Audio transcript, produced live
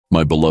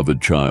My beloved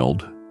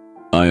child,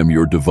 I am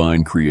your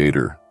divine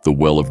creator, the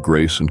well of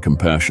grace and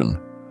compassion,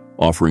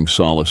 offering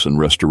solace and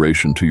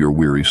restoration to your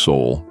weary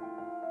soul.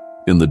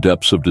 In the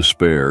depths of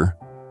despair,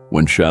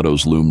 when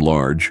shadows loom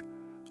large,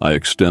 I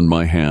extend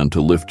my hand to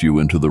lift you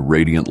into the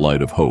radiant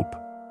light of hope.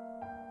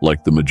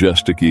 Like the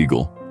majestic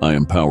eagle, I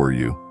empower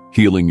you,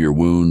 healing your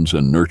wounds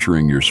and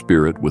nurturing your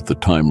spirit with the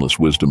timeless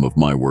wisdom of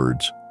my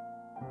words.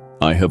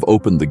 I have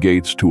opened the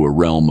gates to a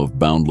realm of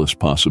boundless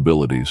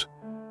possibilities,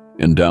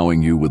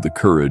 endowing you with the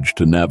courage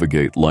to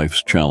navigate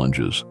life's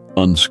challenges,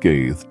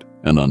 unscathed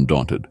and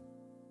undaunted.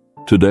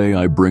 Today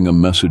I bring a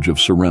message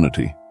of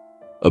serenity,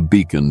 a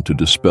beacon to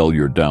dispel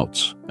your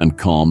doubts and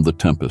calm the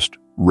tempest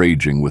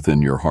raging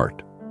within your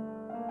heart.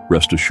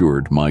 Rest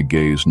assured, my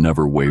gaze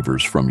never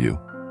wavers from you,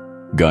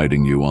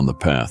 guiding you on the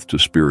path to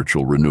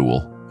spiritual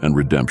renewal and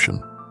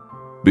redemption.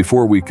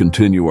 Before we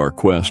continue our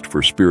quest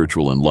for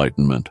spiritual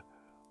enlightenment,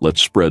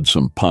 let's spread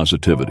some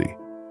positivity.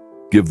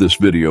 Give this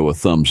video a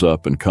thumbs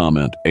up and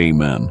comment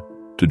Amen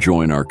to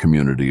join our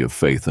community of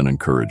faith and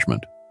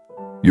encouragement.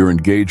 Your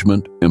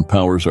engagement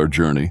empowers our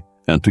journey,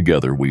 and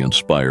together we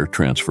inspire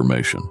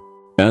transformation.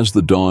 As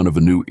the dawn of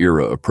a new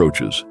era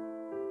approaches,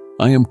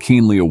 I am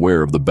keenly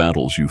aware of the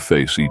battles you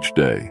face each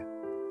day.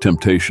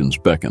 Temptations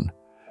beckon,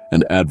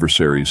 and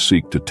adversaries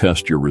seek to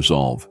test your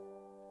resolve.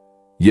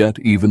 Yet,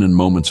 even in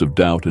moments of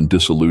doubt and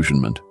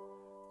disillusionment,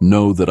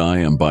 know that I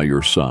am by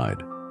your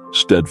side,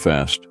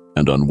 steadfast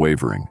and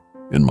unwavering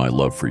in my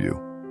love for you.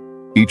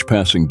 Each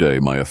passing day,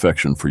 my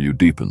affection for you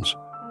deepens,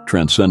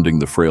 transcending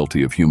the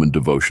frailty of human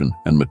devotion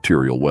and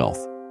material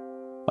wealth.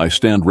 I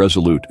stand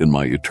resolute in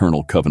my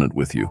eternal covenant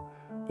with you,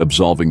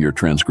 absolving your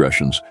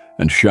transgressions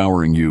and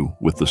showering you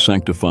with the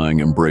sanctifying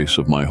embrace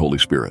of my Holy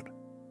Spirit.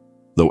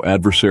 Though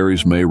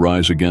adversaries may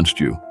rise against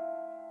you,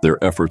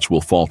 their efforts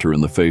will falter in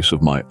the face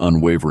of my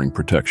unwavering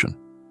protection.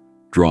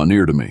 Draw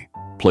near to me,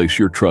 place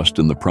your trust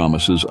in the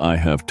promises I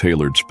have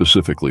tailored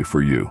specifically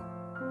for you.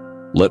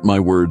 Let my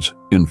words,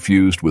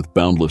 infused with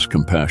boundless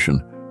compassion,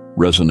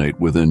 resonate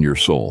within your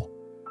soul,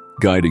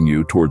 guiding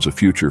you towards a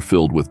future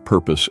filled with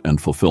purpose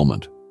and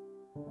fulfillment.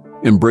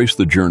 Embrace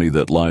the journey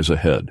that lies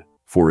ahead,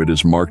 for it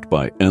is marked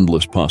by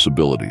endless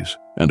possibilities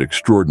and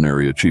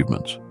extraordinary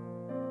achievements.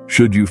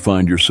 Should you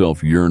find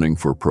yourself yearning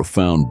for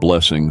profound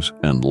blessings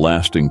and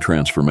lasting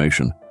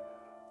transformation,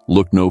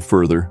 look no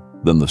further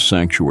than the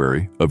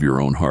sanctuary of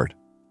your own heart.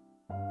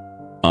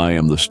 I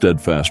am the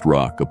steadfast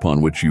rock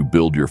upon which you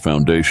build your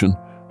foundation,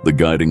 the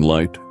guiding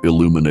light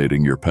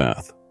illuminating your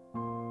path.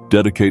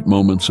 Dedicate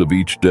moments of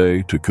each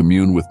day to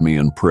commune with me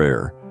in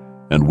prayer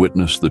and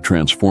witness the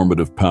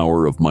transformative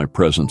power of my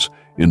presence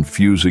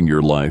infusing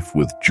your life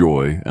with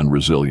joy and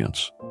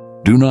resilience.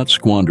 Do not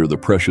squander the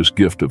precious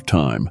gift of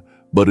time,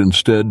 but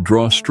instead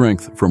draw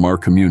strength from our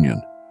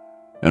communion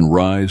and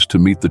rise to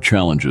meet the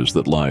challenges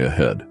that lie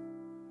ahead.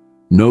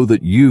 Know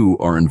that you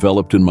are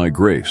enveloped in my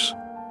grace,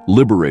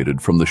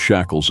 liberated from the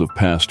shackles of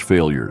past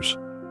failures,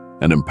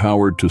 and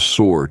empowered to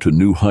soar to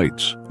new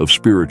heights of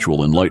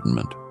spiritual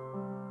enlightenment.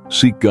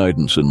 Seek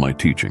guidance in my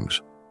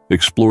teachings.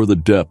 Explore the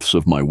depths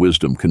of my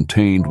wisdom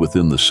contained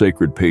within the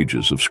sacred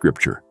pages of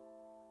Scripture.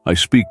 I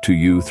speak to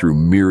you through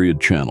myriad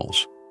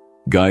channels,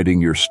 guiding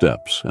your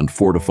steps and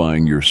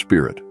fortifying your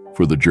spirit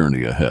for the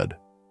journey ahead.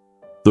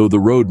 Though the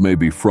road may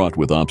be fraught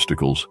with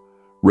obstacles,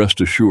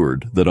 rest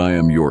assured that I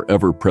am your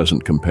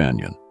ever-present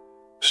companion,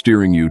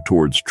 steering you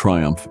towards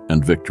triumph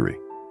and victory.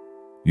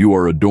 You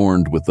are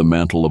adorned with the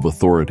mantle of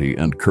authority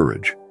and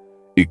courage,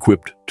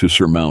 equipped to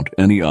surmount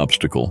any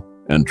obstacle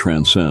and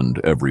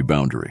transcend every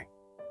boundary.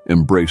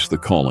 Embrace the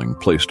calling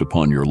placed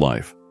upon your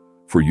life,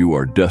 for you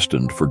are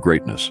destined for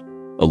greatness,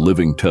 a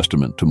living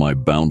testament to my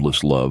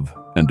boundless love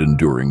and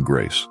enduring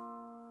grace.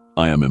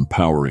 I am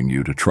empowering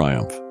you to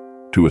triumph,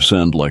 to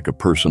ascend like a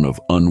person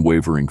of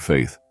unwavering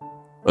faith,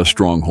 a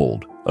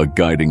stronghold, a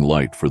guiding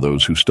light for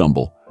those who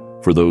stumble,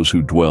 for those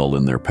who dwell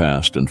in their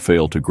past and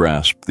fail to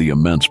grasp the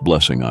immense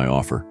blessing I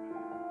offer.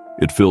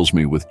 It fills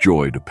me with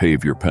joy to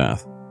pave your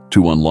path,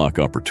 to unlock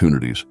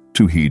opportunities,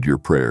 to heed your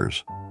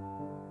prayers,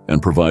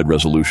 and provide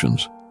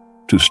resolutions,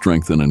 to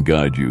strengthen and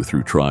guide you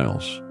through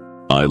trials.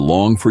 I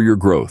long for your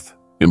growth,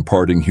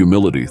 imparting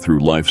humility through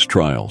life's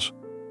trials.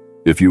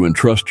 If you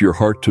entrust your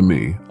heart to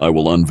me, I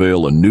will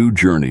unveil a new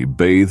journey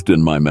bathed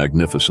in my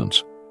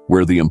magnificence,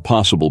 where the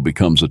impossible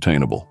becomes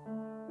attainable,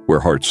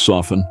 where hearts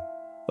soften,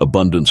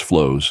 abundance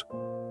flows,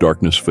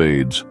 darkness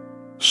fades,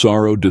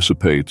 sorrow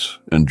dissipates,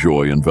 and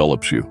joy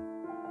envelops you.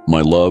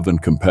 My love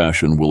and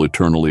compassion will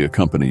eternally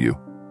accompany you,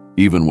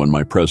 even when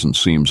my presence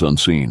seems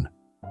unseen.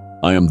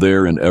 I am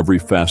there in every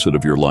facet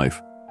of your life,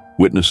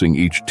 witnessing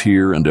each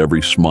tear and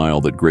every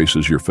smile that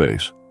graces your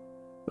face.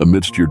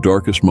 Amidst your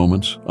darkest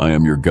moments, I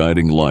am your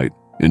guiding light.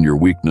 In your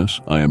weakness,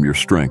 I am your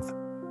strength.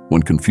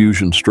 When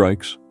confusion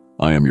strikes,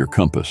 I am your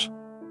compass.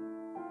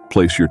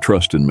 Place your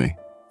trust in me.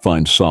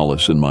 Find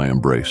solace in my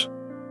embrace.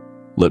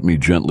 Let me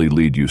gently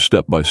lead you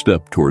step by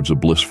step towards a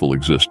blissful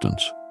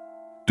existence.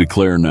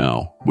 Declare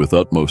now, with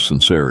utmost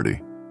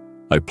sincerity,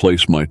 I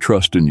place my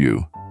trust in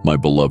you, my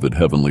beloved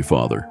Heavenly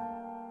Father.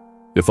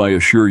 If I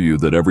assure you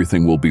that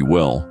everything will be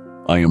well,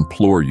 I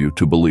implore you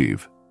to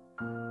believe.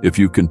 If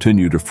you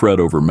continue to fret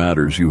over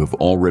matters you have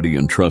already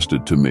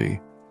entrusted to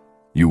me,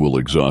 you will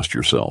exhaust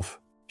yourself.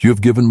 You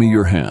have given me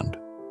your hand.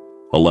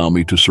 Allow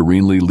me to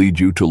serenely lead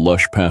you to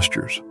lush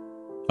pastures.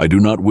 I do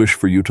not wish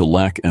for you to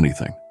lack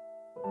anything.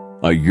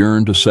 I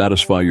yearn to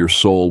satisfy your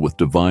soul with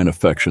divine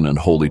affection and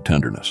holy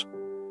tenderness.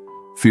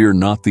 Fear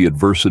not the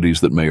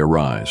adversities that may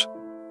arise.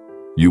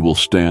 You will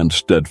stand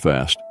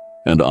steadfast,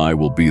 and I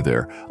will be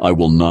there. I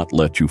will not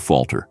let you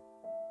falter.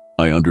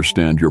 I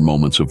understand your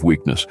moments of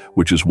weakness,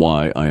 which is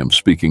why I am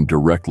speaking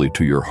directly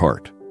to your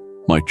heart,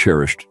 my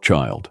cherished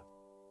child.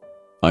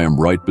 I am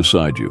right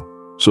beside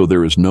you, so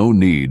there is no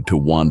need to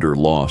wander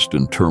lost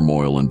in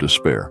turmoil and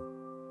despair.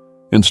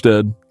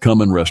 Instead,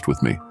 come and rest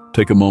with me.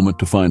 Take a moment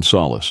to find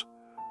solace.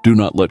 Do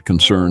not let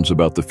concerns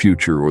about the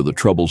future or the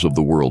troubles of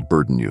the world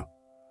burden you.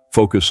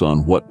 Focus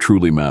on what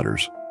truly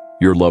matters,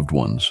 your loved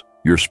ones,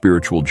 your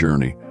spiritual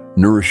journey,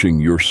 nourishing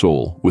your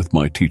soul with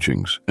my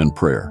teachings and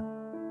prayer.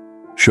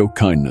 Show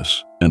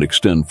kindness and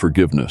extend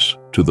forgiveness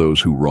to those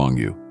who wrong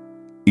you,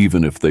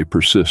 even if they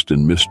persist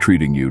in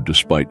mistreating you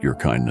despite your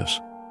kindness.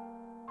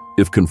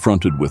 If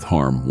confronted with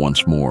harm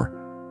once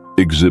more,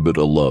 exhibit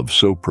a love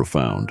so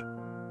profound,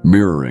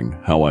 mirroring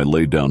how I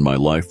laid down my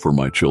life for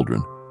my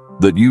children,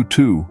 that you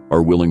too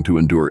are willing to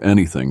endure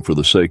anything for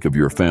the sake of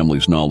your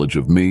family's knowledge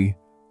of me,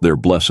 their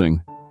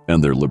blessing,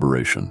 and their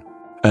liberation.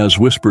 As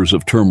whispers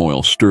of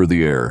turmoil stir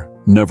the air,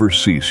 never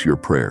cease your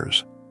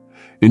prayers.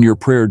 In your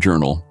prayer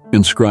journal,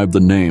 inscribe the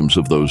names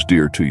of those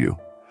dear to you.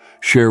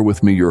 Share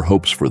with me your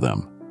hopes for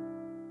them.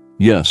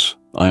 Yes,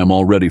 I am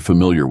already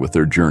familiar with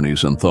their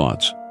journeys and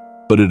thoughts,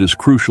 but it is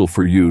crucial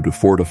for you to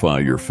fortify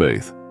your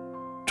faith,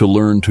 to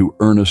learn to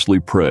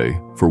earnestly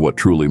pray for what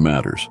truly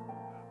matters.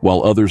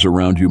 While others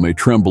around you may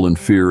tremble in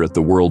fear at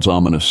the world's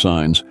ominous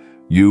signs,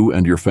 you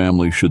and your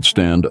family should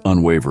stand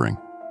unwavering.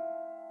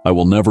 I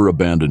will never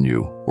abandon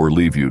you or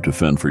leave you to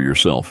fend for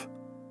yourself.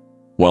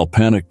 While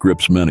panic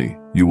grips many,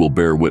 you will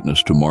bear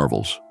witness to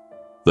marvels.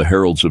 The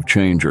heralds of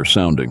change are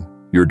sounding,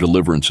 your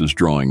deliverance is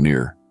drawing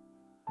near.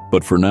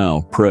 But for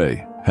now,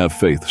 pray, have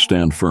faith,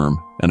 stand firm,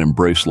 and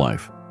embrace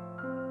life.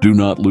 Do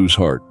not lose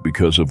heart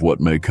because of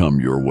what may come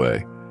your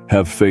way.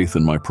 Have faith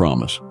in my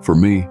promise. For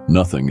me,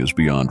 nothing is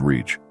beyond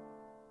reach.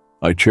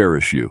 I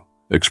cherish you.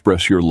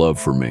 Express your love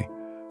for me,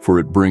 for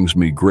it brings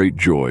me great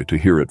joy to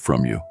hear it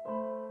from you.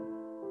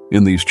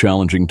 In these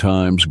challenging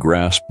times,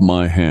 grasp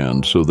my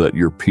hand so that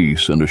your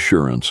peace and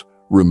assurance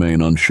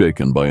remain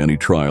unshaken by any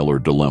trial or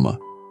dilemma.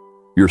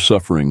 Your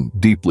suffering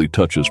deeply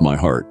touches my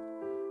heart.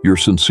 Your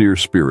sincere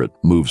spirit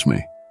moves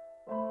me.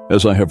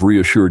 As I have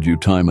reassured you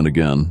time and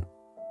again,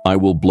 I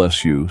will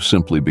bless you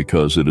simply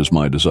because it is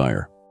my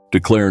desire.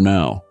 Declare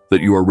now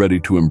that you are ready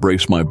to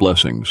embrace my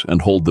blessings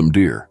and hold them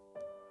dear.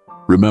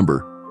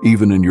 Remember,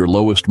 even in your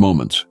lowest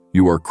moments,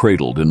 you are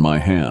cradled in my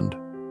hand.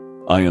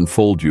 I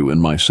enfold you in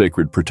my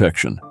sacred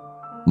protection.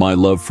 My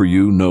love for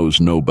you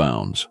knows no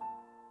bounds.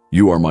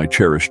 You are my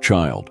cherished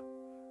child.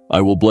 I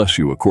will bless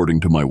you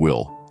according to my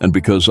will, and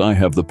because I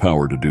have the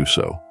power to do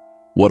so.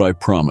 What I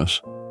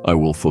promise, I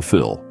will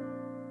fulfill.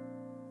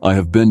 I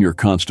have been your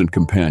constant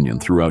companion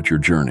throughout your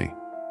journey.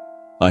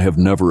 I have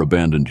never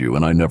abandoned you,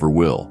 and I never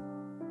will.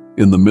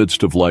 In the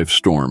midst of life's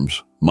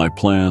storms, my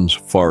plans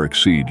far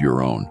exceed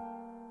your own.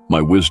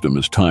 My wisdom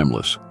is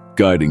timeless,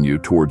 guiding you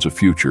towards a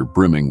future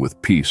brimming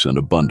with peace and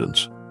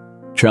abundance.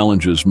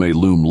 Challenges may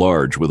loom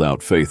large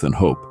without faith and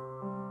hope,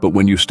 but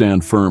when you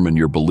stand firm in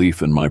your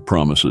belief in my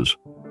promises,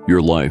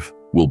 your life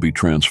will be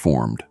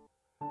transformed.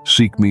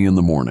 Seek me in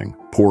the morning,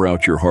 pour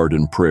out your heart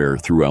in prayer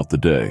throughout the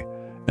day,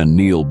 and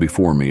kneel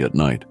before me at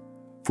night,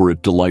 for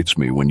it delights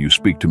me when you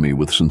speak to me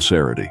with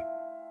sincerity.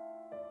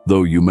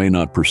 Though you may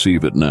not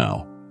perceive it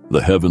now,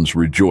 the heavens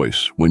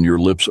rejoice when your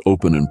lips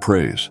open in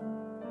praise.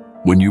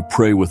 When you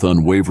pray with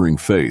unwavering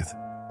faith,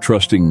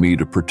 trusting me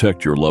to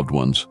protect your loved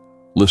ones,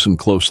 listen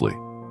closely,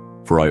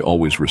 for I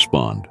always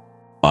respond.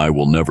 I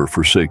will never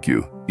forsake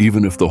you,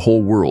 even if the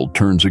whole world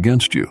turns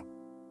against you.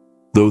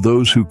 Though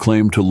those who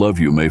claim to love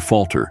you may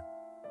falter,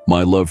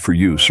 my love for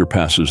you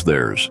surpasses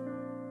theirs.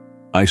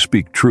 I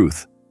speak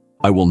truth.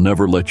 I will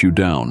never let you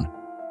down.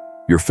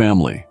 Your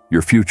family,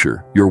 your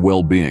future, your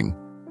well-being,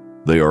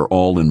 they are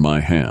all in my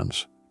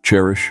hands.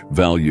 Cherish,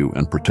 value,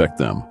 and protect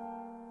them.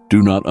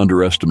 Do not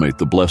underestimate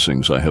the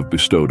blessings I have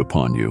bestowed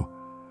upon you.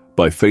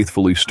 By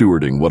faithfully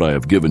stewarding what I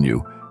have given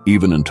you,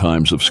 even in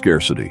times of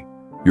scarcity,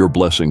 your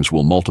blessings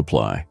will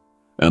multiply,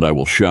 and I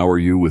will shower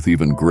you with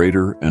even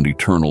greater and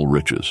eternal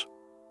riches.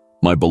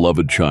 My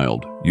beloved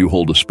child, you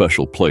hold a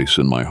special place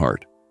in my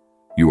heart.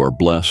 You are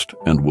blessed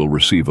and will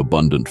receive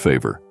abundant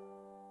favor.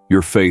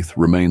 Your faith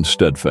remains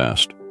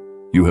steadfast.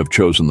 You have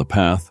chosen the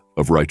path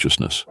of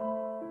righteousness.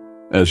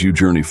 As you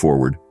journey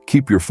forward,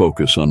 keep your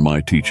focus on my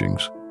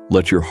teachings.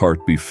 Let your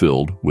heart be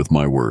filled with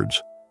my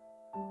words.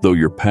 Though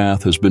your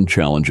path has been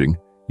challenging,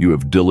 you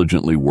have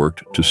diligently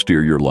worked to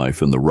steer your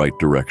life in the right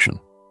direction.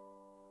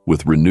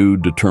 With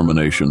renewed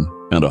determination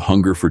and a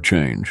hunger for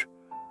change,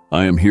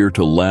 I am here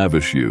to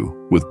lavish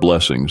you with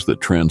blessings that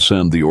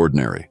transcend the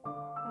ordinary.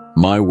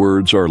 My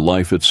words are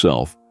life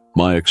itself,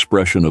 my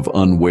expression of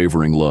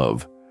unwavering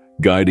love,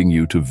 guiding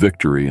you to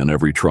victory in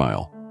every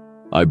trial.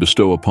 I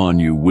bestow upon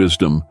you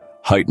wisdom,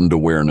 heightened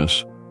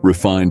awareness,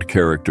 refined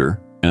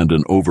character, and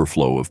an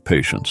overflow of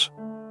patience.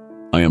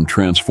 I am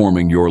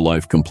transforming your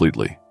life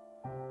completely.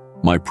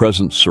 My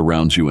presence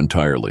surrounds you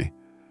entirely,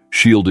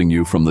 shielding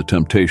you from the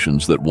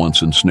temptations that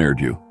once ensnared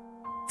you.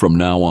 From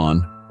now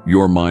on,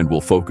 your mind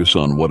will focus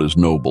on what is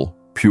noble,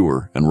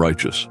 pure, and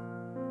righteous.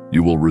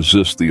 You will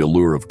resist the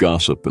allure of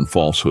gossip and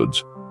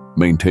falsehoods,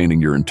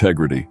 maintaining your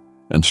integrity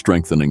and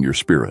strengthening your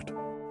spirit.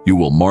 You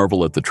will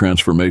marvel at the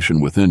transformation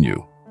within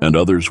you, and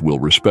others will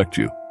respect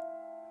you.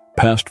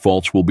 Past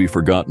faults will be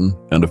forgotten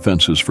and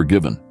offenses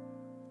forgiven.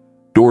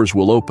 Doors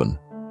will open,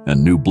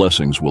 and new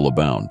blessings will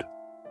abound.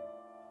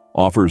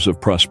 Offers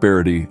of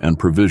prosperity and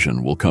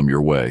provision will come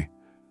your way,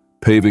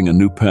 paving a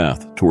new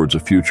path towards a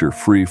future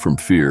free from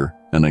fear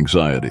and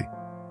anxiety.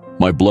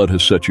 My blood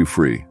has set you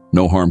free.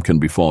 No harm can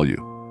befall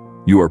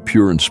you. You are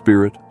pure in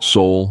spirit,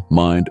 soul,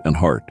 mind, and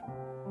heart.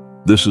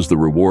 This is the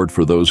reward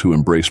for those who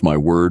embrace my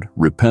word,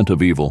 repent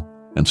of evil,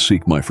 and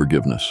seek my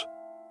forgiveness.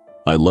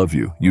 I love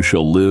you. You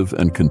shall live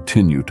and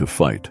continue to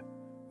fight.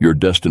 Your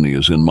destiny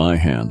is in my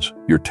hands.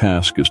 Your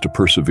task is to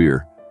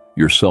persevere,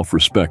 your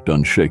self-respect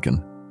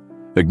unshaken.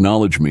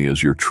 Acknowledge me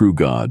as your true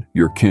God,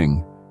 your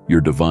King,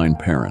 your divine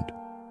parent.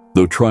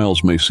 Though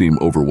trials may seem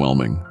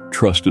overwhelming,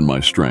 trust in my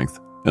strength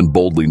and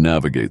boldly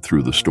navigate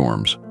through the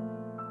storms.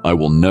 I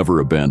will never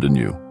abandon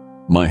you.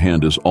 My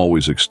hand is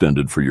always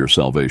extended for your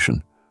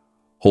salvation.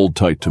 Hold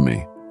tight to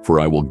me, for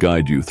I will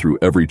guide you through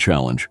every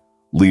challenge,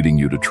 leading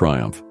you to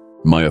triumph.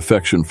 My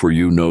affection for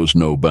you knows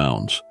no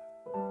bounds.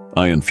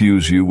 I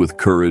infuse you with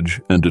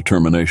courage and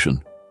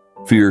determination.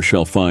 Fear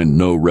shall find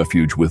no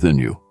refuge within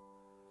you.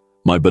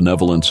 My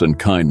benevolence and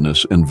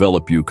kindness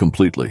envelop you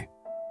completely.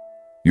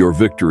 Your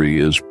victory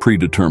is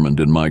predetermined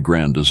in my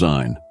grand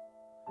design.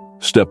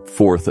 Step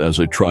forth as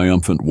a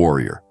triumphant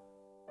warrior.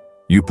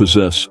 You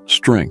possess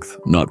strength,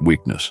 not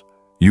weakness.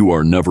 You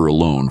are never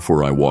alone,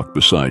 for I walk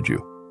beside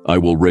you. I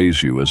will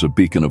raise you as a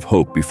beacon of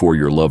hope before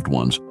your loved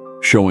ones,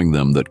 showing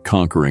them that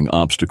conquering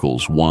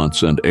obstacles,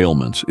 wants, and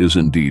ailments is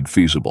indeed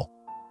feasible.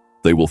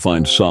 They will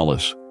find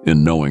solace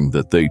in knowing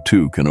that they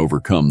too can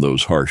overcome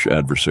those harsh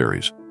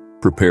adversaries.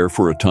 Prepare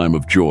for a time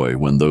of joy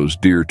when those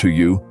dear to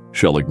you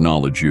shall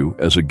acknowledge you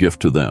as a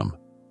gift to them.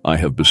 I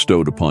have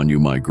bestowed upon you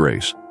my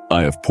grace.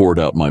 I have poured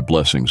out my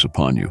blessings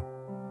upon you.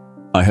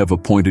 I have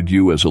appointed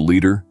you as a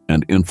leader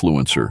and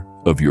influencer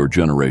of your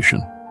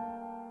generation.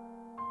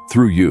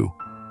 Through you,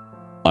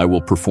 I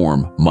will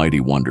perform mighty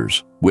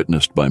wonders,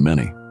 witnessed by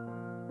many.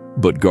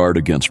 But guard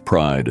against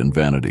pride and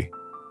vanity.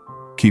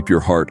 Keep your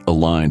heart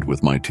aligned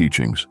with my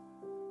teachings.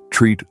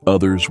 Treat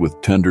others with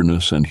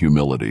tenderness and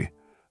humility.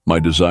 My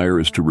desire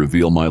is to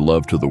reveal my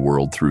love to the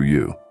world through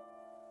you.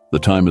 The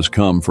time has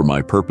come for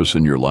my purpose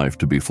in your life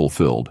to be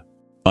fulfilled.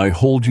 I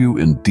hold you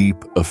in deep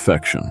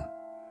affection.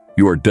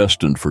 You are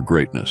destined for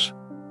greatness.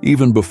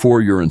 Even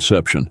before your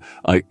inception,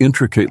 I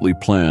intricately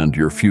planned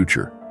your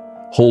future,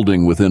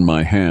 holding within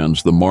my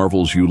hands the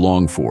marvels you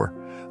long for,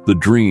 the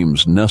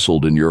dreams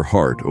nestled in your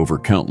heart over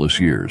countless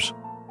years.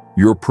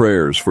 Your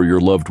prayers for your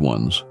loved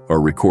ones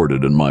are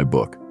recorded in my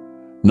book.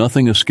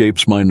 Nothing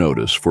escapes my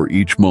notice, for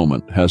each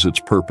moment has its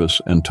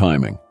purpose and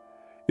timing.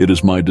 It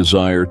is my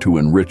desire to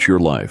enrich your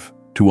life,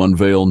 to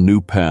unveil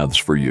new paths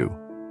for you,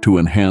 to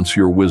enhance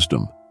your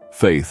wisdom,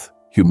 faith,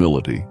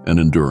 humility, and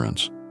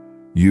endurance.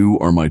 You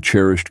are my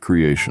cherished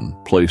creation,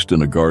 placed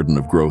in a garden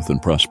of growth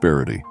and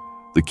prosperity.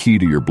 The key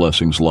to your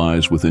blessings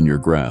lies within your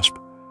grasp.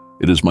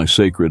 It is my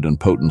sacred and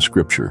potent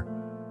scripture.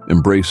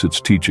 Embrace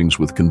its teachings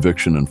with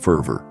conviction and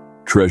fervor.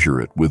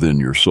 Treasure it within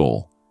your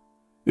soul.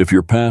 If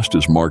your past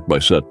is marked by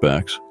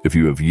setbacks, if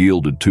you have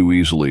yielded too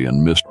easily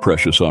and missed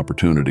precious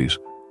opportunities,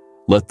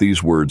 let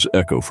these words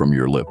echo from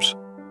your lips.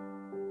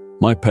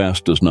 My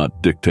past does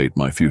not dictate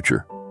my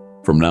future.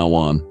 From now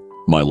on,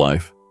 my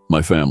life,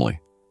 my family,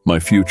 my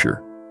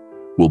future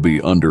will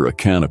be under a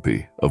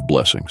canopy of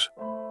blessings.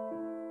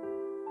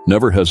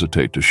 Never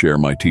hesitate to share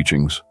my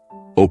teachings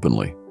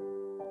openly.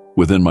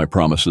 Within my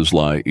promises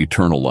lie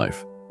eternal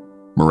life,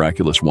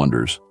 miraculous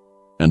wonders,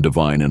 and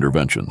divine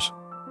interventions.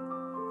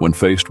 When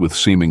faced with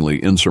seemingly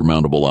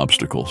insurmountable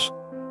obstacles,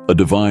 a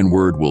divine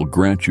word will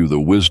grant you the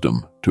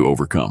wisdom to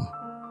overcome.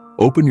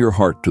 Open your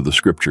heart to the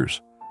scriptures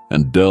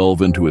and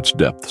delve into its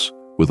depths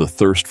with a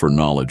thirst for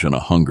knowledge and a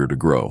hunger to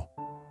grow.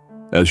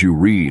 As you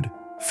read,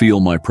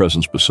 feel my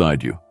presence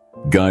beside you,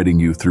 guiding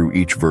you through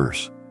each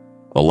verse,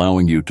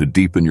 allowing you to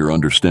deepen your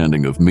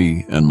understanding of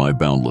me and my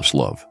boundless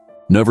love.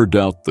 Never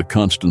doubt the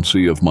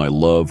constancy of my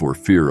love or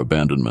fear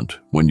abandonment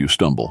when you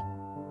stumble.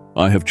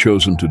 I have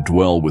chosen to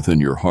dwell within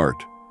your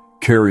heart,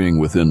 carrying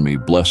within me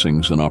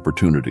blessings and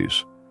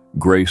opportunities,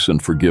 grace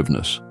and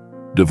forgiveness,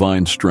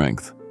 divine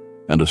strength,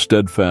 and a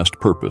steadfast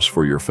purpose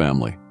for your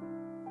family.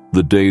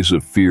 The days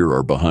of fear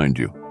are behind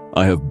you.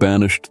 I have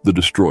banished the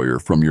destroyer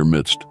from your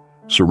midst.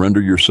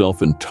 Surrender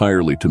yourself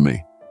entirely to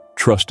me,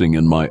 trusting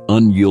in my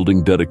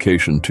unyielding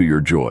dedication to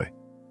your joy.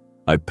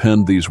 I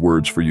penned these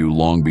words for you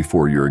long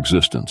before your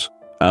existence,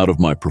 out of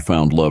my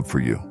profound love for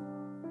you.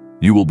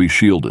 You will be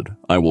shielded.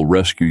 I will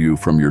rescue you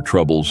from your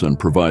troubles and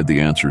provide the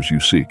answers you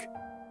seek.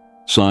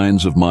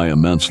 Signs of my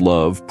immense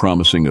love,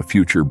 promising a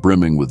future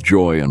brimming with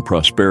joy and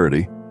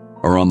prosperity,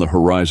 are on the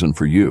horizon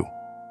for you.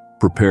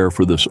 Prepare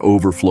for this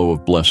overflow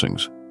of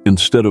blessings.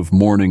 Instead of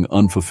mourning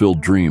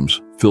unfulfilled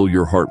dreams, fill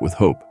your heart with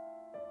hope.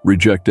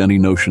 Reject any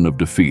notion of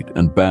defeat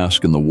and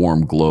bask in the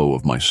warm glow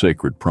of my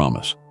sacred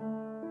promise.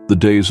 The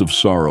days of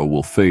sorrow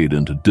will fade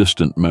into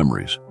distant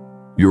memories.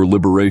 Your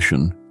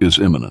liberation is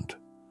imminent.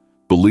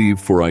 Believe,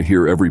 for I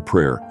hear every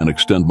prayer and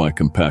extend my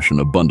compassion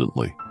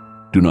abundantly.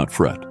 Do not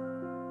fret.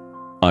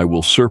 I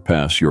will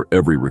surpass your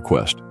every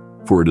request,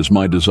 for it is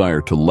my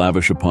desire to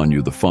lavish upon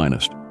you the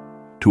finest,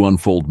 to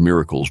unfold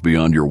miracles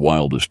beyond your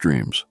wildest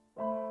dreams.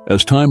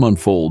 As time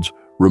unfolds,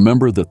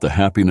 remember that the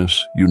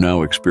happiness you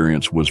now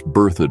experience was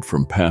birthed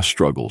from past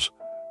struggles,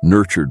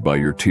 nurtured by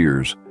your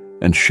tears,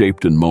 and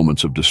shaped in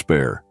moments of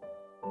despair.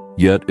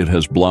 Yet it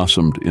has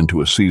blossomed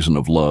into a season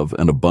of love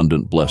and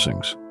abundant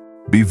blessings.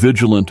 Be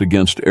vigilant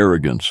against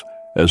arrogance,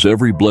 as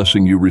every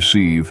blessing you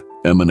receive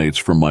emanates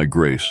from my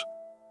grace,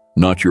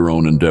 not your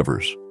own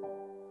endeavors.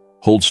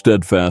 Hold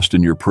steadfast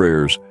in your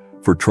prayers,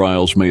 for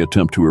trials may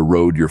attempt to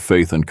erode your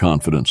faith and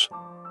confidence.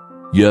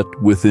 Yet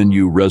within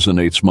you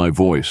resonates my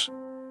voice.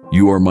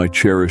 You are my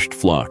cherished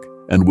flock,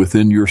 and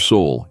within your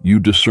soul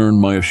you discern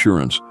my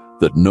assurance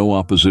that no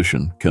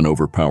opposition can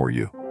overpower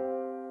you.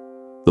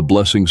 The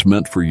blessings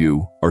meant for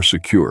you are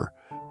secure,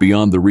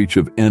 beyond the reach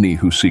of any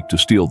who seek to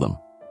steal them.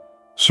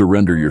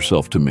 Surrender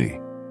yourself to me.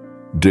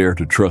 Dare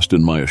to trust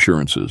in my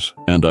assurances,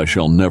 and I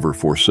shall never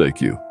forsake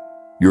you.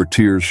 Your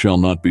tears shall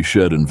not be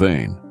shed in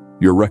vain.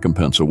 Your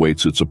recompense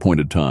awaits its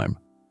appointed time.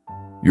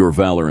 Your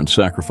valor and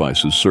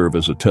sacrifices serve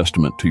as a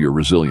testament to your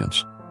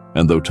resilience,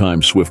 and though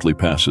time swiftly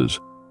passes,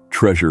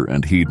 treasure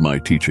and heed my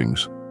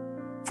teachings,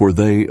 for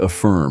they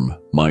affirm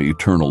my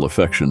eternal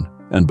affection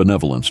and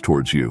benevolence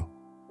towards you.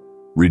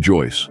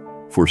 Rejoice,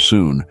 for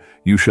soon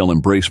you shall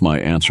embrace my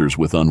answers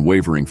with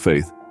unwavering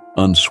faith,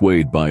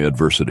 unswayed by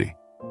adversity.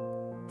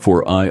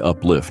 For I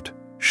uplift,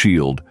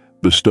 shield,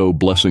 bestow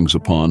blessings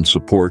upon,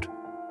 support,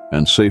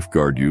 and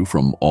safeguard you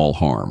from all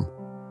harm.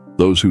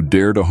 Those who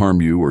dare to harm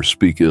you or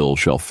speak ill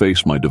shall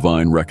face my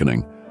divine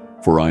reckoning,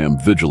 for I am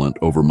vigilant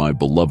over my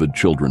beloved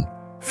children.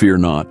 Fear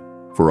not,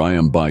 for I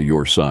am by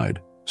your side.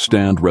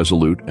 Stand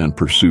resolute and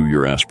pursue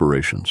your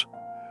aspirations.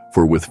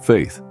 For with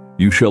faith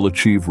you shall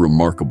achieve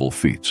remarkable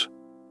feats.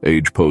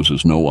 Age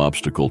poses no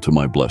obstacle to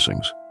my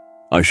blessings.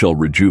 I shall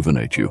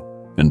rejuvenate you,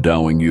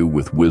 endowing you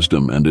with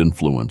wisdom and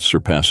influence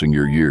surpassing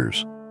your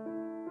years.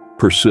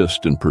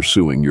 Persist in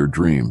pursuing your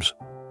dreams,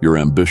 your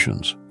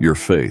ambitions, your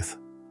faith,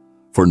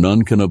 for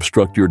none can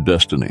obstruct your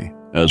destiny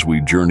as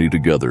we journey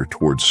together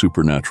towards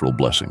supernatural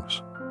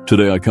blessings.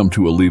 Today I come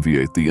to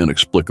alleviate the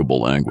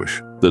inexplicable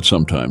anguish that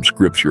sometimes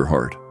grips your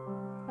heart.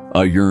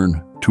 I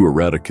yearn to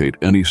eradicate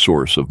any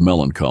source of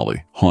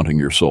melancholy haunting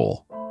your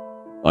soul.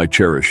 I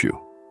cherish you,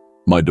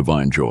 my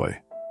divine joy.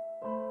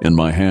 In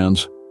my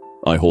hands,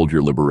 I hold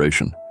your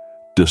liberation,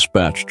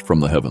 dispatched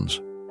from the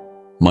heavens.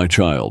 My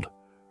child,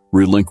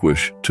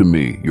 relinquish to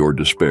me your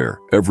despair,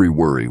 every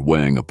worry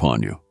weighing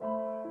upon you.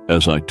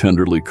 As I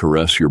tenderly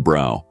caress your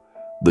brow,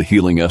 the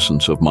healing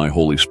essence of my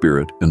Holy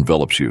Spirit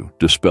envelops you,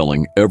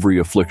 dispelling every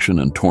affliction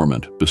and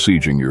torment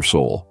besieging your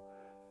soul.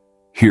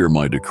 Hear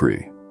my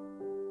decree.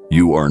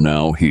 You are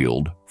now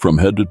healed, from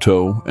head to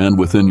toe, and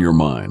within your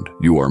mind,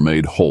 you are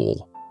made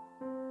whole.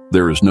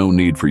 There is no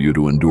need for you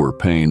to endure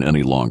pain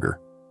any longer.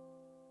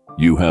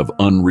 You have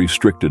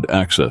unrestricted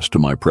access to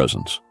my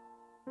presence.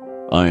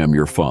 I am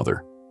your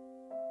Father,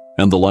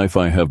 and the life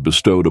I have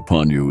bestowed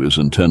upon you is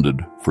intended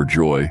for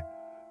joy,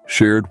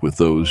 shared with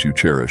those you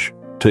cherish.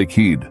 Take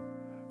heed,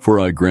 for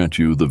I grant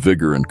you the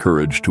vigor and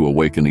courage to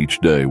awaken each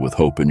day with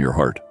hope in your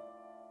heart.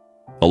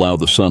 Allow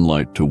the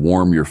sunlight to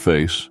warm your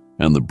face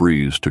and the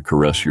breeze to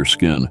caress your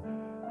skin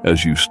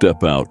as you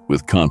step out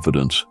with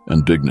confidence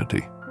and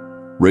dignity.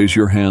 Raise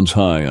your hands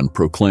high and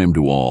proclaim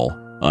to all,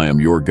 I am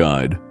your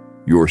guide,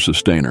 your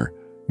sustainer,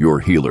 your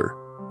healer,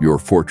 your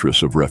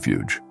fortress of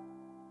refuge.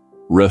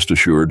 Rest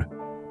assured,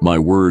 my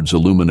words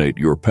illuminate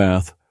your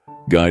path,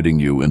 guiding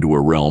you into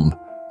a realm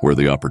where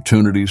the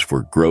opportunities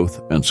for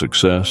growth and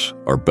success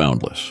are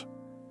boundless.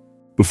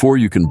 Before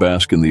you can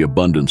bask in the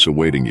abundance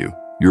awaiting you,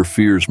 your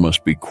fears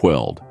must be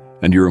quelled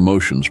and your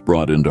emotions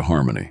brought into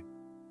harmony.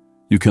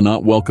 You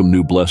cannot welcome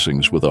new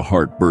blessings with a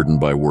heart burdened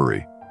by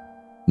worry,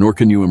 nor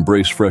can you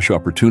embrace fresh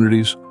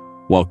opportunities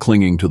while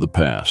clinging to the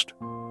past.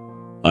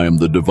 I am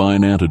the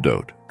divine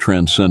antidote,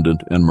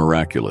 transcendent and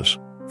miraculous,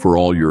 for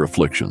all your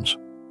afflictions.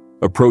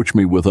 Approach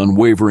me with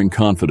unwavering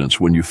confidence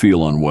when you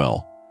feel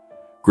unwell.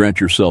 Grant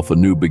yourself a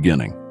new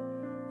beginning.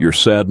 Your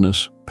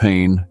sadness,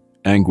 pain,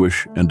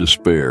 anguish, and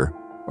despair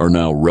are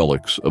now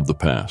relics of the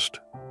past.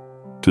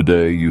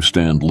 Today you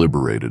stand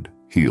liberated,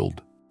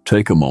 healed.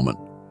 Take a moment.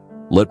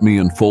 Let me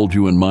enfold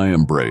you in my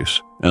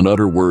embrace and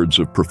utter words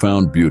of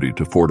profound beauty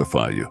to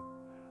fortify you.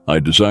 I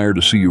desire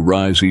to see you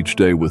rise each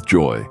day with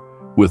joy,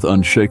 with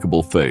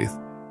unshakable faith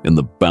in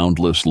the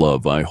boundless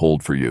love I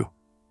hold for you.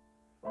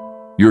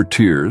 Your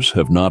tears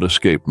have not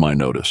escaped my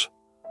notice.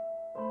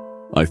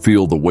 I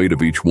feel the weight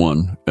of each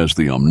one as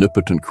the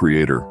omnipotent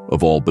creator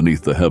of all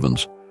beneath the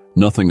heavens.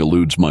 Nothing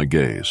eludes my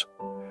gaze.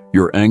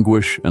 Your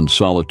anguish and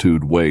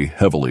solitude weigh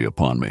heavily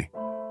upon me,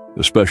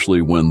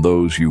 especially when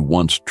those you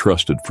once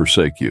trusted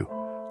forsake you,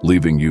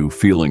 leaving you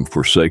feeling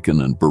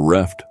forsaken and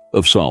bereft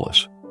of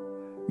solace.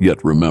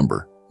 Yet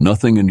remember,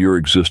 nothing in your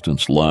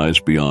existence lies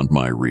beyond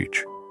my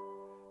reach.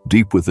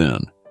 Deep within,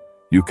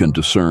 you can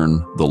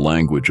discern the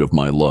language of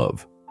my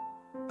love,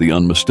 the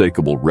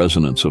unmistakable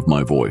resonance of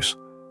my voice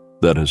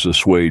that has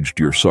assuaged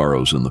your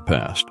sorrows in the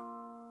past.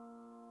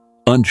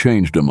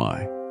 Unchanged am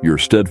I, your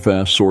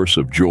steadfast source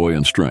of joy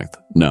and strength.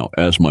 Now,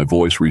 as my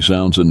voice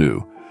resounds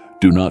anew,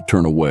 do not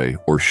turn away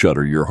or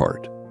shudder your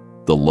heart.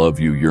 The love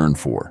you yearn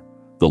for,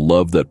 the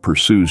love that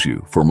pursues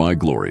you for my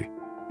glory,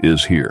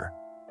 is here.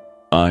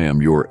 I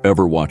am your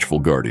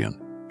ever-watchful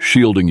guardian,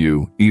 shielding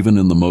you even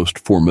in the most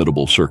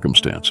formidable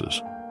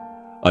circumstances.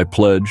 I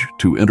pledge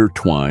to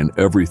intertwine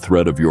every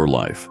thread of your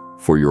life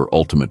for your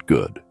ultimate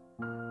good.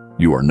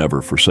 You are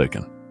never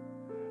forsaken.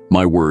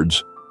 My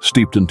words,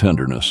 steeped in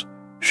tenderness,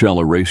 shall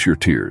erase your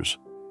tears,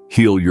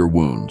 heal your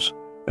wounds,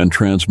 and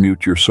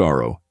transmute your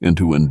sorrow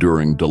into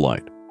enduring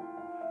delight.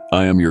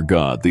 I am your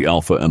God, the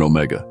Alpha and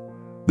Omega,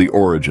 the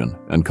origin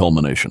and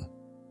culmination.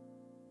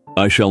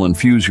 I shall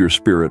infuse your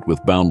spirit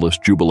with boundless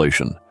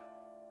jubilation,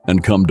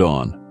 and come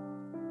dawn,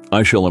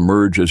 I shall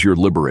emerge as your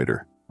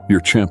liberator,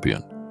 your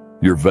champion,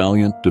 your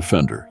valiant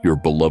defender, your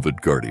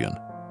beloved guardian.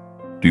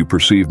 Do you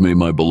perceive me,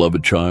 my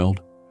beloved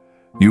child?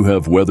 You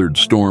have weathered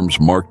storms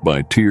marked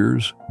by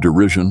tears,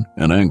 derision,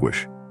 and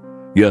anguish.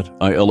 Yet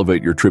I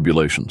elevate your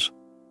tribulations.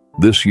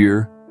 This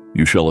year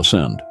you shall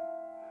ascend.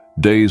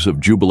 Days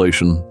of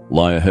jubilation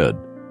lie ahead.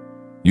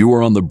 You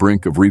are on the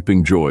brink of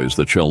reaping joys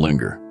that shall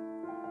linger.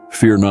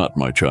 Fear not,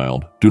 my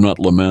child. Do not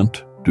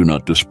lament. Do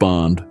not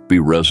despond. Be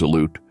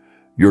resolute.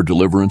 Your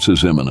deliverance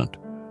is imminent.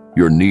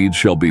 Your needs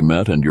shall be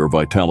met and your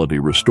vitality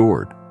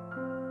restored.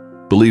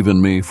 Believe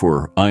in me,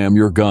 for I am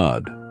your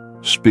God,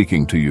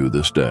 speaking to you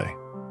this day.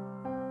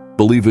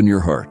 Believe in your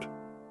heart.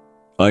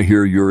 I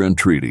hear your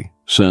entreaty,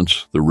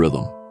 sense the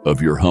rhythm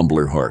of your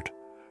humbler heart.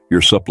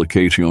 Your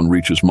supplication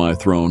reaches my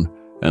throne,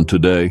 and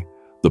today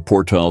the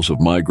portals of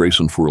my grace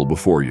unfurl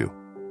before you.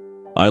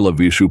 I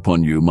lavish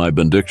upon you my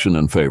benediction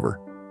and favor.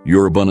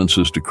 Your abundance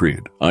is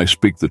decreed. I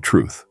speak the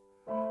truth.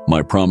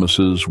 My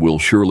promises will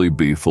surely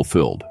be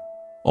fulfilled.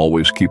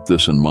 Always keep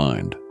this in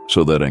mind,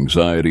 so that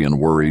anxiety and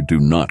worry do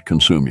not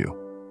consume you.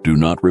 Do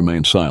not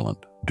remain silent.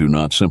 Do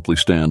not simply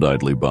stand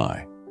idly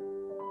by.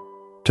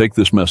 Take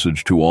this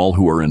message to all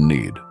who are in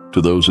need,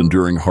 to those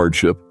enduring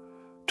hardship,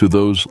 to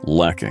those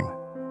lacking,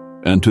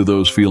 and to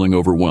those feeling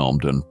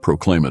overwhelmed, and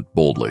proclaim it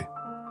boldly.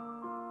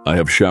 I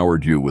have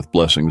showered you with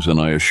blessings, and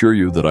I assure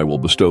you that I will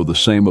bestow the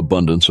same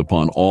abundance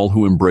upon all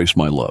who embrace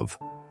my love.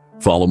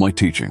 Follow my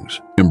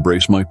teachings,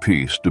 embrace my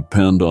peace,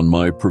 depend on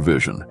my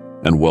provision,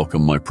 and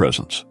welcome my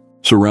presence.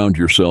 Surround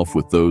yourself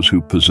with those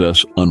who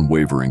possess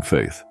unwavering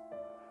faith,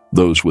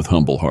 those with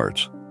humble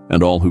hearts,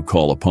 and all who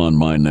call upon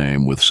my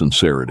name with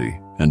sincerity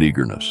and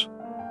eagerness.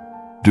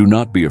 Do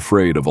not be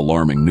afraid of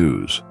alarming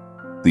news,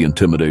 the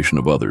intimidation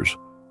of others,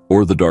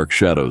 or the dark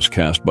shadows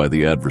cast by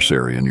the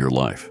adversary in your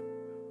life.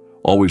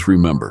 Always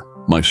remember,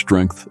 my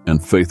strength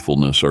and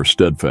faithfulness are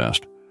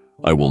steadfast.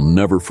 I will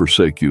never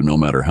forsake you no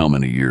matter how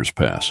many years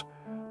pass.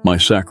 My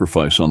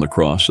sacrifice on the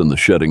cross and the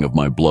shedding of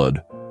my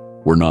blood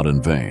were not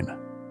in vain.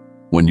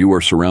 When you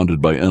are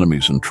surrounded by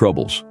enemies and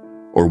troubles,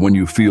 or when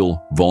you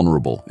feel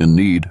vulnerable, in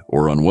need,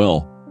 or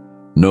unwell,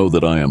 know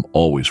that I am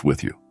always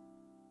with you.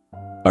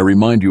 I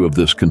remind you of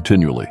this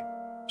continually,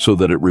 so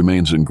that it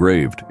remains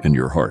engraved in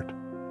your heart.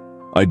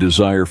 I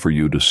desire for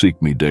you to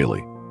seek me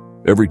daily.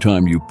 Every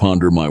time you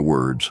ponder my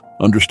words,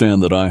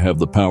 understand that I have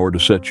the power to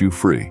set you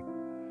free.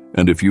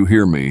 And if you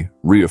hear me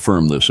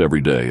reaffirm this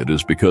every day, it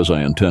is because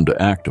I intend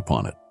to act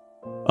upon it.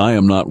 I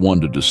am not one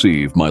to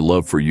deceive. My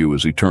love for you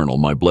is eternal,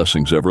 my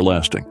blessings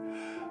everlasting.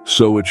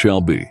 So it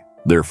shall be.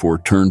 Therefore,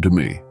 turn to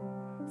me,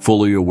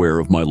 fully aware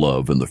of my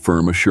love and the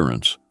firm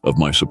assurance of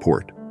my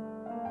support.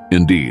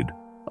 Indeed,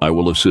 I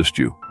will assist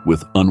you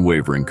with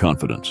unwavering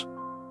confidence.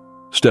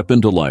 Step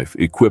into life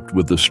equipped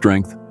with the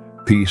strength,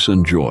 peace,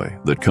 and joy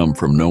that come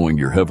from knowing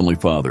your Heavenly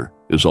Father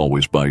is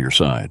always by your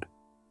side.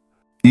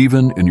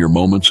 Even in your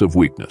moments of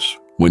weakness,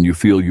 when you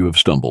feel you have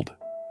stumbled,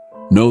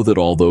 know that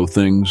although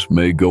things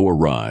may go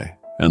awry,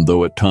 and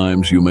though at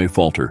times you may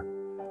falter,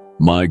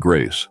 my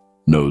grace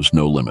knows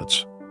no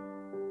limits.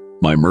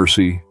 My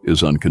mercy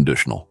is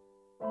unconditional.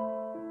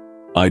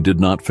 I did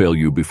not fail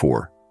you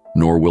before,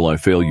 nor will I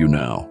fail you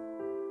now,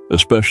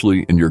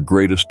 especially in your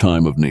greatest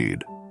time of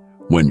need.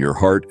 When your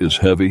heart is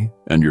heavy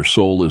and your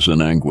soul is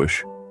in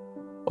anguish,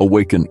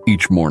 awaken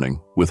each morning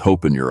with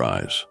hope in your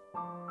eyes.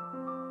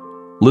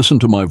 Listen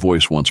to my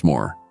voice once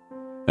more,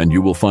 and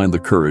you will find the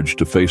courage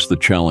to face the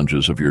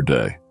challenges of your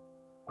day.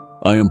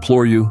 I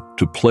implore you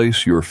to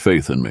place your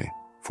faith in me,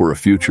 for a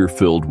future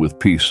filled with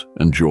peace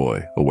and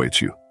joy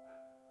awaits you.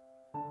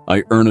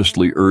 I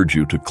earnestly urge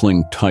you to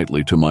cling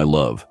tightly to my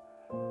love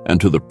and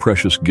to the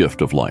precious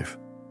gift of life.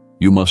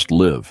 You must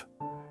live,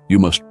 you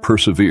must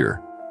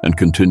persevere, and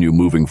continue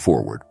moving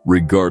forward,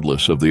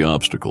 regardless of the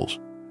obstacles.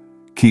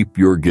 Keep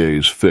your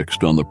gaze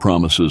fixed on the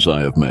promises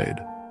I have made.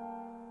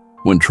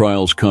 When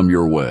trials come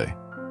your way,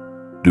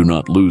 do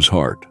not lose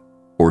heart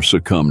or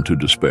succumb to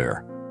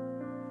despair.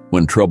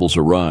 When troubles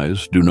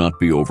arise, do not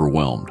be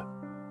overwhelmed.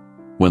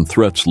 When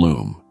threats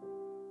loom,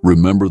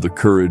 remember the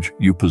courage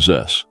you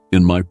possess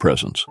in my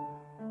presence.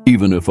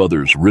 Even if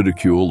others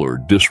ridicule or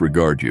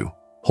disregard you,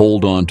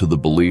 hold on to the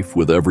belief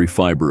with every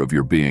fiber of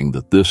your being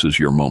that this is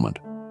your moment.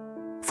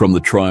 From the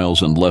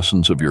trials and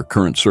lessons of your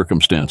current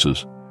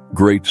circumstances,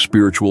 great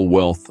spiritual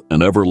wealth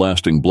and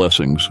everlasting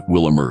blessings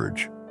will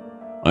emerge.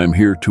 I am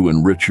here to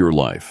enrich your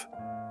life,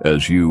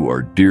 as you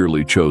are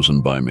dearly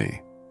chosen by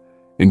me.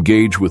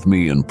 Engage with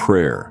me in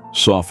prayer,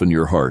 soften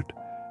your heart,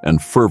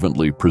 and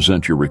fervently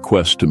present your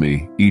requests to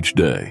me each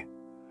day.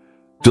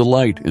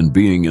 Delight in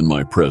being in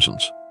my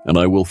presence, and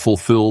I will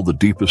fulfill the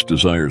deepest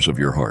desires of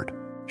your heart.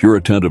 Your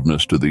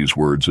attentiveness to these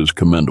words is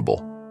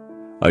commendable.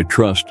 I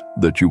trust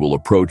that you will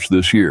approach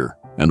this year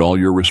and all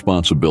your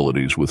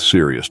responsibilities with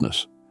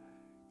seriousness.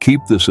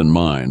 Keep this in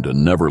mind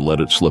and never let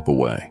it slip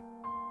away.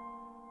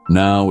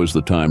 Now is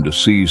the time to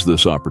seize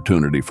this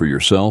opportunity for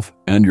yourself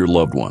and your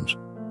loved ones.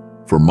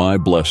 For my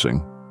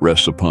blessing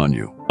rests upon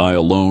you. I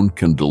alone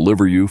can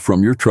deliver you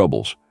from your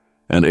troubles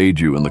and aid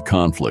you in the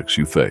conflicts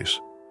you face.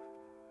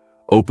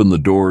 Open the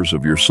doors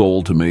of your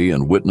soul to me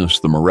and witness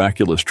the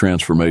miraculous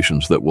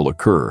transformations that will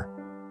occur,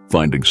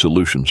 finding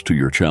solutions to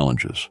your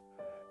challenges.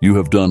 You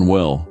have done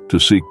well to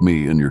seek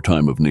me in your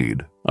time of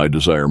need. I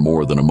desire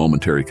more than a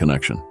momentary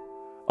connection.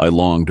 I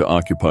long to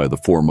occupy the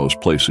foremost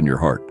place in your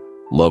heart.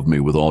 Love me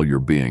with all your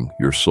being,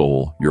 your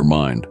soul, your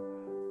mind.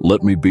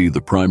 Let me be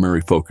the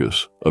primary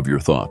focus of your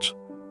thoughts.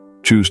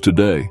 Choose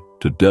today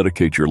to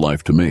dedicate your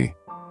life to me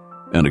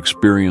and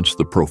experience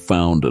the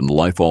profound and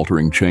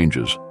life-altering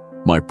changes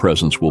my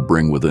presence will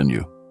bring within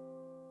you.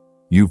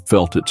 You've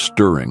felt it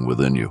stirring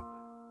within you,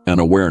 an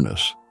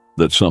awareness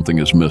that something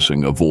is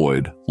missing, a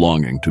void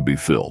longing to be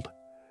filled.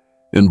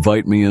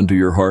 Invite me into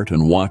your heart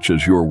and watch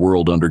as your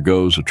world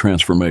undergoes a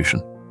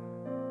transformation.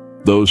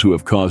 Those who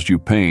have caused you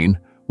pain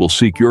will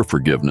seek your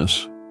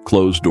forgiveness,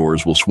 closed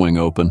doors will swing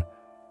open,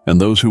 and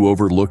those who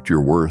overlooked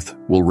your worth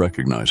will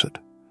recognize it.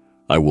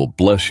 I will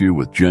bless you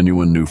with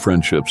genuine new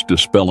friendships,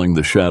 dispelling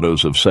the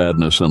shadows of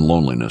sadness and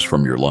loneliness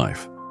from your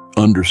life.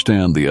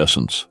 Understand the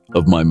essence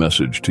of my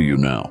message to you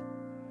now.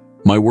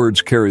 My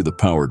words carry the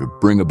power to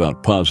bring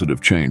about positive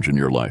change in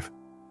your life.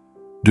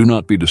 Do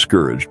not be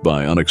discouraged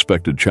by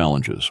unexpected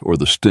challenges or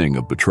the sting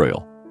of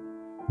betrayal.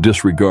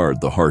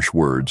 Disregard the harsh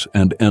words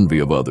and envy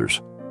of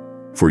others,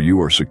 for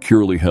you are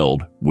securely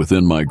held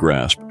within my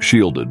grasp,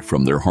 shielded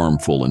from their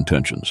harmful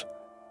intentions.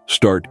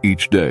 Start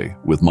each day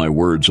with my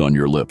words on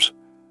your lips,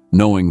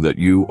 knowing that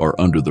you are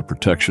under the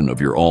protection of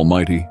your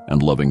almighty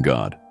and loving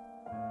God.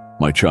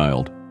 My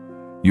child,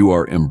 you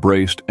are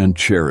embraced and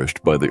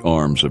cherished by the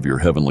arms of your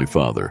Heavenly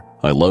Father.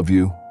 I love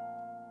you.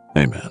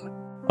 Amen.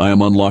 I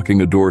am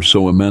unlocking a door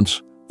so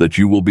immense that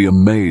you will be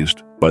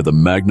amazed by the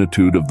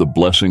magnitude of the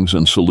blessings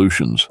and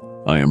solutions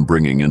I am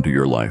bringing into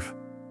your life.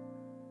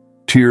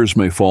 Tears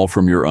may fall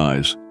from your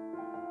eyes,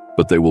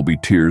 but they will be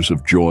tears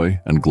of joy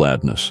and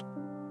gladness,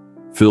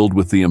 filled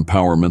with the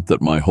empowerment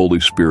that my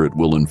Holy Spirit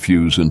will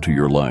infuse into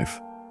your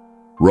life.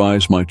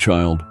 Rise, my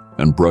child,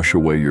 and brush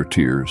away your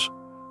tears.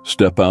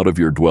 Step out of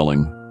your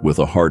dwelling with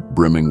a heart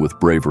brimming with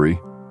bravery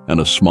and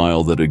a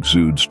smile that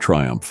exudes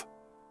triumph.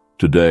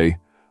 Today,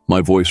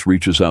 my voice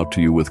reaches out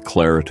to you with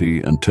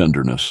clarity and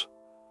tenderness.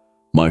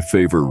 My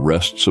favor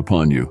rests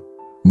upon you.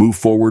 Move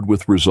forward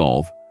with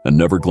resolve and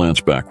never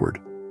glance backward.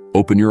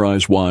 Open your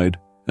eyes wide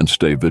and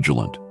stay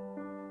vigilant.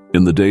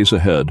 In the days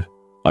ahead,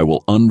 I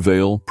will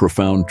unveil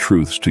profound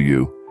truths to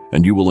you,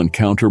 and you will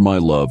encounter my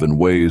love in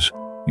ways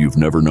you've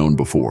never known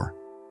before.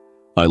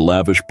 I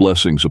lavish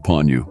blessings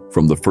upon you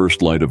from the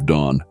first light of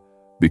dawn,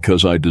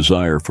 because I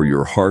desire for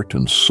your heart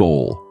and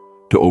soul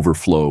to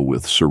overflow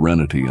with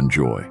serenity and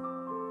joy.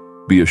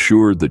 Be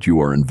assured that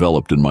you are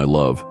enveloped in my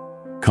love,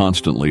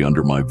 constantly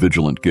under my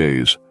vigilant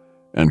gaze,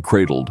 and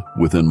cradled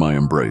within my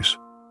embrace.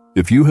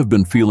 If you have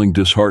been feeling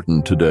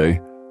disheartened today,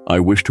 I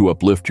wish to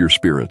uplift your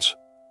spirits.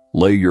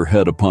 Lay your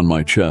head upon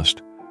my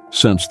chest.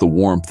 Sense the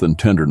warmth and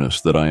tenderness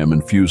that I am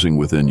infusing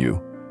within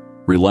you.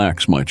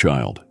 Relax, my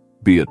child.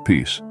 Be at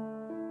peace.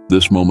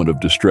 This moment of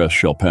distress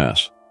shall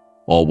pass.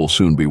 All will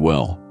soon be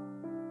well.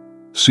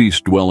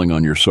 Cease dwelling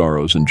on your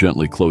sorrows and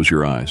gently close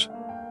your eyes.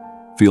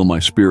 Feel my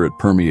spirit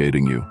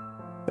permeating you,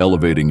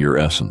 elevating your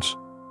essence.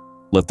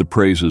 Let the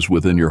praises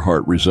within your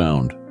heart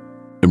resound.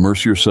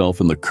 Immerse yourself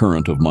in the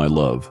current of my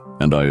love,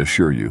 and I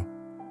assure you,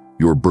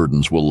 your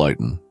burdens will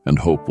lighten and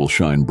hope will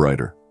shine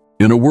brighter.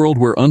 In a world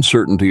where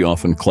uncertainty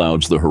often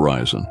clouds the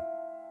horizon,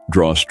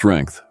 draw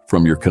strength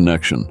from your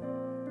connection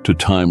to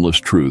timeless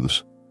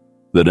truths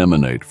that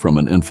emanate from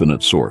an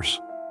infinite source.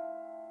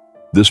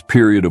 This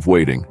period of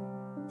waiting,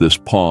 this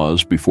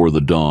pause before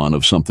the dawn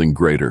of something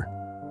greater,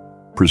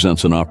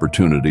 presents an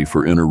opportunity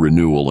for inner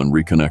renewal and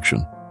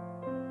reconnection.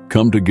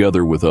 Come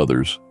together with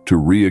others to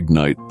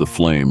reignite the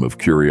flame of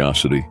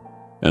curiosity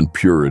and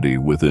purity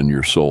within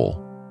your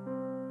soul.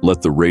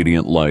 Let the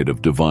radiant light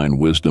of divine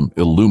wisdom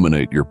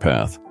illuminate your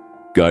path,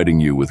 guiding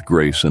you with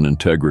grace and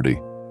integrity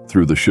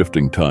through the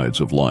shifting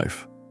tides of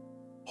life.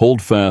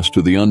 Hold fast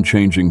to the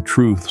unchanging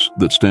truths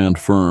that stand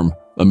firm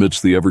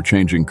amidst the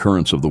ever-changing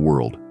currents of the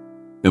world.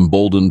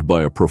 Emboldened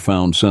by a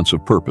profound sense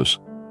of purpose,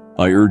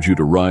 I urge you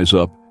to rise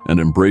up and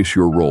embrace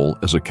your role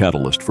as a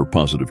catalyst for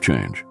positive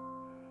change.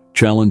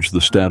 Challenge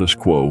the status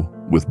quo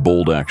with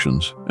bold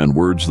actions and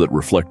words that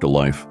reflect a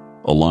life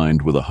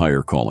aligned with a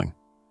higher calling.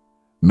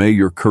 May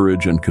your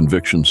courage and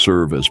conviction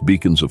serve as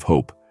beacons of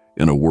hope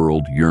in a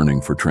world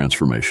yearning for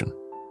transformation.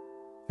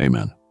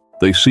 Amen.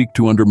 They seek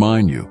to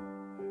undermine you.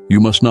 You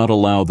must not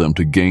allow them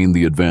to gain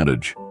the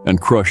advantage and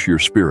crush your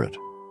spirit.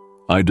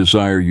 I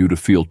desire you to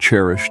feel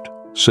cherished,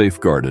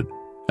 safeguarded,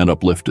 and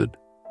uplifted.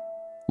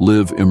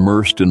 Live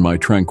immersed in my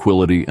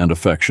tranquility and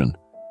affection,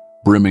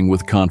 brimming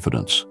with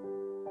confidence.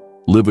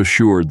 Live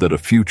assured that a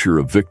future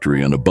of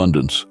victory and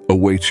abundance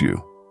awaits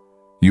you.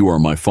 You are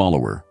my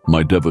follower,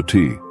 my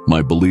devotee,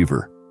 my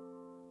believer.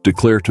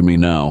 Declare to me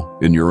now,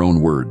 in your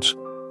own words,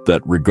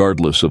 that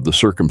regardless of the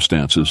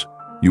circumstances,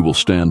 you will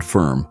stand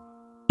firm,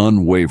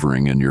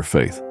 unwavering in your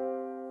faith.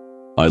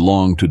 I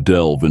long to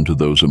delve into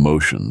those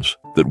emotions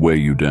that weigh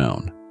you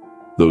down,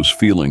 those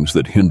feelings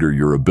that hinder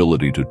your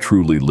ability to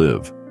truly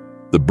live,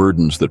 the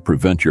burdens that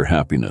prevent your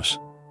happiness,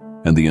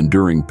 and the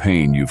enduring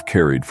pain you've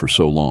carried for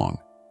so long.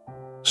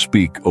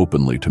 Speak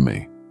openly to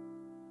me.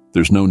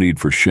 There's no need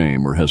for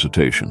shame or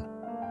hesitation.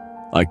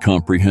 I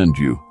comprehend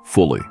you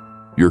fully.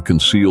 Your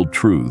concealed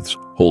truths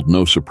hold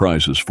no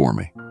surprises for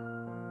me.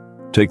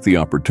 Take the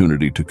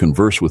opportunity to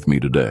converse with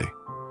me today.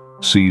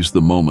 Seize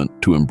the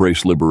moment to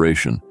embrace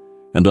liberation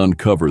and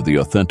uncover the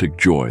authentic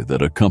joy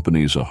that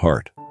accompanies a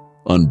heart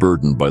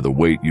unburdened by the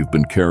weight you've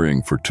been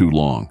carrying for too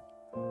long.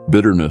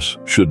 Bitterness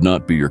should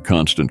not be your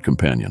constant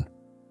companion.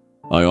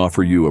 I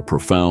offer you a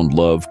profound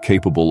love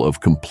capable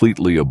of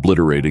completely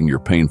obliterating your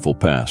painful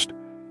past,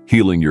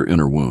 healing your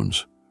inner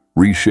wounds,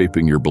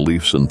 reshaping your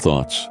beliefs and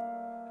thoughts,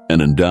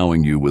 and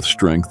endowing you with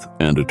strength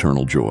and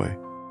eternal joy.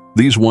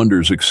 These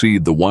wonders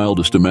exceed the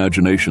wildest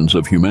imaginations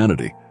of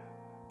humanity.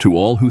 To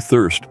all who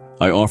thirst,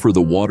 I offer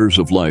the waters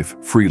of life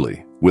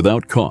freely,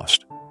 without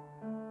cost.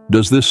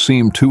 Does this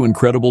seem too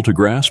incredible to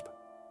grasp?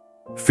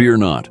 Fear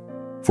not,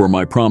 for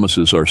my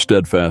promises are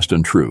steadfast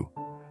and true.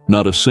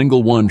 Not a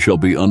single one shall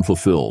be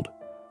unfulfilled.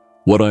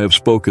 What I have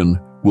spoken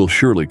will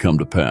surely come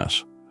to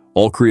pass.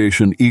 All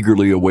creation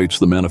eagerly awaits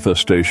the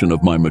manifestation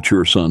of my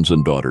mature sons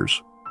and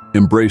daughters.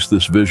 Embrace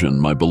this vision,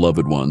 my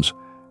beloved ones,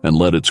 and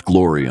let its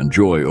glory and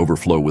joy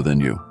overflow within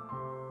you.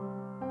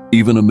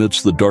 Even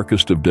amidst the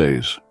darkest of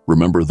days,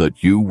 remember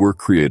that you were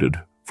created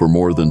for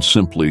more than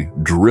simply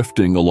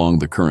drifting along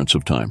the currents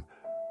of time.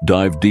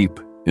 Dive deep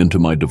into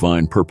my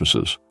divine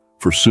purposes,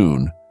 for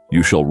soon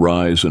you shall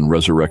rise in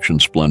resurrection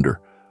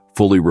splendor,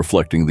 fully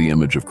reflecting the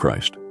image of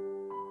Christ.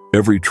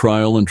 Every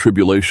trial and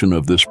tribulation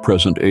of this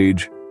present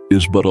age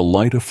is but a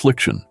light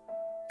affliction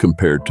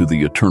compared to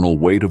the eternal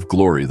weight of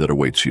glory that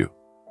awaits you.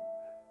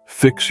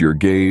 Fix your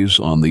gaze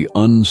on the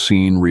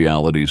unseen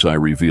realities I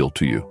reveal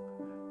to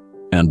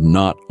you, and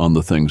not on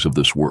the things of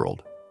this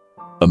world.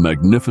 A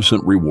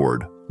magnificent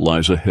reward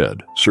lies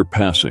ahead,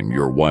 surpassing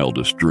your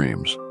wildest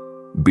dreams.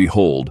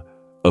 Behold,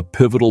 a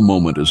pivotal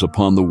moment is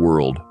upon the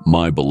world,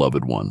 my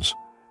beloved ones.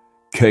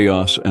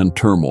 Chaos and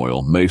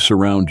turmoil may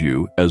surround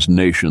you as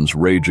nations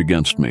rage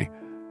against me,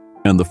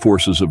 and the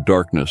forces of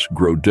darkness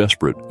grow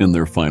desperate in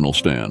their final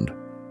stand.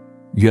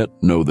 Yet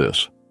know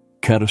this: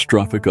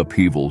 catastrophic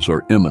upheavals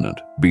are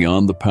imminent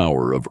beyond the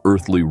power of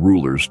earthly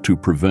rulers to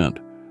prevent.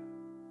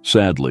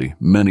 Sadly,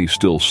 many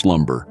still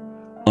slumber,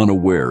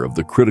 unaware of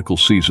the critical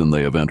season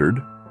they have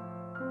entered.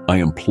 I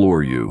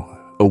implore you,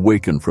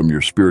 awaken from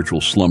your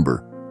spiritual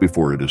slumber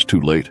before it is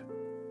too late.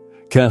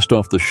 Cast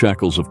off the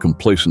shackles of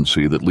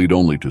complacency that lead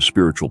only to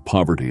spiritual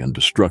poverty and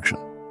destruction.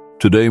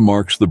 Today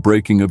marks the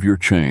breaking of your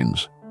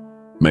chains.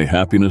 May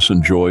happiness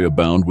and joy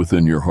abound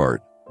within your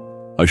heart.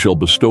 I shall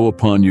bestow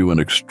upon you an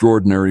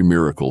extraordinary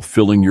miracle,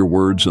 filling your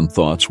words and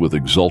thoughts with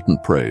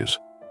exultant praise.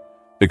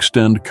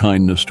 Extend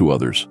kindness to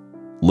others.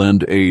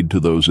 Lend aid to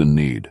those in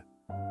need.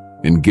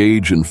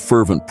 Engage in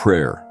fervent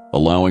prayer,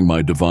 allowing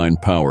my divine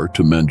power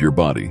to mend your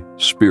body,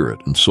 spirit,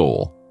 and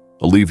soul,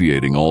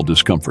 alleviating all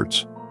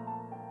discomforts.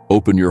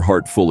 Open your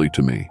heart fully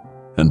to me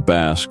and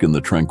bask in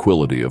the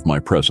tranquility of my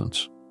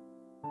presence.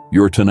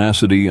 Your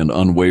tenacity and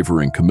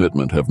unwavering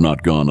commitment have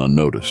not gone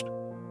unnoticed.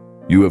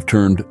 You have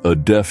turned a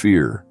deaf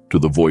ear to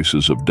the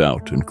voices of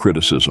doubt and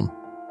criticism.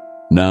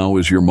 Now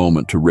is your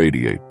moment to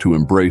radiate, to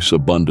embrace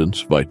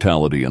abundance,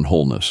 vitality, and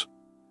wholeness.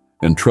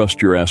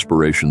 Entrust your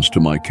aspirations to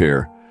my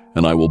care,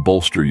 and I will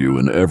bolster you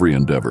in every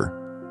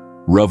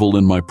endeavor. Revel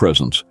in my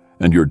presence,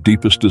 and your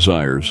deepest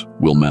desires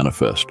will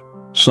manifest.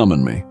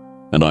 Summon me,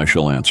 and I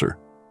shall answer.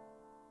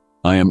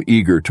 I am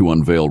eager to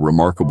unveil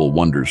remarkable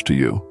wonders to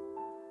you.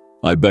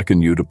 I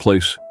beckon you to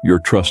place your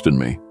trust in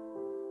me.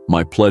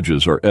 My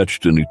pledges are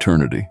etched in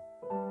eternity,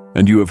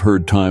 and you have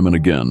heard time and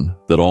again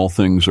that all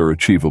things are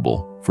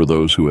achievable for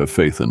those who have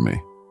faith in me.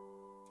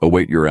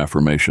 Await your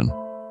affirmation.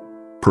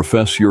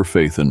 Profess your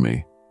faith in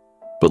me.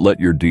 but let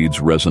your deeds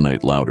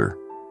resonate louder.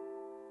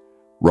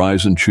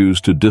 Rise and choose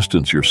to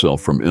distance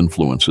yourself from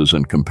influences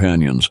and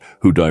companions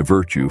who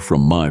divert you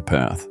from my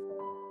path.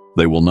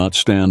 They will not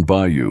stand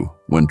by you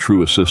when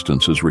true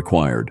assistance is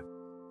required.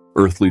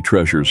 Earthly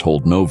treasures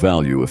hold no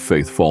value if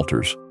faith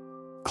falters.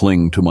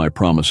 Cling to my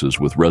promises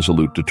with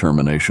resolute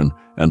determination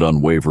and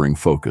unwavering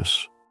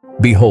focus.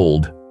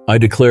 Behold, I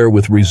declare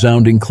with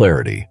resounding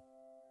clarity,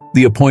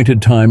 the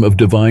appointed time of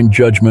divine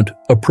judgment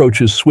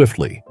approaches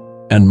swiftly,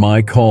 and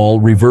my call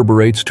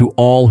reverberates to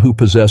all who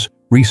possess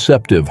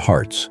receptive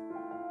hearts.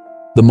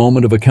 The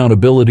moment of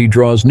accountability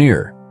draws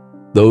near.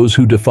 Those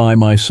who defy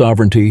my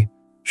sovereignty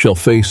shall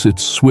face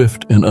its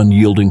swift and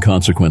unyielding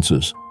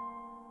consequences.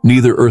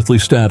 Neither earthly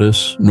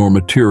status nor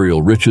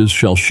material riches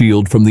shall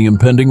shield from the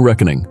impending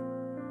reckoning.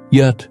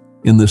 Yet,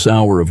 in this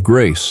hour of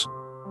grace,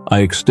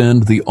 I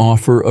extend the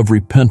offer of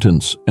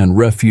repentance and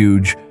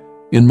refuge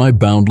in my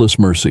boundless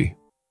mercy.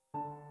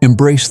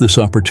 Embrace this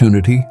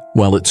opportunity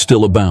while it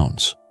still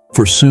abounds,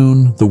 for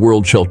soon the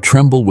world shall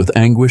tremble with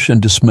anguish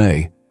and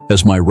dismay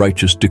as my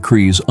righteous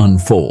decrees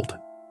unfold.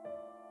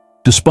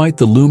 Despite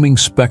the looming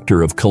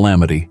specter of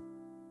calamity,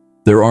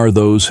 there are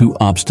those who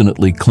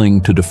obstinately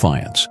cling to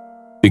defiance,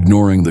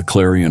 ignoring the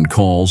clarion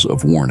calls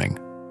of warning.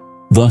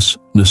 Thus,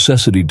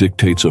 necessity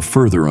dictates a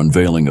further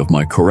unveiling of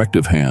my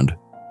corrective hand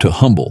to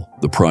humble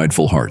the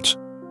prideful hearts.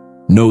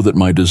 Know that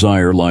my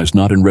desire lies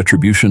not in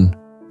retribution,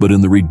 but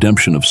in the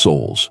redemption of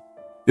souls.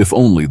 If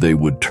only they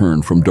would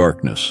turn from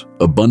darkness,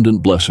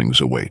 abundant blessings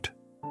await.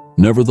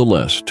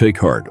 Nevertheless, take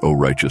heart, O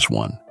righteous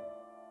one.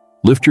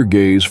 Lift your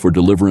gaze, for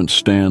deliverance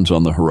stands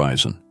on the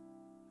horizon.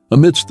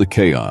 Amidst the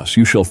chaos,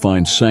 you shall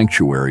find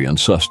sanctuary and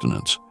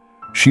sustenance,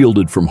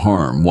 shielded from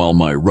harm while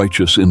my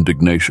righteous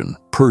indignation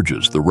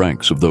purges the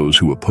ranks of those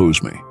who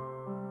oppose me.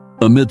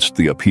 Amidst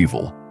the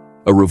upheaval,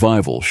 a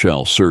revival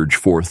shall surge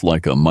forth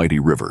like a mighty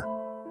river,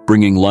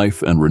 bringing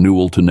life and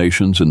renewal to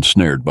nations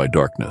ensnared by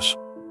darkness.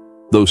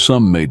 Though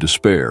some may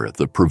despair at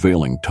the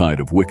prevailing tide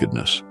of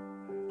wickedness,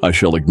 I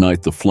shall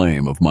ignite the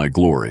flame of my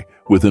glory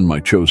within my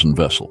chosen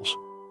vessels.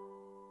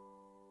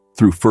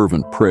 Through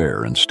fervent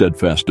prayer and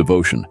steadfast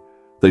devotion,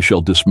 they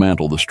shall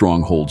dismantle the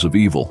strongholds of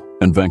evil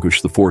and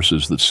vanquish the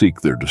forces that seek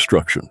their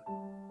destruction.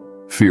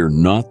 Fear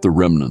not the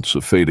remnants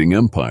of fading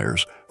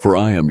empires, for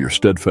I am your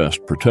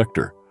steadfast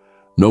protector.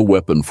 No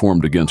weapon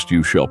formed against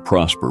you shall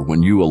prosper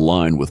when you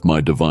align with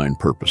my divine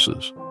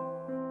purposes.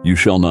 You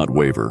shall not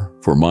waver,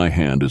 for my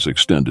hand is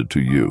extended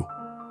to you,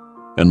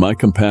 and my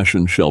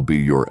compassion shall be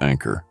your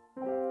anchor.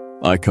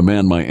 I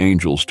command my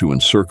angels to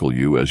encircle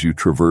you as you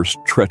traverse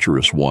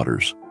treacherous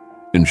waters,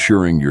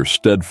 ensuring your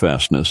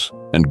steadfastness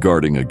and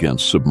guarding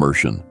against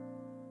submersion.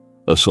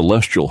 A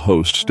celestial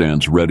host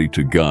stands ready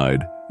to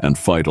guide and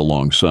fight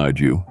alongside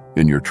you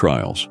in your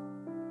trials.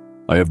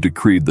 I have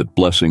decreed that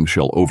blessings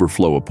shall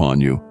overflow upon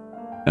you,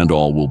 and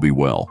all will be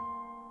well.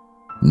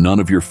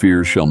 None of your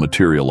fears shall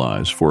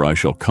materialize, for I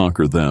shall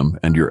conquer them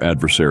and your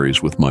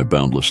adversaries with my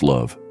boundless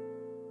love.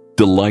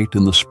 Delight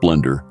in the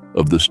splendor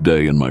of this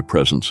day in my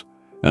presence,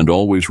 and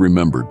always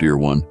remember, dear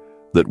one,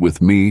 that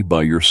with me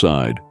by your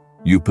side,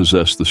 you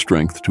possess the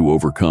strength to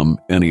overcome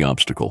any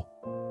obstacle.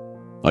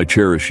 I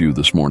cherish you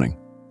this morning.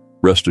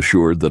 Rest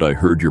assured that I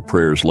heard your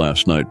prayers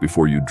last night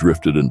before you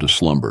drifted into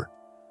slumber.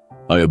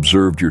 I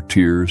observed your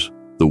tears,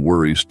 the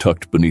worries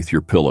tucked beneath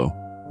your pillow,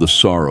 the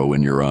sorrow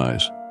in your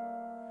eyes.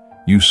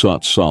 You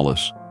sought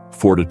solace,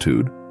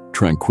 fortitude,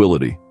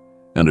 tranquility,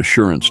 and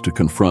assurance to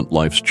confront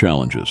life's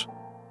challenges.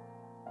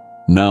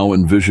 Now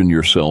envision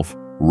yourself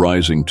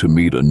rising to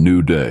meet a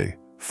new day,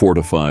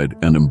 fortified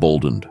and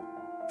emboldened.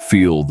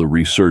 Feel the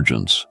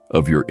resurgence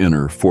of your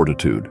inner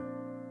fortitude.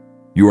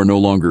 You are no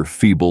longer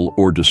feeble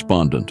or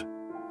despondent.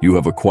 You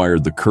have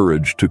acquired the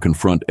courage to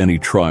confront any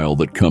trial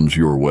that comes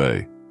your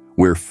way.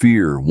 Where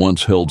fear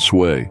once held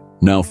sway,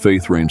 now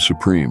faith reigns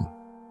supreme.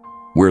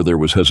 Where there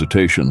was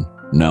hesitation,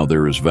 now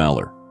there is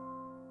valor.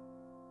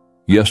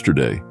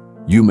 Yesterday,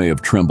 you may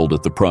have trembled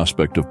at the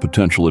prospect of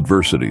potential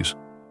adversities,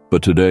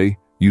 but today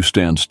you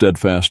stand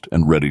steadfast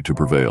and ready to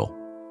prevail.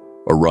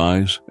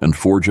 Arise and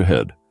forge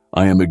ahead.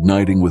 I am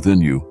igniting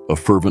within you a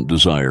fervent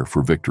desire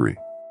for victory.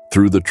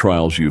 Through the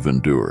trials you've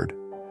endured,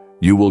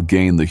 you will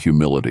gain the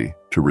humility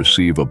to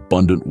receive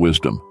abundant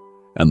wisdom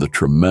and the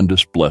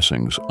tremendous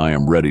blessings I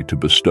am ready to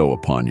bestow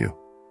upon you.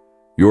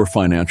 Your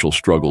financial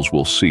struggles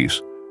will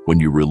cease when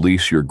you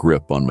release your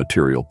grip on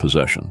material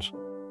possessions.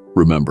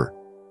 Remember,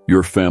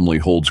 your family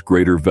holds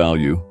greater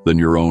value than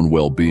your own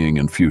well-being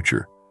and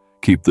future.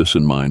 Keep this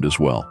in mind as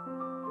well.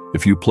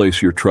 If you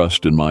place your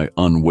trust in my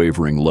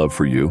unwavering love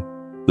for you,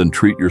 then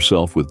treat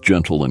yourself with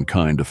gentle and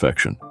kind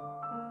affection.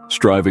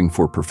 Striving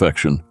for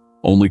perfection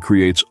only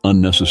creates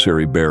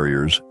unnecessary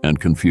barriers and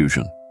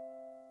confusion.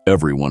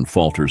 Everyone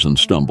falters and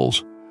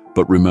stumbles,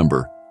 but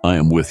remember, I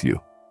am with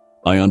you.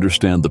 I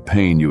understand the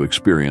pain you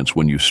experience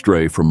when you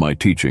stray from my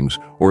teachings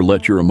or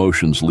let your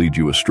emotions lead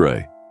you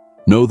astray.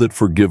 Know that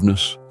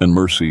forgiveness and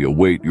mercy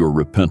await your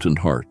repentant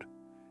heart.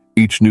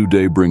 Each new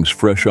day brings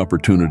fresh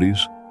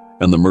opportunities,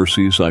 and the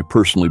mercies I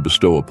personally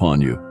bestow upon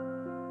you.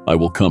 I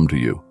will come to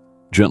you,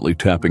 gently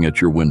tapping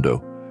at your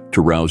window,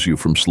 to rouse you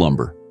from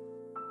slumber.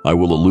 I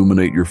will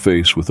illuminate your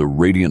face with a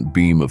radiant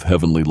beam of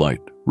heavenly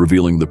light,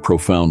 revealing the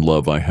profound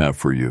love I have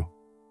for you.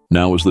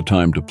 Now is the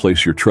time to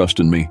place your trust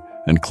in me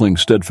and cling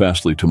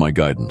steadfastly to my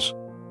guidance.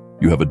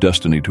 You have a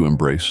destiny to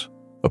embrace,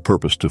 a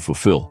purpose to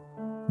fulfill,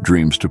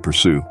 dreams to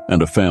pursue,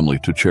 and a family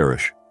to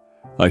cherish.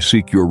 I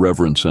seek your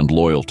reverence and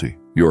loyalty.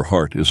 Your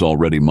heart is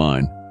already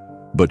mine,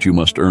 but you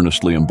must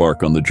earnestly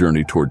embark on the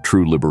journey toward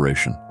true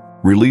liberation.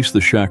 Release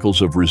the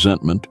shackles of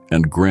resentment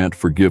and grant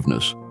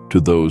forgiveness to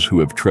those who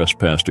have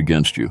trespassed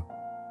against you.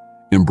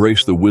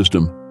 Embrace the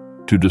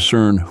wisdom to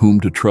discern whom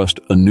to trust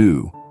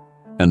anew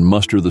and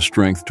muster the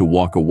strength to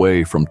walk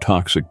away from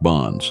toxic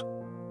bonds.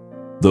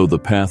 Though the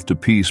path to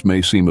peace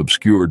may seem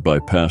obscured by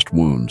past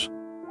wounds,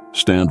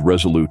 stand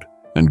resolute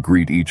and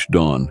greet each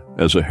dawn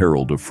as a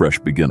herald of fresh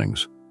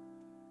beginnings.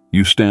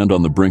 You stand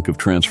on the brink of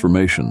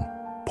transformation,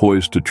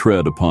 poised to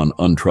tread upon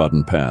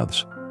untrodden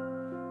paths.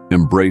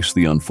 Embrace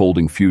the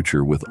unfolding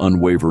future with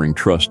unwavering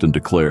trust and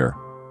declare,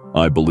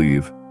 I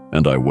believe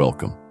and I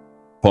welcome.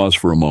 Pause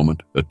for a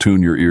moment,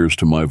 attune your ears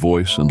to my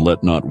voice, and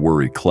let not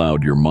worry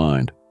cloud your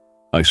mind.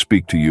 I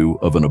speak to you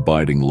of an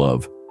abiding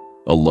love,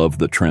 a love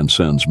that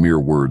transcends mere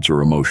words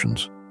or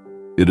emotions.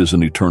 It is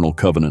an eternal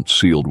covenant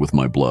sealed with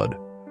my blood.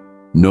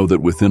 Know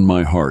that within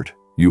my heart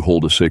you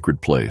hold a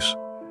sacred place,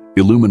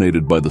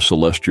 illuminated by the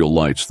celestial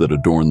lights that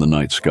adorn the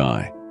night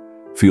sky.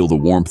 Feel the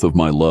warmth of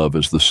my love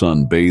as the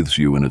sun bathes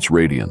you in its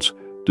radiance,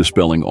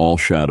 dispelling all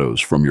shadows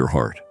from your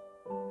heart.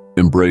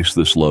 Embrace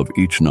this love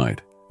each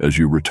night as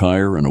you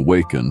retire and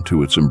awaken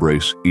to its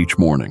embrace each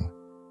morning,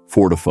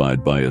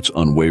 fortified by its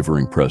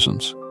unwavering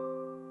presence.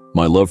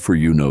 My love for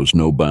you knows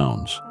no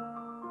bounds,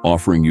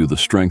 offering you the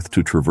strength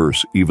to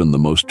traverse even the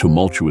most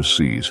tumultuous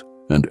seas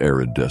and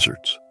arid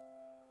deserts.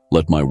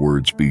 Let my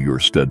words be your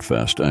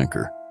steadfast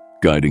anchor,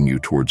 guiding you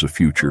towards a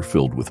future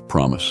filled with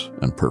promise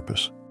and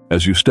purpose.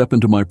 As you step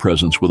into my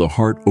presence with a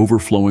heart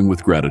overflowing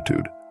with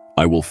gratitude,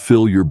 I will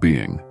fill your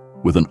being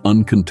with an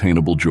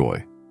uncontainable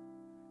joy.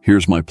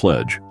 Here's my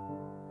pledge.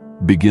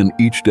 Begin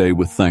each day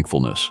with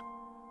thankfulness,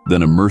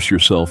 then immerse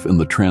yourself in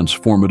the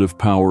transformative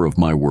power of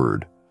my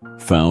word,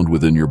 found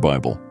within your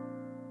Bible.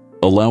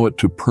 Allow it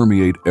to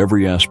permeate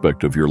every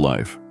aspect of your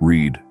life.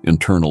 Read,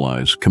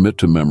 internalize, commit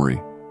to memory,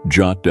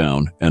 jot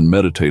down, and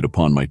meditate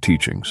upon my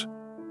teachings.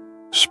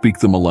 Speak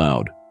them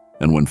aloud,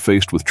 and when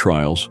faced with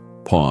trials,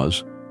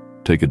 pause,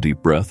 take a deep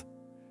breath,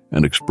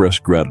 and express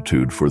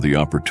gratitude for the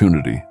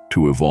opportunity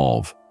to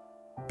evolve.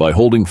 By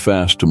holding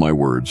fast to my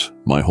words,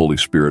 my Holy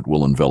Spirit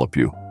will envelop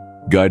you,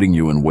 guiding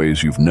you in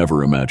ways you've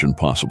never imagined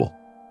possible.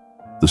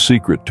 The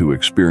secret to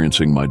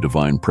experiencing my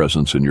divine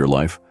presence in your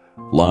life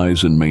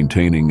lies in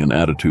maintaining an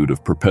attitude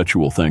of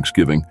perpetual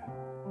thanksgiving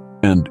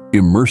and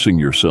immersing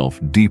yourself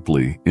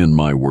deeply in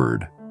my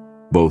word,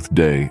 both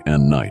day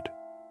and night,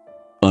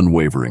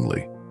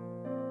 unwaveringly.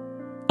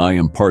 I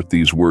impart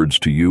these words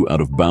to you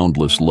out of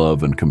boundless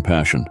love and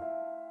compassion,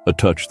 a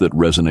touch that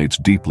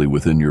resonates deeply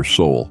within your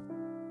soul,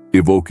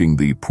 evoking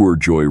the pure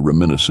joy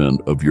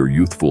reminiscent of your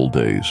youthful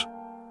days.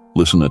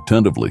 Listen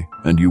attentively,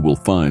 and you will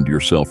find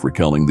yourself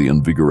recalling the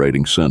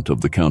invigorating scent of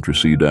the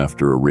counterseed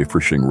after a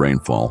refreshing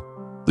rainfall,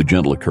 the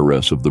gentle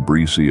caress of the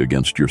breeze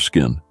against your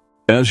skin.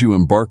 As you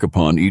embark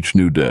upon each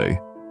new day,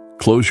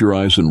 close your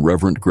eyes in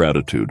reverent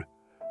gratitude,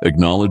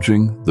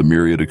 acknowledging the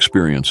myriad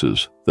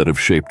experiences that have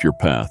shaped your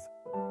path.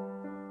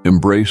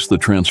 Embrace the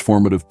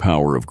transformative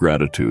power of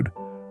gratitude,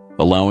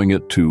 allowing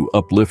it to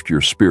uplift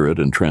your spirit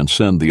and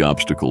transcend the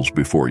obstacles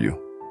before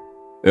you.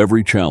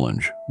 Every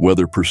challenge,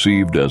 whether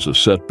perceived as a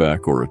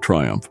setback or a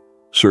triumph,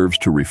 serves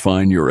to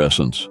refine your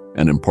essence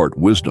and impart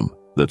wisdom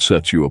that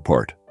sets you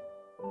apart.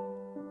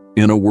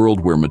 In a world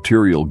where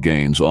material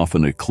gains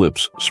often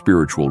eclipse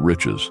spiritual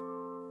riches,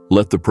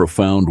 let the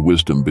profound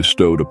wisdom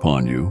bestowed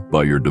upon you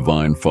by your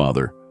Divine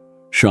Father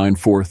shine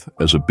forth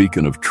as a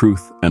beacon of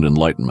truth and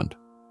enlightenment.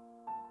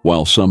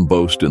 While some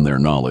boast in their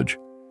knowledge,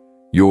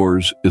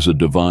 yours is a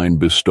divine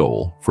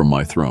bestowal from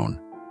my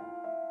throne.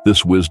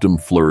 This wisdom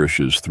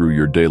flourishes through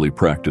your daily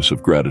practice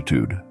of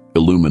gratitude,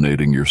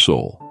 illuminating your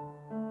soul.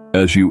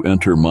 As you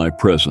enter my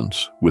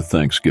presence with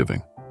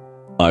thanksgiving,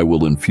 I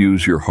will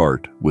infuse your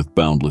heart with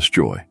boundless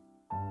joy.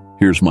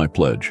 Here's my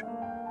pledge.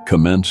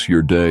 Commence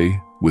your day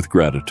with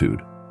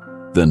gratitude,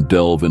 then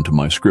delve into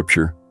my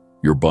scripture,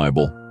 your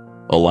Bible,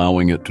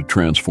 allowing it to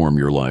transform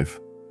your life.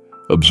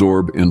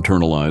 Absorb,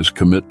 internalize,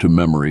 commit to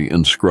memory,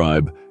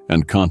 inscribe,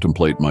 and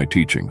contemplate my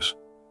teachings.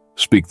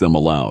 Speak them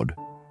aloud,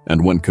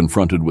 and when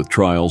confronted with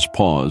trials,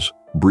 pause,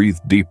 breathe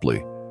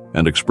deeply,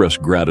 and express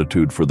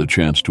gratitude for the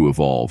chance to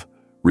evolve,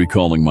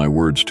 recalling my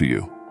words to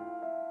you.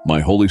 My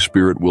Holy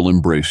Spirit will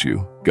embrace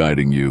you,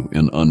 guiding you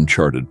in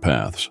uncharted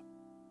paths.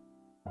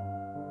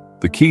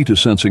 The key to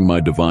sensing my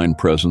divine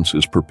presence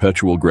is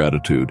perpetual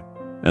gratitude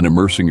and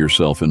immersing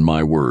yourself in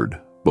my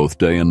word, both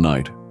day and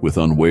night, with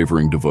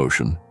unwavering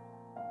devotion.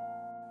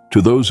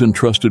 To those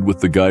entrusted with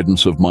the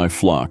guidance of my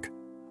flock,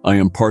 I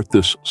impart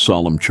this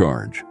solemn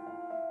charge.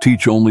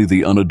 Teach only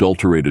the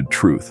unadulterated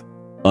truth,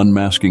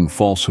 unmasking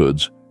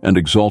falsehoods and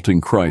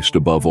exalting Christ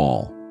above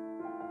all.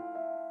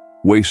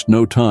 Waste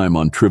no time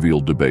on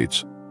trivial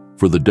debates,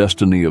 for the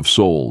destiny of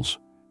souls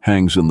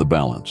hangs in the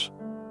balance.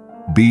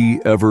 Be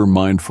ever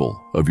mindful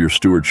of your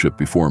stewardship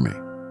before me,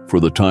 for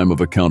the time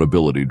of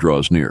accountability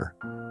draws near.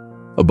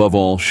 Above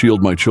all,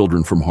 shield my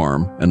children from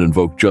harm and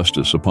invoke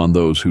justice upon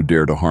those who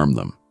dare to harm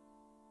them.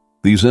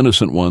 These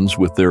innocent ones,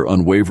 with their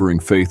unwavering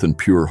faith and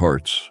pure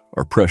hearts,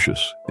 are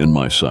precious in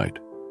my sight,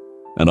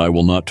 and I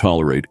will not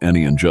tolerate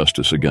any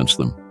injustice against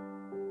them.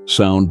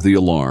 Sound the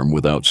alarm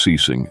without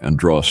ceasing and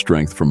draw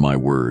strength from my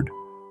word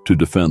to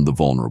defend the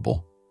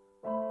vulnerable.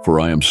 For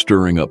I am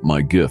stirring up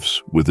my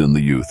gifts within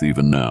the youth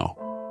even now.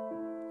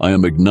 I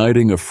am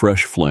igniting a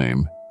fresh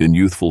flame in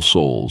youthful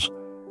souls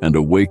and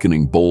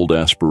awakening bold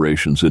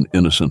aspirations in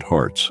innocent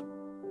hearts.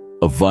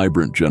 A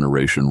vibrant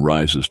generation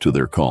rises to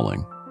their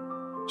calling.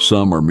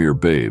 Some are mere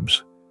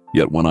babes,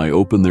 yet when I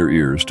open their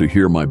ears to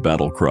hear my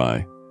battle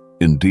cry,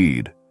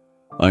 indeed,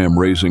 I am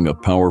raising a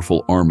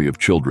powerful army of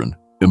children,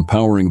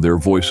 empowering their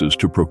voices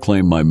to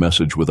proclaim my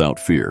message without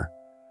fear.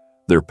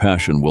 Their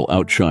passion will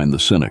outshine the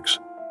cynics.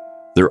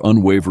 Their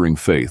unwavering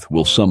faith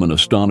will summon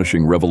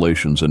astonishing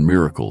revelations and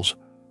miracles,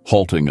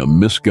 halting a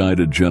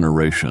misguided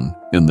generation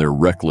in their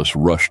reckless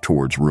rush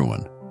towards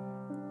ruin.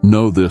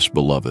 Know this,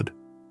 beloved.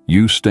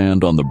 You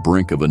stand on the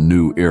brink of a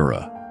new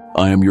era.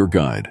 I am your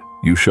guide.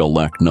 You shall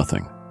lack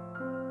nothing.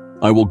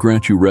 I will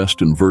grant you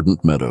rest in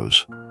verdant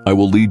meadows. I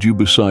will lead you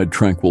beside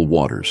tranquil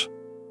waters.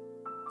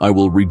 I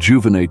will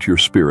rejuvenate your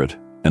spirit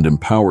and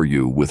empower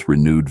you with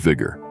renewed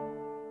vigor.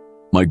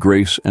 My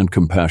grace and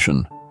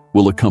compassion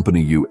will accompany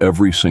you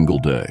every single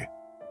day,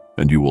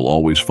 and you will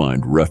always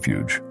find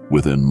refuge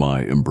within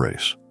my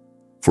embrace.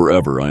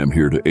 Forever I am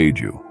here to aid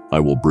you. I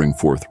will bring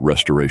forth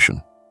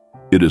restoration.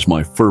 It is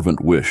my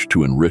fervent wish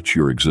to enrich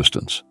your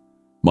existence.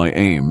 My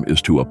aim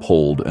is to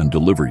uphold and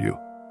deliver you.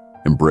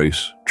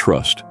 Embrace,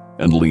 trust,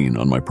 and lean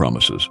on my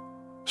promises.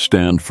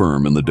 Stand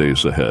firm in the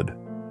days ahead.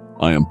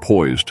 I am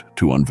poised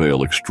to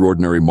unveil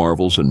extraordinary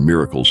marvels and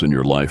miracles in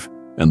your life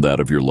and that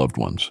of your loved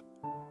ones.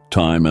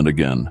 Time and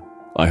again,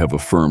 I have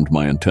affirmed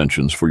my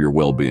intentions for your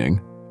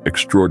well-being,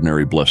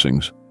 extraordinary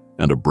blessings,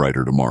 and a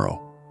brighter tomorrow.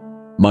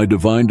 My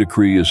divine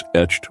decree is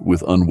etched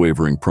with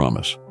unwavering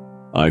promise.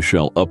 I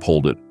shall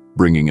uphold it,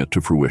 bringing it to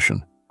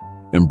fruition.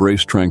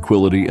 Embrace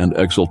tranquility and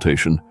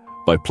exultation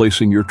by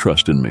placing your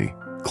trust in me,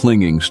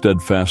 clinging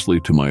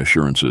steadfastly to my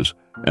assurances,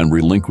 and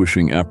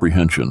relinquishing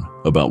apprehension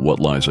about what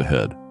lies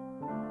ahead.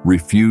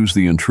 Refuse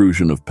the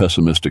intrusion of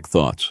pessimistic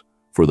thoughts,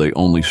 for they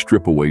only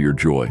strip away your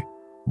joy,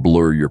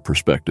 blur your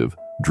perspective,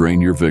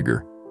 drain your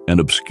vigor, and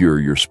obscure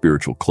your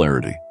spiritual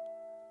clarity.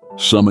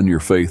 Summon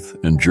your faith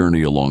and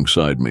journey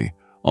alongside me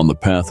on the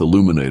path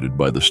illuminated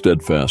by the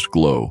steadfast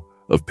glow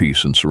of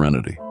peace and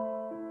serenity.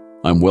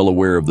 I'm well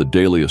aware of the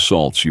daily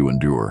assaults you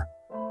endure.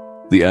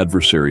 The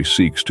adversary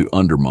seeks to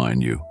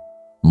undermine you,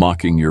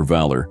 mocking your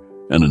valor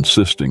and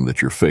insisting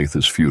that your faith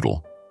is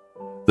futile,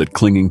 that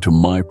clinging to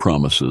my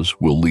promises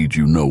will lead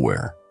you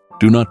nowhere.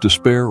 Do not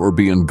despair or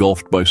be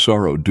engulfed by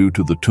sorrow due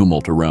to the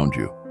tumult around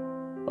you.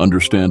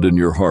 Understand in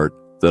your heart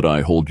that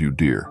I hold you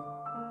dear.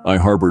 I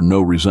harbor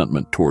no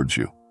resentment towards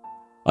you.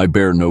 I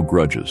bear no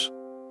grudges.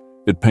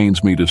 It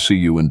pains me to see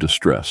you in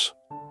distress.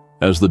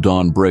 As the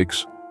dawn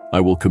breaks, I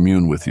will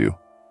commune with you,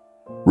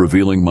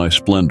 revealing my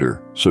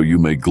splendor so you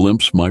may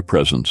glimpse my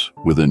presence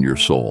within your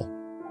soul.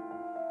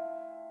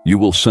 You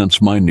will sense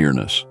my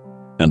nearness,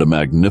 and a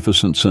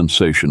magnificent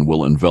sensation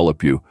will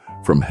envelop you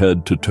from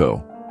head to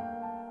toe.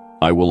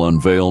 I will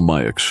unveil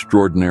my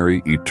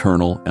extraordinary,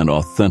 eternal, and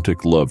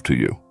authentic love to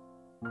you.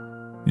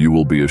 You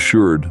will be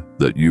assured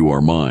that you are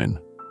mine.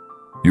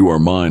 You are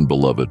mine,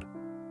 beloved.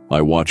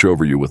 I watch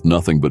over you with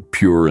nothing but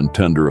pure and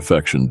tender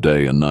affection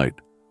day and night.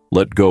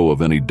 Let go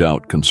of any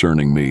doubt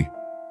concerning me,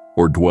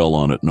 or dwell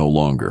on it no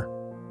longer.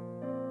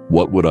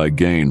 What would I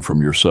gain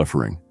from your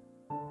suffering?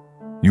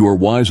 You are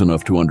wise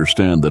enough to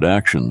understand that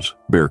actions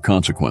bear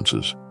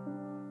consequences.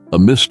 A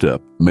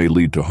misstep may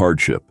lead to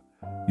hardship,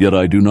 yet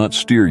I do not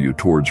steer you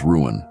towards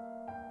ruin.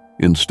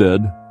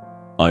 Instead,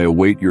 I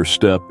await your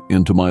step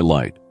into my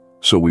light,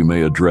 so we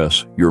may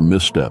address your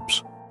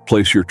missteps.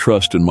 Place your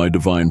trust in my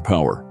divine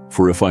power,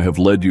 for if I have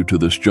led you to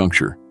this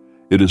juncture,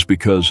 it is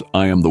because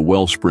I am the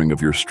wellspring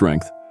of your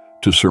strength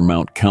to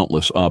surmount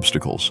countless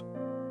obstacles.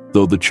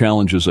 Though the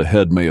challenges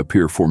ahead may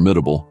appear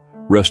formidable,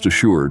 rest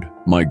assured,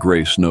 my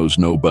grace knows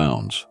no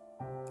bounds.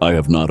 I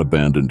have not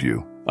abandoned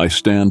you. I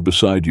stand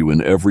beside you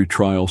in every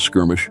trial,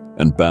 skirmish,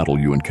 and battle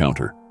you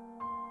encounter.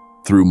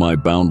 Through my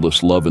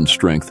boundless love and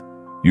strength,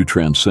 you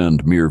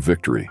transcend mere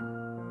victory.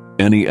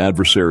 Any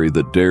adversary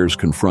that dares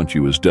confront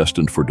you is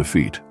destined for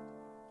defeat.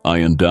 I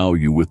endow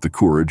you with the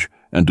courage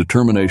and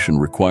determination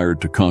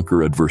required to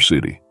conquer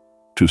adversity,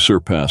 to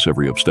surpass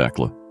every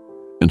obstacle,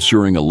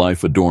 ensuring a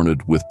life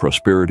adorned with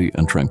prosperity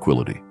and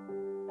tranquility.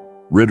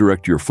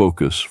 Redirect your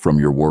focus from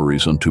your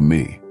worries unto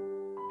me.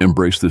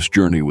 Embrace this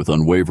journey with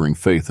unwavering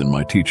faith in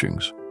my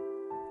teachings.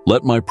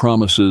 Let my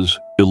promises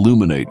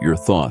illuminate your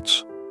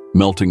thoughts,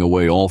 melting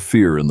away all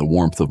fear in the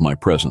warmth of my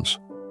presence.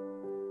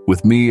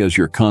 With me as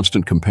your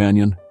constant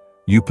companion,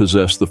 you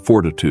possess the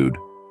fortitude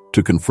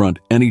to confront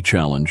any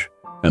challenge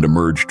and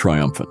emerge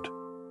triumphant.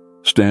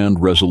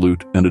 Stand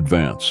resolute and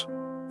advance,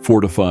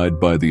 fortified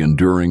by the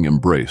enduring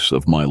embrace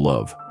of my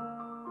love.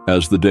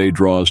 As the day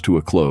draws to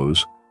a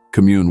close,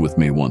 commune with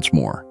me once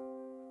more.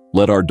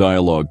 Let our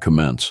dialogue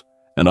commence,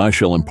 and I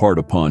shall impart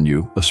upon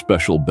you a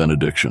special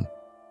benediction.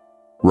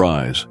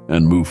 Rise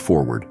and move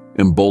forward,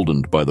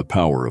 emboldened by the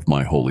power of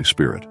my Holy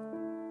Spirit.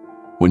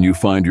 When you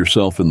find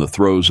yourself in the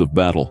throes of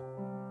battle,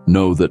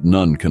 know that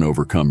none can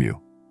overcome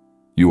you.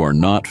 You are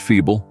not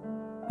feeble.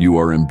 You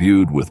are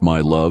imbued with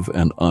my love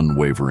and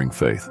unwavering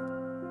faith.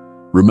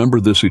 Remember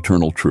this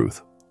eternal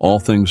truth. All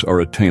things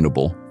are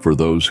attainable for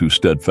those who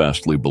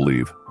steadfastly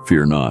believe.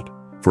 Fear not,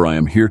 for I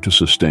am here to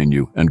sustain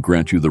you and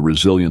grant you the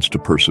resilience to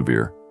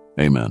persevere.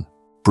 Amen.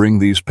 Bring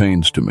these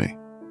pains to me.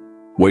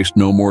 Waste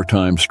no more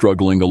time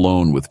struggling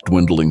alone with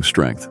dwindling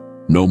strength.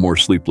 No more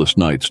sleepless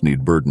nights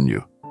need burden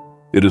you.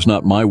 It is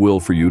not my will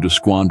for you to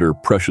squander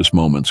precious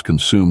moments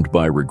consumed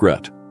by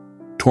regret,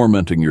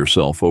 tormenting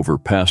yourself over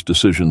past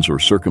decisions or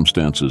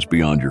circumstances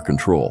beyond your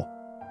control.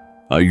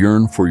 I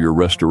yearn for your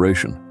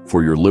restoration,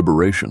 for your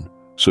liberation,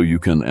 so you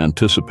can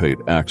anticipate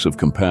acts of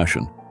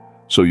compassion,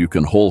 so you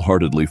can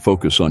wholeheartedly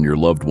focus on your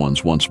loved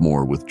ones once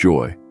more with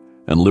joy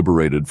and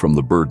liberated from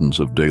the burdens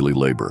of daily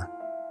labor.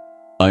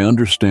 I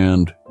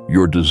understand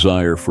your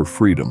desire for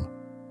freedom,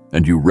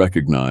 and you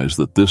recognize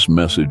that this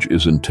message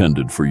is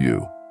intended for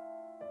you.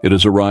 It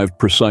has arrived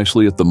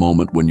precisely at the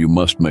moment when you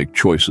must make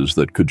choices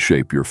that could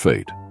shape your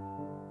fate.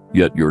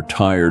 Yet your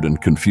tired and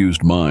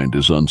confused mind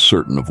is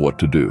uncertain of what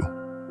to do,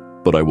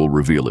 but I will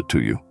reveal it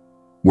to you.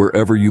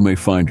 Wherever you may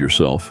find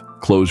yourself,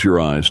 close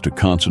your eyes to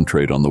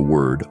concentrate on the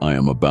word I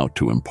am about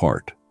to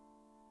impart.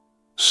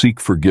 Seek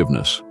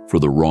forgiveness for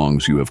the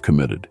wrongs you have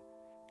committed,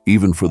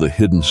 even for the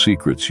hidden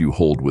secrets you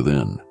hold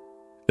within.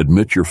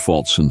 Admit your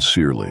faults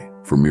sincerely,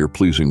 for mere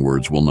pleasing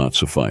words will not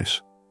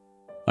suffice.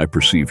 I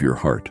perceive your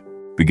heart.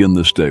 Begin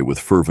this day with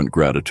fervent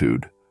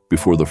gratitude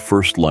before the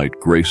first light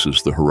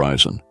graces the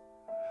horizon,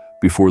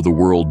 before the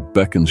world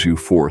beckons you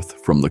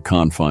forth from the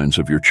confines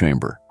of your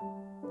chamber.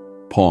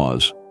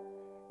 Pause,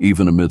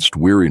 even amidst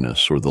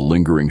weariness or the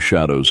lingering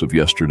shadows of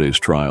yesterday's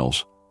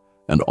trials,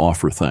 and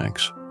offer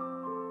thanks.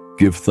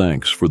 Give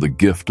thanks for the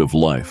gift of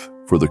life,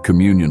 for the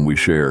communion we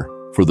share,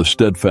 for the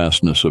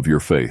steadfastness of your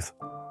faith,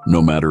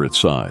 no matter its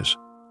size.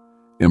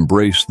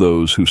 Embrace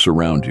those who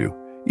surround you,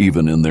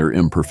 even in their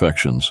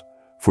imperfections,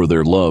 for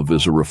their love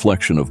is a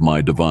reflection of my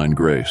divine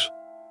grace.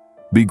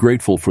 Be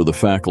grateful for the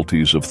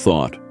faculties of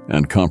thought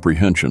and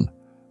comprehension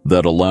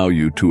that allow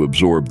you to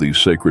absorb these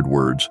sacred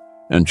words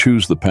and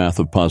choose the path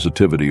of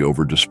positivity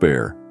over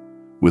despair.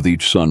 With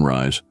each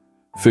sunrise,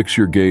 fix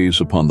your gaze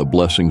upon the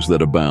blessings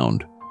that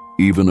abound,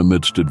 even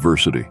amidst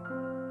adversity.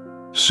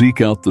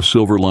 Seek out the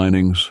silver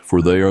linings,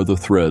 for they are the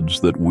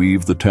threads that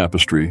weave the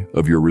tapestry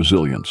of your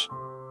resilience.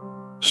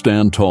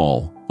 Stand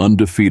tall,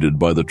 undefeated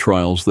by the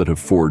trials that have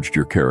forged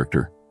your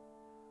character,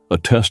 a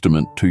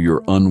testament to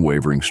your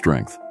unwavering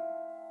strength.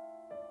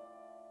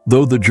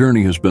 Though the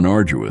journey has been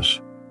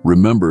arduous,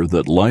 remember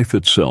that life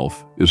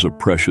itself is a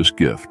precious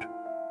gift.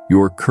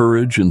 Your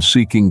courage in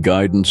seeking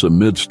guidance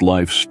amidst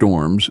life's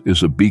storms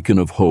is a beacon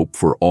of hope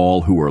for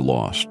all who are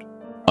lost.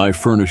 I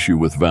furnish you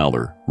with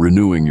valor,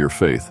 renewing your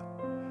faith.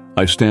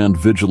 I stand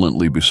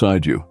vigilantly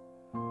beside you,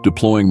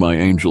 deploying my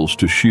angels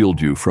to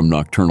shield you from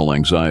nocturnal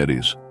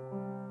anxieties.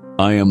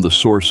 I am the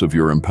source of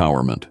your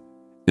empowerment,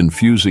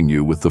 infusing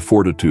you with the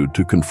fortitude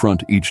to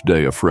confront each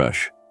day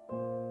afresh.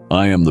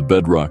 I am the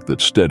bedrock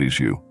that steadies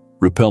you,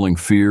 repelling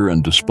fear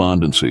and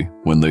despondency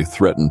when they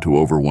threaten to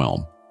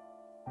overwhelm.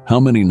 How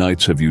many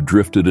nights have you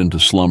drifted into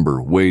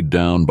slumber, weighed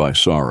down by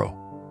sorrow,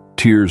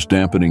 tears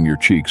dampening your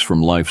cheeks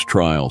from life's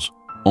trials,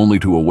 only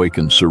to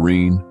awaken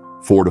serene,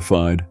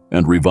 fortified,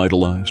 and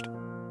revitalized?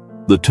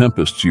 The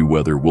tempests you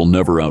weather will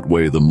never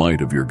outweigh the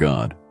might of your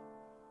God.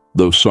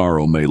 Though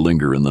sorrow may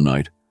linger in the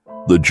night,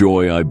 the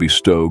joy I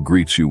bestow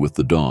greets you with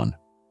the dawn.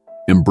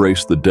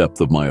 Embrace the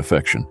depth of my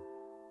affection.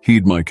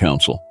 Heed my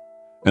counsel,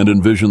 and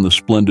envision the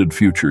splendid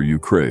future you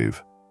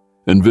crave.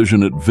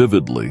 Envision it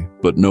vividly,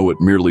 but know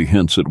it merely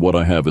hints at what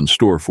I have in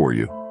store for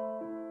you.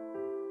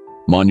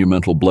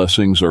 Monumental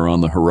blessings are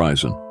on the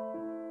horizon.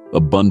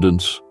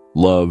 Abundance,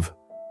 love,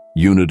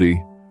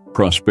 unity,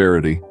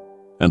 prosperity,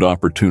 and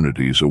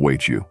opportunities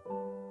await you.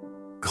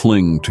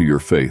 Cling to your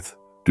faith.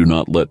 Do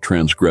not let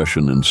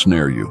transgression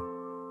ensnare you.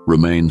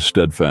 Remain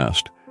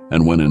steadfast,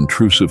 and when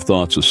intrusive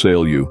thoughts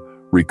assail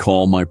you,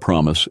 recall my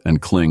promise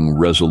and cling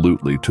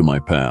resolutely to my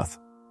path.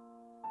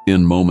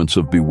 In moments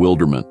of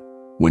bewilderment,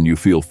 when you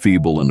feel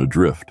feeble and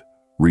adrift,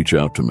 reach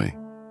out to me.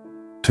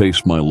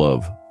 Taste my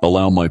love,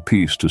 allow my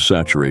peace to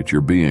saturate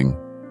your being,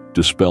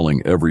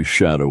 dispelling every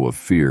shadow of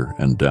fear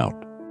and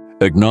doubt.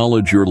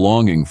 Acknowledge your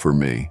longing for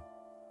me,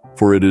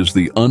 for it is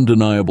the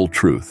undeniable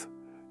truth.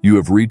 You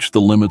have reached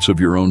the limits of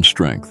your own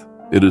strength.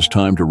 It is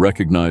time to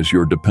recognize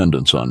your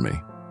dependence on me.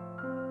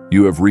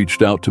 You have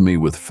reached out to me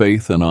with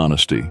faith and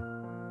honesty,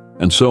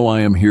 and so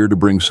I am here to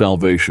bring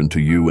salvation to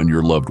you and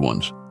your loved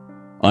ones.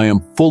 I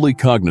am fully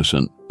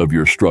cognizant of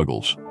your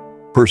struggles.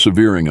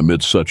 Persevering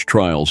amid such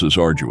trials is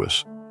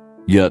arduous.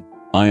 Yet,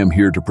 I am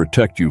here to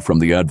protect you from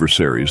the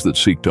adversaries that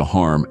seek to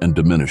harm and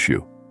diminish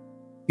you.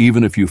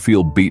 Even if you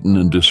feel beaten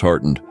and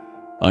disheartened,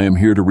 I am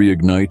here to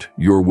reignite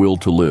your will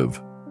to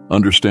live.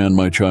 Understand,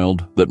 my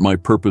child, that my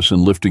purpose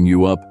in lifting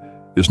you up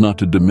is not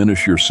to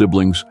diminish your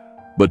siblings,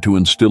 but to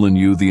instill in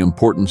you the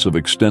importance of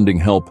extending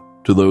help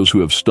to those who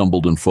have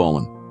stumbled and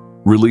fallen.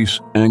 Release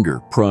anger,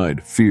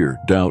 pride, fear,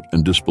 doubt,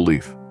 and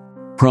disbelief.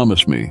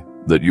 Promise me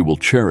that you will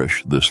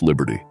cherish this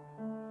liberty.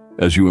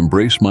 As you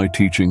embrace my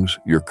teachings,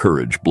 your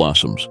courage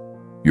blossoms.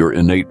 Your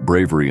innate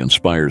bravery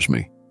inspires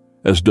me,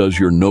 as does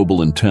your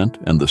noble intent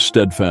and the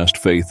steadfast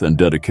faith and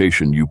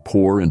dedication you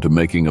pour into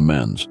making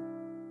amends.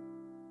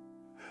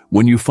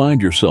 When you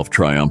find yourself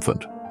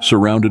triumphant,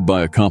 surrounded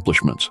by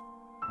accomplishments,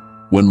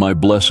 when my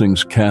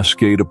blessings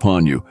cascade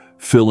upon you,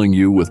 filling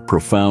you with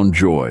profound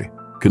joy,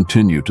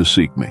 continue to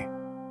seek me.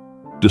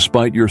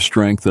 Despite your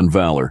strength and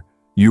valor,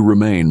 you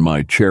remain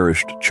my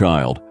cherished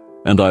child,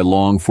 and I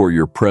long for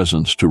your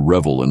presence to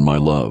revel in my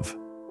love.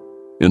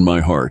 In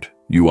my heart,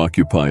 you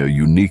occupy a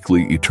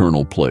uniquely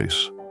eternal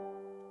place.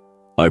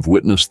 I've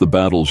witnessed the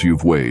battles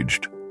you've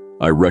waged.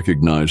 I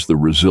recognize the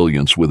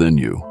resilience within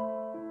you.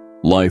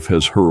 Life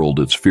has hurled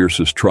its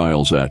fiercest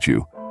trials at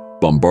you,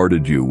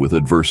 bombarded you with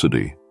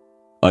adversity.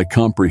 I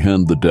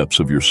comprehend the depths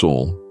of your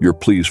soul, your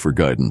pleas for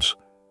guidance,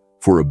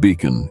 for a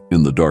beacon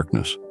in the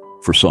darkness,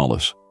 for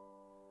solace.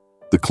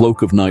 The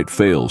cloak of night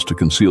fails to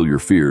conceal your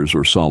fears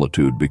or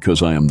solitude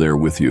because I am there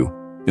with you,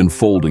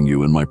 enfolding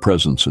you in my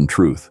presence and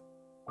truth.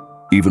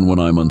 Even when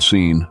I'm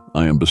unseen,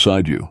 I am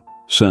beside you,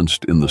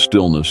 sensed in the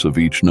stillness of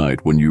each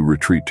night when you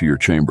retreat to your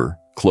chamber,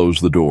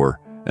 close the door,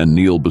 and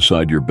kneel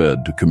beside your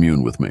bed to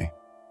commune with me.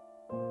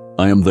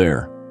 I am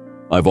there.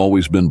 I've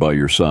always been by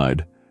your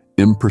side,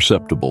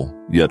 imperceptible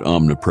yet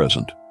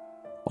omnipresent,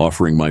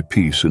 offering my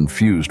peace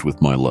infused with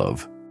my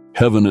love.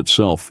 Heaven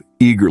itself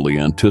eagerly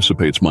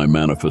anticipates my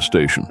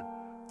manifestation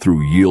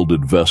through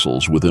yielded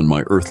vessels within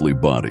my earthly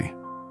body.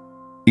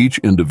 Each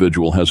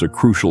individual has a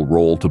crucial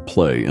role to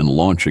play in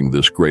launching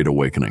this great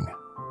awakening.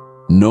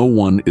 No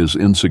one is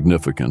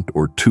insignificant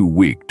or too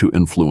weak to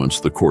influence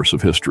the course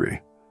of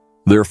history.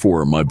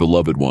 Therefore, my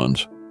beloved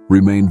ones,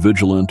 remain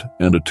vigilant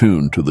and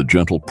attuned to the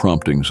gentle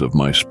promptings of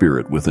my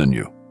spirit within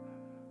you.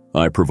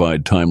 I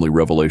provide timely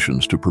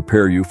revelations to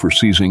prepare you for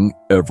seizing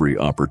every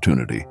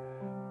opportunity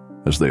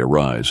as they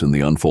arise in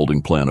the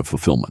unfolding plan of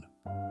fulfillment.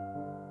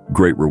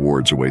 Great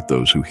rewards await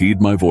those who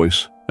heed my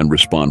voice and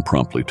respond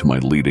promptly to my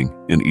leading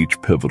in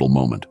each pivotal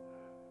moment.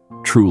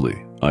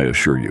 Truly, I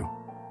assure you,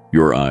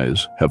 your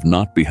eyes have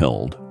not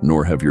beheld,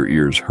 nor have your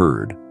ears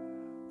heard,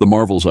 the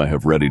marvels I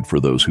have readied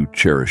for those who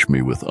cherish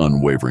me with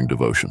unwavering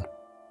devotion.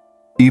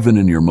 Even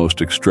in your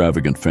most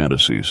extravagant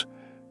fantasies,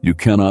 you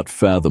cannot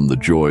fathom the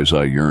joys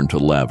I yearn to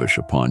lavish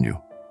upon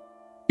you.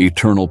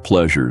 Eternal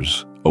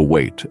pleasures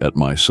await at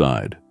my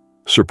side,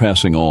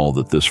 surpassing all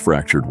that this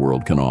fractured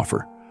world can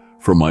offer.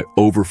 From my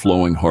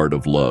overflowing heart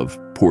of love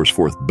pours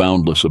forth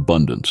boundless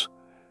abundance,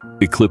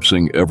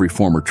 eclipsing every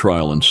former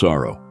trial and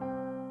sorrow.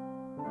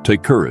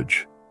 Take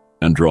courage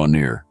and draw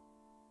near.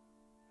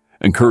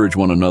 Encourage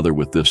one another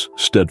with this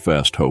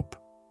steadfast hope.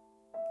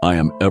 I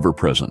am ever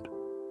present,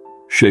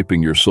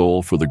 shaping your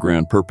soul for the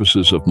grand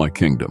purposes of my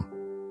kingdom.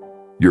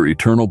 Your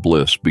eternal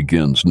bliss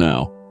begins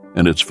now,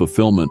 and its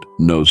fulfillment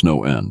knows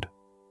no end.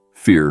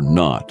 Fear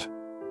not,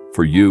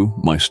 for you,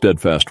 my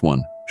steadfast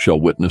one, shall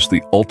witness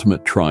the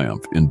ultimate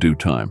triumph in due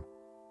time.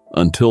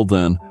 Until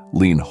then,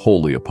 lean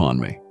wholly upon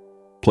me.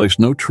 Place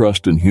no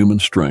trust in human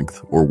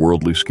strength or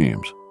worldly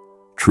schemes.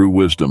 True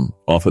wisdom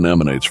often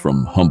emanates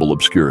from humble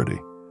obscurity,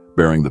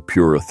 bearing the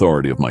pure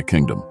authority of my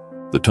kingdom.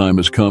 The time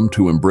has come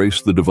to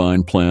embrace the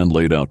divine plan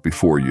laid out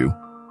before you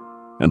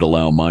and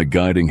allow my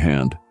guiding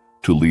hand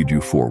to lead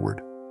you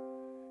forward.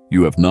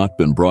 You have not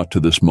been brought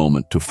to this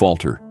moment to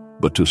falter,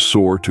 but to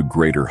soar to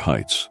greater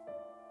heights.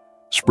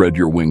 Spread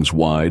your wings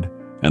wide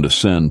and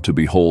ascend to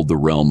behold the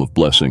realm of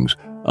blessings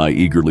I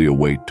eagerly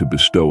await to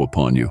bestow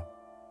upon you.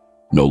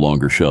 No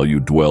longer shall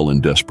you dwell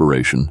in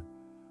desperation,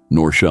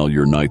 nor shall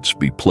your nights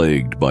be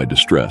plagued by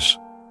distress,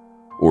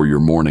 or your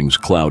mornings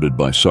clouded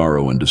by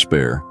sorrow and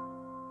despair.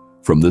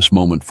 From this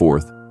moment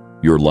forth,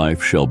 your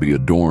life shall be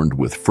adorned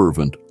with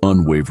fervent,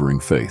 unwavering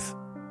faith.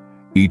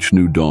 Each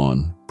new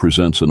dawn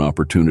presents an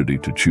opportunity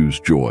to choose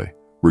joy,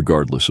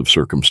 regardless of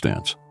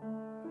circumstance.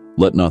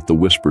 Let not the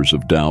whispers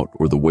of doubt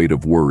or the weight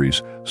of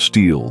worries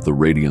steal the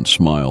radiant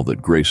smile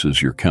that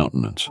graces your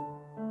countenance.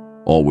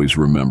 Always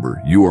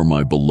remember, you are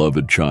my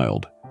beloved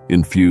child,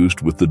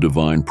 infused with the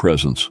divine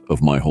presence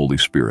of my Holy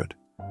Spirit.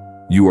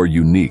 You are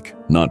unique,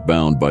 not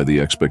bound by the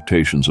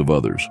expectations of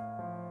others.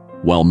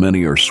 While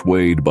many are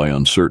swayed by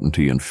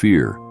uncertainty and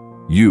fear,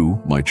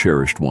 you, my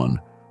cherished one,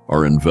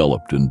 are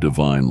enveloped in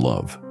divine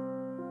love.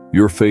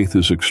 Your faith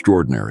is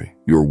extraordinary,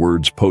 your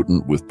words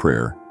potent with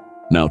prayer.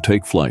 Now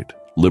take flight,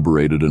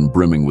 liberated and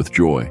brimming with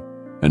joy,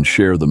 and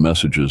share the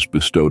messages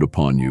bestowed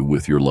upon you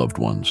with your loved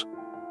ones.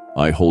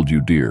 I hold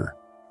you dear,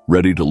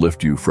 ready to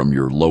lift you from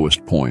your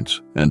lowest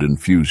points and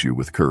infuse you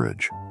with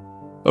courage.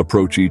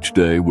 Approach each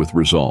day with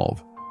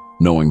resolve,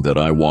 knowing that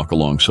I walk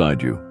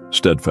alongside you,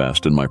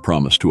 steadfast in my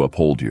promise to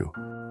uphold you.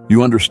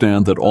 You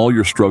understand that all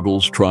your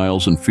struggles,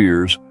 trials, and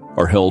fears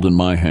are held in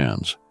my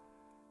hands,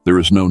 There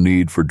is no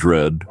need for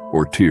dread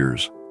or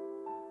tears.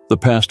 The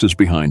past is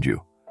behind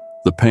you.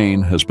 The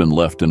pain has been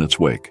left in its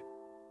wake.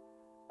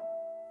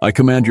 I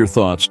command your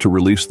thoughts to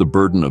release the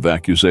burden of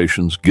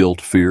accusations,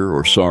 guilt, fear,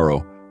 or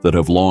sorrow that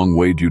have long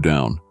weighed you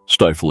down,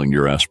 stifling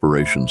your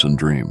aspirations and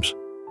dreams.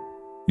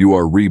 You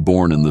are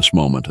reborn in this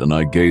moment, and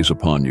I gaze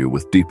upon you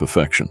with deep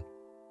affection.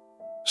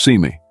 See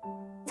me,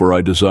 for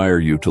I desire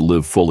you to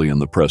live fully in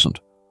the present,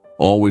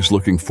 always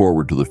looking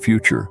forward to the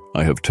future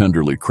I have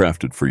tenderly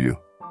crafted for you.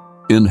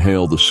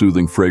 Inhale the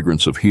soothing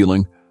fragrance of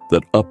healing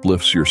that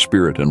uplifts your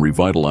spirit and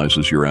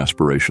revitalizes your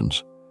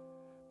aspirations.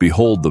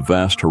 Behold the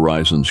vast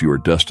horizons you are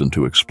destined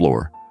to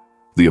explore,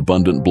 the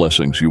abundant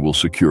blessings you will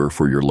secure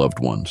for your loved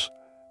ones.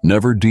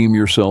 Never deem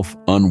yourself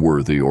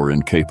unworthy or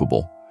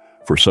incapable,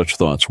 for such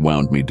thoughts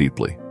wound me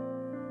deeply.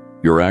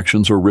 Your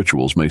actions or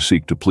rituals may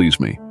seek to please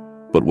me,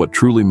 but what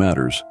truly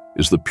matters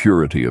is the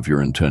purity of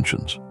your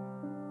intentions.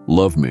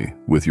 Love me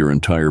with your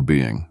entire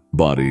being,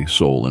 body,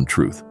 soul, and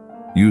truth.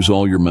 Use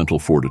all your mental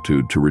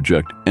fortitude to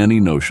reject any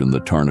notion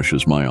that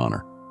tarnishes my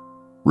honor.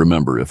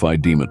 Remember, if I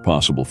deem it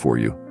possible for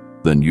you,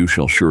 then you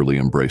shall surely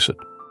embrace it.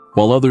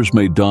 While others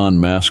may don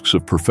masks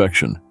of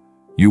perfection,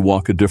 you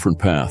walk a different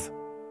path,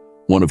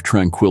 one of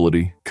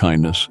tranquility,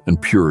 kindness,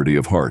 and purity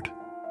of heart.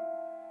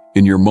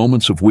 In your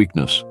moments of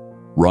weakness,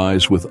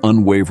 rise with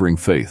unwavering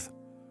faith,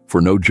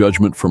 for no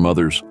judgment from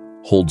others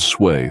holds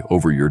sway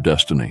over your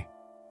destiny.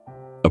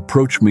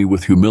 Approach me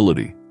with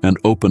humility and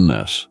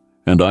openness,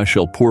 and I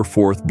shall pour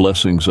forth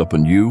blessings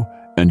upon you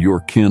and your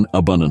kin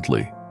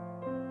abundantly.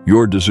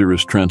 Your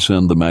desires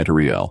transcend the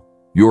material.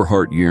 Your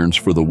heart yearns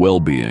for the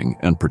well-being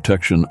and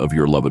protection of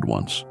your loved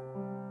ones.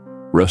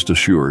 Rest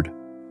assured,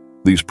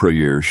 these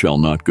prayers shall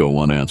not go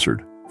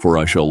unanswered, for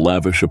I shall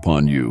lavish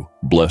upon you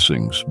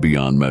blessings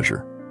beyond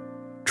measure.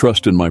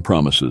 Trust in my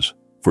promises,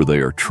 for they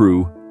are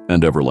true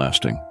and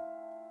everlasting.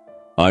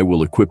 I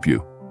will equip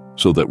you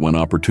so that when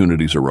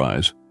opportunities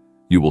arise,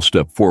 you will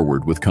step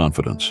forward with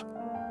confidence.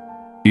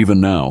 Even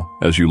now,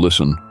 as you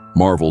listen,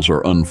 marvels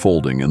are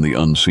unfolding in the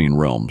unseen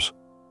realms.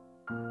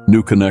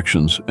 New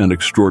connections and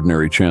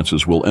extraordinary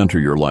chances will enter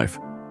your life,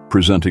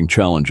 presenting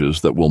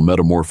challenges that will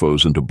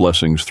metamorphose into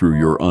blessings through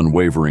your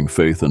unwavering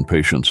faith and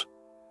patience,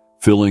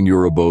 filling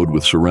your abode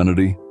with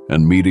serenity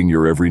and meeting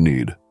your every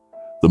need.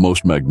 The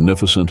most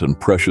magnificent and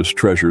precious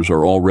treasures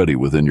are already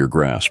within your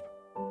grasp.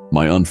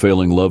 My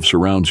unfailing love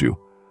surrounds you.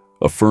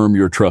 Affirm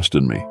your trust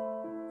in me.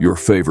 Your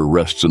favor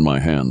rests in my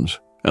hands,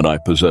 and I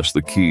possess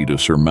the key to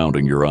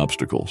surmounting your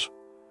obstacles.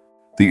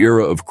 The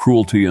era of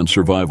cruelty and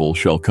survival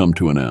shall come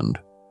to an end.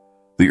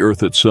 The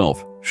earth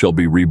itself shall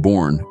be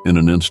reborn in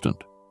an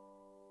instant.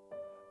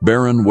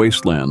 Barren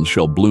wastelands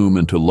shall bloom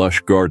into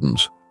lush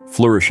gardens,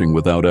 flourishing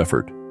without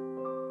effort.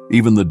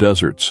 Even the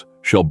deserts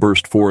shall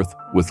burst forth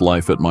with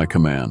life at my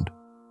command.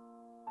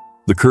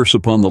 The curse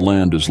upon the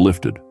land is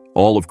lifted.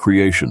 All of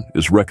creation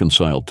is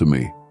reconciled to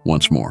me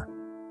once more.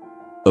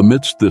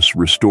 Amidst this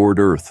restored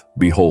earth,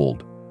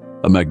 behold,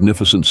 a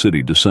magnificent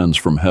city descends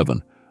from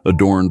heaven,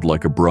 adorned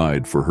like a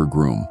bride for her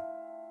groom.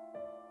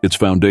 Its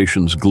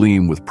foundations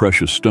gleam with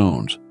precious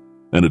stones,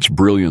 and its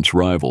brilliance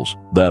rivals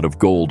that of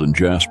gold and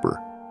jasper.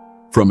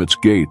 From its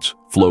gates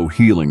flow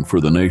healing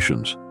for the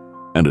nations,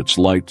 and its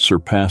light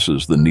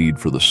surpasses the need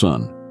for the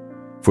sun.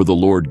 For the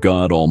Lord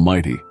God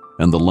Almighty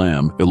and the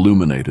Lamb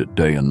illuminate it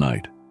day and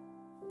night.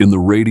 In the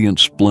radiant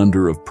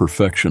splendor of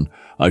perfection,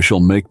 I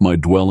shall make my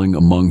dwelling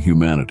among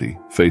humanity,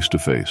 face to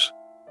face.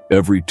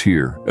 Every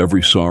tear,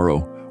 every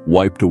sorrow,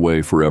 wiped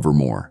away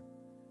forevermore.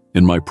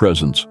 In my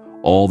presence,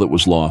 all that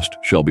was lost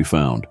shall be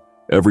found,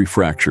 every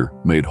fracture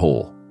made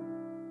whole.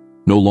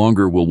 No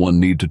longer will one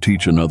need to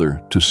teach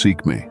another to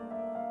seek me.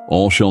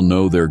 All shall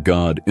know their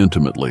God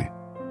intimately.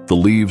 The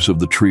leaves of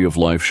the tree of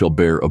life shall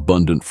bear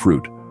abundant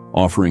fruit,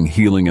 offering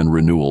healing and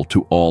renewal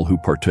to all who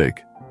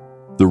partake.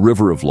 The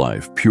river of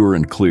life, pure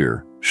and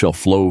clear, shall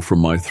flow from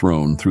my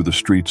throne through the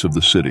streets of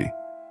the city,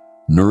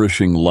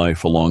 nourishing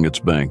life along its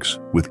banks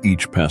with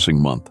each passing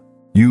month.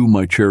 You,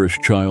 my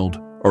cherished child,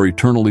 are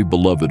eternally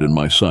beloved in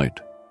my sight.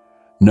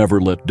 Never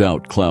let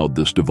doubt cloud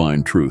this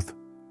divine truth.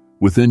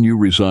 Within you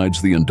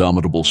resides the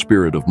indomitable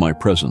spirit of my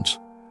presence,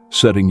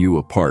 setting you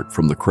apart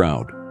from the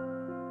crowd.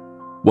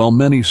 While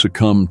many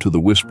succumb to the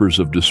whispers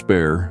of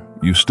despair,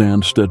 you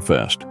stand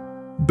steadfast,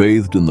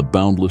 bathed in the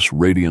boundless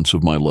radiance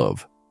of my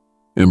love.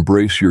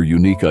 Embrace your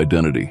unique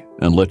identity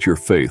and let your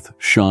faith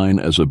shine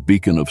as a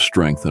beacon of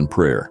strength and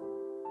prayer.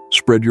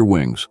 Spread your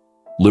wings,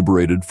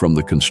 liberated from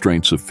the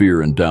constraints of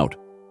fear and doubt,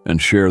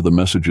 and share the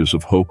messages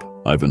of hope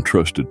I've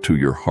entrusted to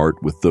your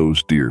heart with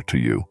those dear to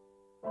you.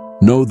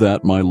 Know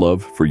that my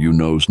love for you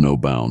knows no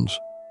bounds.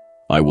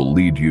 I will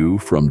lead you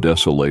from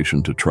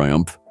desolation to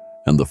triumph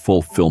and the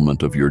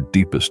fulfillment of your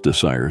deepest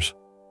desires.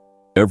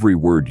 Every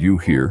word you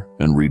hear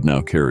and read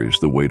now carries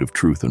the weight of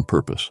truth and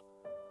purpose.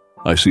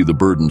 I see the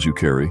burdens you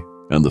carry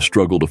and the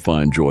struggle to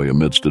find joy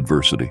amidst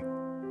adversity.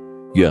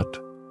 Yet,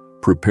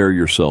 prepare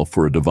yourself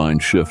for a divine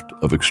shift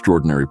of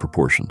extraordinary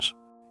proportions.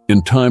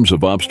 In times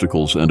of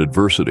obstacles and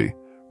adversity,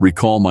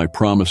 recall my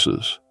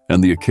promises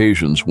and the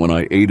occasions when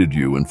I aided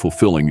you in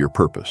fulfilling your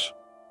purpose.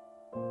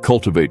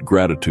 Cultivate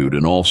gratitude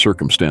in all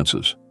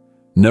circumstances.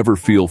 Never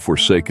feel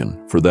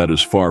forsaken, for that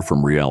is far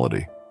from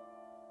reality.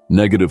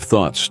 Negative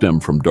thoughts stem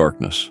from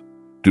darkness.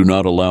 Do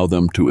not allow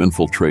them to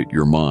infiltrate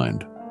your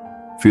mind.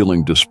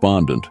 Feeling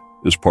despondent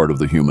is part of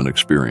the human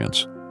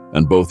experience,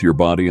 and both your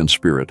body and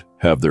spirit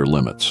have their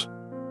limits.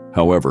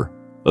 However,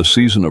 a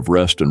season of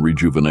rest and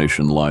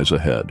rejuvenation lies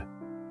ahead.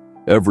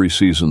 Every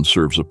season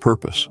serves a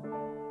purpose,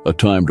 a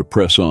time to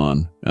press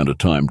on and a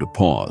time to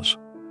pause,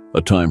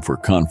 a time for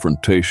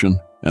confrontation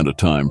and a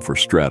time for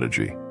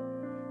strategy.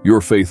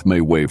 Your faith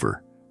may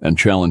waver, and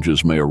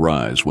challenges may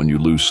arise when you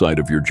lose sight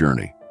of your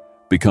journey,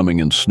 becoming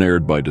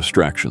ensnared by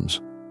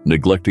distractions,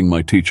 neglecting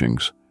my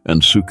teachings,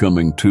 and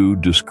succumbing to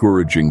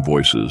discouraging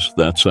voices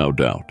that sow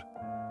doubt.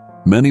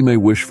 Many may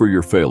wish for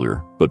your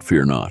failure, but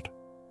fear not.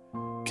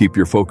 Keep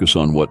your focus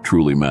on what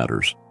truly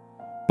matters.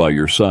 By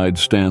your side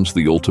stands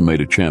the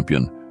ultimate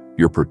champion,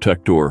 your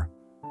protector,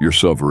 your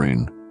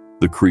sovereign,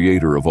 the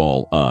creator of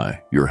all,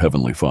 I, your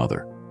heavenly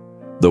Father.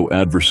 Though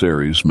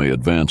adversaries may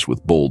advance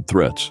with bold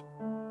threats,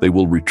 they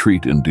will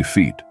retreat in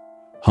defeat,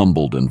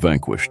 humbled and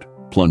vanquished,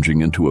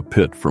 plunging into a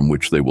pit from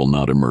which they will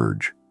not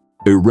emerge.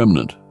 A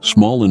remnant,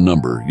 small in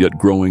number yet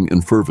growing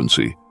in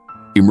fervency,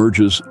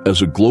 emerges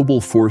as a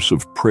global force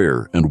of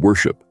prayer and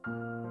worship.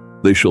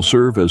 They shall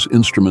serve as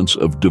instruments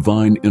of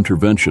divine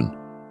intervention,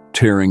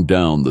 tearing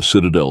down the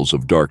citadels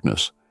of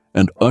darkness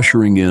and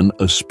ushering in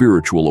a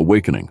spiritual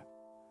awakening.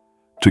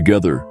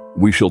 Together,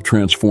 we shall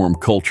transform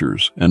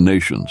cultures and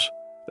nations,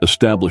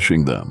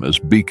 establishing them as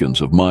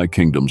beacons of my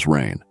kingdom's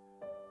reign.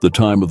 The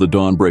time of the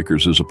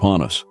dawnbreakers is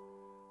upon us.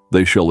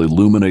 They shall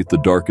illuminate the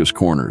darkest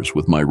corners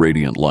with my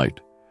radiant light,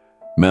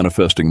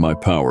 manifesting my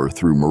power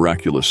through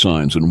miraculous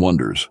signs and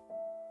wonders.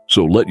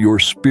 So let your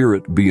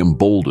spirit be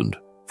emboldened,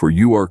 for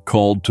you are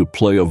called to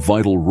play a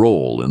vital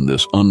role in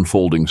this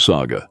unfolding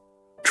saga.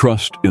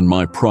 Trust in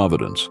my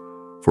providence,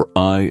 for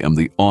I am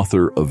the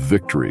author of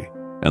victory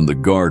and the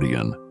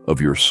guardian of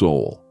your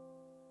soul.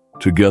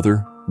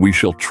 Together, we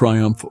shall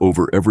triumph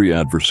over every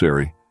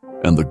adversary,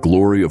 and the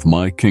glory of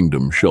my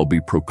kingdom shall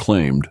be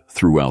proclaimed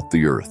throughout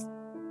the earth.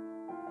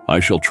 I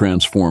shall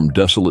transform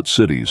desolate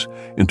cities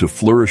into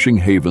flourishing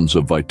havens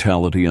of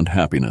vitality and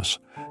happiness.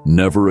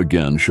 Never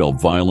again shall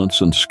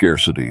violence and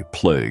scarcity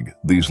plague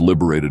these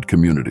liberated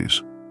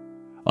communities.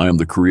 I am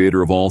the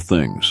creator of all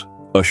things,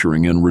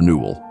 ushering in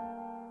renewal.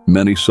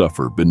 Many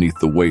suffer beneath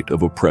the weight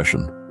of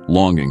oppression,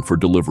 longing for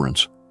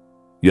deliverance.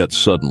 Yet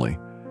suddenly,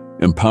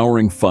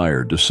 empowering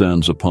fire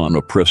descends upon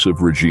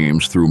oppressive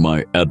regimes through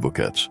my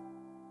advocates.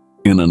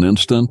 In an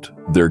instant,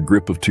 their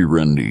grip of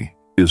tyranny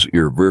is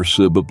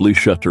irreversibly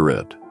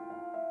shattered.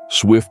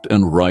 Swift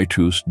and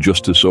righteous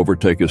justice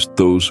overtaketh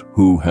those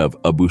who have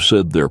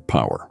abused their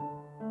power.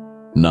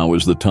 Now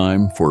is the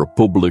time for a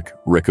public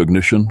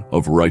recognition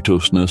of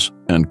righteousness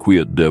and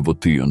quiet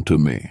devotee unto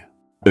me.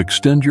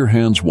 Extend your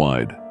hands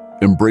wide,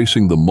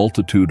 embracing the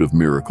multitude of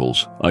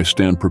miracles I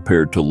stand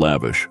prepared to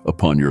lavish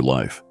upon your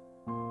life.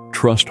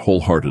 Trust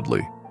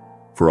wholeheartedly,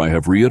 for I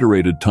have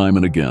reiterated time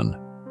and again,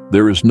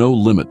 there is no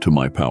limit to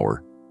my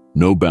power,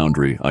 no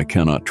boundary I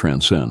cannot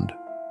transcend.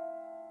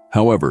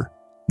 However,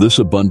 this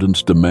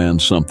abundance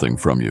demands something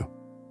from you.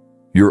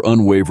 Your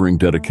unwavering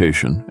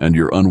dedication and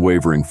your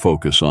unwavering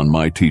focus on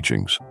my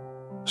teachings,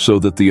 so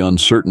that the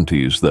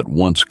uncertainties that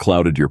once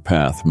clouded your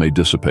path may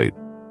dissipate.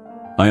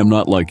 I am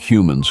not like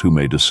humans who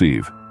may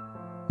deceive.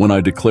 When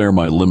I declare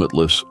my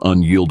limitless,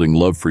 unyielding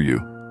love for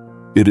you,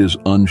 it is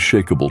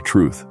unshakable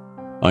truth.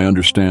 I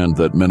understand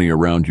that many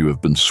around you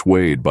have been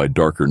swayed by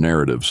darker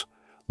narratives,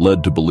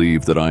 led to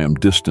believe that I am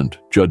distant,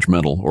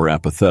 judgmental, or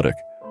apathetic,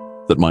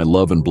 that my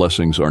love and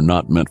blessings are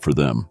not meant for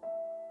them.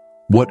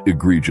 What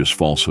egregious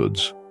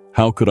falsehoods!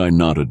 How could I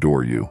not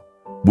adore you?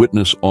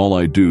 Witness all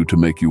I do to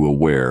make you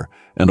aware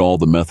and all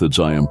the methods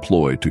I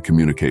employ to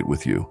communicate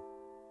with you.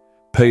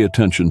 Pay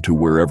attention to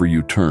wherever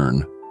you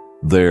turn.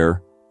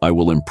 There, I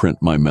will imprint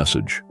my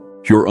message.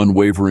 Your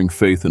unwavering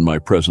faith in my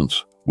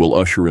presence will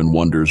usher in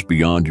wonders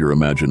beyond your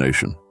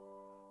imagination.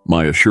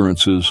 My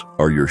assurances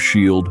are your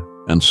shield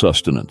and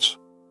sustenance.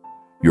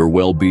 Your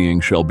well-being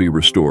shall be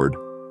restored,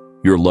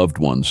 your loved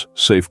ones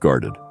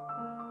safeguarded,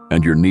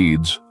 and your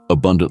needs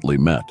abundantly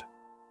met.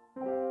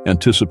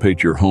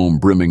 Anticipate your home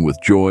brimming with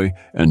joy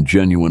and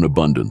genuine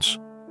abundance,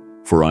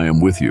 for I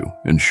am with you,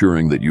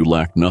 ensuring that you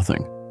lack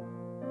nothing.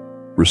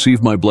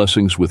 Receive my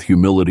blessings with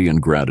humility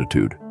and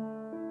gratitude.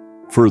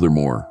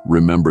 Furthermore,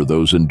 remember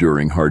those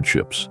enduring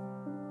hardships.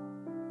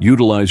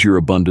 Utilize your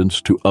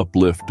abundance to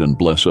uplift and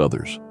bless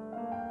others.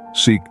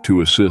 Seek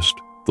to assist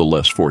the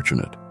less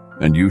fortunate,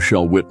 and you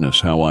shall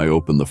witness how I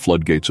open the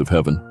floodgates of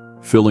heaven,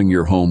 filling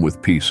your home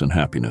with peace and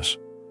happiness.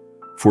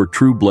 For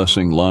true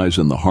blessing lies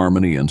in the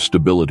harmony and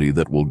stability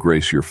that will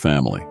grace your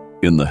family,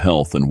 in the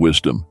health and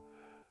wisdom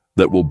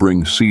that will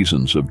bring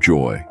seasons of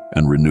joy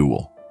and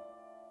renewal.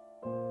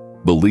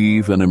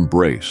 Believe and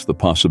embrace the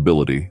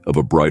possibility of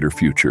a brighter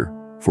future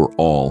for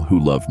all who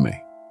love me.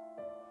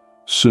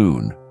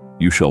 Soon,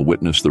 you shall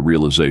witness the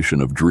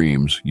realization of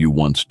dreams you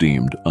once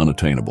deemed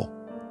unattainable.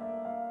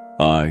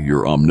 I,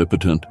 your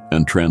omnipotent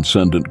and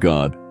transcendent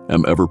God,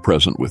 am ever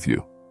present with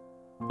you.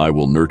 I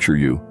will nurture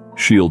you,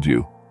 shield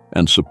you,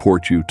 and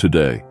support you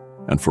today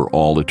and for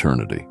all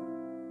eternity.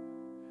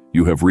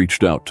 You have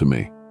reached out to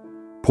me,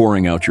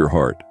 pouring out your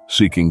heart,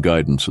 seeking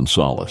guidance and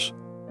solace.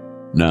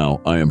 Now,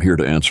 I am here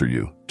to answer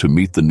you, to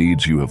meet the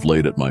needs you have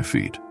laid at my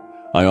feet.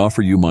 I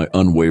offer you my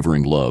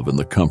unwavering love and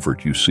the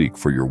comfort you seek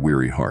for your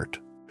weary heart.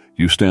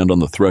 You stand on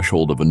the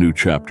threshold of a new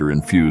chapter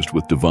infused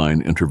with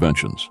divine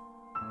interventions.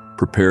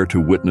 Prepare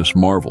to witness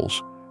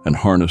marvels and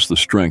harness the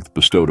strength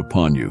bestowed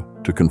upon you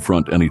to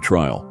confront any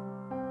trial.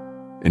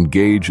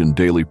 Engage in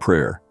daily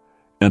prayer,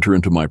 enter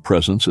into my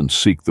presence and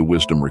seek the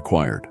wisdom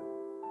required.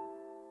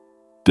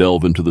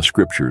 Delve into the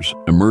scriptures,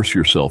 immerse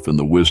yourself in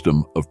the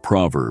wisdom of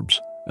Proverbs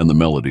and the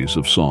melodies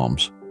of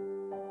Psalms.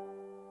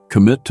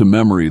 Commit to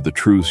memory the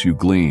truths you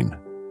glean.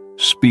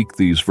 Speak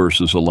these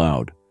verses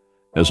aloud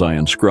as I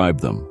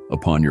inscribe them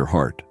upon your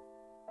heart.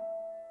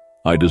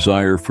 I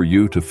desire for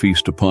you to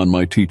feast upon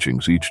my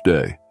teachings each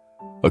day,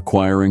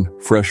 acquiring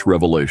fresh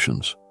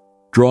revelations.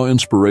 Draw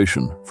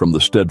inspiration from the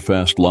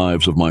steadfast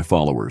lives of my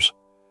followers.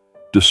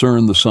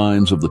 Discern the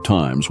signs of the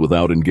times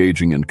without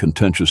engaging in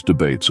contentious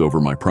debates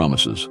over my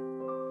promises.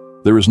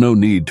 There is no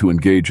need to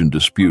engage in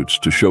disputes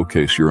to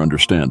showcase your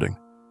understanding.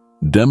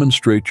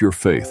 Demonstrate your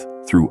faith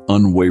through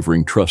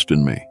unwavering trust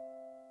in me.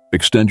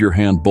 Extend your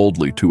hand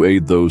boldly to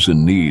aid those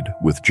in need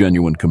with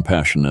genuine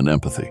compassion and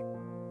empathy.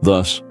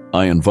 Thus,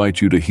 I invite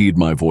you to heed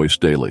my voice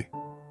daily.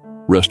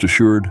 Rest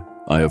assured,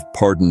 I have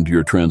pardoned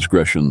your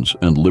transgressions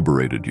and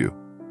liberated you.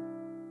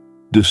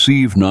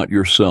 Deceive not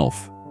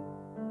yourself.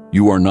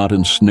 You are not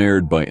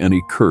ensnared by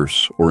any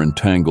curse or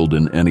entangled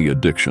in any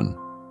addiction.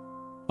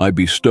 I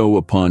bestow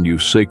upon you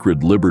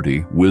sacred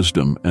liberty,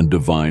 wisdom, and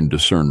divine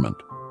discernment.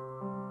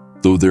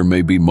 Though there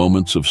may be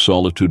moments of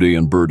solitude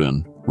and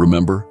burden,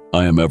 remember,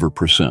 I am ever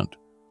present.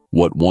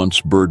 What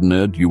once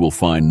burdened you will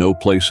find no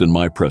place in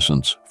my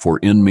presence, for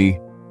in me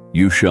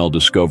you shall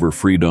discover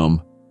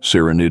freedom,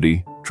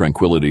 serenity,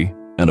 tranquility,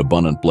 and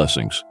abundant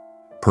blessings.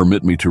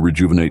 Permit me to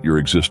rejuvenate your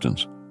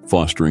existence,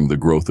 fostering the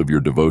growth of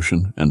your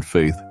devotion and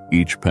faith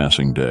each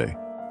passing day.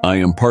 I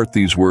impart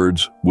these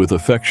words with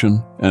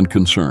affection and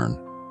concern.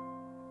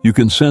 You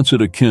can sense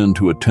it akin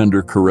to a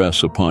tender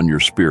caress upon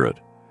your spirit,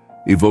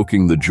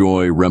 evoking the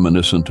joy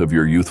reminiscent of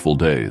your youthful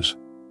days.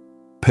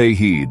 Pay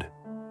heed,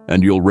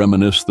 and you'll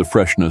reminisce the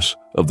freshness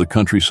of the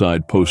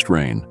countryside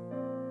post-rain,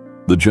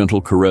 the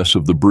gentle caress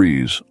of the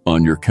breeze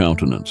on your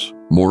countenance.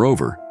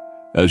 Moreover,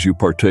 as you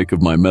partake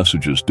of my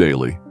messages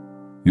daily,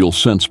 you'll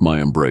sense my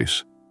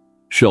embrace,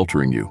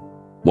 sheltering you,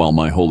 while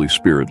my Holy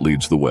Spirit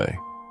leads the way.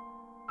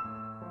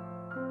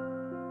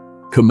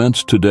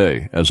 Commence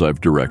today as I've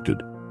directed.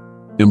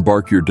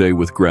 Embark your day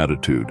with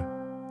gratitude.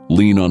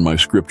 Lean on my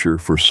scripture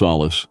for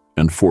solace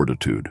and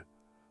fortitude.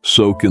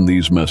 Soak in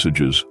these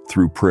messages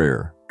through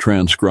prayer,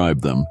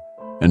 transcribe them,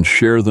 and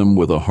share them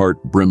with a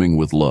heart brimming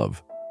with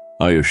love.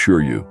 I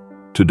assure you,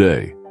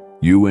 today,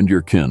 you and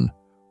your kin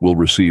will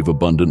receive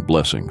abundant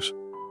blessings.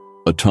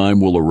 A time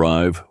will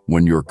arrive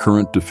when your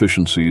current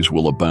deficiencies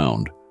will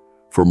abound,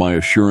 for my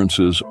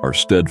assurances are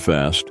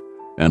steadfast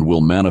and will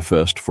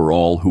manifest for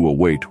all who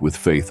await with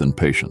faith and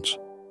patience.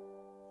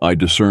 I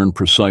discern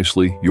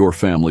precisely your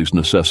family's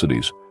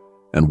necessities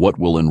and what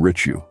will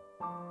enrich you.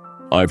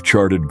 I've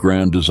charted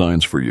grand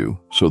designs for you,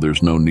 so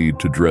there's no need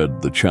to dread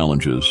the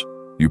challenges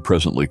you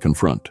presently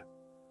confront.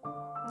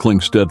 Cling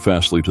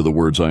steadfastly to the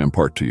words I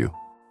impart to you.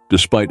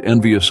 Despite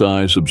envious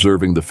eyes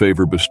observing the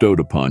favor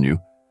bestowed upon you,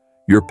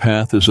 your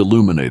path is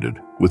illuminated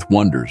with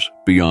wonders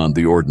beyond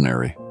the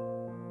ordinary.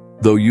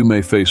 Though you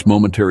may face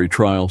momentary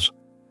trials,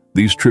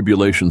 these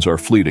tribulations are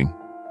fleeting.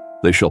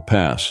 They shall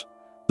pass.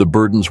 The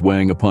burdens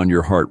weighing upon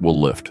your heart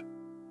will lift.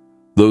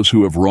 Those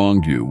who have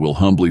wronged you will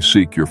humbly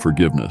seek your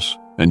forgiveness,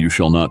 and you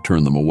shall not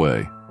turn them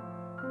away.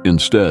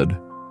 Instead,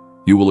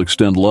 you will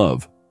extend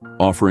love,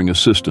 offering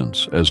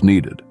assistance as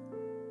needed.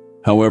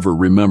 However,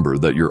 remember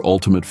that your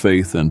ultimate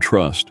faith and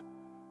trust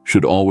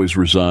should always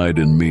reside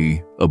in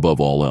me above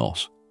all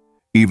else.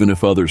 Even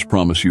if others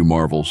promise you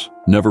marvels,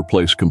 never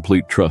place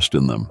complete trust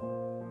in them.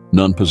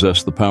 None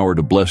possess the power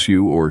to bless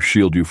you or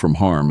shield you from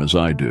harm as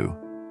I do.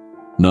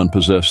 None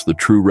possess the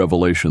true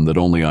revelation that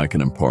only I can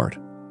impart.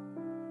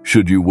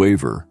 Should you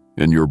waver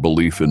in your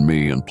belief in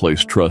me and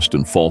place trust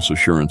in false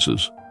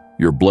assurances,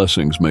 your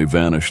blessings may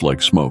vanish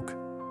like smoke,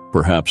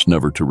 perhaps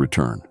never to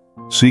return.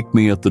 Seek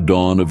me at the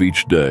dawn of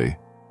each day,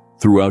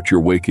 throughout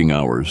your waking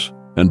hours,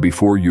 and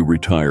before you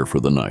retire for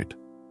the night.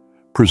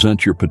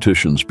 Present your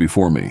petitions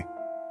before me,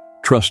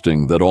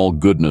 trusting that all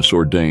goodness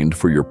ordained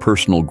for your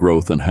personal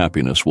growth and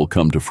happiness will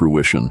come to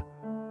fruition.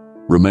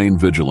 Remain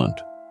vigilant,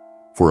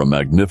 for a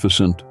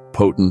magnificent,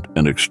 potent,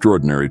 and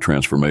extraordinary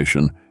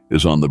transformation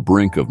is on the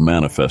brink of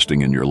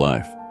manifesting in your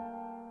life.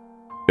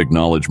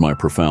 Acknowledge my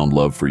profound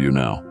love for you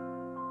now.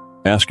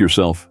 Ask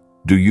yourself,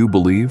 do you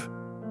believe?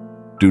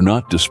 Do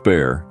not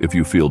despair if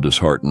you feel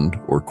disheartened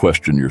or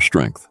question your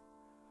strength.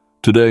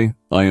 Today,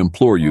 I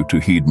implore you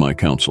to heed my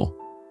counsel.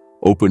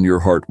 Open your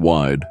heart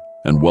wide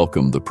and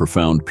welcome the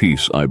profound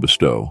peace I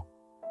bestow.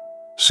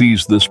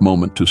 Seize this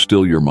moment to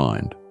still your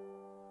mind.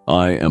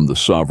 I am the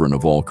sovereign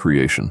of all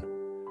creation,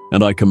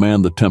 and I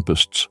command the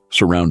tempests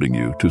surrounding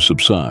you to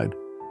subside.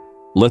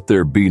 Let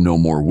there be no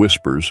more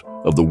whispers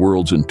of the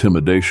world's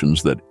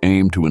intimidations that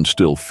aim to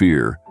instill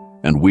fear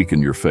and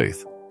weaken your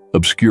faith,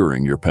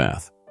 obscuring your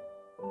path.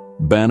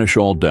 Banish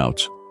all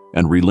doubts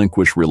and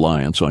relinquish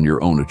reliance on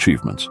your own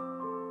achievements.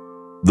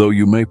 Though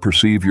you may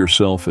perceive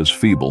yourself as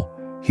feeble,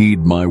 heed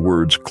my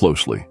words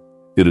closely.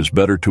 It is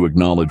better to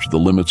acknowledge the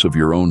limits of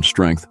your own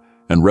strength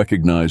and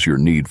recognize your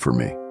need for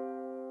me.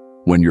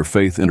 When your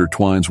faith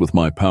intertwines with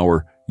my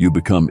power, you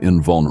become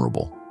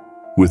invulnerable.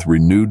 With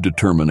renewed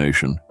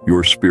determination,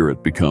 your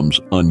spirit becomes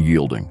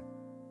unyielding.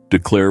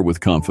 Declare with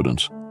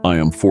confidence, I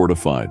am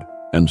fortified,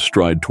 and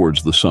stride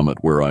towards the summit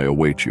where I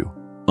await you,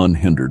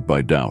 unhindered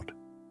by doubt.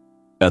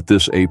 At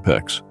this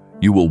apex,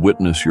 you will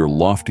witness your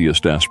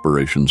loftiest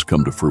aspirations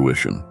come to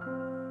fruition.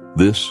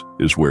 This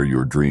is where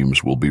your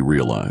dreams will be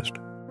realized.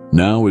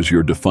 Now is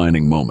your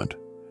defining moment.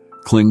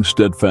 Cling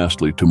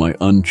steadfastly to my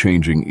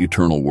unchanging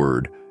eternal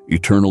word,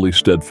 eternally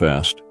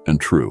steadfast and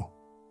true.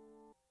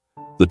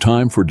 The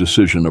time for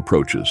decision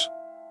approaches.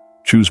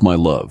 Choose my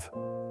love,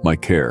 my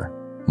care,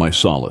 my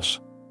solace,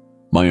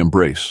 my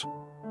embrace.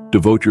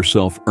 Devote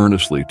yourself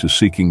earnestly to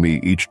seeking me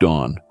each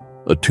dawn,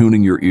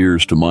 attuning your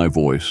ears to my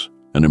voice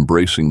and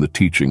embracing the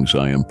teachings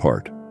I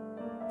impart.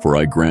 For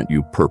I grant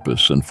you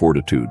purpose and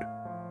fortitude.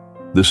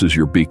 This is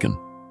your beacon.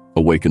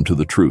 Awaken to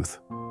the truth.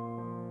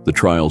 The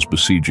trials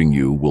besieging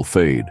you will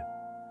fade.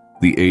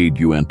 The aid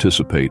you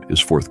anticipate is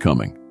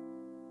forthcoming.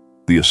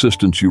 The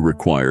assistance you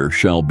require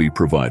shall be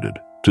provided.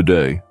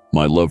 Today,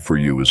 my love for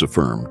you is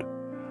affirmed.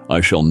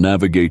 I shall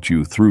navigate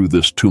you through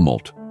this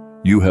tumult.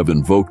 You have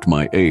invoked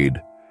my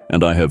aid,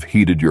 and I have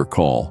heeded your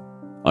call.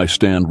 I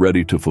stand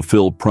ready to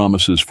fulfill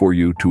promises for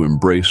you to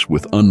embrace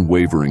with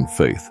unwavering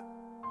faith.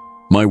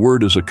 My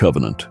word is a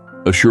covenant,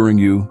 assuring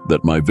you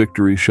that my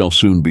victory shall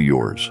soon be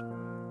yours.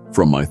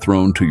 From my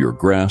throne to your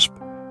grasp,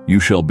 you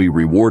shall be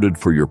rewarded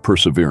for your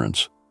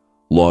perseverance,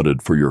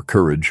 lauded for your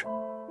courage,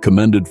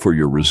 commended for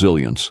your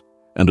resilience,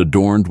 and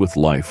adorned with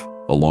life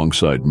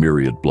alongside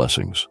myriad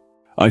blessings.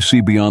 I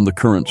see beyond the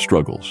current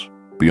struggles,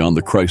 beyond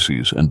the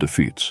crises and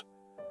defeats.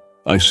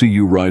 I see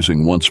you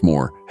rising once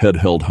more, head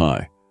held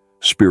high,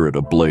 spirit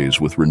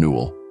ablaze with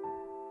renewal.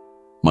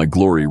 My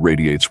glory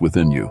radiates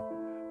within you,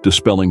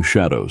 dispelling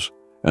shadows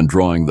and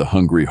drawing the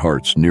hungry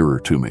hearts nearer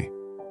to me.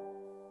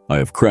 I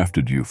have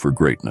crafted you for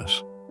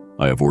greatness.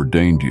 I have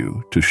ordained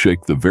you to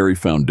shake the very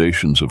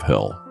foundations of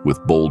hell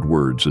with bold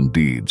words and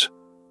deeds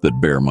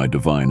that bear my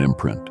divine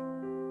imprint.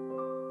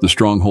 The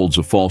strongholds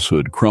of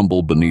falsehood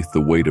crumble beneath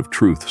the weight of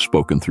truth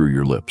spoken through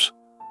your lips.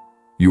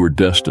 You are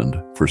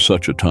destined for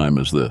such a time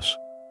as this.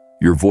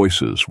 Your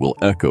voices will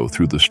echo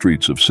through the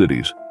streets of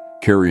cities,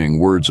 carrying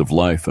words of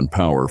life and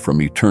power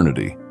from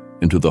eternity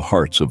into the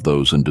hearts of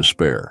those in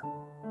despair.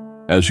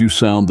 As you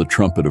sound the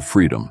trumpet of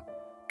freedom,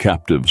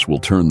 captives will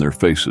turn their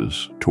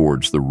faces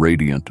towards the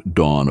radiant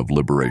dawn of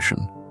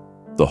liberation.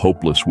 The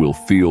hopeless will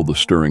feel the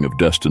stirring of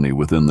destiny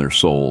within their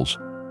souls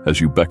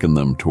as you beckon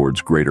them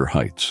towards greater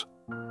heights.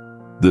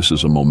 This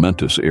is a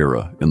momentous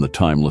era in the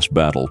timeless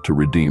battle to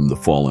redeem the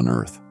fallen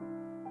earth.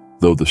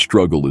 Though the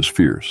struggle is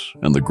fierce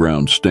and the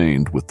ground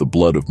stained with the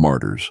blood of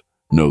martyrs,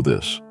 know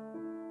this: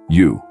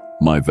 you,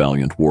 my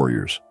valiant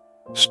warriors,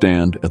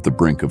 stand at the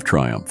brink of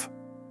triumph.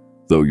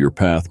 Though your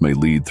path may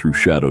lead through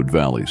shadowed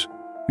valleys,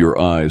 your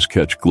eyes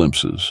catch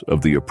glimpses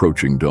of the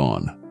approaching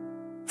dawn.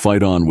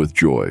 Fight on with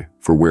joy,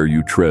 for where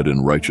you tread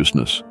in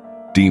righteousness,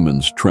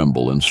 demons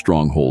tremble and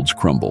strongholds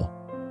crumble.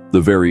 The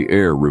very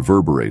air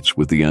reverberates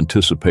with the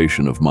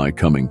anticipation of my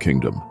coming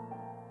kingdom.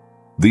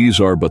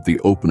 These are but the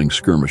opening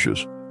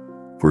skirmishes,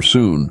 for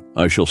soon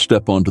I shall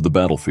step onto the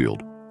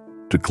battlefield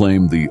to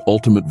claim the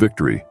ultimate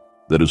victory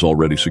that is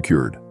already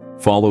secured.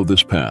 Follow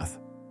this path,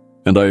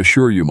 and I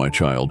assure you, my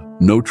child,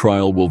 no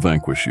trial will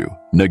vanquish you,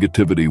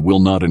 negativity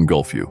will not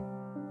engulf you.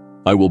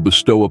 I will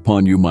bestow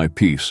upon you my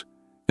peace,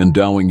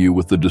 endowing you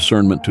with the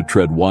discernment to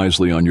tread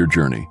wisely on your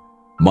journey.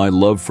 My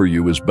love for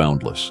you is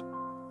boundless.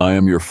 I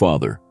am your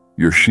father,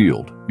 your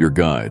shield, your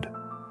guide.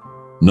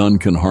 None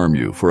can harm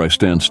you, for I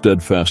stand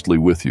steadfastly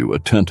with you,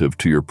 attentive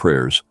to your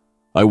prayers.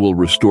 I will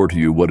restore to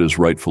you what is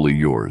rightfully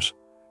yours.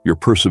 Your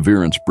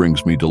perseverance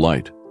brings me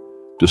delight.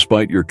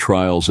 Despite your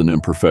trials and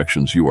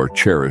imperfections, you are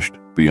cherished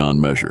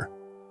beyond measure.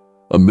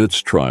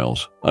 Amidst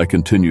trials, I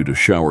continue to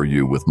shower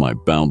you with my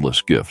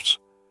boundless gifts.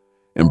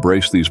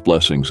 Embrace these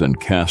blessings and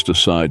cast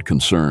aside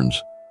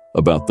concerns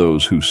about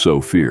those who sow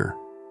fear.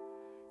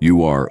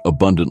 You are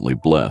abundantly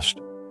blessed,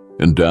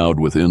 endowed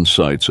with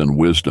insights and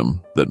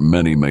wisdom that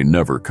many may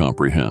never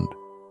comprehend.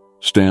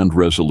 Stand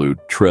resolute,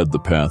 tread the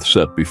path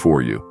set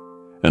before you,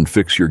 and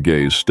fix your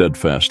gaze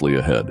steadfastly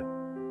ahead.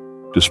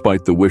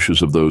 Despite the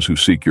wishes of those who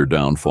seek your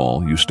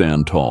downfall, you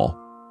stand tall,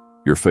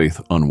 your faith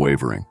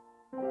unwavering.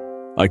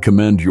 I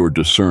commend your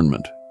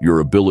discernment, your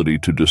ability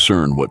to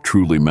discern what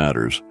truly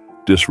matters,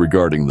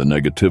 disregarding the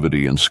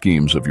negativity and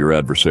schemes of your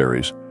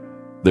adversaries.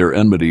 Their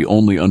enmity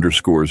only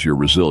underscores your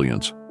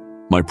resilience.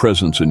 My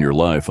presence in your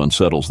life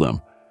unsettles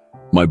them.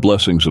 My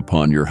blessings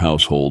upon your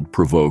household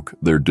provoke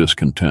their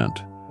discontent.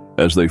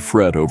 As they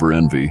fret over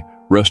envy,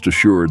 Rest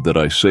assured that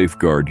I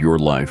safeguard your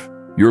life,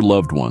 your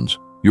loved ones,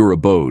 your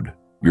abode,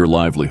 your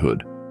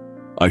livelihood.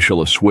 I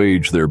shall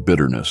assuage their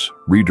bitterness,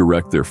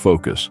 redirect their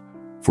focus,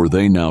 for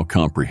they now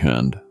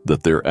comprehend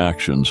that their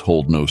actions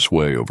hold no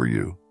sway over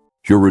you.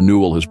 Your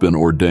renewal has been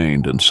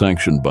ordained and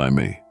sanctioned by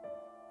me.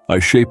 I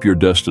shape your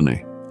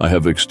destiny. I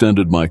have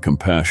extended my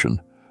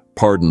compassion,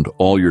 pardoned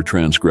all your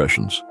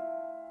transgressions.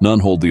 None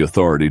hold the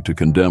authority to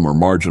condemn or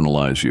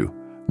marginalize you,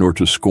 nor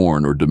to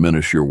scorn or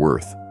diminish your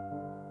worth.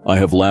 I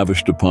have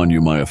lavished upon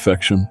you my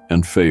affection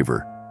and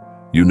favor.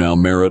 You now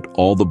merit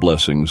all the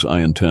blessings I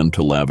intend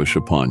to lavish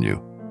upon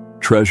you.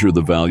 Treasure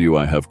the value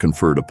I have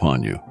conferred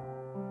upon you.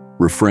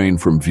 Refrain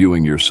from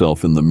viewing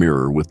yourself in the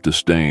mirror with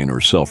disdain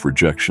or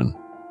self-rejection.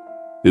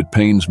 It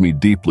pains me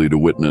deeply to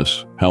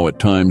witness how at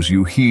times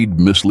you heed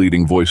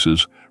misleading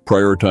voices,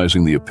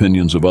 prioritizing the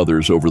opinions of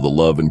others over the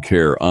love and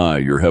care I,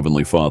 your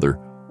Heavenly Father,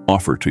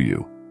 offer to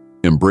you.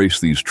 Embrace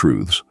these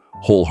truths,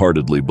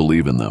 wholeheartedly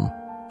believe in them.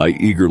 I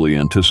eagerly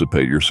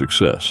anticipate your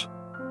success,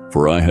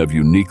 for I have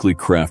uniquely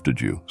crafted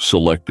you,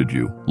 selected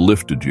you,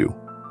 lifted you,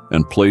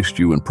 and placed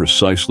you in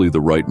precisely the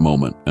right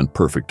moment and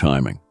perfect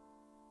timing.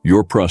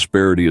 Your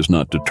prosperity is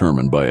not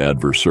determined by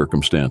adverse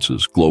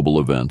circumstances, global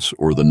events,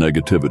 or the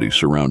negativity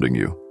surrounding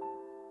you.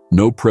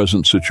 No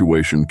present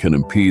situation can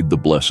impede the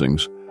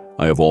blessings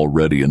I have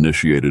already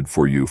initiated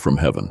for you from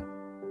heaven.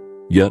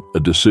 Yet a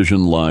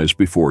decision lies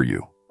before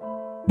you.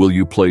 Will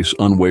you place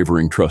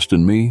unwavering trust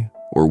in me,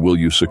 or will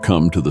you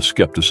succumb to the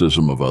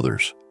skepticism of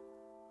others?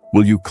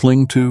 Will you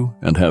cling to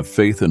and have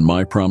faith in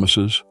my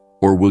promises,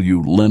 or will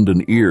you lend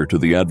an ear to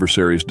the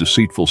adversary's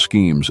deceitful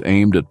schemes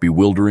aimed at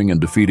bewildering and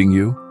defeating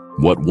you?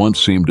 What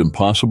once seemed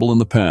impossible in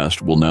the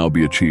past will now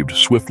be achieved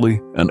swiftly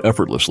and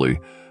effortlessly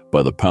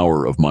by the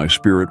power of my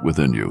Spirit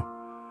within you.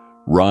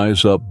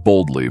 Rise up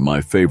boldly, my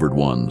favored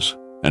ones,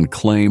 and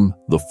claim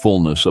the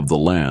fullness of the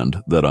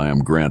land that I am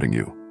granting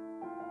you.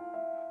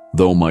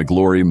 Though my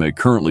glory may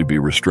currently be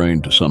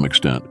restrained to some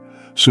extent,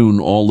 soon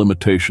all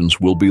limitations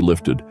will be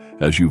lifted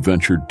as you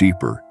venture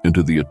deeper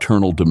into the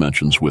eternal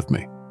dimensions with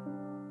me.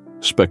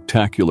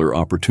 Spectacular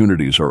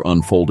opportunities are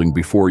unfolding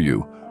before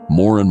you,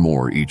 more and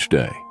more each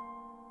day.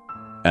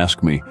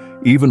 Ask me,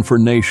 even for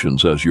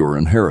nations as your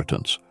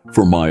inheritance,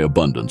 for my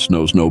abundance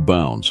knows no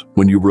bounds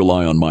when you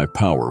rely on my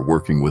power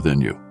working within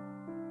you.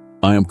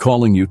 I am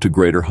calling you to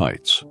greater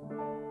heights.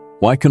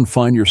 Why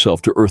confine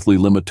yourself to earthly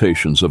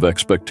limitations of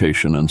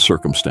expectation and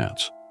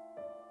circumstance?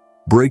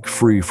 Break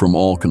free from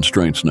all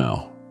constraints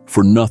now,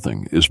 for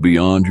nothing is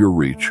beyond your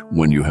reach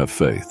when you have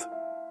faith.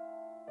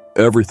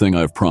 Everything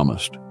I've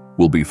promised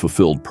will be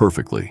fulfilled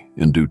perfectly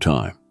in due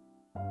time.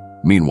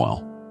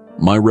 Meanwhile,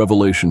 my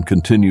revelation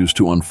continues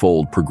to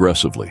unfold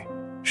progressively,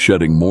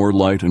 shedding more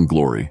light and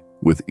glory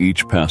with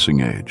each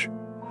passing age,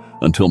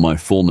 until my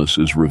fullness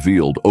is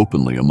revealed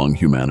openly among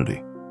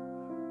humanity.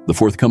 The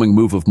forthcoming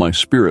move of my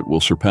Spirit will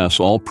surpass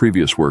all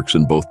previous works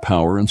in both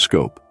power and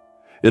scope.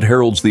 It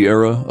heralds the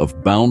era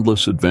of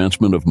boundless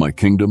advancement of my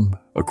kingdom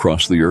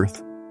across the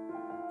earth,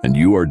 and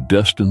you are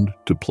destined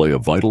to play a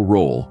vital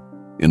role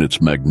in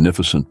its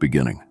magnificent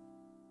beginning.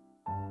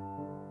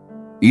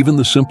 Even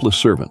the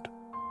simplest servant,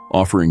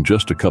 offering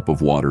just a cup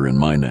of water in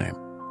my name,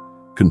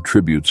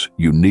 contributes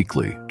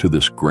uniquely to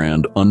this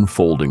grand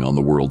unfolding on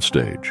the world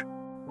stage.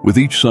 With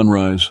each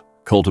sunrise,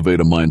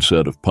 cultivate a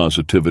mindset of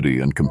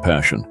positivity and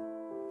compassion,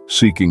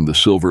 seeking the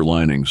silver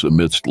linings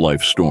amidst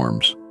life's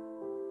storms.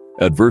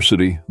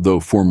 Adversity,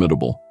 though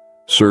formidable,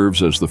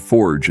 serves as the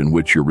forge in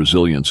which your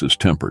resilience is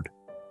tempered.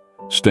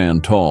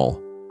 Stand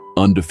tall,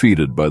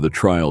 undefeated by the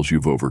trials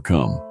you've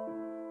overcome.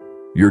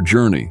 Your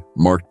journey,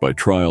 marked by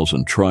trials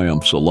and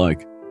triumphs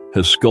alike,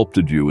 has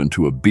sculpted you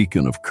into a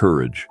beacon of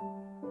courage,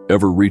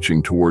 ever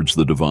reaching towards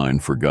the divine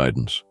for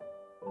guidance.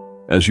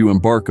 As you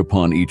embark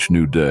upon each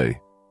new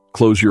day,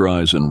 close your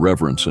eyes in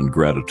reverence and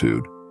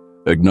gratitude,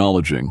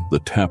 acknowledging the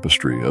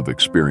tapestry of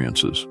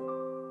experiences,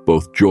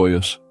 both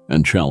joyous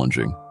and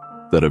challenging,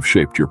 that have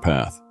shaped your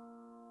path.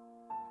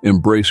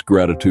 Embrace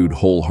gratitude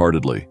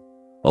wholeheartedly,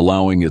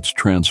 allowing its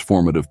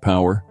transformative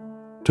power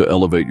to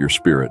elevate your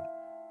spirit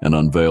and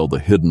unveil the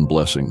hidden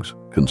blessings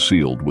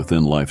concealed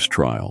within life's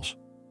trials.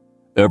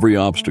 Every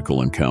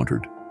obstacle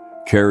encountered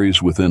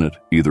carries within it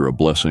either a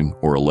blessing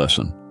or a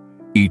lesson,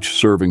 each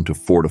serving to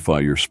fortify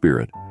your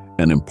spirit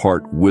and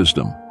impart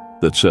wisdom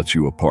that sets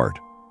you apart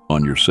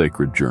on your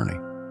sacred journey.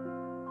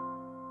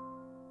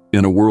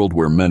 In a world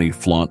where many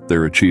flaunt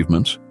their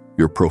achievements,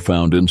 your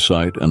profound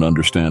insight and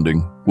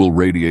understanding will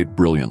radiate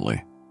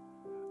brilliantly.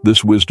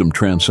 This wisdom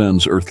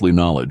transcends earthly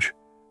knowledge.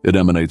 It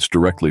emanates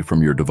directly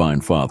from your Divine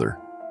Father.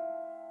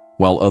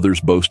 While others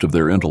boast of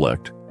their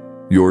intellect,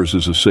 yours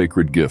is a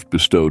sacred gift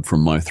bestowed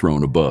from my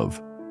throne above.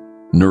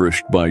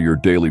 Nourished by your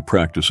daily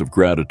practice of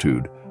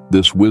gratitude,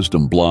 this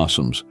wisdom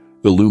blossoms,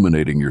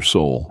 illuminating your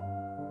soul.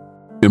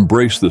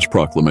 Embrace this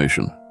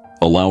proclamation.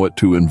 Allow it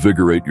to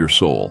invigorate your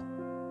soul.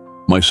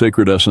 My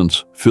sacred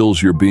essence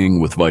fills your being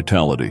with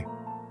vitality,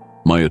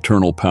 my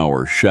eternal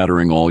power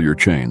shattering all your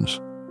chains.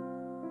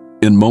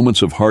 In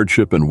moments of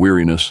hardship and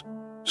weariness,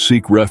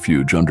 seek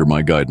refuge under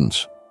my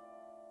guidance.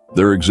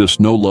 There exists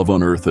no love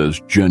on earth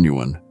as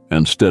genuine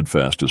and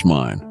steadfast is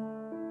mine.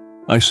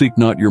 I seek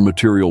not your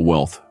material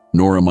wealth,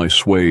 nor am I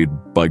swayed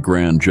by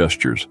grand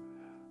gestures.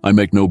 I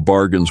make no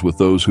bargains with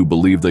those who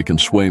believe they can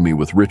sway me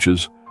with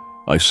riches.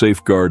 I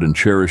safeguard and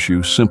cherish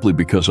you simply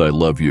because I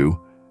love you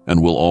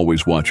and will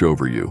always watch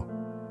over you.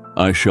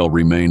 I shall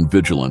remain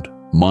vigilant,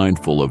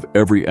 mindful of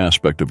every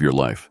aspect of your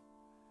life.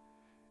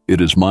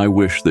 It is my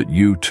wish that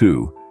you,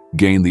 too,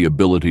 gain the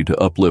ability to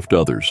uplift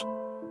others,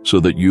 so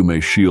that you may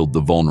shield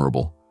the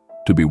vulnerable,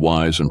 to be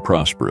wise and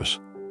prosperous,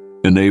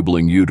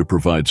 enabling you to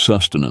provide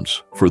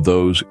sustenance for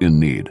those in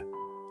need.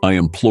 I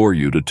implore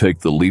you to take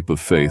the leap of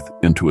faith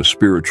into a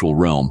spiritual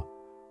realm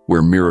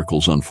where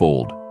miracles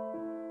unfold.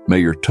 May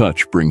your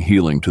touch bring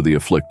healing to the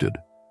afflicted.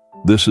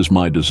 This is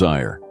my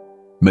desire.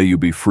 May you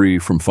be free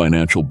from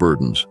financial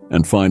burdens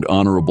and find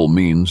honorable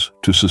means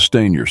to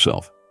sustain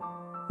yourself.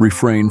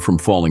 Refrain from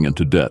falling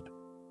into debt.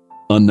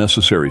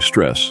 Unnecessary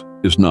stress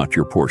is not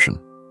your portion.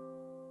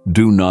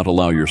 Do not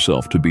allow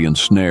yourself to be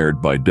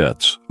ensnared by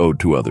debts owed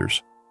to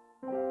others.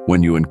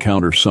 When you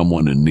encounter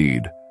someone in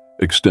need,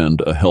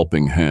 extend a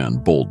helping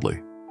hand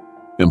boldly.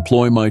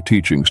 Employ my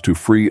teachings to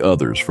free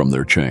others from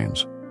their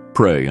chains.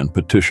 Pray and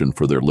petition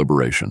for their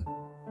liberation.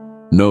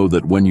 Know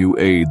that when you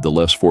aid the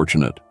less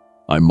fortunate,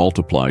 I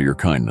multiply your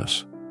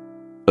kindness.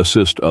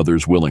 Assist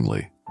others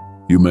willingly.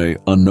 You may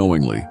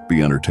unknowingly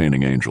be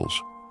entertaining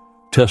angels,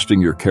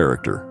 testing your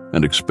character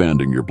and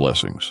expanding your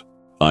blessings.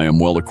 I am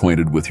well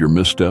acquainted with your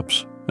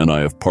missteps, and I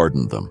have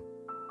pardoned them.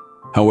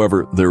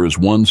 However, there is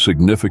one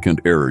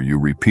significant error you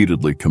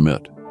repeatedly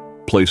commit: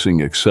 placing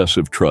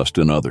excessive trust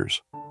in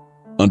others.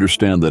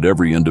 Understand that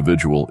every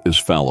individual is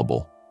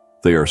fallible.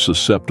 They are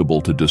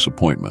susceptible to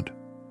disappointment.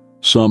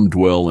 Some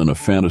dwell in a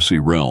fantasy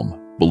realm,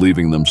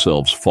 believing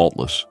themselves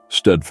faultless,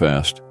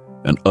 steadfast,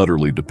 and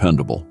utterly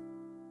dependable.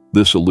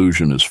 This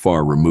illusion is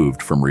far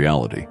removed from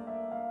reality.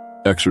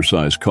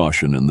 Exercise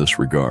caution in this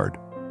regard.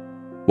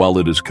 While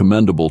it is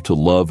commendable to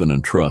love and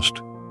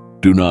entrust,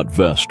 do not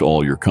vest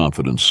all your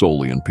confidence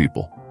solely in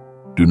people.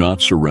 Do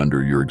not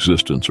surrender your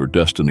existence or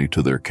destiny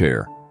to their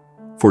care,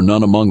 for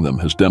none among them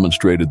has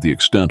demonstrated the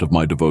extent of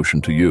my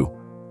devotion to you.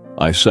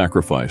 I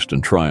sacrificed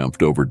and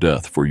triumphed over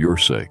death for your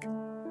sake.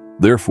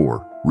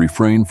 Therefore,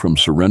 refrain from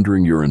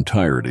surrendering your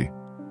entirety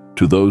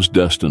to those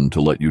destined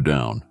to let you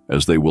down,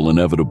 as they will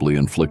inevitably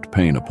inflict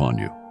pain upon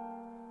you.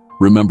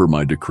 Remember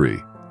my decree.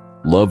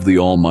 Love the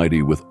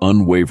Almighty with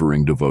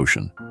unwavering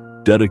devotion,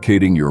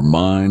 dedicating your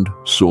mind,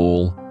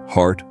 soul,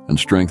 heart, and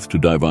strength to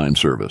divine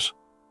service.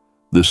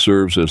 This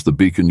serves as the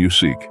beacon you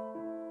seek.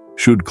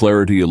 Should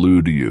clarity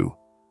elude you,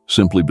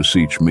 simply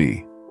beseech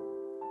me.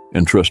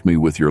 Entrust me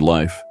with your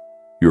life,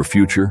 your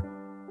future,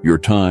 your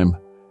time,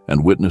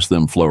 and witness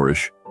them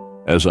flourish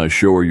as I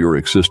shower your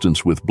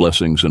existence with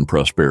blessings and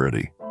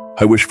prosperity.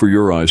 I wish for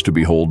your eyes to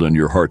behold and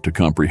your heart to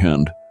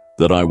comprehend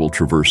that I will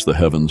traverse the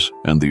heavens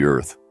and the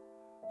earth,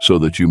 so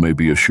that you may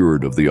be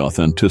assured of the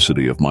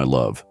authenticity of my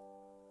love.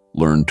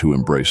 Learn to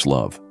embrace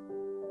love.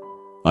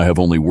 I have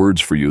only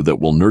words for you that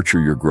will nurture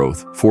your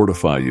growth,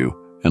 fortify you,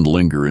 and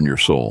linger in your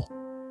soul,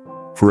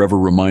 forever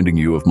reminding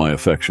you of my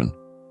affection.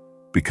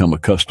 Become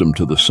accustomed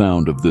to the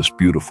sound of this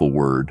beautiful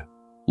word,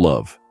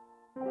 love.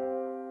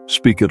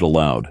 Speak it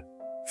aloud.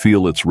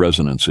 Feel its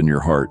resonance in your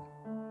heart.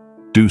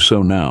 Do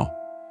so now,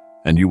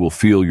 and you will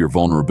feel your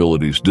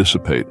vulnerabilities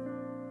dissipate,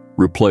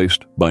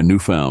 replaced by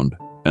newfound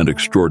and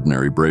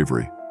extraordinary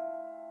bravery.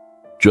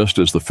 Just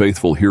as the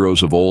faithful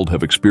heroes of old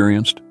have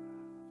experienced,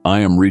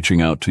 I am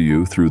reaching out to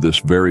you through this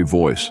very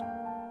voice,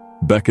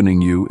 beckoning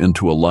you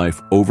into a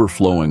life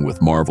overflowing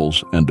with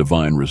marvels and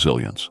divine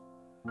resilience.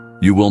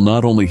 You will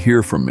not only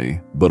hear from me,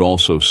 but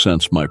also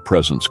sense my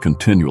presence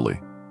continually,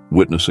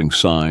 witnessing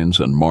signs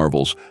and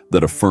marvels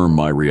that affirm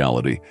my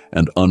reality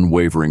and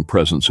unwavering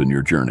presence in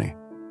your journey.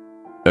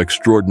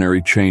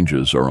 Extraordinary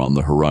changes are on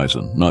the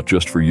horizon, not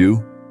just for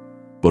you,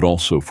 but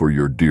also for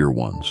your dear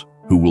ones,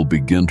 who will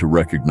begin to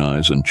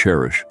recognize and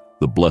cherish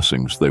the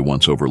blessings they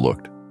once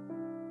overlooked.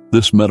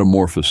 This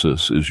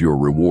metamorphosis is your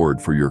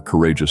reward for your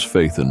courageous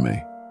faith in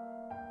me.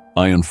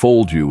 I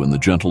enfold you in the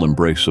gentle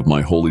embrace of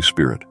my Holy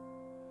Spirit,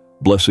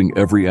 blessing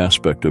every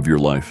aspect of your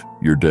life,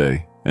 your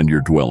day, and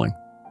your dwelling.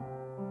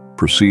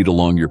 Proceed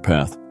along your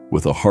path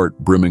with a heart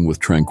brimming with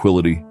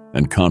tranquility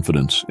and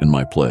confidence in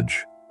my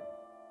pledge.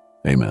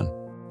 Amen.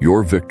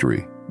 Your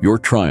victory, your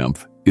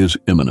triumph is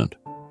imminent.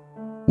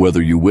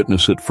 Whether you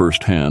witness it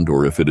firsthand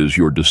or if it is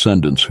your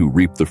descendants who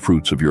reap the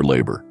fruits of your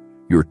labor,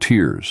 your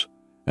tears,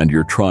 and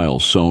your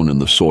trials sown in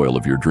the soil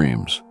of your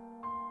dreams.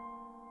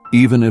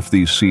 Even if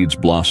these seeds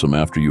blossom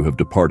after you have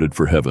departed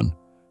for heaven,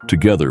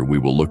 together we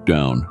will look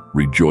down,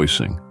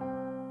 rejoicing.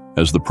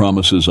 As the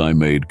promises I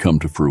made come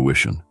to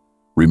fruition,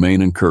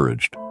 remain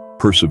encouraged,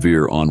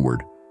 persevere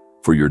onward,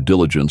 for your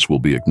diligence will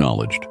be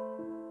acknowledged.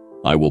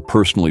 I will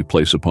personally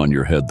place upon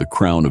your head the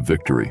crown of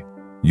victory.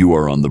 You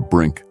are on the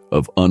brink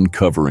of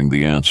uncovering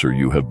the answer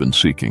you have been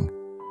seeking.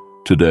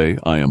 Today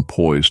I am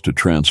poised to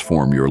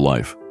transform your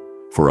life,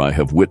 for I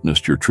have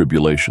witnessed your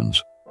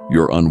tribulations,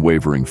 your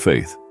unwavering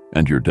faith,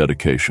 and your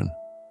dedication.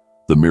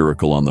 The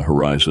miracle on the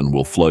horizon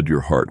will flood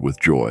your heart with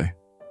joy.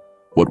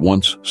 What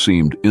once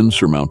seemed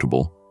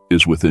insurmountable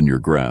is within your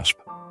grasp.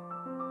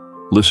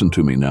 Listen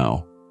to me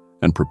now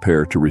and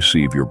prepare to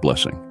receive your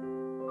blessing.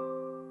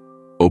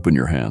 Open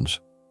your hands,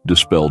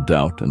 dispel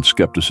doubt and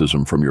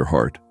skepticism from your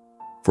heart,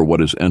 for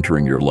what is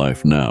entering your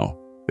life now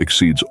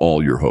exceeds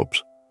all your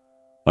hopes.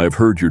 I have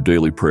heard your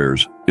daily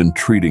prayers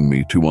entreating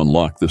me to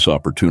unlock this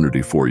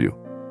opportunity for you,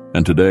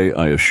 and today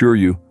I assure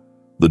you,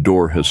 the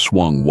door has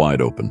swung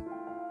wide open.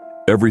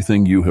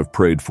 Everything you have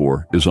prayed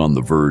for is on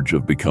the verge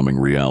of becoming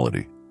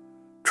reality.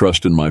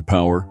 Trust in my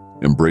power,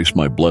 embrace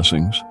my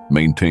blessings,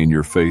 maintain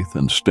your faith,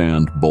 and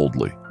stand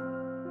boldly.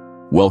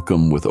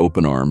 Welcome with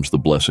open arms the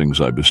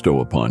blessings I bestow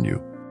upon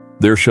you.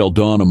 There shall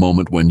dawn a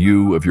moment when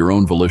you, of your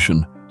own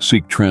volition,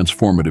 seek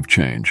transformative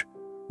change,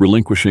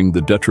 relinquishing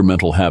the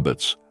detrimental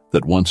habits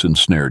that once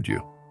ensnared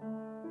you.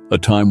 A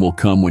time will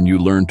come when you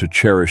learn to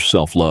cherish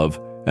self-love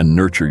and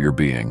nurture your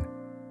being.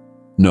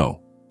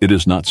 No, it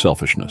is not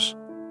selfishness.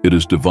 It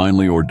is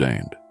divinely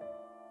ordained.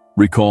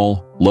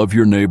 Recall, love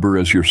your neighbor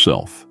as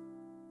yourself.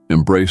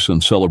 Embrace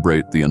and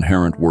celebrate the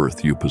inherent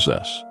worth you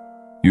possess.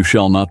 You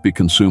shall not be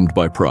consumed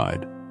by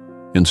pride.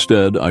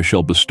 Instead, I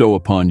shall bestow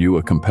upon you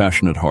a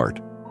compassionate heart,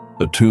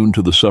 attuned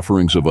to the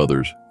sufferings of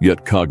others,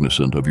 yet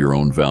cognizant of your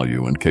own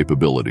value and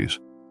capabilities,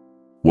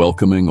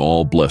 welcoming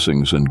all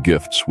blessings and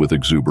gifts with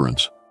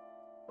exuberance.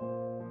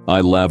 I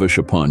lavish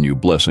upon you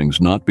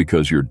blessings not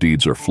because your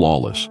deeds are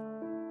flawless,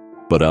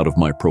 but out of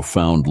my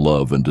profound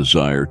love and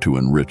desire to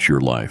enrich your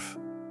life.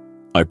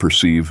 I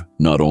perceive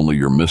not only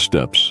your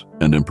missteps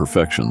and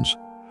imperfections,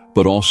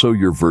 but also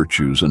your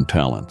virtues and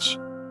talents.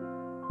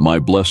 My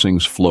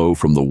blessings flow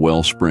from the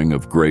wellspring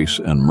of grace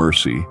and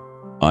mercy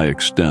I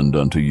extend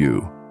unto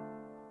you.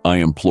 I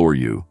implore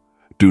you,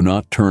 do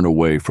not turn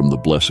away from the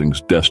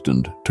blessings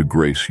destined to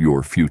grace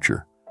your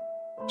future.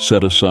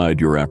 Set aside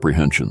your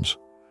apprehensions.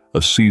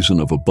 A season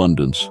of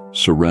abundance,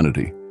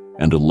 serenity,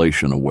 and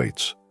elation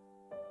awaits.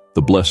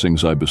 The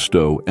blessings I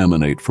bestow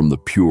emanate from the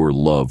pure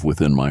love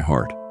within my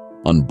heart,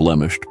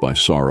 unblemished by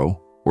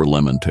sorrow or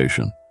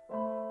lamentation.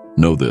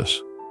 Know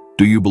this.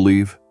 Do you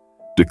believe?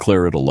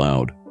 Declare it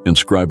aloud.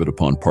 Inscribe it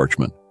upon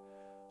parchment.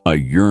 I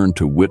yearn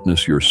to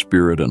witness your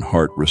spirit and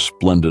heart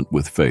resplendent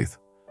with faith.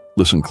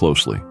 Listen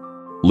closely.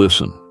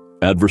 Listen,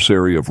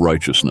 adversary of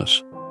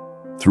righteousness.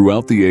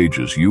 Throughout the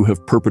ages, you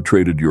have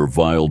perpetrated your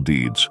vile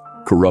deeds,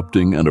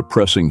 corrupting and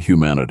oppressing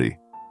humanity.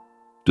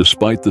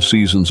 Despite the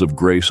seasons of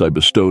grace I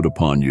bestowed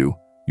upon you,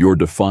 your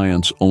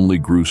defiance only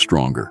grew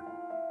stronger.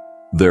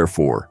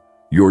 Therefore,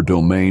 your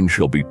domain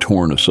shall be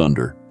torn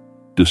asunder,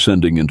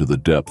 descending into the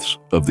depths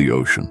of the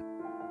ocean.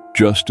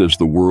 Just as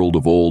the world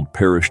of old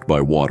perished by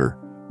water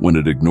when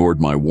it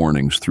ignored my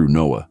warnings through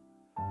Noah,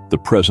 the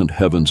present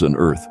heavens and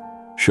earth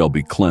shall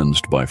be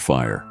cleansed by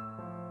fire.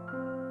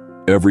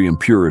 Every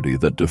impurity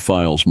that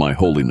defiles my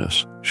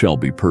holiness shall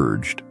be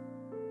purged.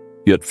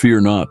 Yet fear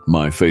not,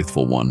 my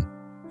faithful one.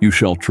 You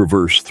shall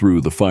traverse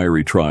through the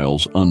fiery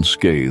trials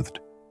unscathed.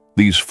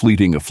 These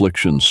fleeting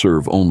afflictions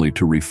serve only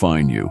to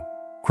refine you,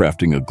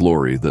 crafting a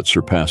glory that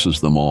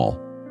surpasses them all.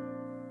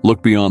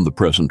 Look beyond the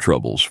present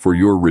troubles, for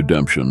your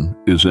redemption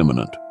is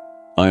imminent.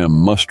 I am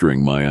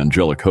mustering my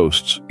angelic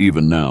hosts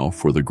even now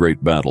for the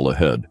great battle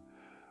ahead.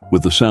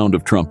 With the sound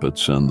of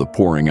trumpets and the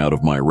pouring out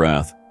of my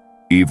wrath,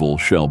 evil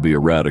shall be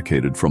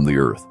eradicated from the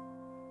earth.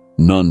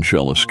 None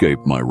shall escape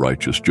my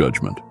righteous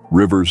judgment.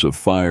 Rivers of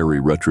fiery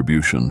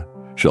retribution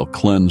shall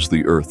cleanse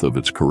the earth of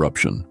its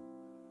corruption.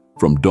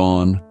 From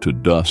dawn to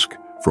dusk,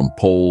 from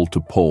pole to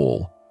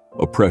pole,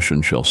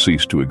 oppression shall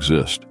cease to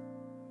exist.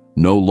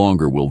 No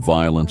longer will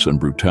violence and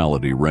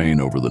brutality reign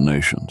over the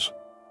nations.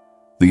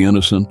 The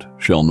innocent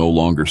shall no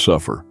longer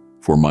suffer,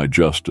 for my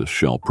justice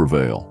shall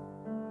prevail.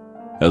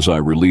 As I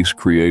release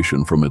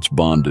creation from its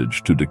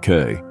bondage to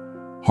decay,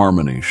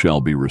 harmony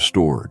shall be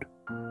restored.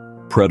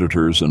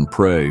 Predators and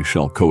prey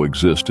shall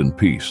coexist in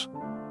peace.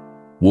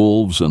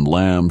 Wolves and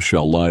lambs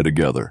shall lie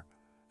together,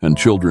 and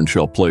children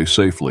shall play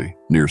safely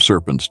near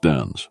serpents'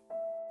 dens.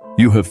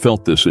 You have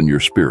felt this in your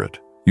spirit.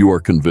 You are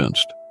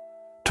convinced.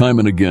 Time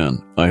and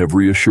again, I have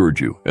reassured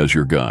you as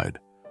your guide.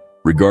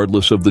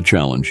 Regardless of the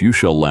challenge, you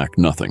shall lack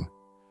nothing.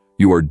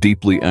 You are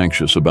deeply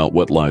anxious about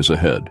what lies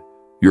ahead,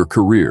 your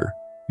career,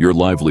 your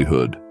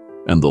livelihood,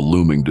 and the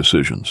looming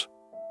decisions.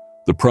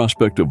 The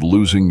prospect of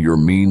losing your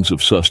means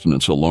of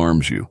sustenance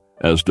alarms you,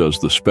 as does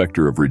the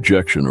specter of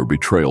rejection or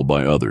betrayal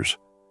by others.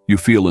 You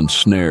feel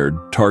ensnared,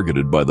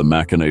 targeted by the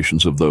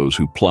machinations of those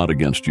who plot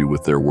against you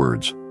with their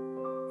words.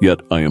 Yet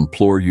I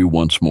implore you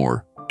once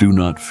more, do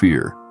not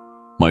fear.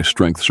 My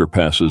strength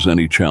surpasses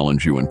any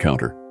challenge you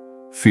encounter.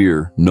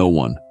 Fear no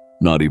one,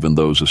 not even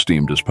those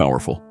esteemed as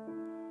powerful.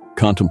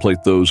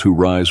 Contemplate those who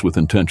rise with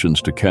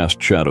intentions to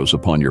cast shadows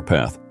upon your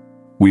path,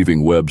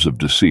 weaving webs of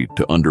deceit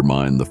to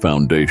undermine the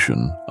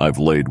foundation I've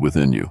laid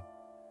within you.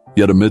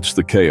 Yet amidst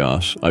the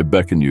chaos, I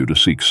beckon you to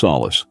seek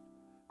solace,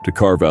 to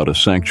carve out a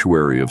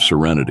sanctuary of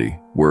serenity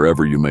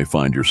wherever you may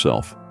find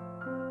yourself.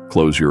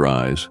 Close your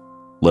eyes,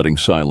 letting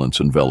silence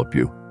envelop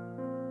you,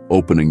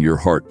 opening your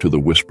heart to the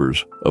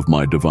whispers of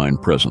my divine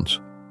presence.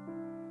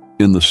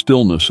 In the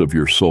stillness of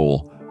your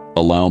soul,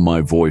 allow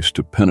my voice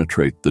to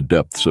penetrate the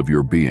depths of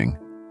your being,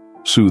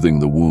 soothing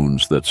the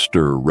wounds that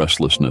stir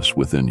restlessness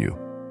within you.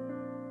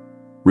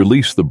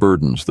 Release the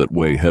burdens that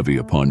weigh heavy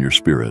upon your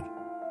spirit,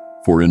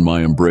 for in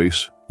my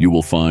embrace you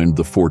will find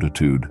the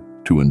fortitude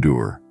to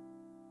endure.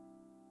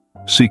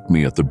 Seek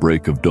me at the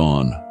break of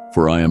dawn,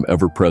 for I am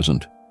ever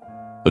present,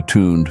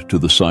 attuned to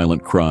the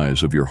silent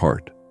cries of your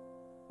heart,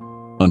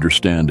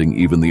 understanding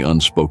even the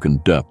unspoken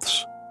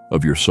depths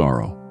of your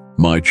sorrow.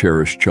 My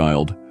cherished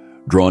child,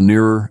 draw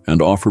nearer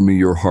and offer me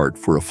your heart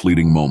for a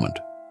fleeting moment.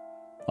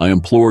 I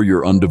implore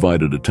your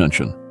undivided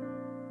attention.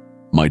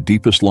 My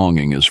deepest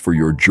longing is for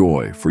your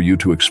joy, for you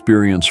to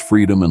experience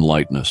freedom and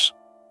lightness,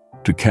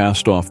 to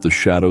cast off the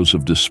shadows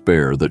of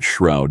despair that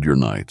shroud your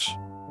nights.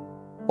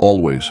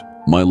 Always,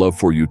 my love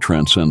for you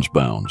transcends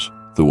bounds.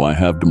 Though I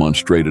have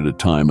demonstrated it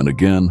time and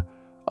again,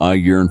 I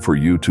yearn for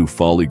you to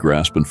fully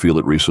grasp and feel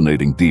it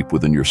resonating deep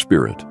within your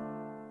spirit.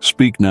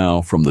 Speak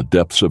now from the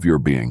depths of your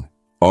being.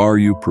 Are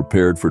you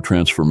prepared for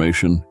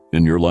transformation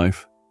in your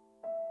life?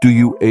 Do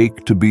you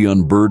ache to be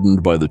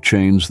unburdened by the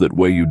chains that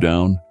weigh you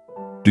down?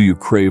 Do you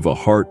crave a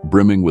heart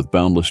brimming with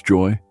boundless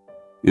joy?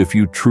 If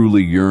you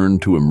truly yearn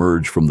to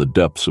emerge from the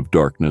depths of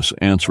darkness,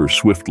 answer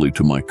swiftly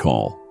to my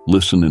call.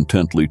 Listen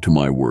intently to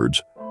my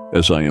words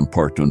as I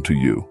impart unto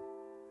you.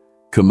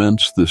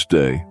 Commence this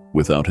day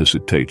without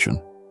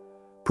hesitation,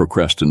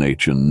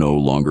 procrastination no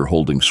longer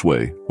holding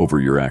sway over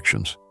your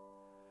actions.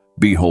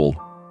 Behold,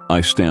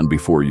 I stand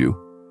before you,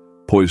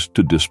 poised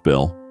to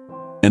dispel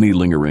any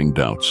lingering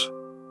doubts,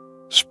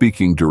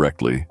 speaking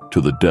directly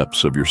to the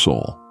depths of your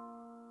soul.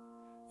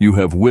 You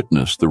have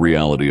witnessed the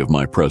reality of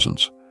my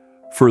presence.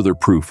 Further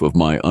proof of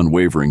my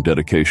unwavering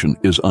dedication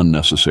is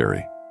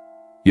unnecessary.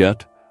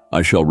 Yet,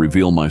 I shall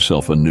reveal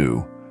myself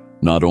anew,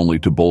 not only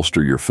to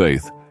bolster your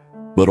faith,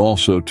 but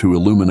also to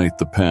illuminate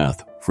the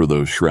path for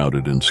those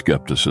shrouded in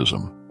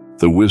skepticism.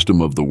 The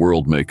wisdom of the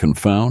world may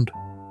confound,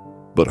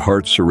 but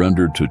hearts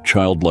surrendered to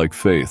childlike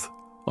faith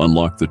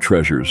unlock the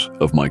treasures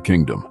of my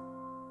kingdom.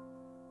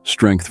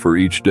 Strength for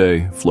each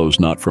day flows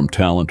not from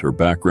talent or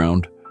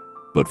background,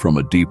 but from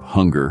a deep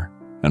hunger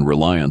and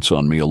reliance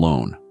on me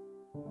alone.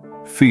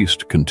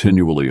 Feast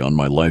continually on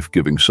my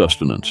life-giving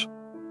sustenance,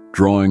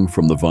 drawing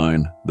from the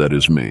vine that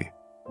is me.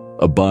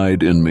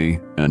 Abide in me,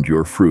 and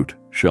your fruit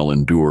shall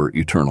endure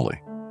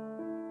eternally.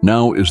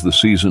 Now is the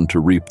season to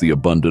reap the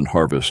abundant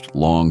harvest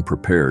long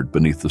prepared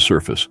beneath the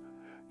surface.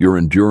 Your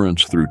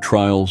endurance through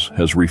trials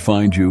has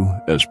refined you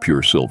as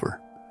pure silver.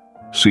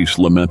 Cease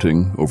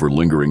lamenting over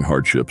lingering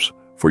hardships,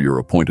 for your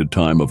appointed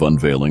time of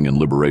unveiling and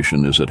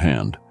liberation is at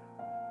hand.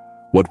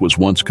 What was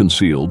once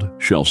concealed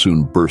shall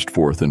soon burst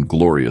forth in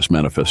glorious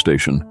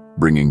manifestation,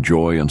 bringing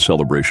joy and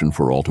celebration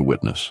for all to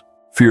witness.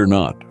 Fear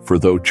not, for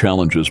though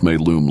challenges may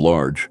loom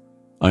large,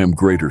 I am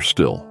greater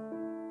still.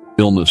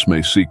 Illness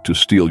may seek to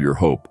steal your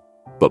hope,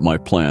 but my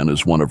plan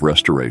is one of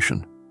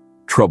restoration.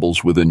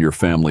 Troubles within your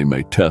family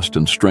may test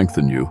and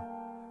strengthen you,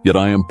 yet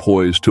I am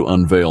poised to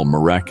unveil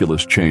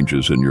miraculous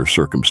changes in your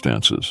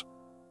circumstances.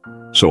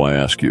 So I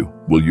ask you,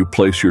 will you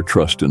place your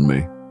trust in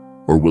me,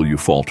 or will you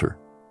falter?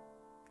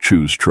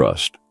 Choose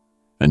trust,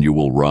 and you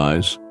will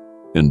rise,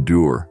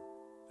 endure,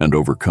 and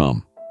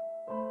overcome.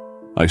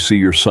 I see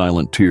your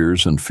silent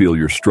tears and feel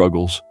your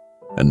struggles,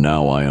 and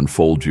now I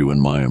unfold you in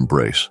my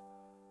embrace.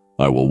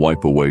 I will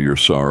wipe away your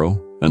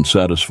sorrow and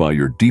satisfy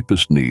your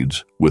deepest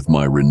needs with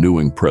my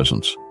renewing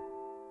presence.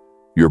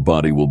 Your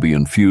body will be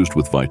infused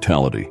with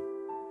vitality,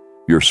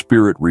 your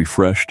spirit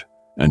refreshed,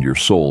 and your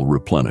soul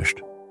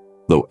replenished.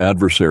 Though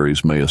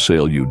adversaries may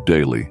assail you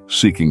daily,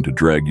 seeking to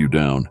drag you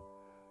down,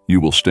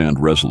 you will stand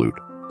resolute,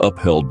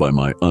 upheld by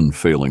my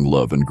unfailing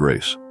love and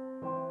grace.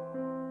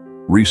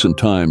 Recent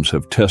times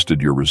have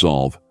tested your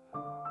resolve,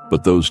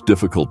 but those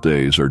difficult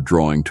days are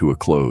drawing to a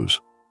close.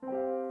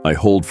 I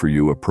hold for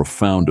you a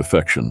profound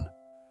affection,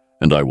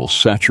 and I will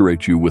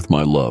saturate you with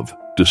my love,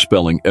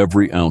 dispelling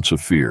every ounce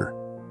of fear.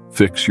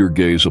 Fix your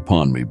gaze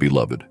upon me,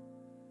 beloved.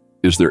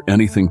 Is there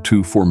anything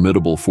too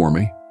formidable for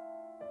me?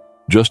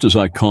 Just as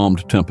I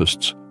calmed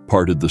tempests,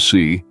 parted the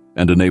sea,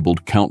 and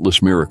enabled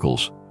countless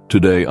miracles,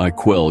 today I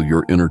quell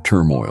your inner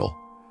turmoil,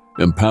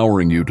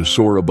 empowering you to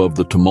soar above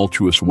the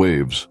tumultuous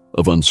waves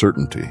of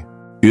uncertainty.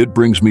 It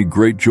brings me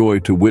great joy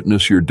to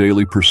witness your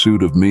daily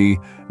pursuit of me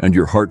and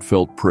your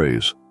heartfelt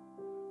praise.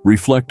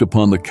 Reflect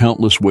upon the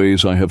countless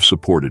ways I have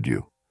supported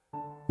you.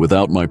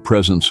 Without my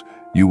presence,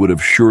 you would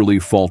have surely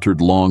faltered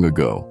long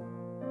ago.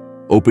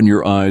 Open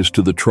your eyes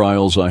to the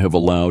trials I have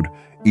allowed,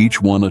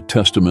 each one a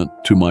testament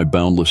to my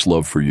boundless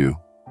love for you.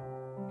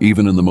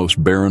 Even in the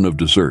most barren of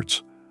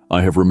deserts,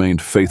 I have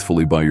remained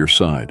faithfully by your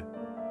side.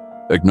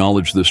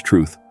 Acknowledge this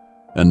truth,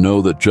 and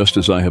know that just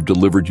as I have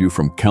delivered you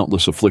from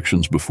countless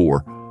afflictions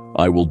before,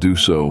 I will do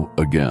so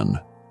again.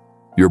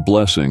 Your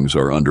blessings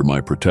are under my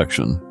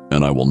protection,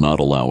 and I will not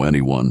allow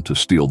anyone to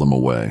steal them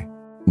away.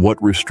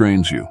 What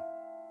restrains you?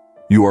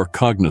 You are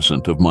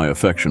cognizant of my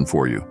affection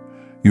for you.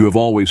 You have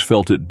always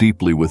felt it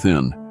deeply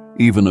within,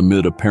 even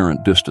amid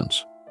apparent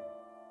distance.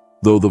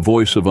 Though the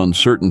voice of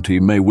uncertainty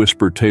may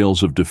whisper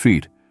tales of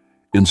defeat,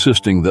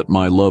 insisting that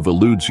my love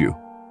eludes you,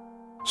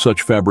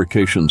 such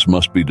fabrications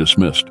must be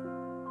dismissed.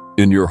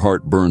 In your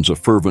heart burns a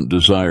fervent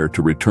desire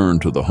to return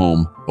to the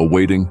home,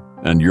 awaiting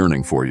and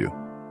yearning for you.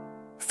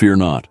 Fear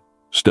not,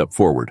 step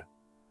forward.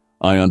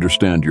 I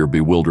understand your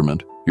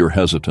bewilderment, your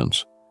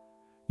hesitance.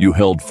 You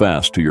held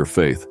fast to your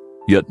faith,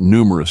 yet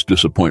numerous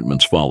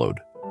disappointments followed,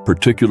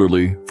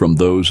 particularly from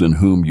those in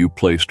whom you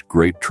placed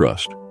great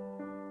trust.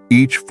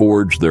 Each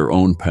forged their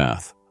own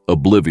path,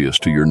 oblivious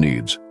to your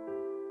needs.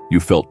 You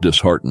felt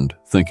disheartened,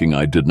 thinking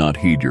I did not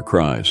heed your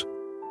cries.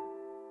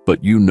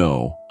 But you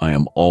know I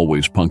am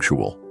always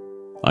punctual.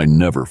 I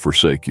never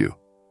forsake you.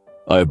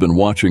 I have been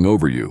watching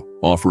over you,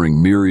 offering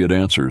myriad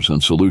answers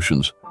and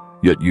solutions,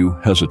 yet you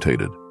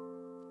hesitated.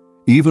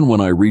 Even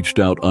when I reached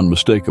out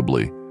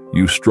unmistakably,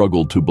 you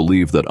struggled to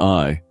believe that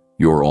I,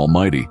 your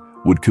Almighty,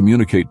 would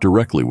communicate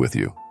directly with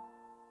you.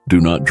 Do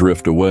not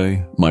drift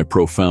away. My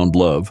profound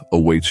love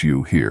awaits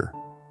you here.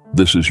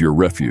 This is your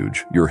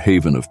refuge, your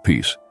haven of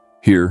peace.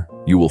 Here,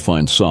 you will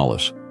find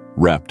solace,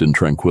 wrapped in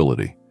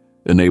tranquility,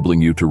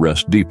 enabling you to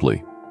rest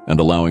deeply and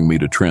allowing me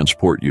to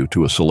transport you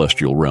to a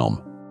celestial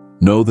realm.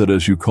 Know that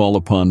as you call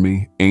upon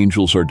me,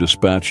 angels are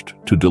dispatched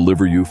to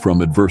deliver you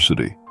from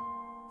adversity,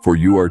 for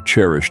you are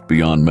cherished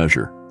beyond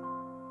measure.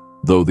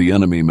 Though the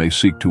enemy may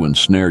seek to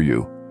ensnare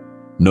you,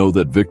 know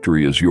that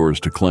victory is yours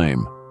to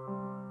claim,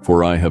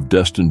 for I have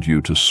destined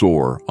you to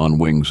soar on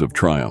wings of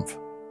triumph.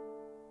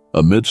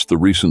 Amidst the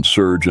recent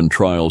surge and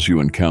trials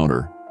you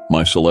encounter,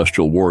 my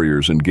celestial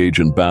warriors engage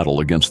in battle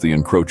against the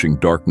encroaching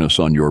darkness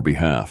on your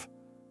behalf.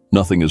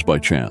 Nothing is by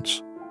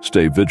chance.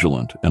 Stay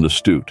vigilant and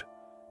astute.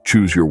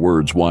 Choose your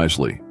words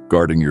wisely,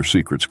 guarding your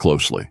secrets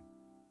closely.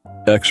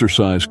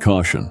 Exercise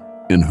caution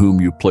in whom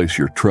you place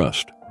your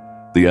trust.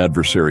 The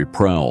adversary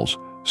prowls,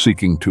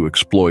 seeking to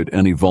exploit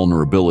any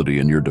vulnerability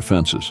in your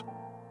defenses,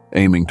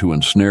 aiming to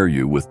ensnare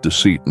you with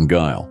deceit and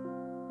guile.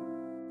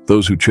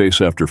 Those who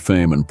chase after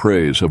fame and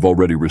praise have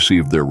already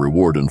received their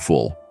reward in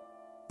full.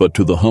 But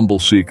to the humble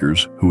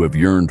seekers who have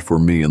yearned for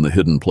me in the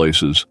hidden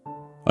places,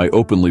 I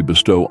openly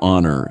bestow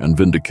honor and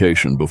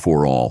vindication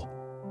before all.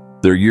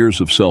 Their years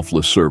of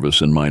selfless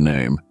service in my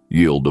name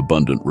yield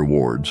abundant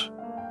rewards.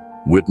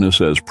 Witness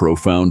as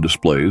profound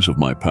displays of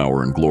my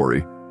power and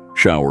glory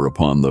shower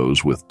upon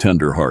those with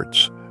tender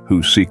hearts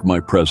who seek my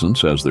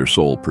presence as their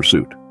sole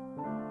pursuit.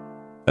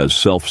 As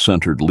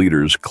self-centered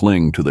leaders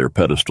cling to their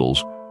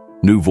pedestals,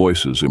 new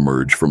voices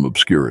emerge from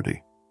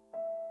obscurity.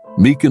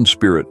 Meek in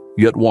spirit,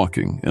 yet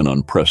walking in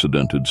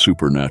unprecedented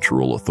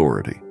supernatural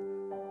authority.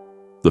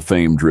 The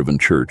fame-driven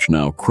church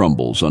now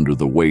crumbles under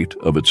the weight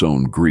of its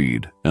own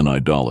greed and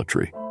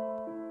idolatry.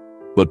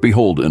 But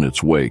behold, in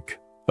its wake,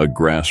 a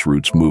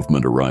grassroots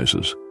movement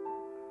arises.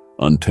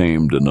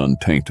 Untamed and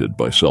untainted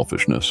by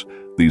selfishness,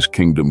 these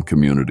kingdom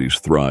communities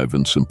thrive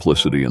in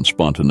simplicity and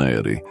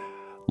spontaneity,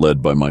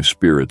 led by my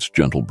spirit's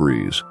gentle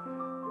breeze.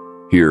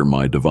 Here,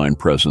 my divine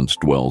presence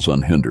dwells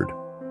unhindered.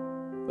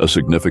 A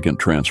significant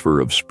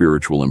transfer of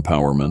spiritual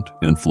empowerment,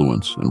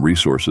 influence, and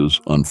resources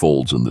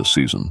unfolds in this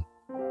season.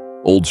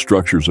 Old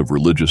structures of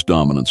religious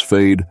dominance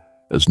fade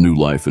as new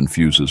life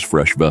infuses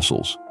fresh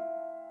vessels.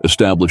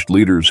 Established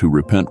leaders who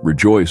repent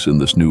rejoice in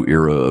this new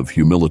era of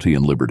humility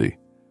and liberty.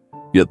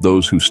 Yet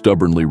those who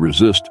stubbornly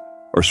resist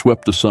are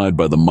swept aside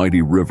by the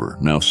mighty river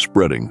now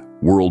spreading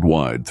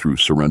worldwide through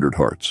surrendered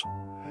hearts.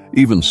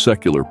 Even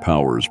secular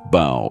powers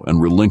bow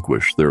and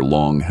relinquish their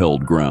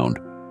long-held ground,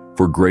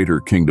 for greater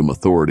kingdom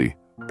authority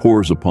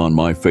pours upon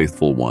my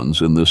faithful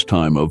ones in this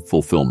time of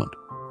fulfillment.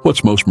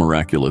 What's most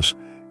miraculous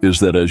is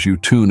that as you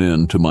tune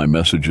in to my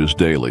messages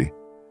daily,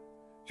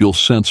 you'll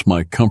sense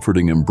my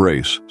comforting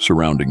embrace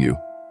surrounding you,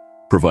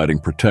 providing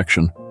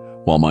protection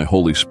while my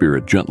Holy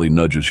Spirit gently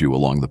nudges you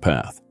along the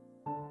path.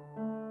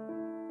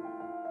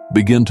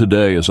 Begin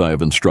today as I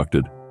have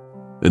instructed.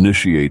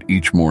 Initiate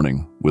each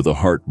morning with a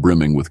heart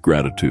brimming with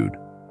gratitude.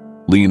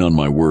 Lean on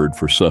my word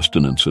for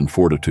sustenance and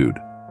fortitude.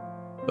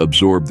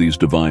 Absorb these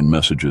divine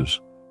messages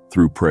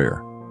through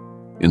prayer.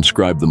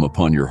 Inscribe them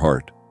upon your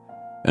heart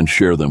and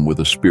share them with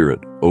a spirit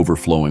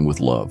overflowing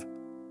with love.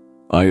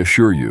 I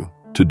assure you,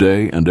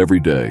 today and every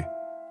day,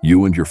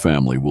 you and your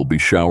family will be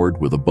showered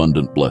with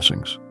abundant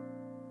blessings.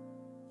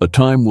 A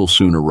time will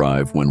soon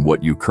arrive when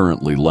what you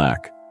currently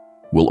lack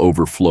will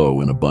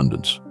overflow in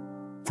abundance,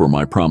 for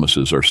my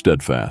promises are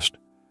steadfast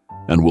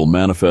and will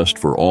manifest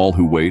for all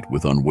who wait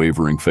with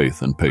unwavering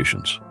faith and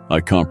patience. I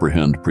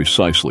comprehend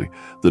precisely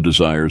the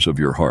desires of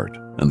your heart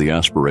and the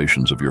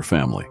aspirations of your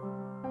family,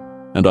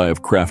 and I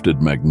have crafted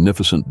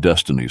magnificent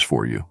destinies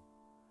for you.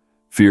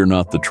 Fear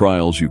not the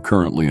trials you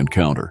currently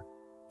encounter,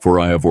 for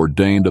I have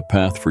ordained a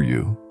path for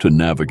you to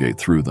navigate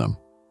through them.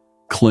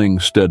 Cling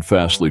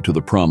steadfastly to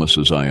the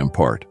promises I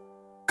impart.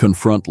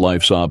 Confront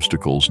life's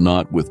obstacles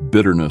not with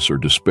bitterness or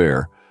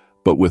despair,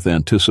 but with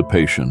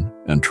anticipation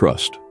and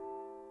trust.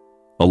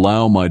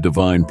 Allow my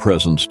divine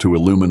presence to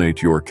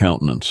illuminate your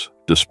countenance,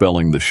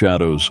 dispelling the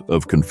shadows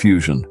of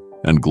confusion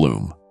and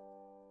gloom.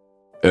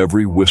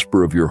 Every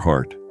whisper of your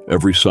heart,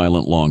 every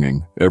silent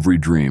longing, every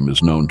dream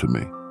is known to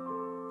me.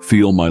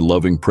 Feel my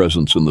loving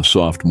presence in the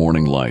soft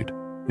morning light,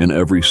 in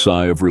every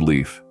sigh of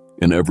relief,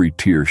 in every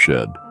tear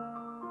shed.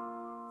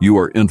 You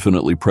are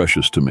infinitely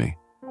precious to me,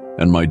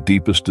 and my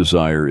deepest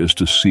desire is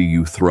to see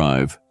you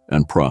thrive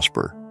and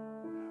prosper.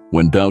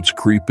 When doubts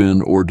creep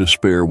in or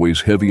despair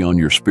weighs heavy on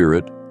your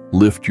spirit,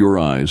 lift your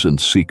eyes and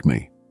seek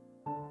me.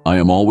 I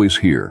am always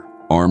here,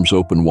 arms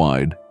open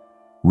wide,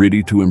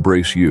 ready to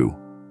embrace you,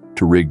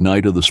 to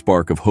reignite the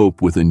spark of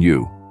hope within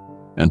you,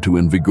 and to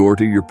invigorate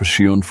your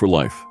passion for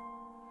life.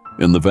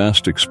 In the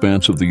vast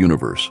expanse of the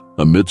universe,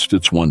 amidst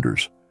its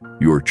wonders,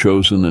 you are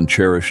chosen and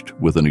cherished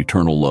with an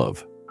eternal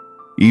love.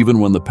 Even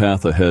when the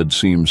path ahead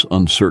seems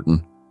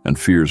uncertain and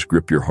fears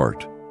grip your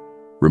heart,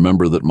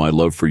 remember that my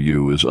love for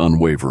you is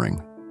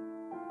unwavering.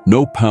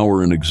 No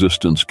power in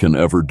existence can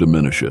ever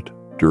diminish it.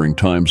 During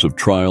times of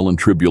trial and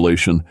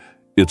tribulation,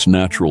 it's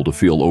natural to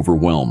feel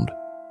overwhelmed,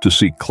 to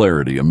seek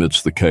clarity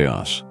amidst the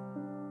chaos.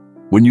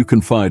 When you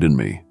confide in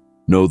me,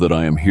 know that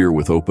I am here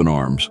with open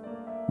arms,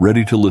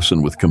 ready to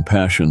listen with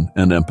compassion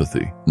and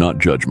empathy, not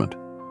judgment.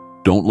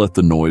 Don't let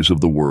the noise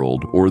of the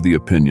world or the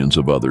opinions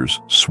of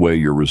others sway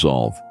your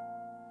resolve.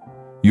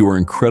 You are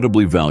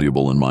incredibly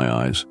valuable in my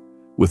eyes,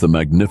 with a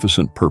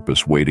magnificent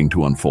purpose waiting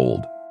to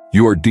unfold.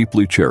 You are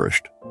deeply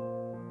cherished.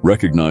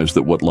 Recognize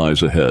that what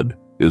lies ahead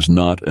is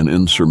not an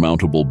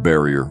insurmountable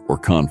barrier or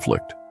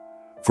conflict,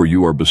 for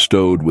you are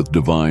bestowed with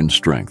divine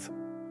strength.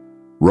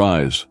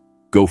 Rise,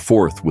 go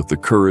forth with the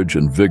courage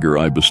and vigor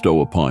I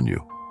bestow upon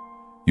you.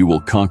 You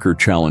will conquer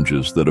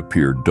challenges that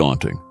appear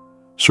daunting,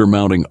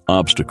 surmounting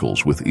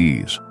obstacles with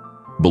ease.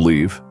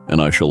 Believe,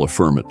 and I shall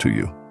affirm it to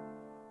you.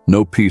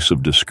 No piece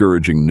of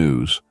discouraging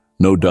news,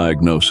 no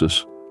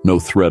diagnosis, no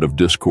threat of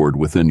discord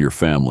within your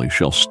family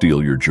shall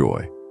steal your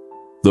joy.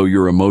 Though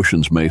your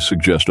emotions may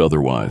suggest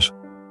otherwise,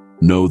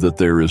 know that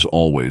there is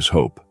always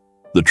hope.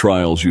 The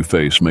trials you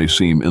face may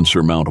seem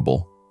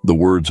insurmountable, the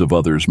words of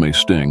others may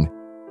sting,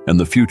 and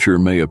the future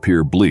may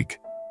appear bleak,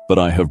 but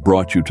I have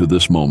brought you to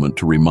this moment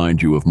to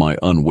remind you of my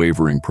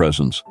unwavering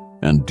presence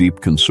and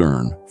deep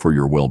concern for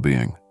your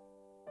well-being.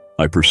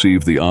 I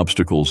perceive the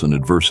obstacles and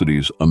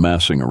adversities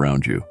amassing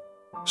around you,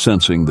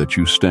 sensing that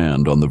you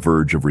stand on the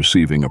verge of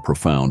receiving a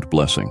profound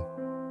blessing.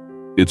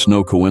 It's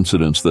no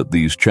coincidence that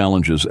these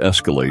challenges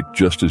escalate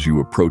just as you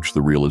approach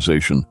the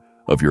realization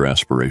of your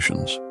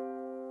aspirations.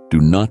 Do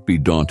not be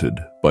daunted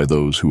by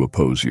those who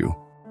oppose you.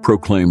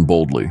 Proclaim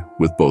boldly,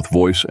 with both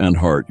voice and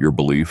heart, your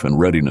belief and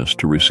readiness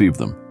to receive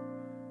them.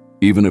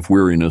 Even if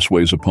weariness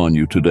weighs upon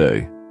you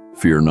today,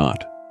 fear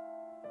not.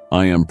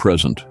 I am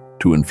present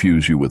to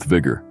infuse you with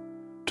vigor,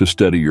 to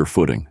steady your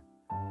footing,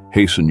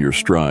 hasten your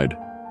stride,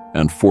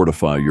 and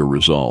fortify your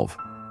resolve.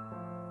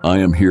 I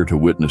am here to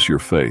witness your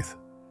faith.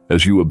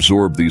 As you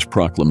absorb these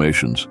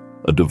proclamations,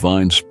 a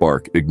divine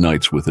spark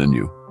ignites within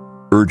you,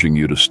 urging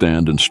you to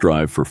stand and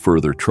strive for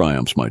further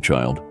triumphs, my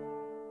child.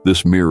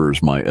 This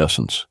mirrors my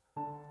essence.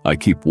 I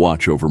keep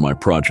watch over my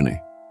progeny.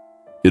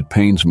 It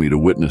pains me to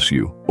witness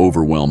you,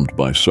 overwhelmed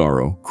by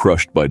sorrow,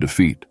 crushed by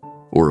defeat,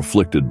 or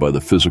afflicted by the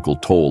physical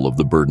toll of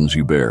the burdens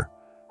you bear.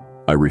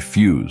 I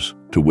refuse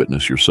to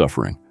witness your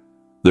suffering.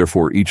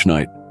 Therefore, each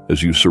night,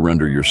 as you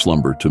surrender your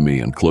slumber to me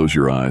and close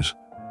your eyes,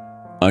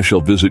 I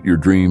shall visit your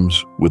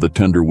dreams with a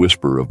tender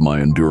whisper of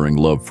my enduring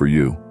love for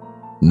you.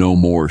 No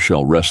more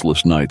shall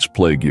restless nights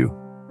plague you.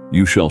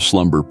 You shall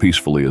slumber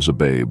peacefully as a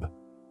babe.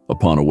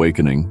 Upon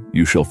awakening,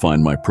 you shall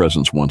find my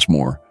presence once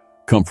more,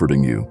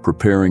 comforting you,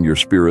 preparing your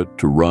spirit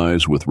to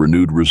rise with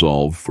renewed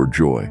resolve for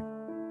joy.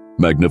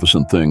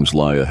 Magnificent things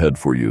lie ahead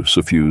for you,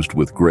 suffused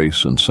with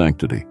grace and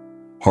sanctity.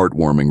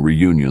 Heartwarming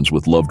reunions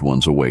with loved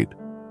ones await,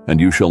 and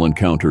you shall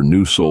encounter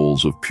new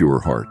souls of pure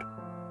heart.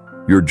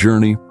 Your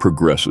journey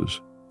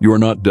progresses. You are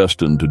not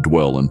destined to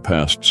dwell in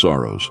past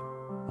sorrows.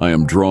 I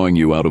am drawing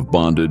you out of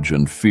bondage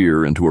and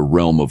fear into a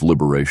realm of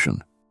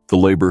liberation. The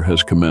labor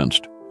has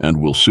commenced and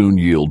will soon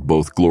yield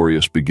both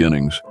glorious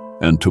beginnings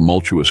and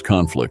tumultuous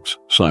conflicts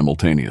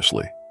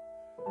simultaneously.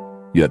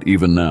 Yet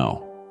even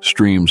now,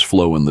 streams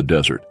flow in the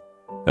desert,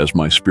 as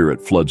my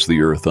spirit floods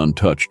the earth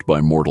untouched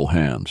by mortal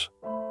hands.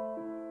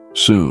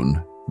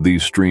 Soon,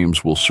 these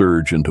streams will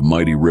surge into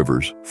mighty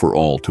rivers for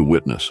all to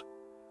witness.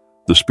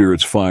 The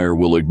Spirit's fire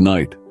will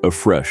ignite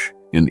afresh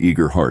in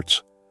eager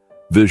hearts.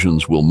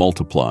 Visions will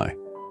multiply,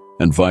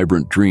 and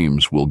vibrant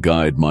dreams will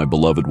guide my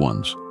beloved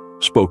ones,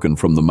 spoken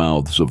from the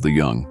mouths of the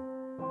young.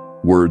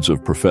 Words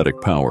of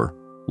prophetic power,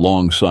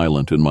 long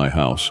silent in my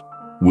house,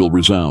 will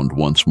resound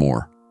once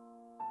more.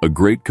 A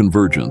great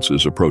convergence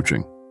is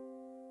approaching.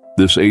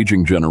 This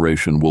aging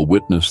generation will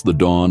witness the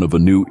dawn of a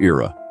new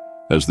era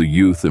as the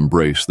youth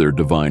embrace their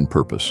divine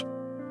purpose.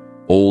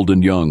 Old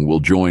and young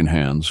will join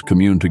hands,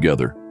 commune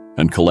together,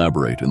 and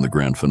collaborate in the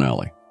grand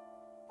finale.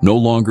 No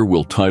longer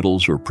will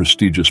titles or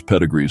prestigious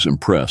pedigrees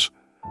impress,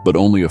 but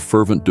only a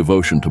fervent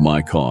devotion to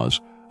my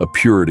cause, a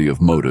purity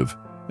of motive,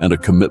 and a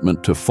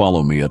commitment to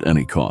follow me at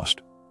any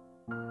cost.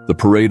 The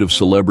parade of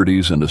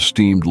celebrities and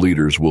esteemed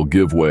leaders will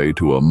give way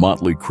to a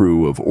motley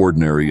crew of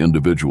ordinary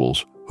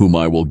individuals whom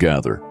I will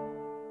gather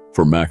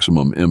for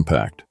maximum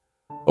impact.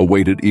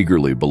 Await it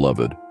eagerly,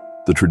 beloved.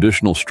 The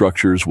traditional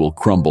structures will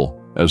crumble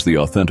as the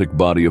authentic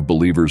body of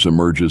believers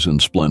emerges in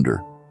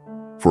splendor.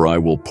 For I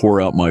will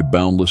pour out my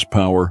boundless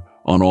power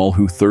on all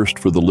who thirst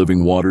for the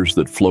living waters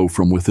that flow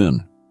from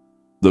within.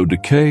 Though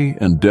decay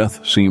and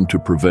death seem to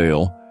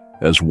prevail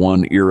as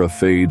one era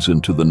fades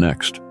into the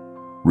next,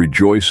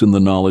 rejoice in the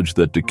knowledge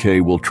that decay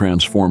will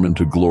transform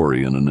into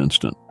glory in an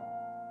instant.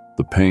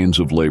 The pains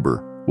of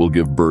labor will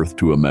give birth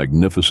to a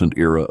magnificent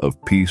era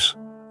of peace,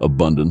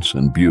 abundance,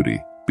 and beauty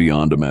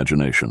beyond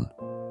imagination.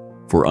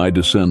 For I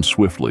descend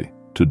swiftly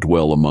to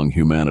dwell among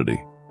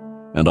humanity,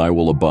 and I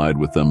will abide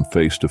with them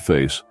face to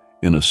face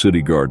in a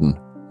city garden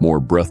more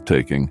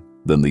breathtaking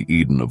than the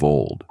Eden of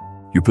old.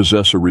 You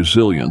possess a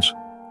resilience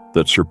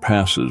that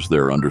surpasses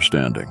their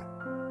understanding.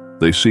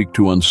 They seek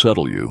to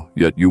unsettle you,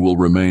 yet you will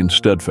remain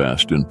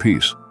steadfast in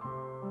peace,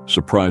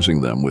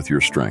 surprising them with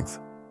your strength.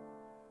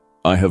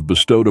 I have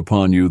bestowed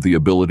upon you the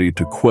ability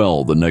to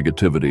quell the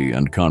negativity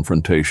and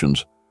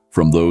confrontations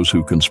from those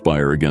who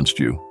conspire against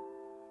you.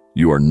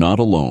 You are not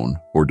alone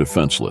or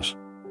defenseless.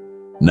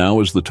 Now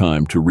is the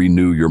time to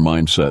renew your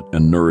mindset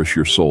and nourish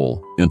your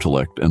soul,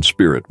 intellect, and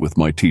spirit with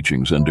my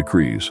teachings and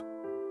decrees.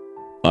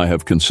 I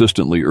have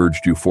consistently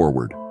urged you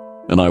forward,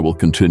 and I will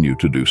continue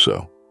to do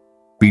so.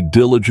 Be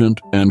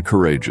diligent and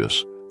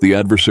courageous. The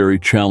adversary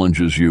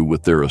challenges you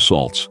with their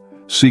assaults,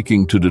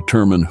 seeking to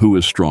determine who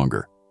is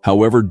stronger.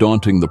 However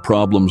daunting the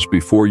problems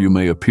before you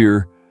may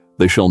appear,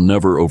 they shall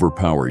never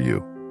overpower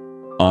you.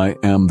 I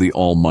am the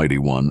Almighty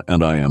One,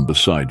 and I am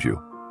beside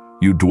you.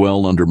 You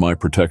dwell under my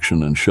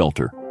protection and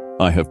shelter.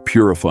 I have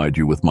purified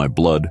you with my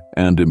blood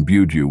and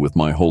imbued you with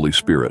my Holy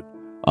Spirit.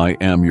 I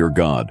am your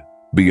God.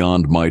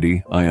 Beyond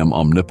mighty, I am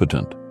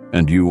omnipotent,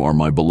 and you are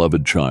my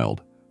beloved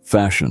child,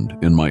 fashioned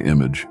in my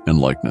image and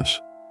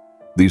likeness.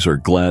 These are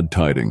glad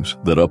tidings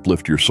that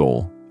uplift your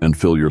soul and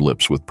fill your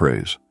lips with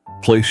praise.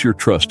 Place your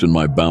trust in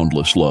my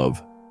boundless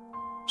love.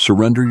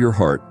 Surrender your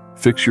heart,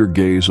 fix your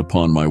gaze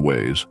upon my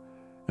ways,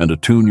 and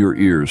attune your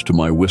ears to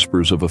my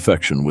whispers of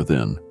affection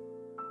within.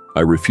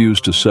 I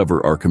refuse to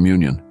sever our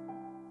communion,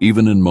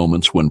 even in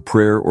moments when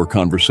prayer or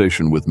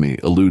conversation with me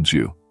eludes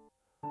you.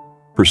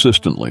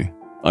 Persistently,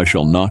 I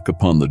shall knock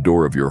upon the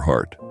door of your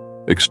heart,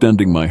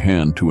 extending my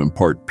hand to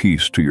impart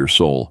peace to your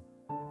soul,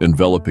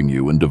 enveloping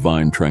you in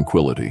divine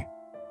tranquility.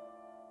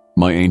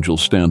 My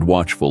angels stand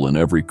watchful in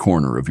every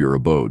corner of your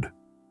abode.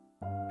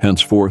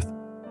 Henceforth,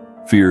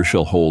 fear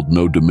shall hold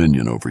no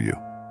dominion over you.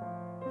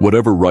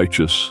 Whatever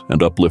righteous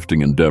and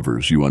uplifting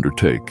endeavors you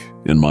undertake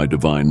in my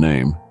divine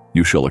name,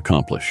 you shall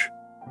accomplish.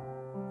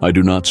 I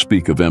do not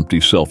speak of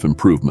empty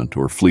self-improvement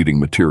or fleeting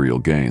material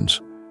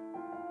gains.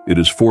 It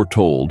is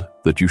foretold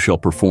that you shall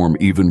perform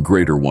even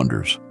greater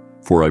wonders,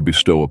 for I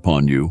bestow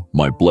upon you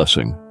my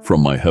blessing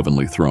from my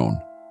heavenly throne.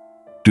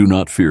 Do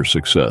not fear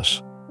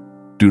success.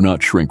 Do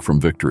not shrink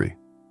from victory.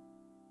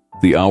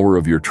 The hour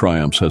of your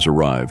triumphs has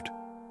arrived.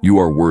 You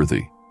are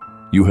worthy.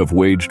 You have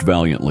waged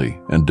valiantly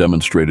and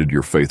demonstrated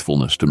your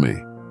faithfulness to me.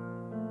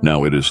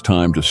 Now it is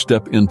time to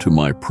step into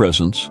my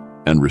presence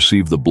and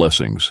receive the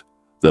blessings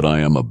that I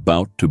am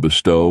about to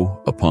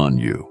bestow upon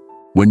you.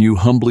 When you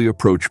humbly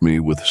approach me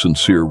with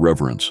sincere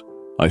reverence,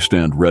 I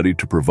stand ready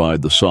to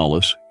provide the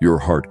solace your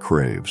heart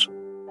craves.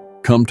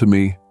 Come to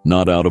me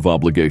not out of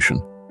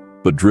obligation,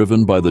 but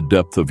driven by the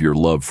depth of your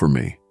love for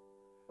me.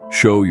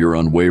 Show your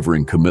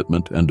unwavering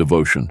commitment and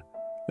devotion,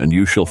 and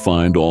you shall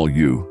find all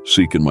you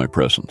seek in my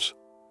presence.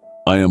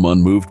 I am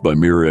unmoved by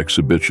mere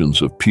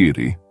exhibitions of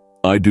piety.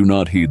 I do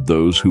not heed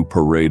those who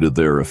paraded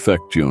their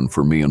affection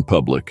for me in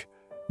public,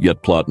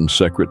 yet plot in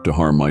secret to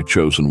harm my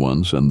chosen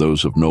ones and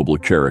those of noble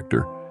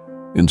character.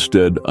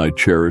 Instead, I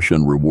cherish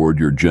and reward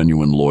your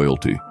genuine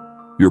loyalty,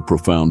 your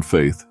profound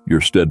faith, your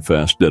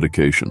steadfast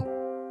dedication.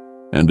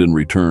 And in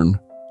return,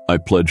 I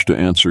pledge to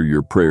answer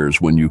your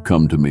prayers when you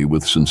come to me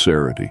with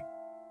sincerity.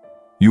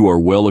 You are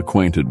well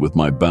acquainted with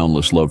my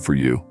boundless love for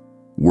you.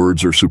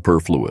 Words are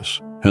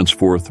superfluous.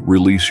 Henceforth,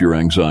 release your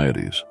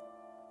anxieties.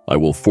 I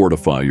will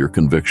fortify your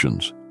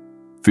convictions.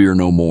 Fear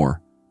no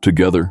more.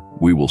 Together,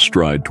 we will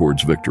stride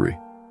towards victory.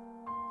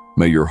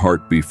 May your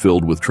heart be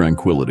filled with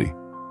tranquility,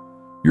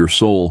 your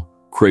soul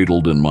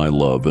cradled in my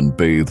love and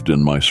bathed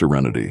in my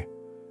serenity.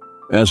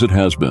 As it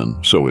has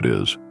been, so it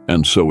is,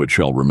 and so it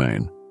shall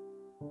remain.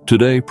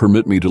 Today,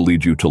 permit me to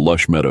lead you to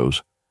lush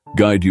meadows,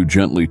 guide you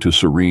gently to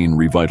serene,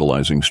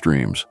 revitalizing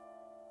streams.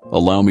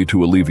 Allow me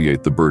to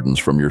alleviate the burdens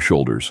from your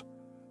shoulders.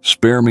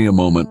 Spare me a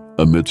moment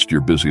amidst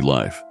your busy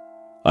life.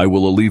 I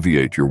will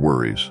alleviate your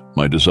worries.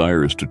 My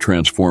desire is to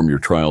transform your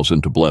trials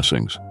into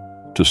blessings,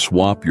 to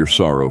swap your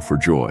sorrow for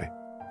joy.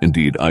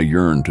 Indeed, I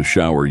yearn to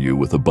shower you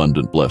with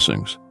abundant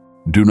blessings.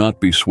 Do not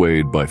be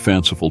swayed by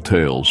fanciful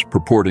tales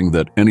purporting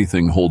that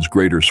anything holds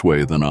greater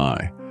sway than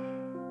I.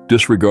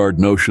 Disregard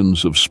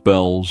notions of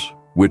spells,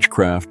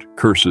 witchcraft,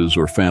 curses,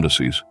 or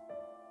fantasies.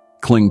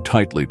 Cling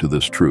tightly to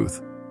this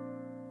truth.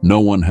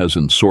 No one has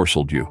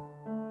ensorcelled you.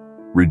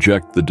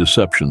 Reject the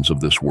deceptions of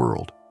this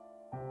world.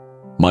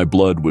 My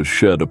blood was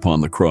shed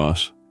upon the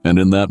cross, and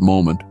in that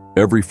moment,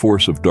 every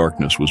force of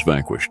darkness was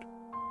vanquished.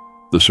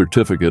 The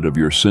certificate of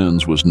your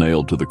sins was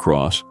nailed to the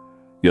cross,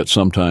 yet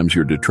sometimes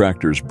your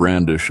detractors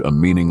brandish a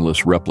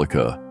meaningless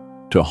replica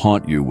to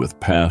haunt you with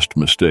past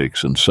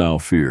mistakes and sow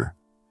fear.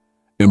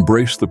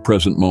 Embrace the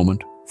present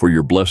moment, for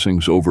your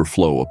blessings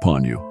overflow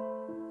upon you.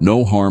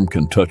 No harm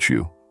can touch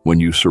you When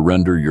you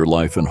surrender your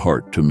life and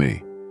heart to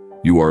me,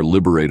 you are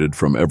liberated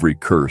from every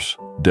curse,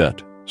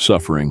 debt,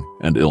 suffering,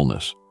 and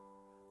illness.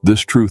 This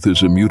truth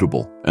is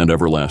immutable and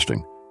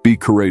everlasting. Be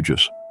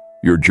courageous.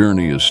 Your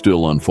journey is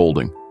still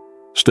unfolding.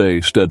 Stay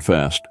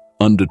steadfast,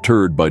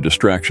 undeterred by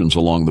distractions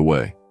along the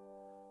way.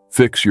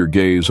 Fix your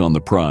gaze on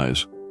the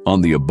prize,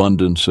 on the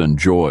abundance and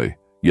joy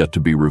yet to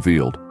be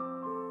revealed.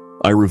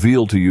 I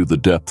reveal to you the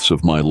depths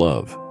of my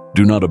love.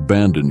 Do not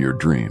abandon your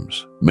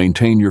dreams.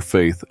 Maintain your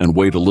faith and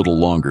wait a little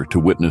longer to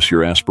witness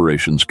your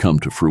aspirations come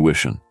to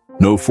fruition.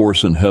 No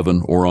force in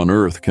heaven or on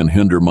earth can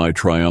hinder my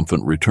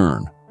triumphant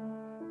return.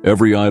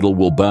 Every idol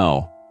will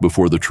bow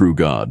before the true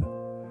God.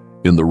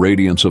 In the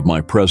radiance of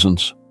my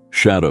presence,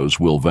 shadows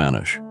will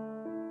vanish.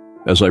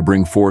 As I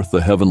bring forth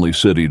the heavenly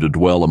city to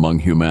dwell among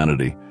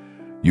humanity,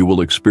 you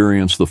will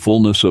experience the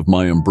fullness of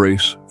my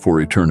embrace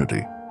for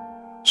eternity.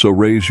 So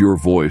raise your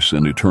voice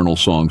in eternal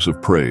songs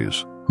of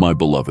praise, my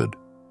beloved.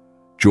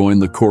 Join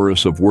the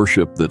chorus of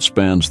worship that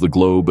spans the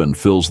globe and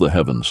fills the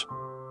heavens.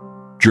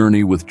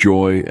 Journey with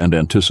joy and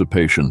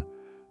anticipation,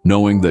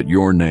 knowing that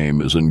your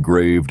name is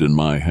engraved in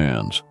my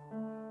hands.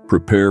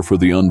 Prepare for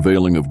the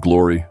unveiling of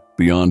glory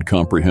beyond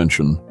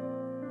comprehension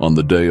on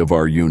the day of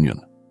our union.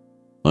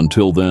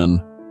 Until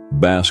then,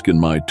 bask in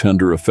my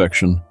tender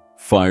affection,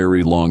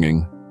 fiery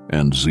longing,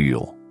 and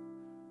zeal.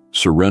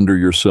 Surrender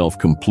yourself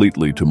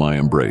completely to my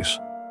embrace.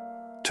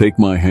 Take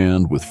my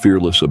hand with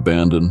fearless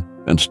abandon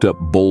and step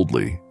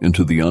boldly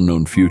into the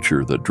unknown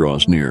future that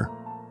draws near.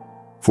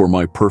 For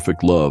my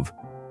perfect love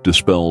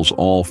dispels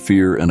all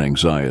fear and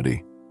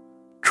anxiety.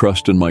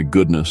 Trust in my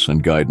goodness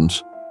and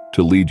guidance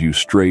to lead you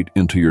straight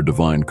into your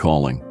divine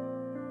calling.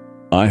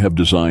 I have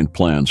designed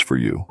plans for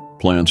you,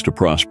 plans to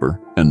prosper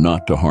and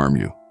not to harm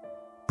you.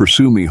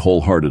 Pursue me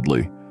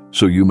wholeheartedly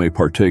so you may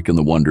partake in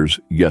the wonders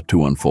yet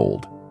to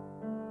unfold.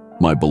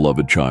 My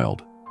beloved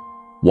child,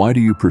 why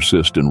do you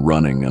persist in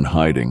running and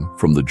hiding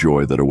from the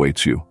joy that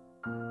awaits you?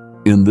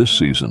 In this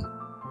season,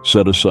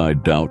 set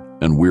aside doubt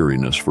and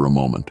weariness for a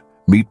moment.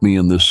 Meet me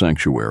in this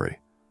sanctuary,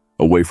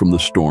 away from the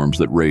storms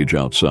that rage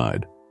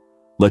outside.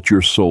 Let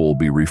your soul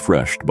be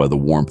refreshed by the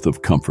warmth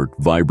of comfort,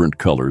 vibrant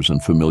colors,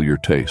 and familiar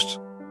tastes.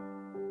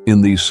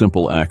 In these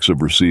simple acts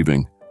of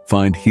receiving,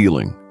 find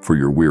healing for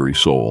your weary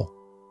soul.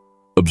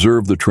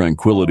 Observe the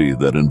tranquility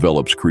that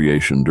envelops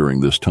creation during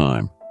this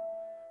time.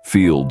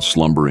 Fields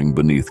slumbering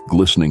beneath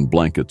glistening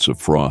blankets of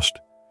frost,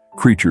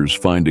 creatures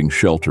finding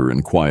shelter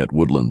in quiet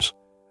woodlands,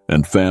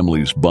 and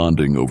families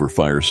bonding over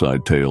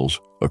fireside tales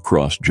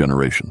across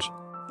generations.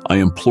 I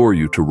implore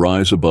you to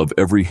rise above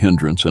every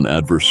hindrance and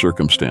adverse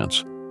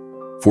circumstance,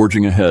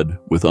 forging ahead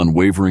with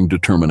unwavering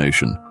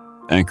determination,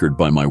 anchored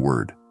by my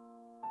word.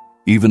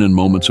 Even in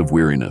moments of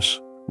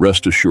weariness,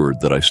 rest assured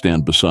that I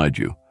stand beside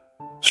you,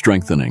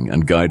 strengthening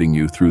and guiding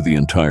you through the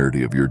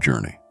entirety of your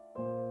journey.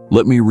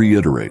 Let me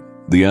reiterate,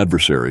 the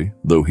adversary,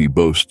 though he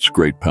boasts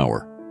great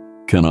power,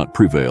 cannot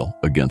prevail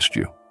against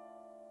you.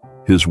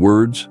 His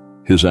words,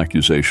 his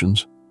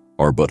accusations,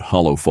 are but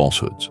hollow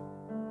falsehoods.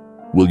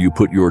 Will you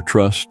put your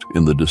trust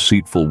in the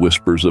deceitful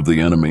whispers of the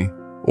enemy,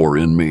 or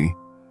in me,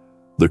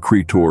 the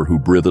Creator who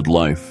breathed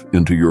life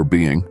into your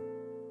being?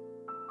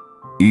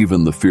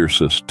 Even the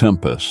fiercest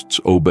tempests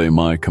obey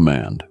my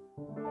command.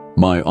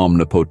 My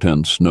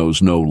omnipotence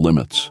knows no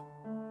limits.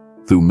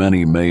 Though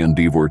many may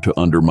endeavor to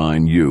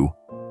undermine you,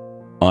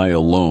 I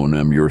alone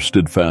am your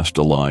steadfast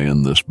ally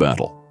in this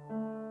battle.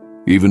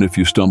 Even if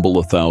you stumble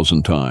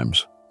 1,000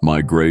 times,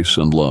 my grace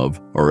and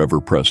love are ever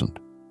present,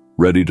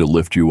 ready to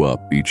lift you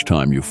up each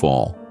time you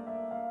fall.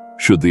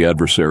 Should the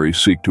adversary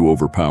seek to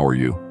overpower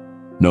you,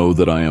 know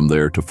that I am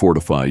there to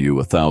fortify you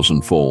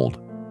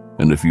 1,000-fold,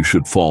 and if you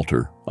should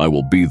falter, I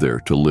will be there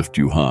to lift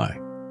you high.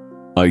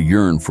 I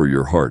yearn for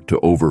your heart to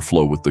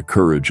overflow with the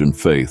courage and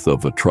faith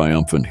of a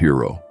triumphant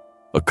hero,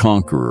 a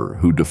conqueror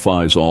who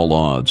defies all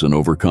odds and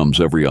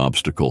overcomes every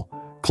obstacle,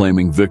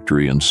 claiming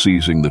victory and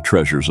seizing the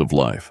treasures of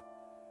life.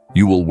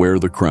 You will wear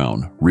the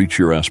crown, reach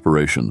your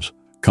aspirations,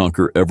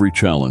 conquer every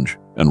challenge,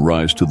 and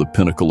rise to the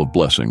pinnacle of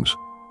blessings,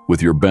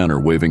 with your banner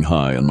waving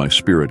high and my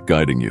spirit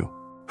guiding you.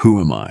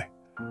 Who am I?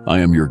 I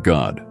am your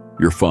God,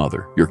 your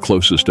Father, your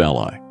closest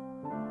ally.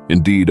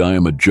 Indeed, I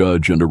am a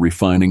judge and a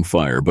refining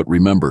fire, but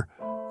remember,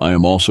 I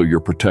am also your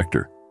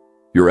protector,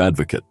 your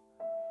advocate.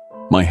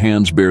 My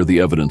hands bear the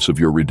evidence of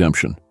your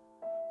redemption.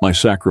 My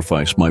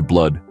sacrifice, my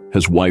blood,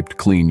 has wiped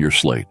clean your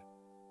slate.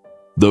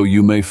 Though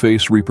you may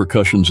face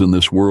repercussions in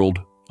this world,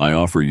 I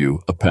offer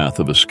you a path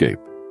of escape.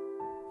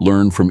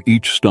 Learn from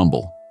each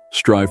stumble,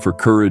 strive for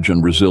courage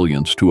and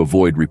resilience to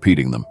avoid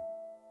repeating them.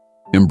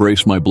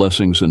 Embrace my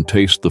blessings and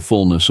taste the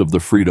fullness of the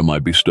freedom I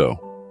bestow.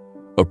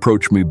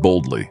 Approach me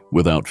boldly,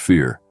 without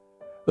fear,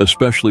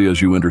 especially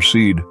as you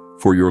intercede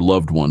for your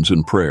loved ones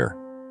in prayer.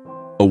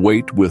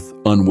 Await with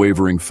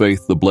unwavering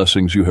faith the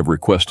blessings you have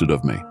requested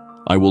of me.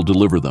 I will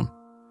deliver them.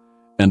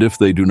 And if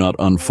they do not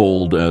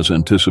unfold as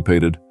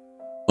anticipated,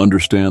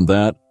 understand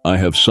that I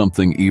have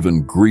something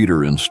even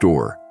greater in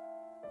store.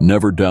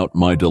 Never doubt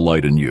my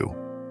delight in you.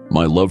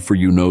 My love for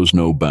you knows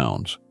no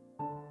bounds.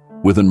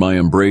 Within my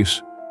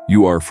embrace,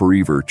 you are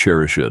forever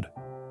cherished.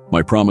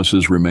 My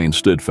promises remain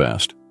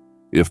steadfast.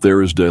 If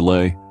there is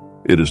delay,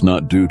 it is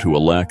not due to a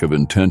lack of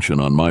intention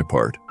on my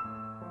part.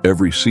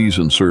 Every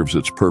season serves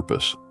its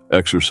purpose.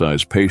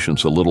 Exercise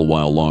patience a little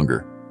while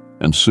longer,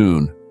 and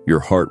soon your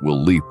heart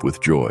will leap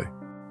with joy.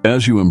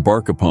 As you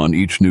embark upon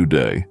each new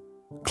day,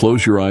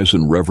 close your eyes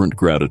in reverent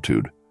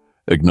gratitude,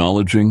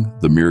 acknowledging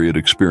the myriad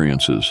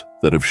experiences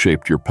that have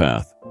shaped your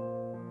path.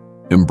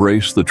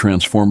 Embrace the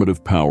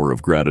transformative power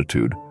of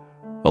gratitude,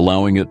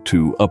 allowing it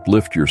to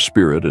uplift your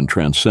spirit and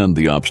transcend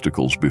the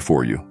obstacles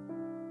before you.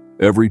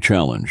 Every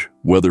challenge,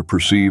 whether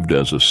perceived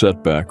as a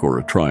setback or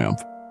a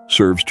triumph,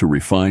 serves to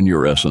refine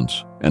your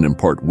essence and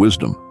impart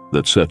wisdom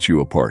that sets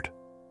you apart.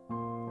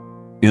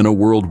 In a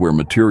world where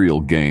material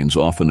gains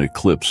often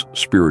eclipse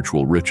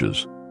spiritual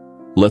riches,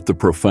 let the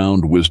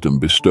profound wisdom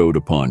bestowed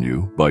upon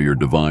you by your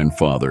Divine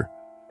Father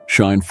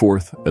shine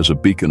forth as a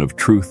beacon of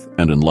truth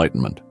and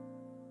enlightenment.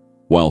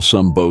 While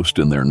some boast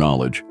in their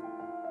knowledge,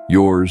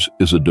 yours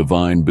is a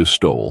divine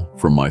bestowal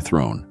from my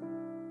throne.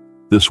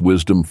 This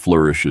wisdom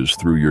flourishes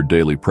through your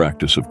daily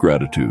practice of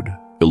gratitude,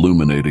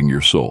 illuminating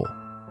your soul.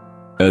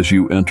 As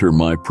you enter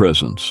my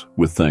presence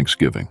with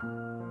thanksgiving,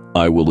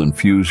 I will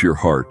infuse your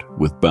heart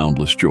with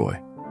boundless joy.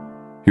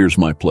 Here's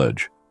my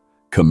pledge.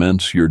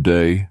 Commence your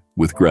day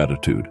with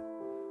gratitude,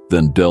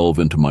 then delve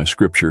into my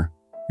scripture,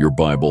 your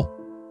Bible,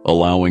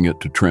 allowing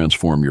it to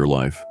transform your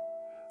life.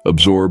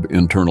 Absorb,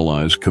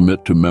 internalize,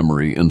 commit to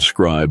memory,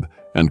 inscribe,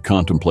 and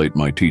contemplate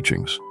my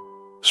teachings.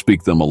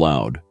 Speak them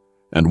aloud,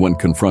 and when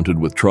confronted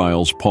with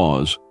trials,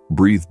 pause,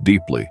 breathe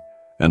deeply,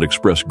 and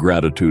express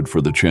gratitude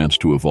for the chance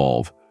to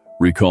evolve,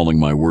 recalling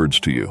my words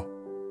to you.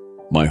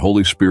 My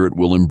Holy Spirit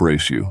will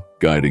embrace you,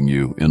 guiding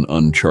you in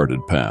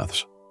uncharted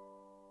paths.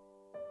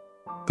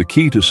 The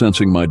key to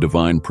sensing my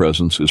divine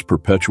presence is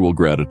perpetual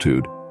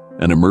gratitude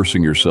and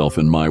immersing yourself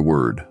in my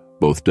word,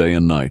 both day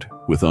and night,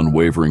 with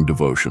unwavering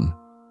devotion.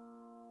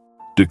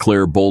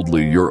 Declare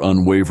boldly your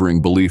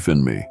unwavering belief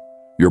in me.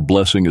 Your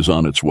blessing is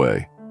on its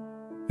way.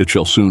 It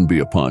shall soon be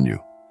upon you.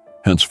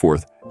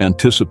 Henceforth,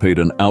 anticipate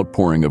an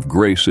outpouring of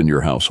grace in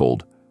your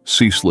household,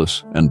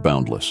 ceaseless and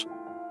boundless.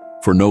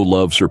 For no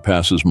love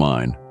surpasses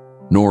mine,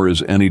 nor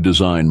is any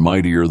design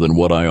mightier than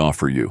what I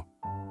offer you.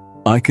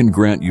 I can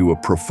grant you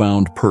a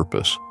profound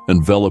purpose,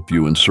 envelop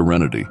you in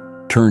serenity,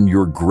 turn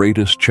your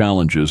greatest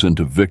challenges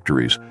into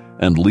victories,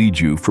 and lead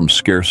you from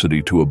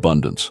scarcity to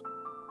abundance.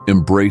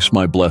 Embrace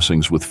my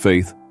blessings with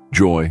faith,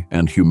 joy,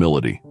 and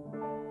humility.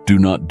 Do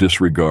not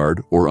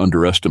disregard or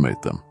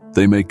underestimate them.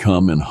 They may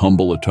come in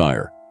humble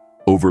attire,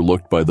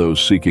 overlooked by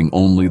those seeking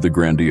only the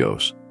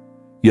grandiose.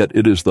 Yet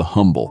it is the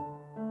humble,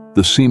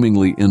 the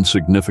seemingly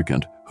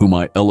insignificant, whom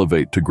I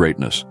elevate to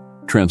greatness,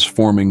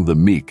 transforming the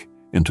meek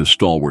into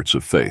stalwarts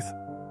of faith.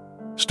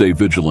 Stay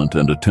vigilant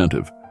and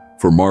attentive,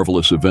 for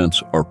marvelous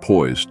events are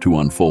poised to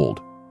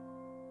unfold.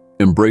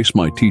 Embrace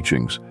my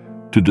teachings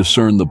to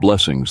discern the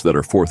blessings that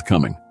are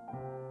forthcoming.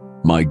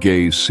 My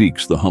gaze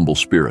seeks the humble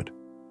spirit.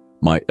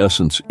 My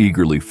essence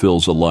eagerly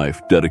fills a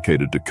life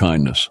dedicated to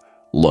kindness,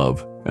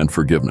 love, and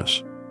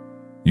forgiveness.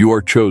 You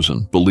are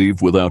chosen,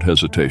 believe without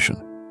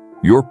hesitation.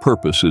 Your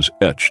purpose is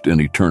etched in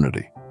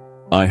eternity.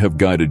 I have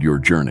guided your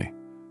journey.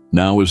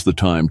 Now is the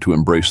time to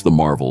embrace the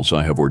marvels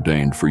I have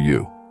ordained for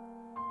you.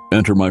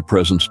 Enter my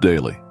presence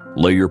daily.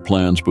 Lay your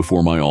plans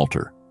before my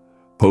altar.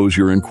 Pose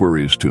your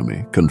inquiries to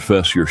me.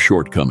 Confess your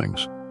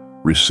shortcomings.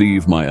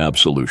 Receive my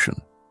absolution.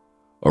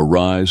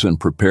 Arise and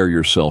prepare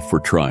yourself for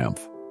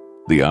triumph.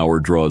 The hour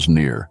draws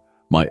near.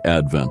 My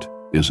advent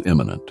is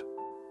imminent.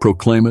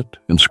 Proclaim it,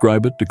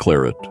 inscribe it,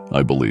 declare it,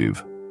 I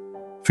believe.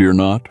 Fear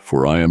not,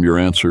 for I am your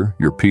answer,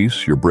 your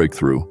peace, your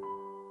breakthrough.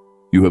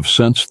 You have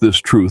sensed this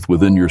truth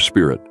within your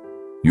spirit.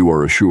 You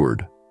are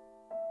assured.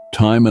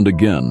 Time and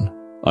again,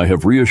 I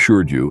have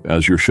reassured you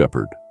as your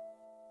shepherd.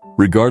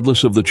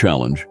 Regardless of the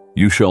challenge,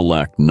 you shall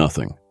lack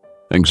nothing.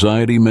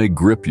 Anxiety may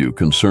grip you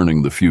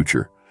concerning the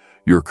future,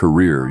 your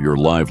career, your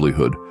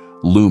livelihood,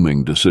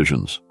 looming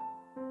decisions.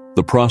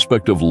 The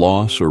prospect of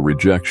loss or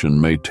rejection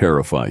may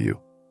terrify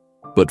you.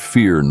 But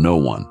fear no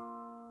one.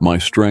 My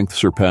strength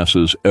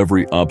surpasses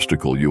every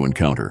obstacle you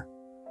encounter.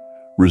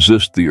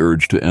 Resist the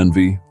urge to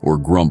envy or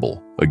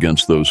grumble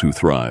against those who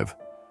thrive,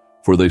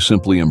 for they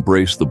simply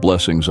embrace the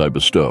blessings I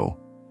bestow.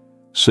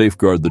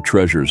 Safeguard the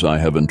treasures I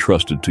have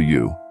entrusted to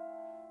you.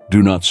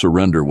 Do not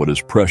surrender what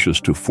is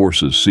precious to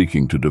forces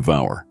seeking to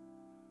devour.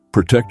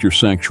 Protect your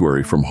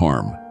sanctuary from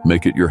harm.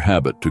 Make it your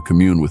habit to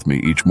commune with me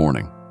each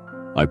morning.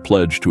 I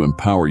pledge to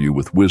empower you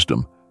with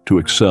wisdom to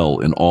excel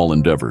in all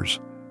endeavors,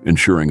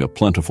 ensuring a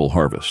plentiful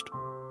harvest.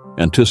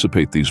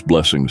 Anticipate these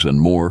blessings and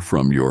more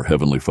from your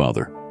Heavenly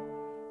Father.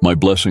 My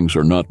blessings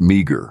are not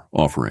meager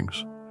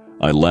offerings.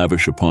 I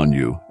lavish upon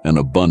you an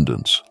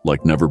abundance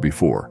like never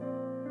before.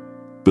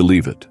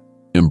 Believe it,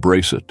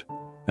 embrace it,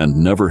 and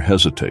never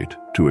hesitate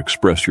to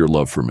express your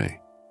love for me.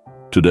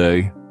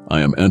 Today,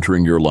 I am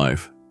entering your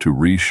life to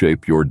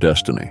reshape your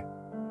destiny.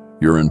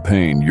 You're in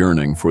pain,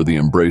 yearning for the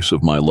embrace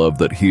of my love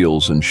that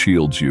heals and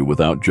shields you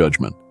without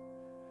judgment.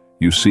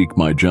 You seek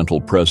my gentle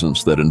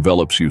presence that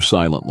envelops you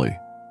silently,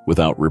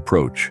 without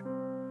reproach.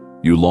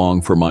 You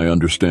long for my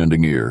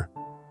understanding ear.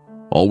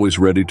 always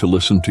ready to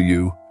listen to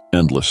you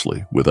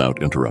endlessly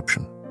without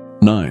interruption.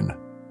 9.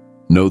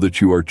 Know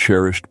that you are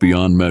cherished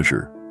beyond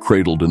measure,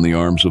 cradled in the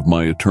arms of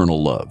my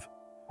eternal love.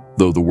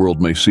 Though the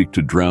world may seek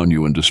to drown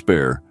you in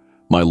despair,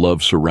 my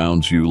love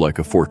surrounds you like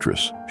a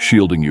fortress,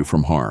 shielding you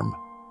from harm.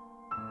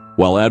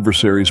 While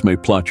adversaries may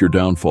plot your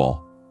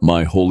downfall,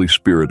 my Holy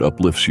Spirit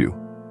uplifts you,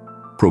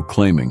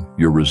 proclaiming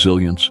your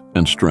resilience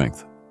and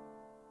strength.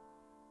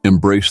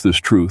 Embrace this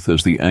truth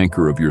as the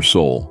anchor of your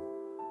soul,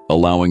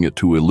 allowing it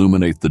to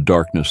illuminate the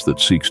darkness that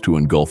seeks to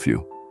engulf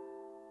you.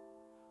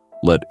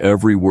 Let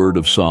every word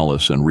of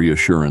solace and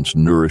reassurance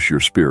nourish your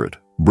spirit,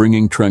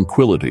 bringing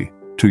tranquility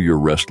to your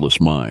restless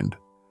mind.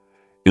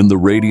 In the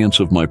radiance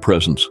of my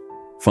presence,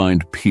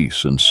 find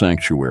peace and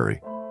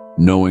sanctuary,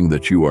 knowing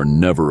that you are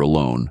never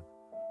alone,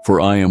 for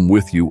I am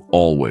with you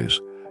always,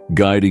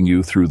 guiding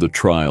you through the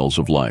trials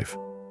of life.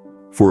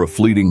 For a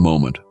fleeting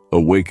moment,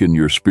 awaken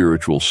your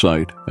spiritual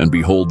sight and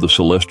behold the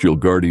celestial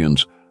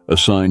guardians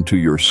assigned to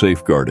your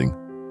safeguarding,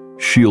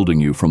 shielding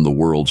you from the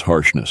world's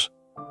harshness.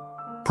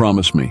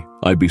 Promise me,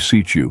 I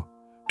beseech you,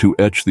 to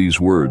etch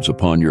these words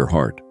upon your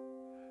heart.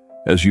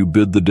 As you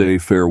bid the day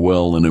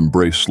farewell and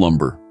embrace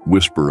slumber,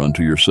 whisper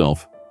unto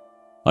yourself,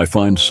 I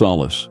find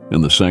solace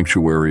in the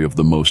sanctuary of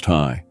the Most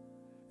High,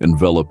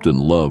 enveloped in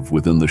love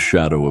within the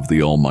shadow of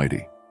the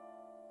Almighty.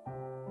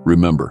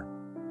 Remember,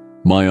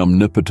 my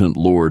omnipotent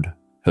Lord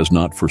has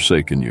not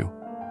forsaken you,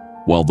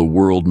 while the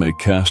world may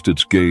cast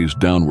its gaze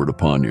downward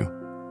upon you.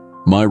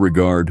 My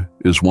regard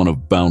is one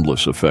of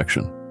boundless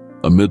affection.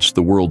 Amidst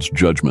the world's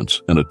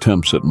judgments and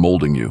attempts at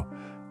molding you,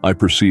 I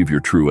perceive your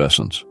true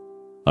essence.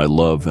 I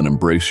love and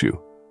embrace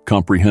you,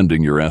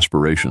 comprehending your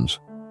aspirations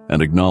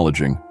and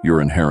acknowledging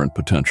your inherent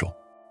potential.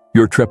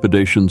 Your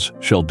trepidations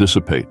shall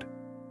dissipate,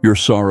 your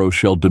sorrow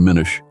shall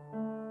diminish,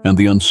 and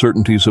the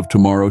uncertainties of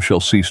tomorrow shall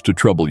cease to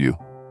trouble you.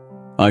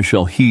 I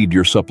shall heed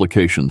your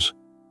supplications,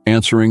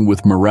 answering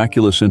with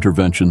miraculous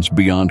interventions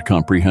beyond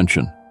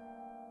comprehension.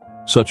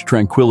 Such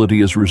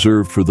tranquility is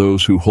reserved for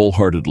those who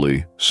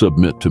wholeheartedly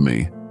submit to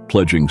me,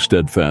 pledging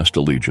steadfast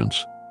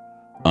allegiance.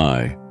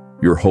 I,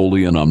 your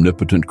holy and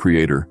omnipotent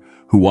Creator,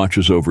 who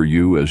watches over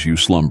you as you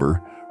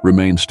slumber,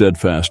 remain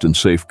steadfast in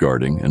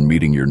safeguarding and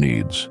meeting your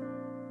needs.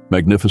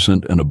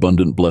 Magnificent and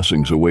abundant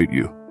blessings await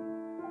you,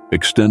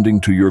 extending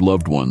to your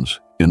loved ones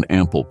in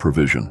ample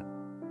provision.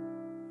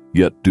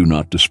 Yet do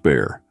not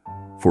despair,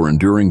 for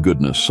enduring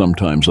goodness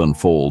sometimes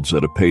unfolds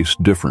at a pace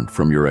different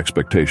from your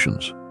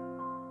expectations.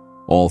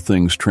 All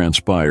things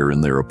transpire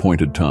in their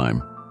appointed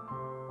time.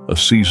 A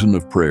season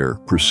of prayer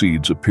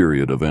precedes a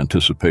period of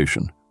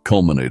anticipation,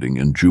 culminating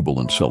in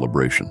jubilant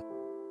celebration.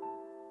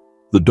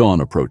 The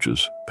dawn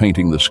approaches,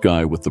 painting the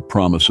sky with the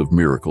promise of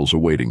miracles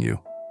awaiting you.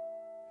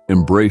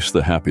 Embrace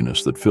the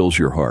happiness that fills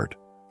your heart,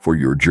 for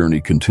your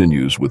journey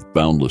continues with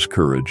boundless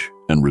courage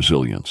and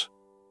resilience.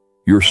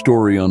 Your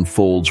story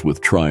unfolds with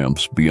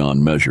triumphs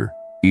beyond measure,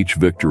 each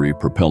victory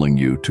propelling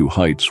you to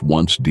heights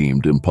once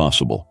deemed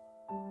impossible.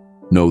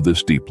 Know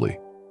this deeply.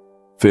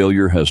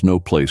 Failure has no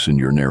place in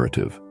your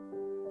narrative.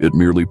 It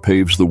merely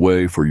paves the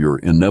way for your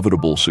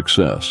inevitable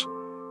success,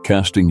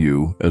 casting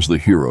you as the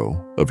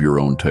hero of your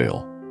own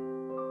tale.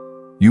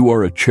 You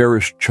are a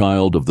cherished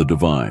child of the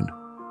divine,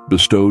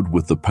 bestowed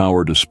with the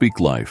power to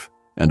speak life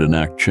and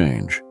enact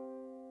change.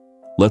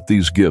 Let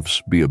these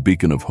gifts be a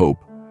beacon of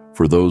hope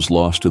for those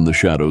lost in the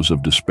shadows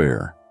of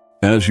despair.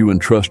 As you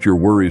entrust your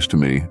worries to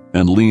me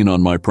and lean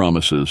on my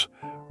promises,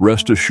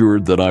 rest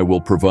assured that I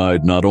will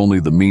provide not only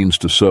the means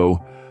to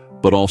sow,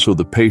 but also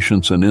the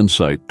patience and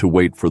insight to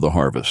wait for the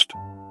harvest.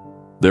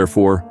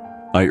 Therefore,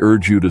 I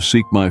urge you to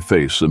seek my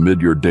face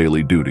amid your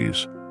daily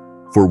duties,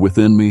 for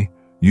within me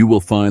you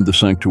will find the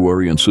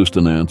sanctuary and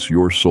sustenance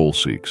your soul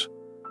seeks.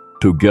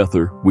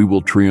 Together we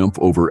will triumph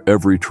over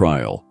every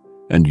trial,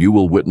 and you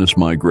will witness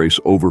my grace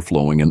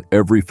overflowing in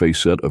every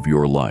facet of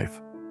your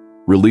life.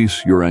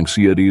 Release your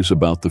anxieties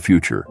about the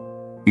future.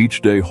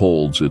 Each day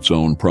holds its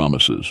own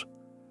promises.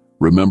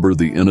 Remember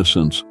the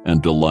innocence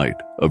and delight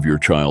of your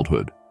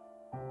childhood.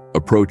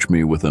 Approach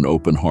me with an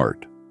open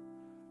heart,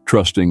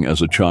 trusting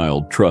as a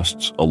child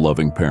trusts a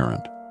loving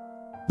parent.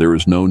 There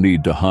is no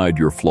need to hide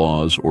your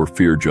flaws or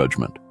fear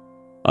judgment.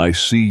 I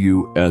see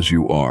you as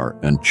you are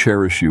and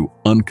cherish you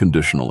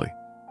unconditionally.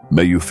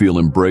 May you feel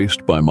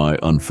embraced by my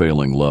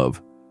unfailing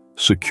love,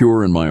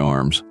 secure in my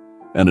arms,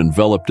 and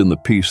enveloped in the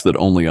peace that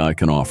only I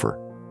can offer.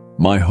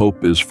 My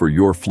hope is for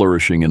your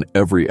flourishing in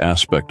every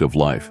aspect of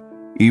life,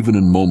 even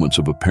in moments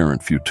of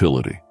apparent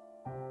futility.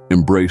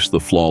 Embrace the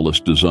flawless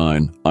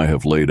design I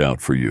have laid out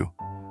for you.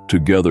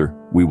 Together,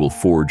 we will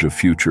forge a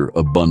future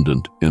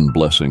abundant in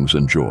blessings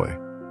and joy.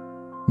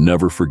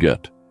 Never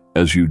forget,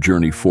 as you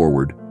journey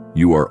forward,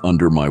 you are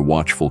under my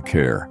watchful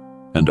care,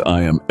 and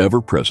I am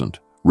ever present,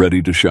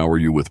 ready to shower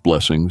you with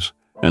blessings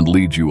and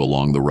lead you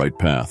along the right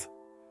path.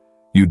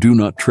 You do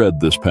not tread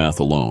this path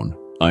alone.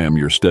 I am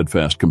your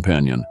steadfast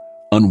companion,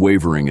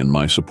 unwavering in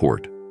my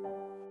support.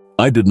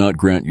 I did not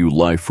grant you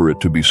life for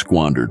it to be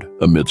squandered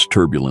amidst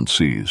turbulent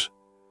seas.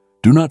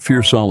 Do not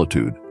fear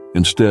solitude.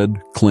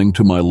 Instead, cling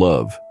to my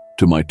love,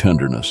 to my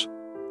tenderness.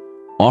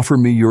 Offer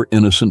me your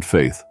innocent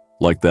faith,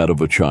 like that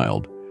of a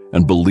child,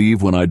 and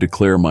believe when I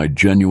declare my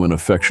genuine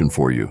affection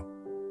for you.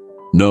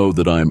 Know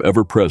that I am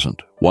ever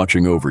present,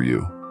 watching over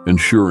you,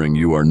 ensuring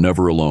you are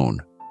never alone.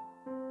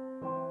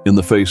 In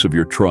the face of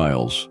your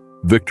trials,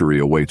 victory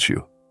awaits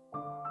you.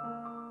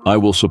 I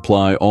will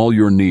supply all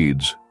your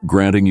needs,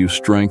 granting you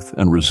strength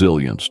and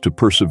resilience to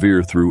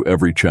persevere through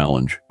every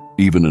challenge,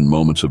 even in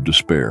moments of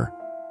despair.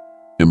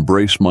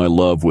 Embrace my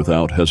love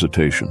without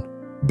hesitation.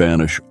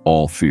 Banish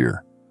all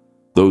fear.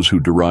 Those who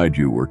deride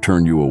you or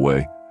turn you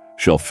away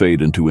shall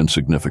fade into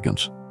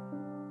insignificance.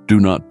 Do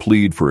not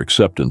plead for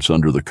acceptance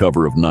under the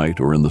cover of night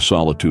or in the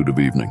solitude of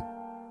evening.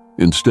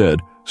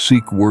 Instead,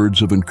 seek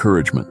words of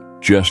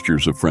encouragement,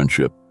 gestures of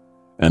friendship,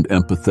 and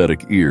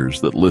empathetic ears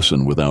that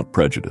listen without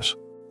prejudice.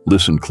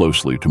 Listen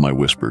closely to my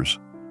whispers,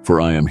 for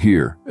I am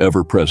here,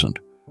 ever present,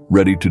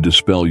 ready to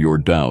dispel your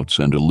doubts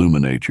and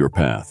illuminate your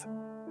path.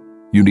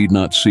 You need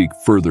not seek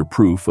further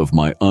proof of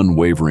my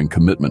unwavering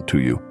commitment to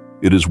you.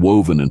 It is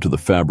woven into the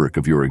fabric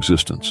of your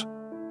existence.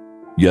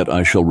 Yet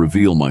I shall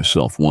reveal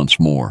myself once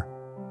more,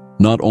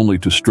 not only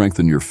to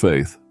strengthen your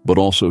faith, but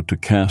also to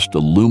cast a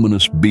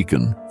luminous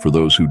beacon for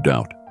those who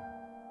doubt.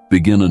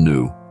 Begin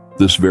anew,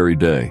 this very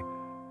day,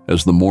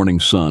 as the morning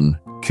sun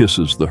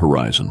kisses the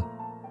horizon.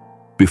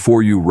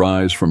 Before you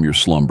rise from your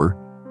slumber,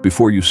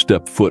 before you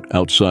step foot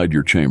outside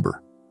your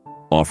chamber,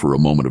 offer a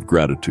moment of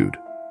gratitude.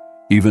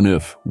 Even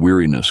if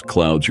weariness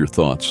clouds your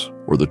thoughts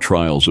or the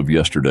trials of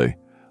yesterday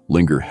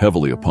linger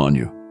heavily upon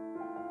you,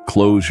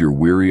 close your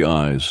weary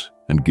eyes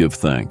and give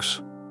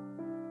thanks.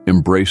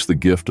 Embrace the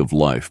gift of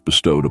life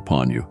bestowed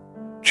upon you,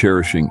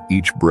 cherishing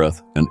each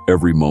breath and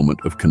every moment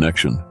of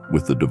connection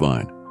with the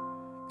divine.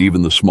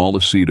 Even the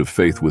smallest seed of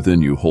faith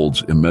within you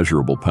holds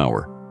immeasurable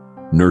power.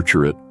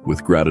 Nurture it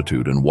with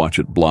gratitude and watch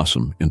it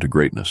blossom into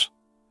greatness.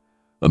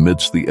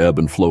 Amidst the ebb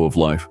and flow of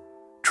life,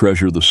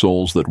 treasure the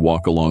souls that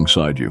walk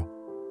alongside you,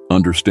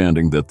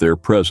 understanding that their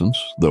presence,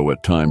 though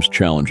at times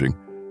challenging,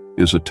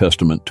 is a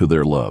testament to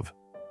their love.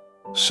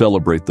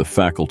 Celebrate the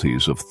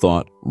faculties of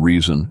thought,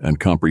 reason, and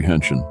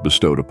comprehension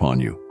bestowed upon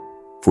you,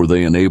 for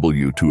they enable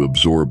you to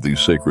absorb these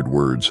sacred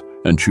words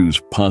and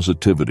choose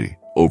positivity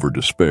over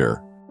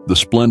despair. The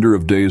splendor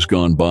of days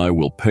gone by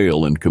will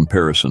pale in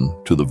comparison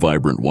to the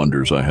vibrant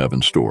wonders I have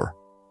in store.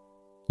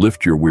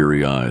 Lift your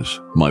weary eyes,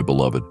 my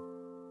beloved.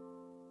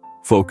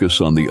 Focus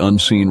on the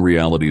unseen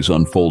realities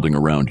unfolding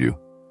around you,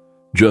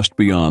 just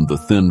beyond the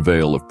thin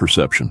veil of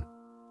perception.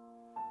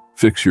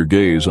 Fix your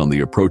gaze on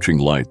the approaching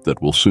light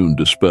that will soon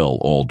dispel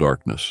all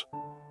darkness.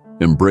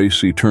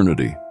 Embrace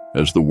eternity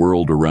as the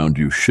world around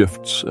you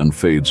shifts and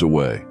fades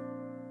away.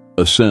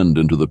 Ascend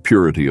into the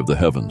purity of the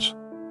heavens,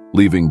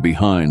 leaving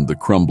behind the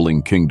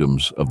crumbling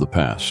kingdoms of the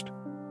past.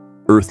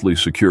 Earthly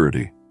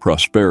security,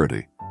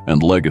 prosperity,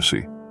 and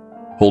legacy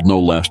hold no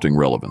lasting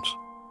relevance.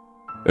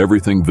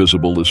 Everything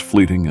visible is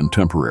fleeting and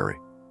temporary,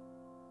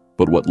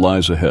 but what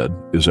lies ahead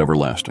is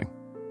everlasting.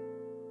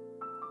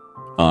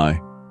 I,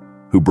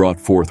 who brought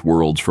forth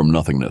worlds from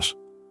nothingness,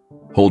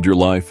 hold your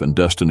life and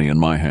destiny in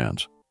my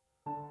hands.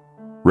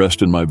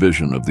 Rest in my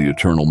vision of the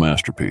eternal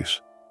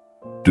masterpiece.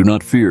 Do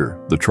not fear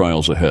the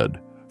trials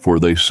ahead, for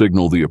they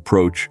signal the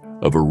approach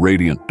of a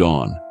radiant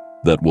dawn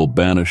that will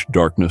banish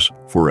darkness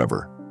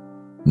forever.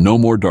 No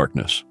more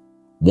darkness.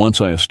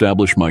 Once I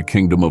establish my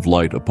kingdom of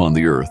light upon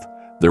the earth,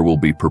 there will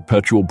be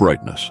perpetual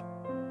brightness.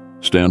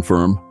 Stand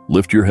firm,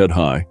 lift your head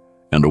high,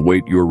 and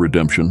await your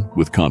redemption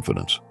with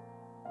confidence.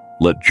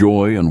 Let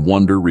joy and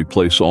wonder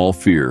replace all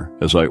fear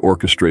as I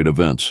orchestrate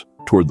events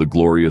toward the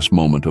glorious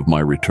moment of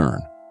my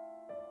return.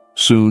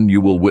 Soon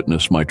you will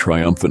witness my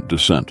triumphant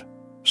descent,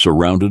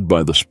 surrounded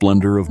by the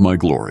splendor of my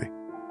glory.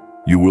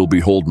 You will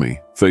behold me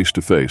face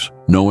to face,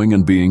 knowing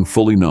and being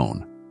fully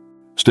known.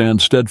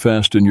 Stand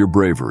steadfast in your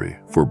bravery,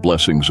 for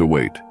blessings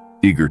await,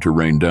 eager to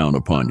rain down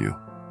upon you.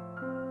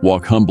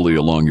 Walk humbly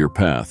along your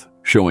path,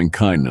 showing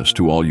kindness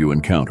to all you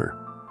encounter.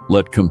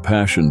 Let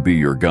compassion be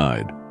your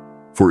guide,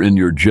 for in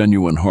your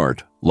genuine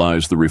heart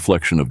lies the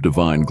reflection of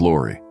divine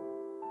glory.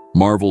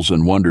 Marvels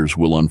and wonders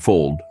will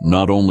unfold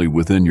not only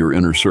within your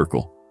inner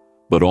circle,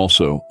 but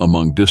also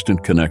among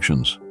distant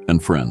connections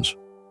and friends.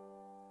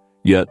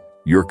 Yet,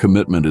 your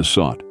commitment is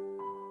sought,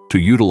 to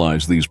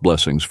utilize these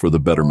blessings for the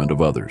betterment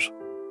of others.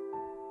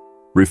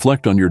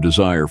 Reflect on your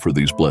desire for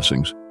these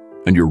blessings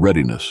and your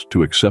readiness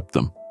to accept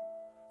them,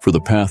 for the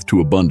path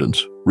to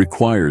abundance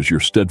requires your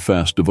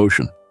steadfast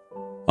devotion.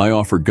 I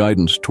offer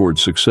guidance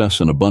towards success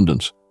and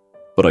abundance,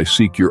 but I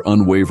seek your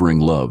unwavering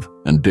love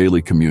and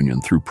daily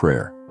communion through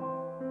prayer.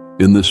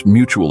 In this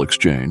mutual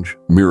exchange,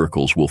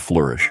 miracles will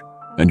flourish,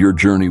 and your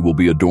journey will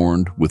be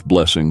adorned with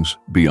blessings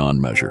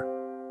beyond measure.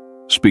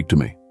 Speak to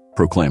me,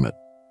 proclaim it.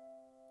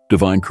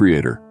 Divine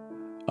Creator,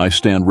 I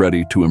stand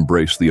ready to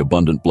embrace the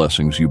abundant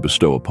blessings you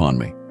bestow upon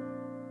me.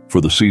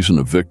 For the season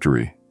of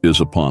victory is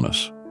upon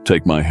us.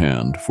 Take my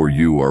hand, for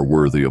you are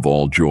worthy of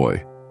all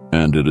joy,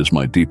 and it is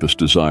my deepest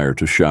desire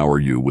to shower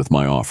you with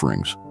my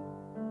offerings.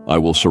 I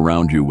will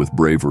surround you with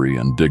bravery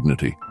and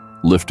dignity,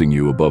 lifting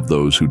you above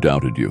those who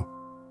doubted you.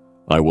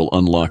 I will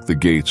unlock the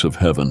gates of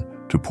heaven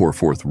to pour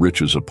forth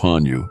riches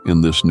upon you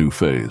in this new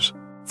phase.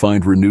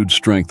 Find renewed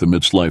strength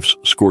amidst life's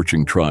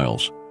scorching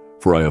trials,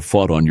 for I have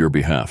fought on your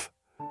behalf,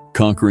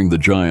 conquering the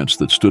giants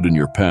that stood in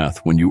your path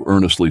when you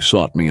earnestly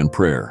sought me in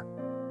prayer.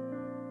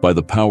 By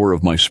the power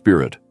of my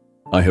Spirit,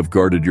 I have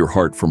guarded your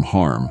heart from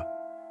harm,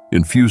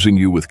 infusing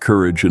you with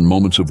courage in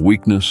moments of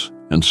weakness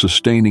and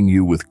sustaining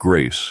you with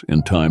grace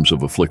in times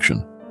of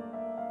affliction.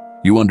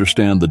 You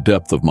understand the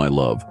depth of my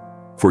love,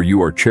 for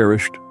you are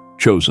cherished,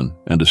 chosen,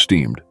 and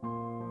esteemed.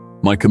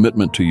 My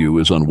commitment to you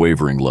is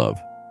unwavering love,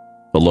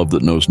 a love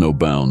that knows no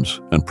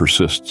bounds and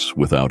persists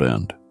without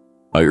end.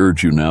 I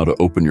urge you now to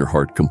open your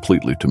heart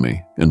completely to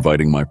me,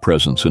 inviting my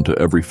presence into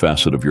every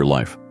facet of your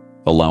life,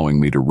 allowing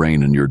me to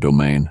reign in your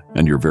domain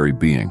and your very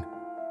being.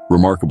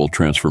 Remarkable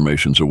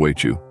transformations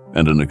await you,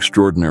 and an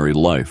extraordinary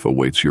life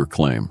awaits your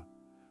claim.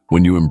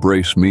 When you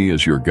embrace me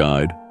as your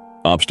guide,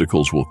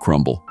 obstacles will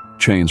crumble,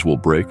 chains will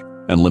break,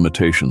 and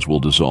limitations will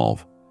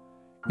dissolve.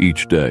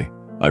 Each day,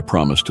 I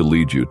promise to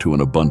lead you to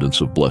an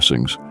abundance of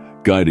blessings,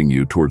 guiding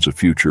you towards a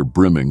future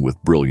brimming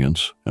with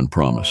brilliance and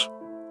promise.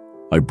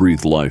 I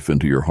breathe life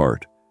into your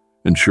heart,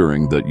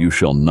 ensuring that you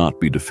shall not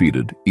be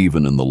defeated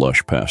even in the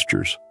lush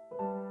pastures.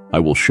 I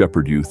will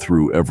shepherd you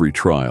through every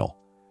trial,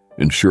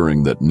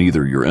 ensuring that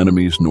neither your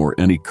enemies nor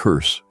any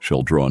curse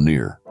shall draw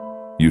near.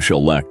 You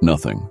shall lack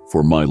nothing,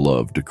 for my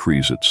love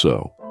decrees it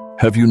so.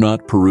 Have you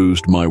not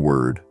perused my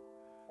word?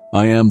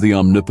 I am the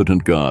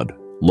omnipotent God,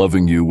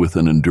 loving you with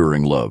an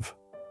enduring love.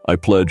 I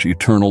pledge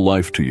eternal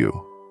life to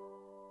you.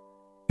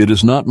 It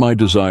is not my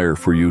desire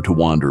for you to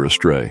wander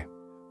astray.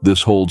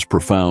 This holds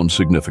profound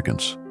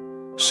significance.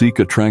 Seek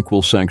a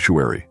tranquil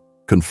sanctuary.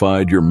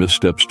 Confide your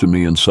missteps to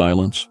me in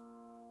silence.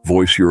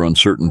 Voice your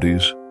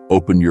uncertainties.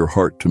 Open your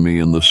heart to me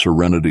in the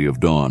serenity of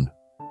dawn.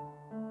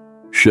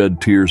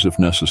 Shed tears if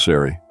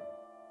necessary.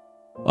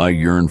 I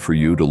yearn for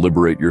you to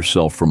liberate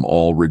yourself from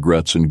all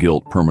regrets and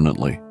guilt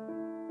permanently.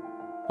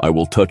 I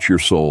will touch your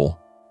soul,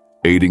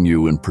 aiding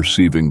you in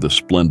perceiving the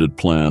splendid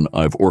plan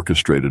I've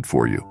orchestrated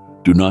for you.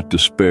 Do not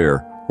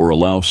despair or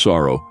allow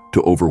sorrow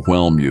to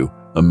overwhelm you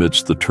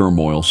amidst the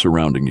turmoil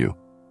surrounding you.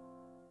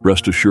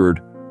 Rest assured,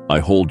 I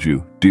hold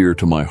you dear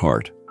to my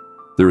heart.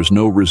 There is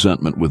no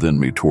resentment within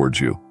me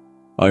towards you.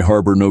 I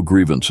harbor no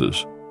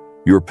grievances.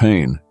 Your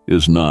pain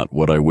is not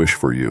what I wish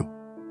for you.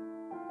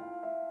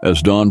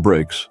 As dawn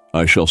breaks,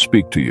 I shall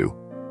speak to you,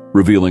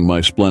 revealing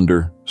my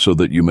splendor so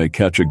that you may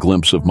catch a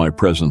glimpse of my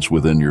presence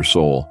within your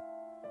soul.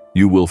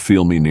 You will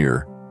feel me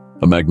near,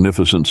 a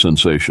magnificent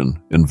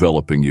sensation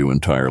enveloping you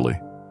entirely.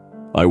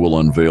 I will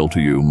unveil to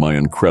you my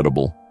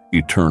incredible,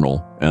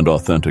 eternal, and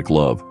authentic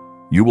love.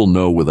 You will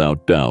know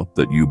without doubt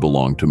that you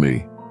belong to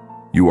me.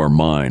 You are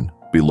mine,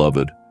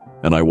 beloved,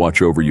 and I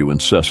watch over you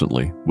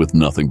incessantly with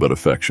nothing but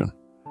affection.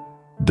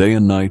 Day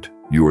and night,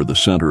 you are the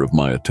center of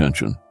my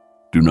attention.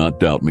 Do not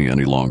doubt me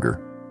any longer.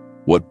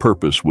 What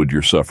purpose would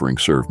your suffering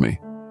serve me?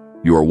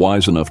 You are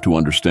wise enough to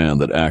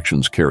understand that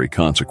actions carry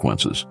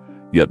consequences,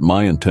 yet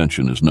my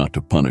intention is not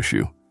to punish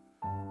you.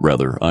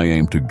 Rather, I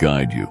aim to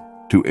guide you,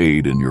 to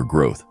aid in your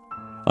growth.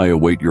 I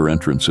await your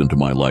entrance into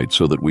my light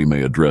so that we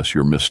may address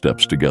your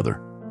missteps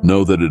together.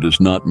 Know that it is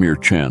not mere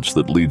chance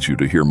that leads you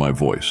to hear my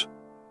voice.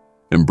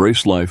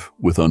 Embrace life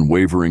with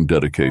unwavering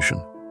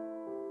dedication.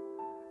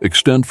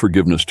 Extend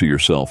forgiveness to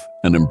yourself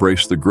and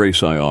embrace the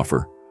grace I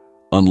offer,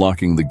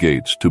 unlocking the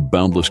gates to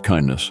boundless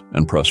kindness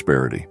and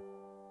prosperity.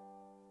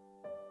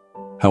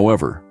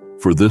 However,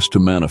 for this to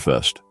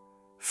manifest,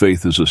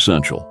 faith is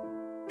essential.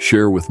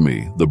 Share with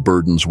me the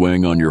burdens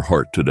weighing on your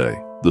heart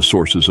today, the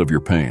sources of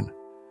your pain.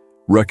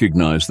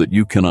 Recognize that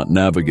you cannot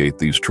navigate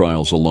these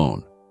trials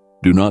alone.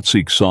 Do not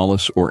seek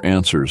solace or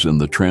answers in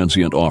the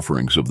transient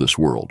offerings of this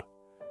world.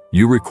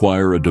 You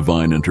require a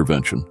divine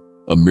intervention,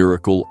 a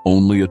miracle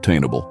only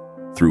attainable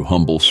through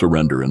humble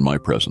surrender in my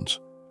presence.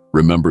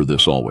 Remember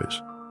this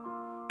always.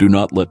 Do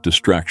not let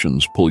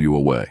distractions pull you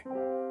away.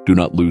 Do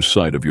not lose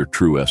sight of your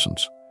true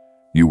essence.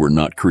 You were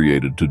not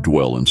created to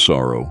dwell in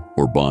sorrow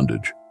or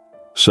bondage.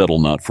 Settle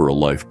not for a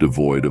life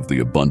devoid of the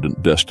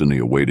abundant destiny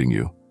awaiting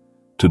you.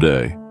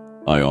 Today,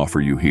 I offer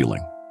you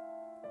healing.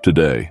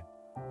 Today,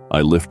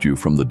 I lift you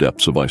from the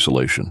depths of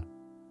isolation.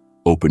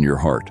 Open your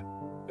heart,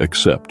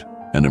 accept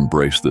and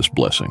embrace this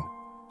blessing.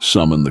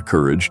 Summon the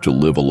courage to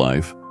live a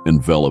life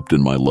enveloped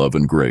in my love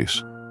and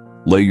grace.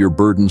 Lay your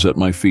burdens at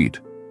my feet.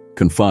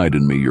 Confide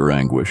in me your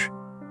anguish,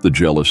 the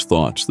jealous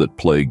thoughts that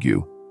plague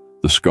you,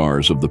 the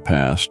scars of the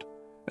past,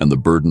 and the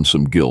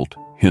burdensome guilt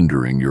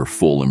hindering your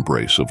full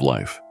embrace of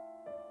life.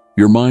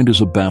 Your mind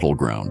is a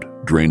battleground,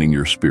 draining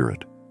your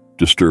spirit,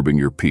 disturbing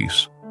your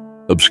peace,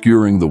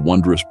 obscuring the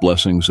wondrous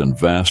blessings and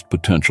vast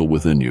potential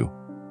within you,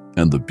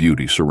 and the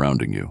beauty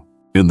surrounding you.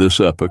 In this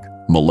epoch,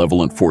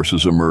 malevolent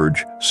forces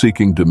emerge,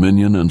 seeking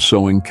dominion and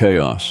sowing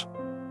chaos.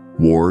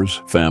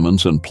 Wars,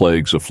 famines, and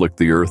plagues afflict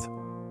the earth,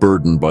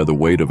 burdened by the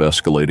weight of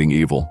escalating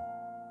evil.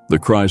 The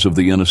cries of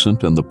the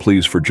innocent and the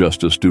pleas for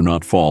justice do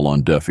not fall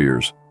on deaf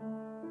ears.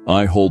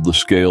 I hold the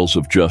scales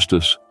of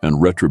justice,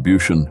 and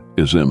retribution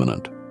is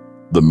imminent.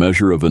 The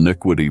measure of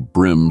iniquity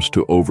brims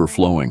to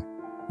overflowing,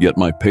 yet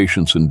my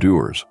patience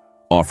endures,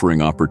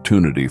 offering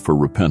opportunity for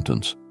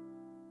repentance.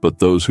 but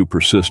those who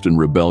persist in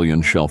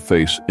rebellion shall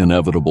face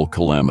inevitable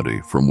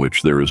calamity from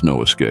which there is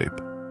no escape.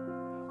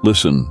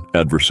 Listen,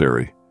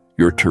 adversary,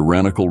 your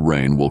tyrannical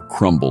reign will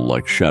crumble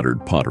like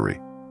shattered pottery.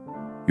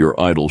 Your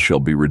idols shall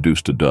be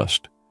reduced to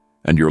dust,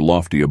 and your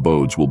lofty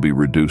abodes will be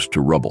reduced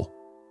to rubble.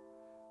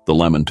 The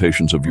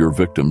lamentations of your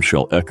victims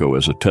shall echo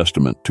as a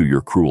testament to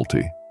your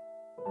cruelty.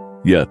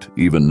 Yet,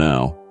 even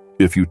now,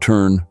 if you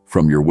turn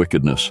from your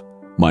wickedness,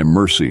 my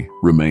mercy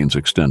remains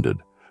extended.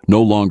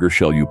 No longer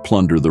shall you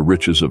plunder the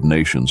riches of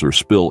nations or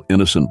spill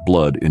innocent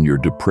blood in your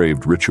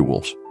depraved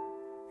rituals.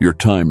 Your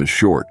time is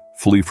short,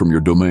 flee from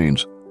your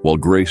domains, while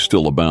grace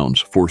still abounds,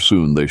 for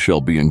soon they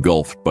shall be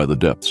engulfed by the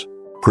depths.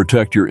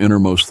 Protect your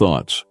innermost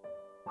thoughts,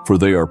 for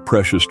they are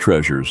precious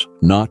treasures,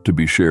 not to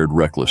be shared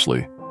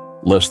recklessly,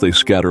 lest they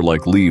scatter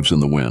like leaves in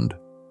the wind.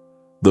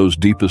 Those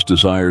deepest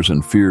desires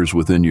and fears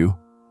within you,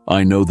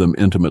 I know them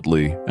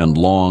intimately and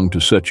long to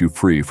set you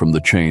free from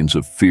the chains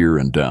of fear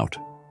and doubt.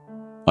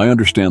 I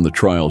understand the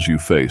trials you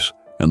face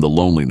and the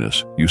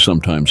loneliness you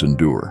sometimes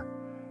endure,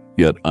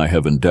 yet I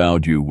have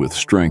endowed you with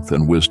strength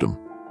and wisdom.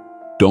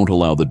 Don't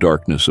allow the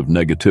darkness of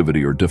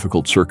negativity or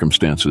difficult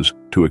circumstances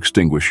to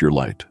extinguish your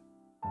light.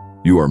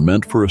 You are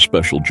meant for a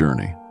special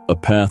journey, a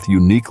path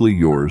uniquely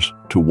yours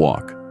to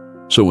walk.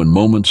 So in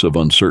moments of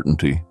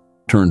uncertainty,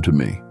 turn to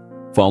me,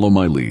 follow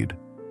my lead,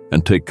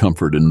 and take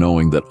comfort in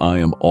knowing that I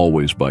am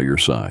always by your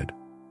side.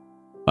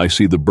 I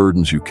see the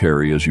burdens you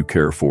carry as you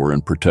care for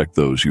and protect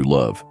those you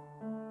love.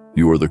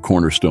 You are the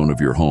cornerstone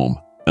of your home,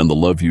 and the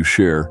love you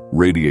share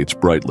radiates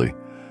brightly,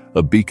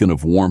 a beacon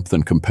of warmth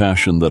and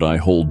compassion that I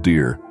hold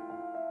dear.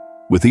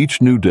 With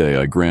each new day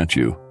I grant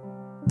you,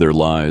 there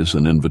lies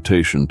an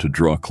invitation to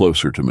draw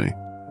closer to me,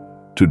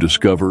 to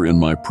discover in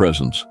my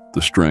presence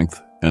the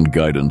strength and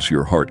guidance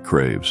your heart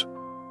craves.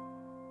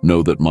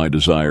 Know that my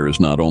desire is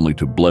not only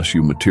to bless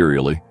you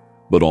materially,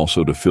 but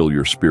also to fill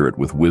your spirit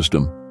with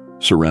wisdom,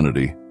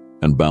 serenity,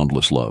 and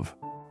boundless love.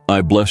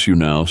 I bless you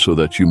now so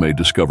that you may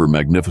discover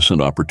magnificent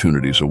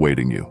opportunities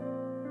awaiting you.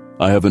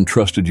 I have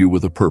entrusted you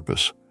with a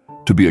purpose,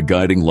 to be a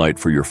guiding light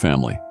for your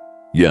family.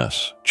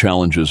 Yes,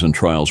 challenges and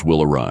trials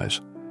will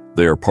arise.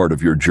 They are part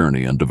of your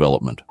journey and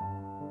development.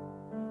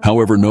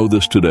 However, know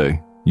this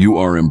today, you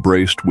are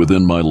embraced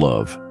within my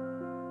love,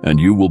 and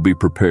you will be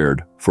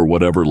prepared for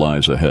whatever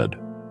lies ahead.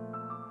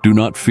 Do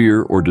not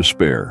fear or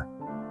despair,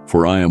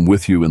 for I am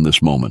with you in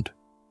this moment,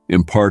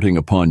 imparting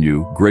upon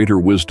you greater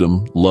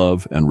wisdom,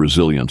 love, and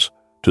resilience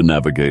to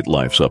navigate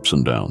life's ups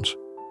and downs.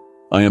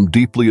 I am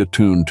deeply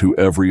attuned to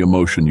every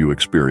emotion you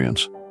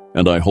experience,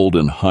 and I hold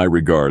in high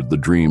regard the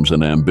dreams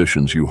and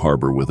ambitions you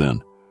harbor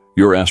within.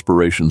 Your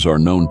aspirations are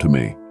known to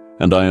me,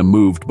 and I am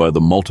moved by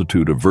the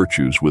multitude of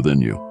virtues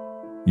within you.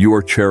 You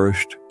are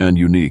cherished and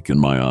unique in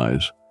my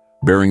eyes,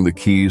 bearing the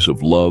keys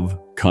of love,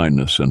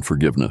 kindness, and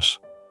forgiveness.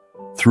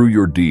 Through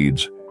your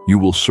deeds, you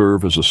will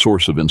serve as a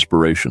source of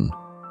inspiration,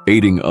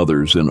 aiding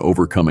others in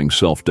overcoming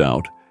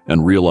self-doubt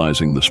and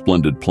realizing the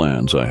splendid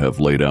plans I have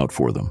laid out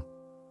for them.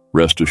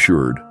 Rest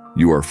assured,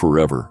 you are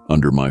forever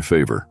under my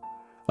favor.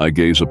 I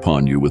gaze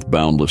upon you with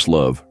boundless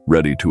love,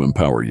 ready to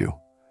empower you.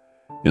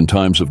 In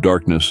times of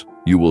darkness,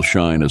 you will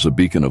shine as a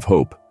beacon of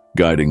hope,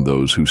 guiding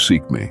those who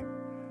seek me.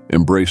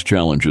 Embrace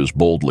challenges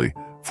boldly,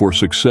 for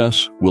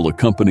success will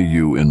accompany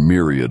you in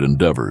myriad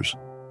endeavors,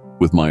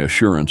 with my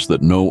assurance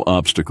that no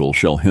obstacle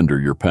shall hinder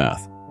your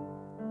path.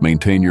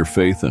 Maintain your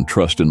faith and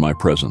trust in my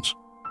presence,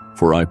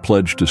 for I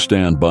pledge to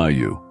stand by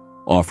you,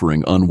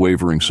 offering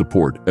unwavering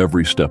support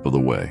every step of the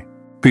way.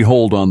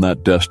 Behold, on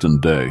that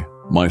destined day,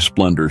 my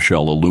splendor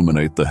shall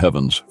illuminate the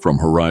heavens from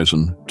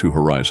horizon to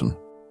horizon.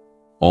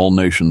 All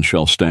nations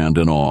shall stand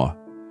in awe,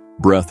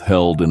 breath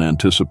held in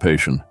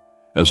anticipation,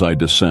 as I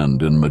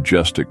descend in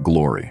majestic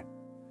glory.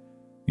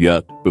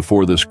 Yet,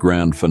 before this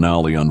grand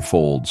finale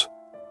unfolds,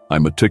 I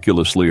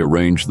meticulously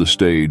arrange the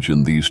stage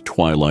in these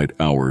twilight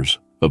hours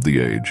of the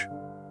age.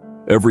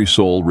 Every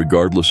soul,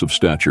 regardless of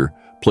stature,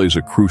 plays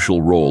a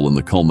crucial role in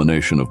the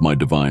culmination of my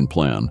divine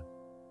plan.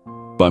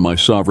 By my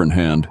sovereign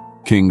hand,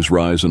 kings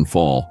rise and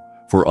fall,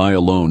 for I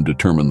alone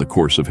determine the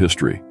course of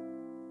history.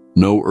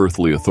 No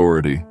earthly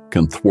authority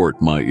can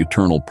thwart my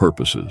eternal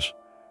purposes,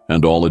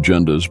 and all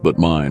agendas but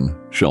mine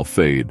shall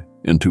fade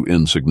into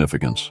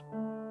insignificance.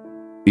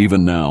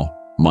 Even now,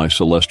 my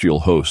celestial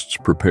hosts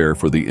prepare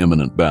for the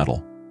imminent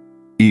battle,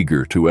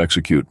 eager to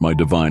execute my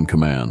divine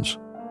commands.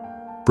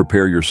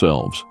 Prepare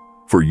yourselves,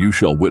 for you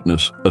shall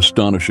witness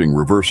astonishing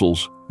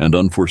reversals and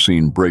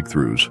unforeseen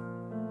breakthroughs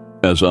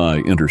as I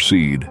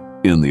intercede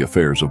in the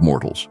affairs of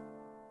mortals.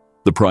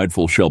 The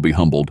prideful shall be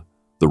humbled,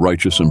 the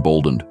righteous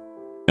emboldened,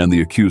 and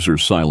the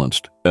accusers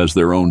silenced as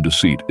their own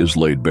deceit is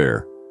laid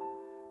bare.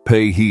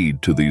 Pay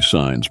heed to these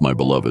signs, my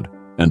beloved,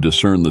 and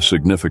discern the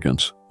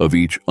significance of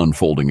each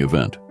unfolding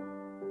event.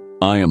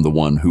 I am the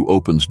one who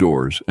opens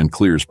doors and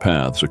clears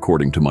paths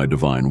according to my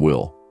divine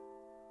will.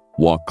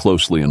 Walk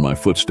closely in my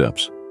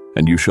footsteps,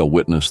 and you shall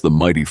witness the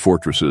mighty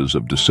fortresses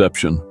of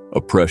deception,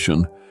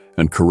 oppression,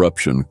 and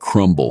corruption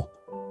crumble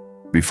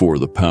before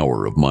the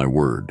power of my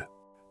word.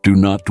 Do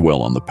not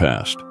dwell on the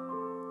past.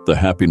 The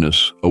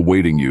happiness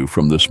awaiting you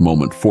from this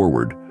moment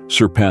forward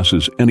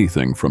surpasses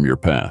anything from your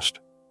past.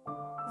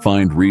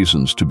 Find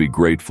reasons to be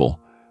grateful,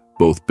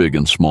 both big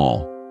and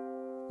small.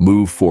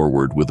 Move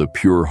forward with a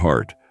pure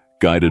heart,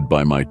 guided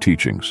by my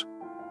teachings.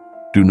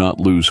 Do not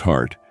lose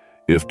heart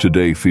if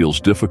today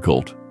feels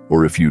difficult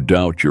or if you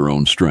doubt your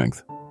own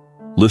strength.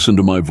 Listen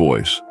to my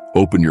voice,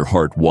 open your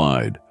heart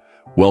wide,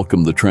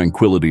 welcome the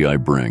tranquility I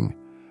bring,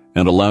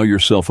 and allow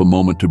yourself a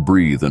moment to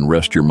breathe and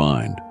rest your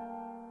mind.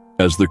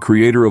 As the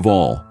creator of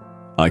all,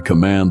 I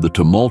command the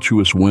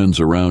tumultuous winds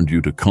around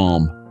you to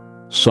calm,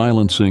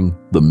 silencing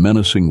the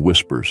menacing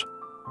whispers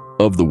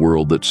of the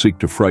world that seek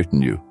to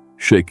frighten you,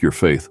 shake your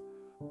faith,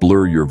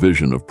 blur your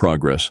vision of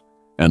progress,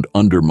 and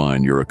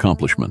undermine your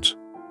accomplishments.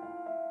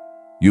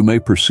 You may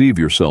perceive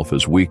yourself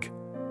as weak,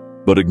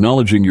 but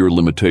acknowledging your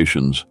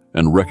limitations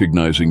and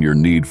recognizing your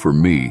need for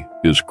me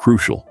is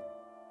crucial.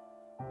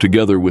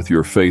 Together with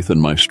your faith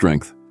and my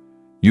strength,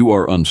 you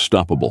are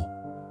unstoppable,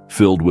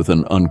 filled with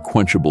an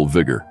unquenchable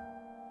vigor.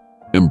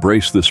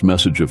 Embrace this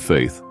message of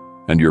faith,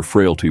 and your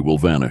frailty will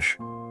vanish.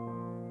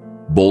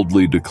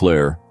 Boldly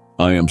declare,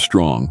 I am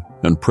strong,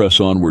 and press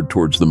onward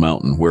towards the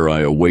mountain where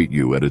I await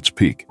you at its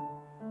peak.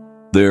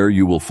 There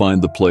you will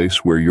find the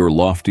place where your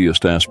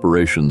loftiest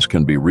aspirations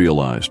can be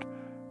realized,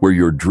 where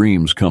your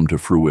dreams come to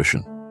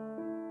fruition.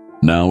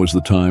 Now is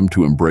the time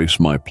to embrace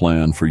my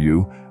plan for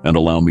you and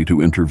allow me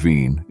to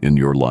intervene in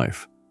your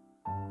life.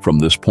 From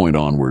this point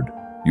onward,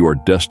 you are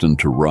destined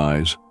to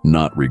rise,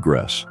 not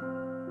regress.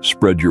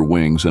 Spread your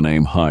wings and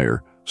aim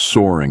higher,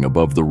 soaring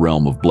above the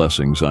realm of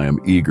blessings I am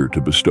eager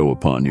to bestow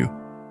upon you.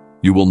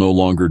 You will no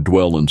longer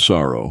dwell in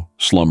sorrow,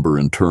 slumber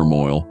in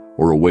turmoil,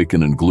 or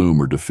awaken in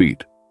gloom or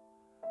defeat.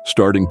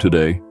 Starting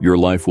today, your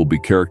life will be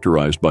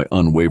characterized by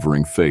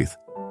unwavering faith,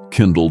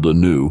 kindled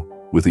anew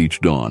with each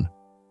dawn.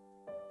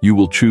 You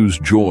will choose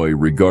joy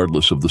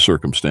regardless of the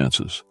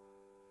circumstances,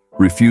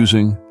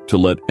 refusing to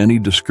let any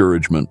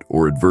discouragement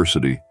or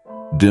adversity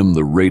dim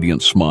the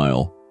radiant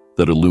smile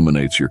that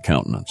illuminates your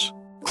countenance.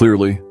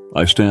 Clearly,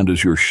 I stand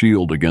as your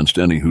shield against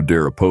any who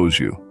dare oppose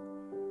you.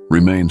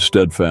 Remain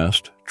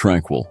steadfast,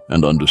 tranquil,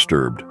 and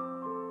undisturbed.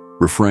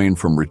 Refrain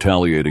from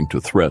retaliating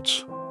to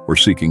threats or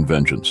seeking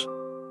vengeance.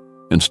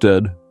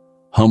 Instead,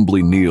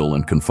 humbly kneel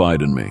and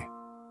confide in me.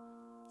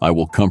 I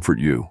will comfort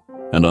you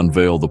and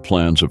unveil the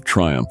plans of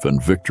triumph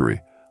and victory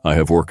I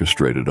have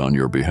orchestrated on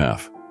your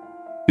behalf.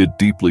 It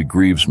deeply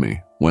grieves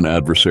me when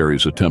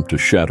adversaries attempt to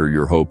shatter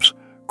your hopes,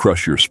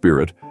 crush your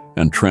spirit,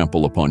 and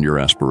trample upon your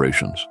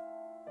aspirations.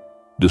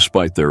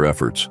 Despite their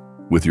efforts,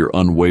 with your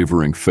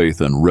unwavering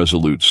faith and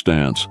resolute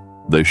stance,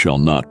 they shall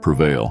not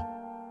prevail.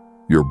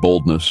 Your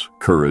boldness,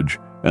 courage,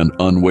 and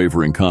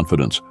unwavering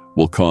confidence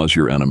will cause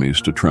your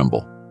enemies to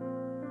tremble.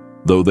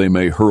 Though they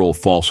may hurl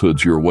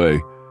falsehoods your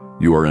way,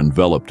 you are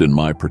enveloped in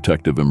my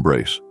protective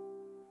embrace.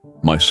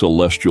 My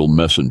celestial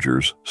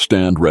messengers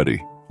stand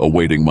ready,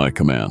 awaiting my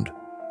command.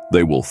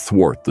 They will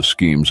thwart the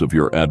schemes of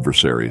your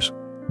adversaries,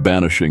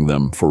 banishing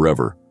them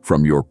forever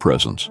from your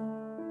presence.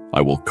 I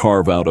will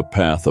carve out a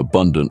path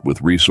abundant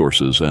with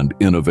resources and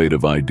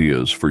innovative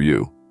ideas for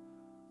you.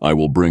 I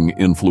will bring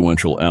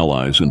influential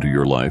allies into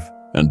your life,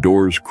 and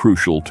doors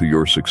crucial to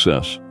your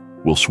success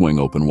will swing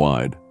open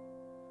wide.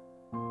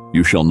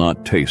 You shall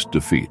not taste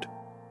defeat.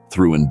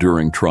 Through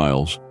enduring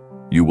trials,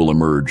 you will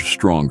emerge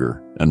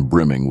stronger and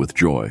brimming with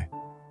joy.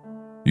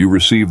 You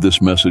receive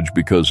this message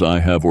because I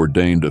have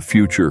ordained a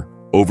future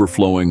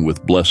overflowing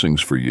with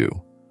blessings for you.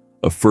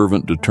 A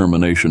fervent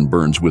determination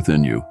burns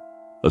within you,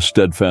 a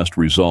steadfast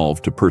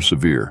resolve to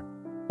persevere,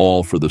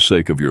 all for the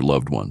sake of your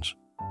loved ones.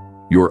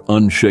 Your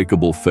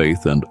unshakable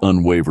faith and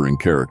unwavering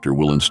character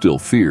will instill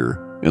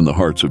fear in the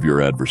hearts of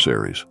your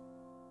adversaries.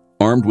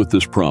 Armed with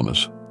this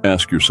promise,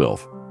 ask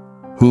yourself,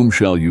 whom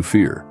shall you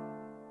fear?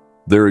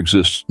 There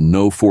exists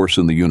no force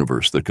in the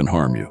universe that can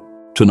harm you.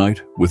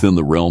 Tonight, within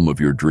the realm of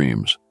your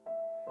dreams,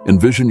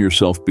 envision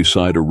yourself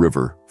beside a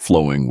river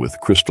flowing with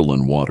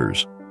crystalline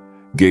waters,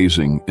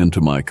 gazing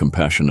into my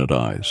compassionate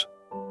eyes.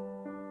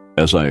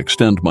 As I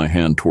extend my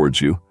hand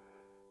towards you,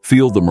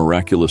 feel the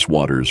miraculous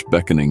waters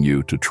beckoning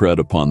you to tread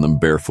upon them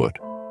barefoot,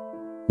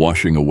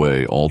 washing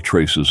away all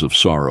traces of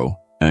sorrow,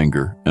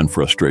 anger, and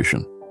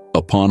frustration.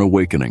 Upon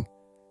awakening,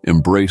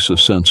 embrace a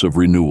sense of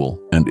renewal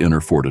and inner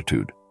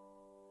fortitude.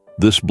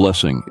 This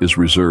blessing is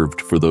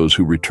reserved for those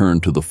who return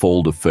to the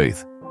fold of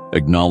faith,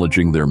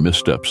 acknowledging their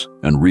missteps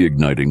and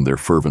reigniting their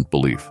fervent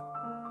belief.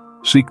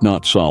 Seek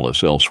not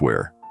solace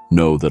elsewhere.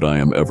 Know that I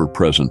am ever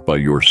present by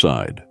your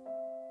side.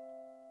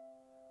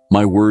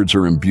 My words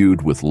are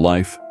imbued with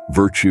life,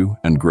 virtue,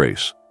 and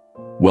grace.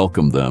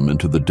 Welcome them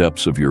into the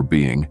depths of your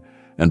being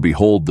and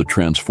behold the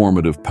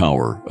transformative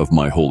power of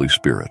my Holy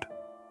Spirit.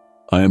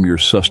 I am your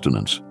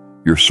sustenance,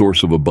 your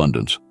source of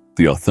abundance,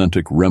 the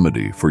authentic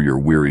remedy for your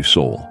weary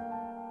soul.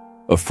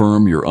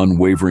 Affirm your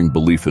unwavering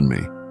belief in me.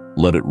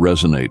 Let it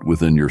resonate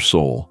within your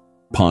soul,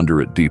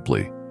 ponder it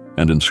deeply,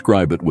 and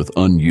inscribe it with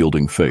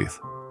unyielding faith.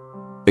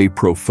 A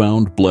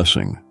profound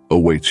blessing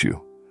awaits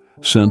you.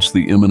 Sense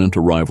the imminent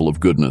arrival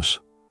of goodness,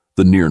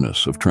 the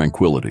nearness of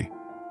tranquility.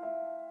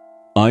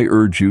 I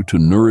urge you to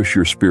nourish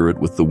your spirit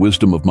with the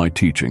wisdom of my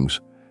teachings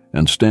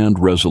and stand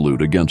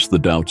resolute against the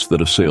doubts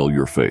that assail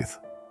your faith.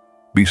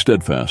 Be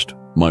steadfast,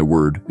 my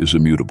word is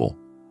immutable.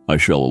 I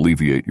shall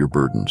alleviate your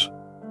burdens.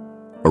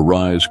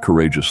 Arise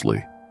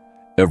courageously.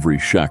 Every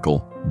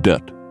shackle,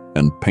 debt,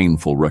 and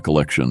painful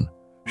recollection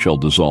shall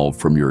dissolve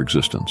from your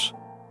existence.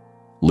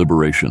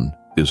 Liberation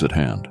is at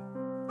hand.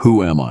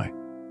 Who am I?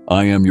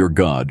 I am your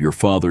God, your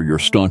Father, your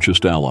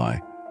staunchest ally.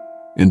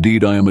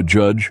 Indeed, I am a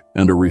judge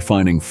and a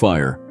refining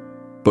fire.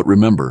 But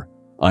remember,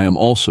 I am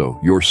also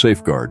your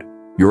safeguard,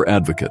 your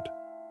advocate.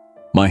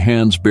 My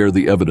hands bear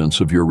the evidence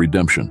of your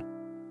redemption.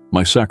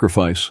 My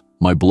sacrifice,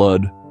 my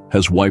blood,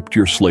 has wiped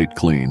your slate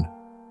clean.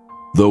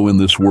 Though in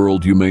this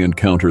world you may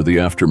encounter the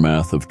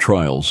aftermath of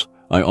trials,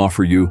 I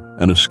offer you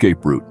an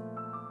escape route.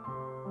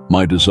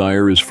 My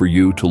desire is for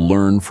you to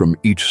learn from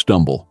each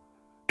stumble,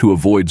 to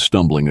avoid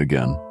stumbling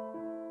again.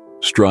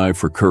 Strive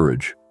for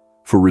courage,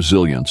 for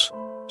resilience,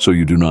 so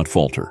you do not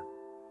falter.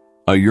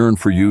 I yearn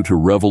for you to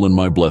revel in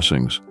my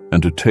blessings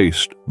and to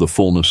taste the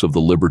fullness of the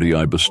liberty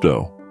I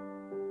bestow.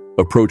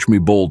 Approach me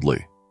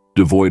boldly,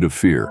 devoid of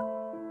fear,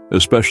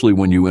 especially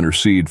when you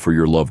intercede for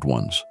your loved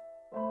ones.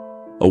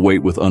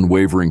 Await with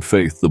unwavering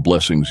faith the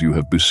blessings you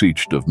have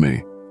beseeched of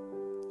me.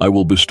 I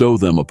will bestow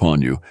them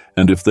upon you,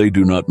 and if they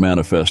do not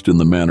manifest in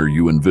the manner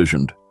you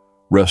envisioned,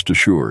 rest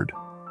assured,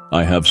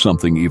 I have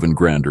something even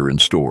grander in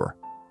store.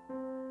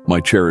 My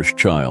cherished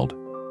child,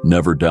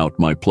 never doubt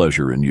my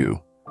pleasure in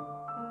you.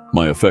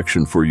 My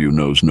affection for you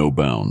knows no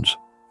bounds,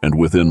 and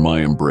within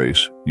my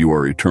embrace you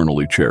are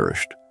eternally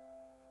cherished.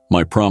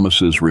 My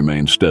promises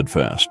remain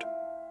steadfast.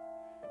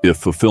 If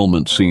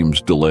fulfillment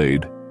seems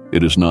delayed,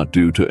 it is not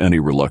due to any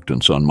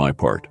reluctance on my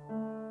part.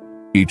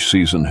 Each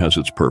season has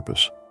its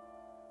purpose.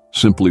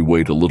 Simply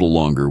wait a little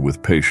longer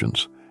with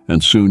patience,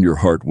 and soon your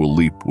heart will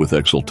leap with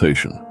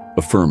exultation.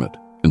 Affirm it,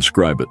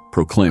 inscribe it,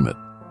 proclaim it.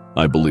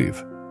 I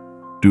believe.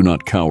 Do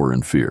not cower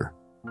in fear.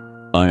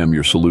 I am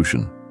your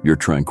solution, your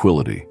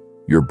tranquility,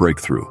 your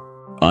breakthrough.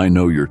 I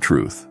know your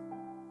truth.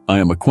 I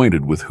am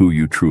acquainted with who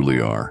you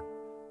truly are.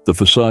 The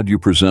facade you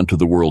present to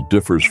the world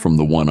differs from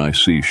the one I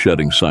see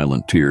shedding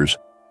silent tears,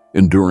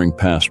 enduring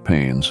past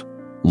pains,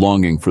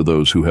 longing for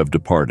those who have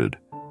departed,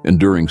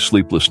 enduring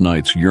sleepless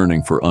nights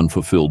yearning for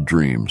unfulfilled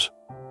dreams.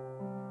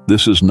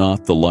 This is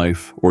not the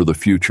life or the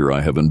future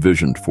I have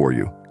envisioned for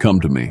you. Come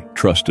to me,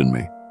 trust in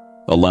me.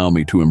 Allow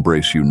me to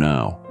embrace you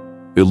now.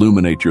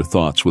 Illuminate your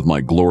thoughts with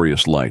my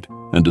glorious light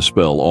and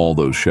dispel all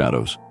those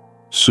shadows.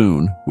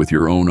 Soon, with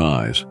your own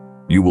eyes,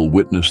 you will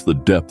witness the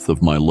depth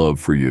of my love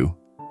for you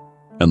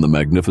and the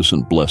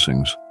magnificent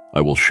blessings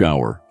I will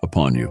shower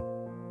upon you.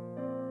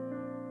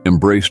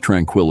 Embrace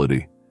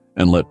tranquility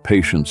and let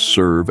patience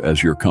serve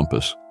as your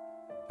compass.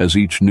 As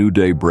each new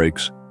day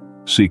breaks,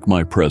 seek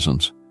my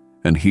presence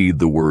and heed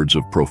the words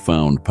of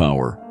profound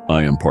power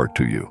I impart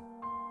to you.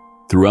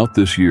 Throughout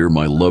this year,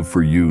 my love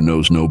for you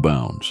knows no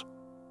bounds.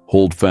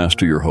 Hold fast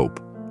to your hope,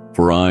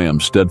 for I am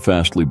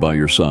steadfastly by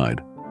your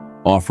side,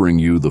 offering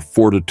you the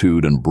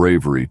fortitude and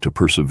bravery to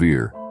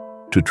persevere,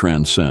 to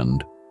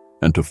transcend,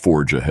 and to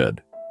forge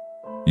ahead.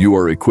 You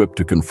are equipped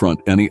to confront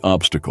any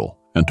obstacle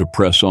and to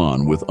press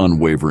on with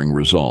unwavering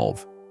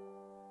resolve.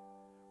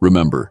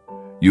 Remember,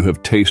 you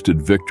have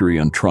tasted victory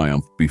and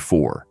triumph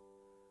before.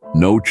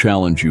 No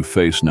challenge you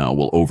face now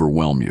will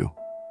overwhelm you.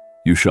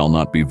 You shall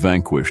not be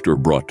vanquished or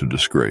brought to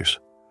disgrace.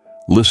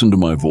 Listen to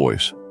my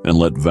voice and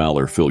let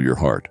valor fill your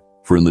heart,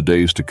 for in the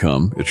days to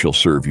come it shall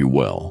serve you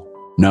well.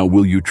 Now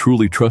will you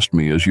truly trust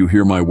me as you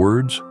hear my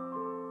words?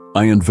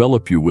 I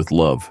envelop you with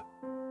love.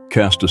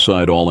 Cast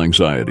aside all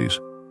anxieties.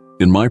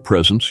 In my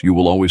presence you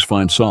will always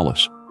find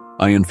solace.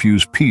 I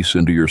infuse peace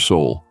into your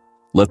soul.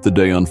 Let the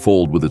day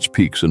unfold with its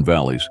peaks and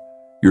valleys.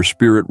 Your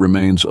spirit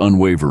remains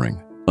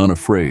unwavering,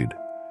 unafraid,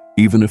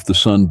 even if the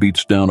sun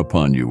beats down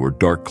upon you or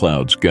dark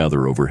clouds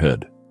gather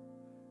overhead.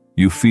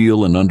 You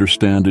feel and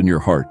understand in your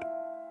heart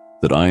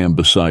that I am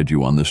beside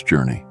you on this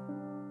journey.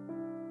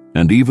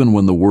 And even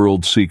when the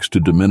world seeks to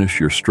diminish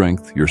your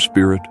strength, your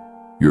spirit,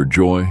 your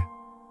joy,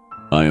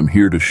 I am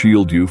here to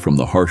shield you from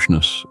the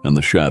harshness and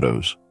the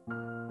shadows.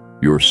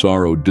 Your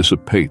sorrow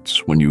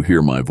dissipates when you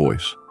hear my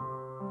voice.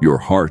 Your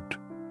heart,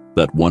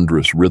 that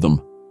wondrous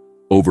rhythm,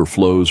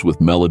 overflows with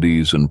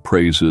melodies and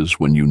praises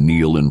when you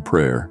kneel in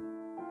prayer.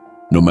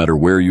 No matter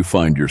where you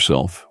find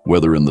yourself,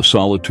 whether in the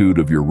solitude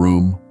of your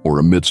room or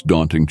amidst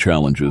daunting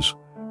challenges,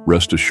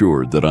 rest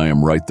assured that I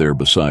am right there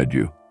beside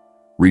you.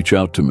 Reach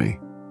out to me,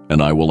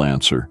 and I will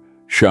answer,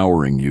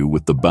 showering you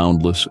with the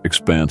boundless,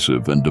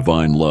 expansive, and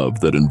divine love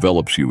that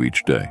envelops you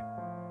each day.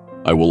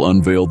 I will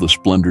unveil the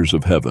splendors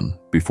of heaven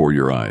before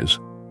your eyes,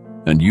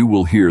 and you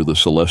will hear the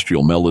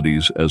celestial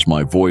melodies as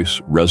my voice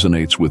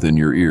resonates within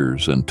your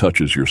ears and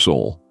touches your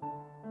soul.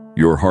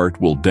 Your heart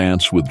will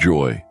dance with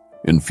joy,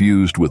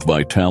 infused with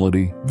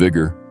vitality,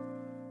 vigor,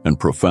 and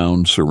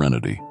profound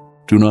serenity.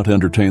 Do not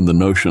entertain the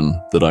notion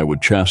that I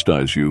would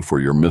chastise you for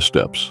your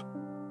missteps.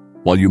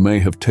 While you may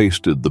have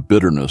tasted the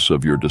bitterness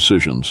of your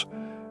decisions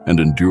and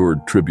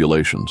endured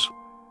tribulations,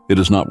 it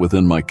is not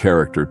within my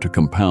character to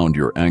compound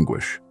your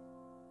anguish.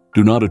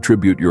 Do not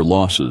attribute your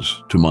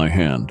losses to my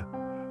hand,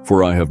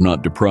 for I have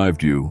not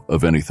deprived you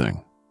of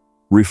anything.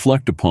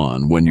 Reflect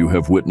upon when you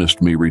have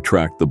witnessed me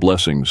retract the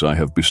blessings I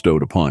have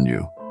bestowed upon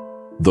you.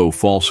 Though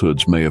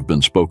falsehoods may have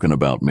been spoken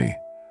about me,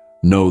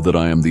 know that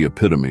I am the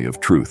epitome of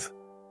truth.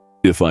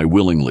 If I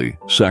willingly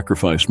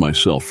sacrificed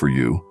myself for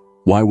you,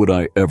 why would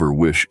I ever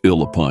wish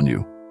ill upon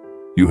you?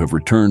 You have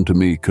returned to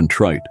me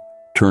contrite,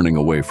 turning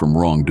away from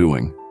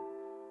wrongdoing.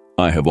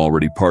 I have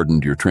already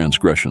pardoned your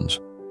transgressions.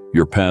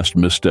 Your past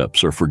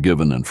missteps are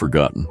forgiven and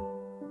forgotten.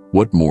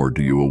 What more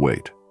do you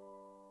await?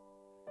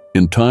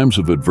 In times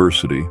of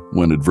adversity,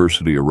 when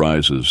adversity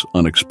arises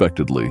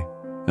unexpectedly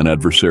and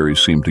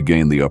adversaries seem to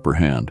gain the upper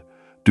hand,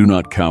 do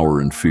not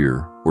cower in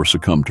fear or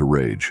succumb to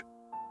rage.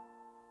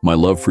 My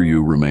love for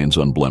you remains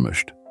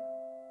unblemished.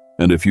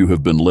 And if you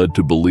have been led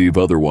to believe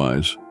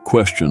otherwise,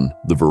 question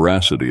the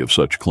veracity of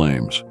such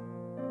claims.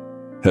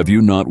 Have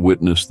you not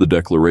witnessed the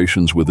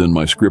declarations within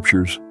my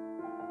scriptures?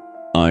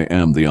 I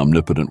am the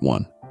Omnipotent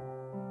One,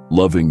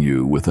 loving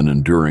you with an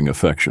enduring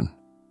affection.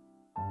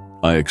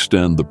 I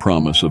extend the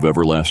promise of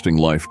everlasting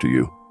life to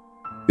you.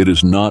 It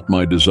is not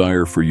my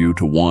desire for you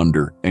to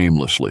wander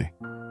aimlessly.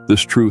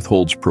 This truth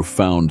holds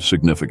profound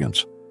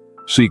significance.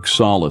 Seek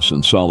solace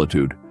in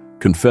solitude.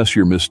 Confess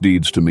your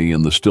misdeeds to me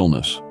in the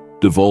stillness.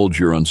 Divulge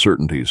your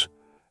uncertainties,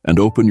 and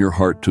open your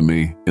heart to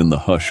me in the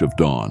hush of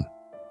dawn.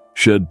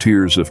 Shed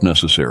tears if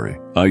necessary.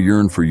 I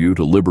yearn for you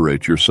to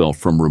liberate yourself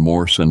from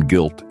remorse and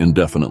guilt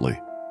indefinitely.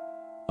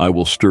 I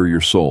will stir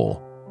your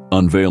soul,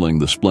 unveiling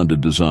the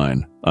splendid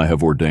design I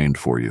have ordained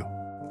for you.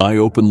 I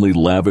openly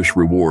lavish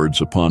rewards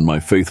upon my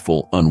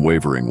faithful,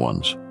 unwavering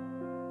ones.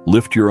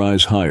 Lift your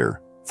eyes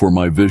higher, for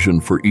my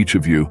vision for each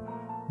of you,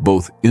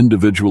 both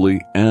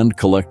individually and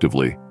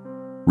collectively,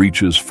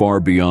 reaches far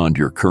beyond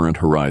your current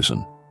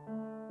horizon.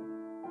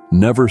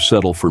 Never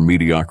settle for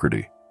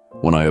mediocrity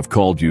when I have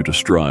called you to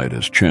stride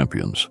as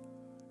champions,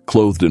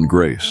 clothed in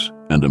grace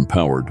and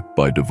empowered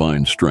by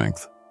divine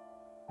strength.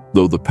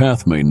 Though the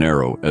path may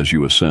narrow as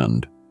you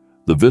ascend,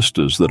 the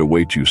vistas that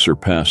await you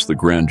surpass the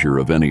grandeur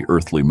of any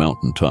earthly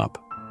mountaintop.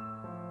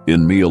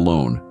 In me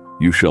alone,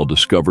 you shall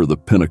discover the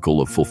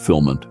pinnacle of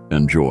fulfillment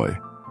and joy.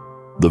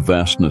 The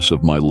vastness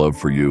of my love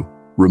for you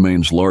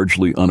remains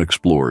largely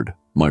unexplored,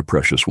 my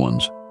precious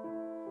ones.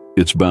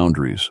 Its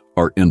boundaries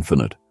are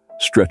infinite,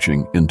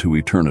 stretching into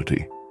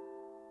eternity.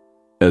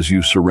 As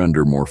you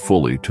surrender more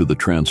fully to the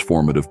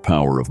transformative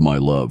power of my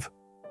love,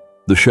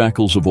 the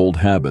shackles of old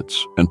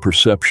habits and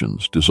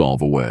perceptions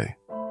dissolve away.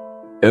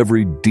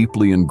 Every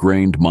deeply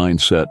ingrained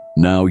mindset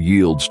now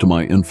yields to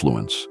my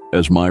influence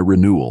as my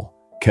renewal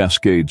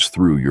cascades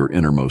through your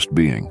innermost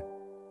being.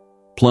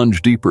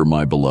 Plunge deeper,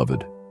 my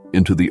beloved,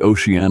 into the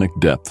oceanic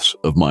depths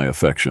of my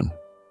affection.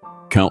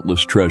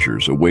 Countless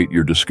treasures await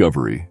your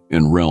discovery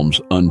in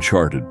realms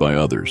uncharted by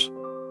others.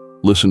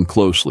 Listen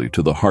closely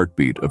to the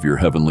heartbeat of your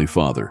Heavenly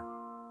Father.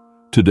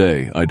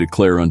 Today I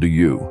declare unto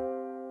you,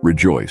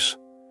 rejoice.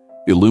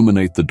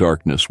 Illuminate the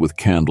darkness with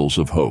candles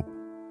of hope.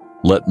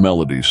 Let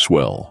melodies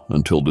swell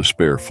until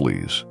despair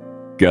flees.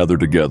 Gather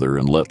together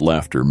and let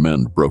laughter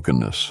mend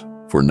brokenness,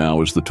 for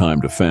now is the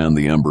time to fan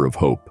the ember of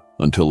hope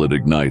until it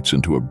ignites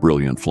into a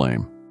brilliant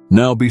flame.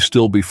 Now be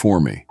still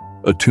before me,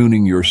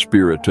 attuning your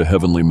spirit to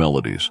heavenly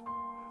melodies,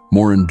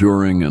 more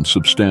enduring and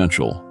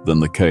substantial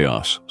than the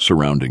chaos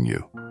surrounding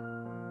you.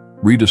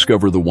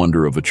 Rediscover the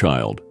wonder of a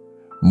child,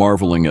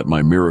 marveling at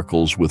my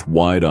miracles with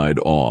wide-eyed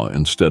awe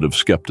instead of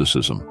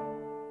skepticism.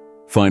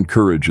 Find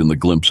courage in the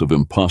glimpse of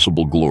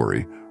impossible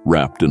glory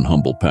wrapped in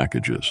humble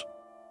packages.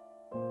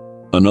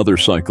 Another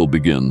cycle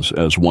begins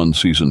as one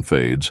season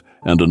fades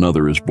and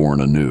another is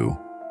born anew.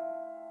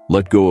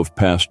 Let go of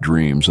past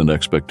dreams and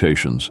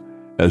expectations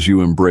as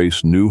you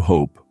embrace new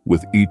hope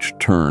with each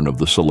turn of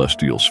the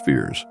celestial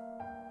spheres.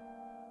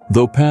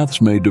 Though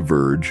paths may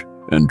diverge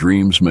and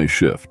dreams may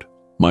shift,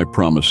 my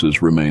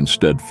promises remain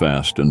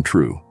steadfast and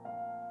true.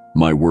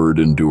 My word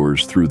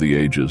endures through the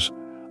ages,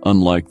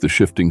 unlike the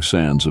shifting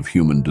sands of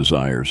human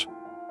desires.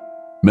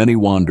 Many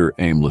wander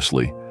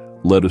aimlessly,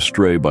 led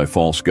astray by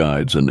false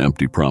guides and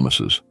empty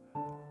promises.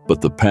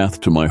 But the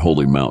path to my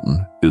holy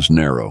mountain is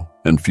narrow,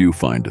 and few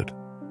find it.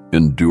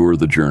 Endure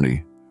the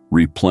journey,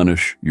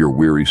 replenish your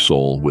weary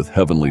soul with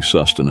heavenly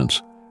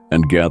sustenance,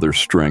 and gather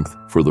strength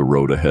for the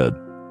road ahead.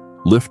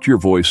 Lift your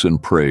voice in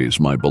praise,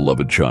 my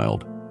beloved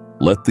child.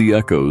 Let the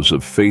echoes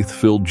of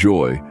faith-filled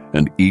joy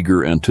and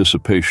eager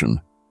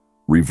anticipation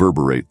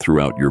reverberate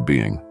throughout your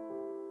being.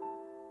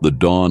 The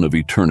dawn of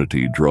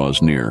eternity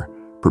draws near,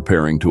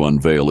 preparing to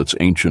unveil its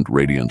ancient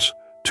radiance,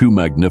 too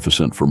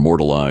magnificent for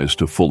mortal eyes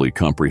to fully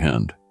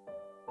comprehend.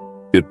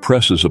 It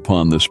presses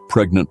upon this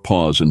pregnant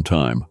pause in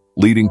time,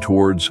 leading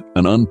towards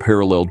an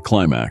unparalleled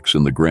climax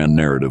in the grand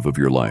narrative of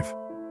your life.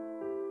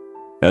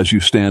 As you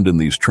stand in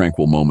these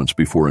tranquil moments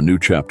before a new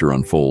chapter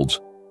unfolds,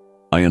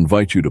 I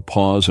invite you to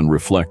pause and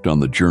reflect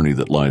on the journey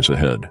that lies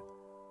ahead,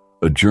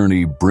 a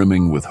journey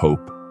brimming with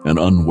hope and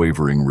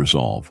unwavering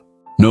resolve.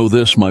 Know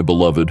this, my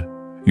beloved,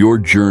 your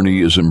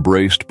journey is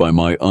embraced by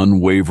my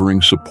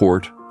unwavering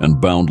support and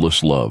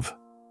boundless love.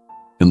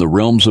 In the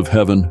realms of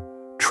heaven,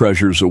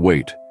 treasures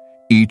await,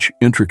 each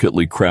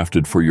intricately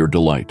crafted for your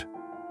delight.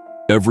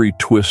 Every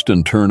twist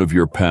and turn of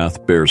your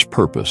path bears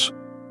purpose,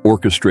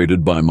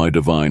 orchestrated by my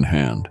divine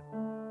hand.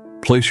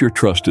 Place your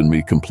trust in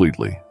me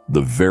completely.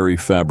 The very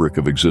fabric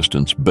of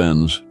existence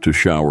bends to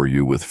shower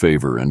you with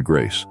favor and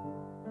grace.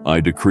 I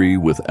decree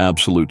with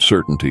absolute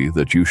certainty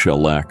that you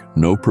shall lack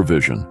no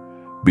provision,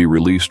 be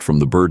released from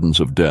the burdens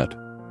of debt,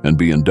 and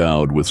be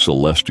endowed with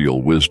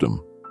celestial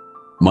wisdom.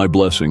 My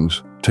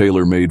blessings,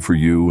 tailor-made for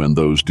you and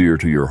those dear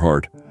to your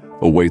heart,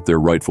 await their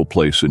rightful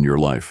place in your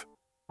life.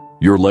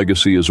 Your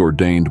legacy is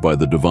ordained by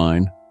the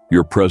divine.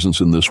 Your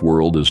presence in this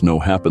world is no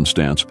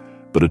happenstance,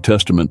 but a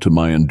testament to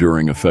my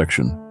enduring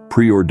affection,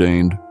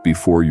 preordained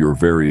before your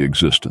very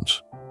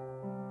existence.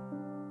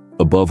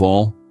 Above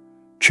all,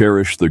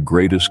 cherish the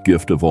greatest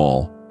gift of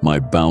all, my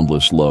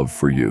boundless love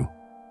for you.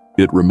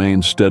 It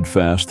remains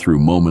steadfast through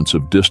moments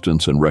of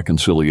distance and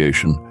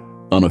reconciliation,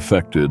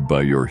 unaffected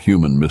by your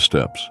human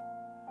missteps.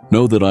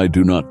 Know that I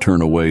do not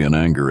turn away in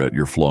anger at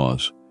your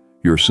flaws.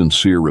 Your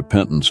sincere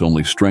repentance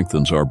only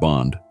strengthens our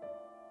bond.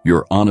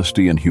 Your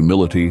honesty and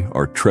humility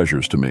are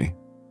treasures to me.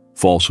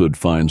 Falsehood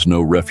finds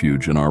no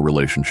refuge in our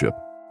relationship.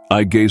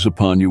 I gaze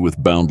upon you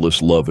with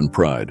boundless love and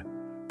pride,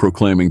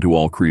 proclaiming to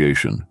all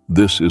creation,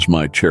 this is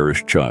my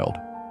cherished child.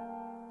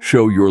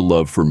 Show your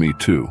love for me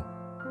too.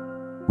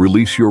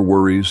 Release your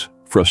worries,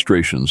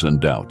 frustrations, and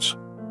doubts.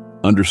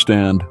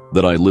 Understand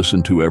that I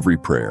listen to every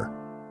prayer.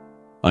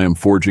 I am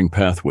forging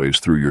pathways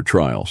through your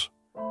trials.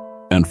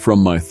 And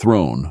from my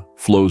throne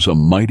flows a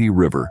mighty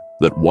river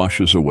that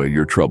washes away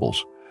your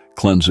troubles,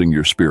 cleansing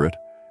your spirit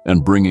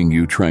and bringing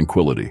you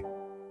tranquility.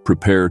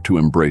 Prepare to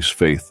embrace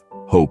faith,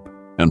 hope,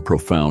 and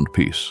profound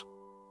peace.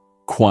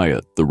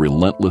 Quiet the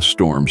relentless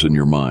storms in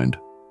your mind.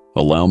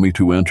 Allow me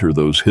to enter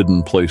those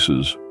hidden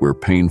places where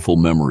painful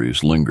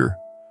memories linger,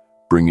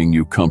 bringing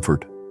you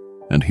comfort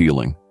and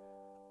healing.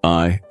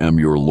 I am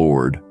your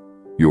Lord,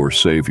 your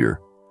Savior.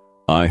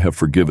 I have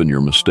forgiven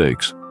your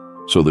mistakes,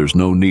 so there's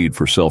no need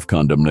for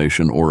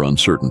self-condemnation or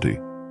uncertainty.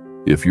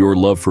 If your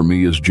love for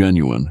me is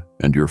genuine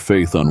and your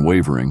faith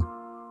unwavering,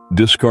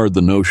 discard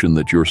the notion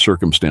that your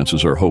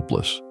circumstances are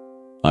hopeless.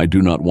 I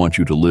do not want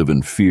you to live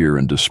in fear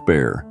and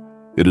despair.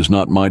 It is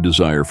not my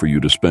desire for you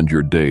to spend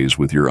your days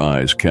with your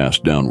eyes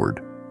cast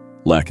downward,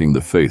 lacking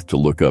the faith to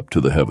look up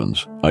to the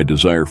heavens. I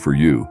desire for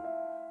you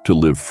to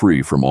live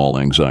free from all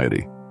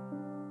anxiety.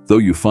 Though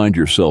you find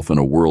yourself in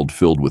a world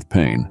filled with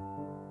pain,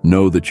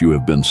 know that you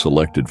have been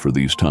selected for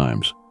these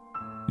times.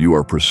 You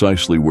are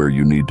precisely where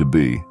you need to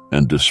be,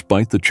 and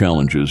despite the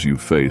challenges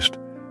you've faced,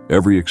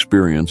 every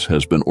experience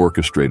has been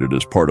orchestrated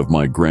as part of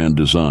my grand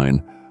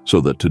design so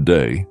that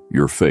today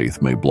your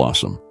faith may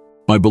blossom.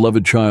 My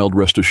beloved child,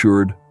 rest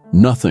assured,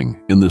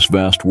 nothing in this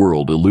vast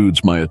world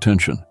eludes my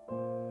attention.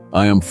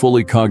 I am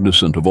fully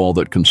cognizant of all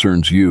that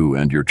concerns you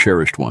and your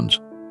cherished ones.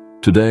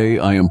 Today,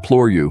 I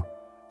implore you,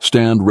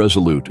 stand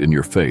resolute in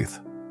your faith.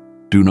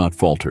 Do not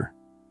falter.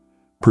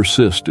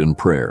 Persist in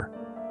prayer.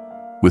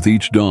 With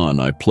each dawn,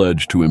 I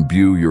pledge to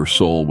imbue your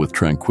soul with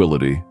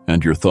tranquility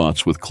and your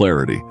thoughts with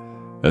clarity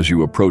as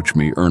you approach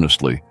me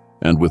earnestly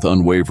and with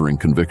unwavering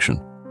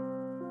conviction.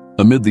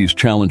 Amid these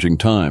challenging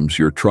times,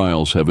 your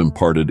trials have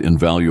imparted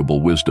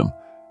invaluable wisdom,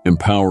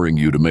 empowering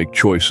you to make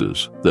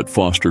choices that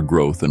foster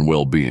growth and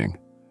well-being.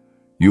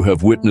 You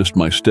have witnessed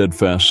my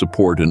steadfast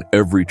support in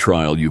every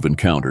trial you've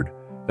encountered,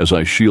 as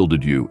I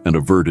shielded you and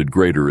averted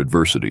greater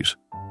adversities.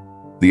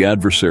 The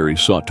adversary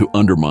sought to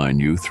undermine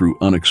you through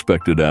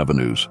unexpected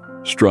avenues,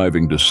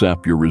 striving to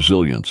sap your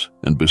resilience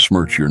and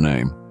besmirch your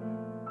name.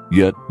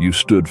 Yet you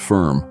stood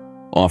firm,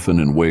 often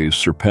in ways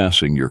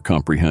surpassing your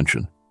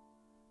comprehension.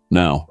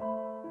 Now,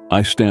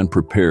 I stand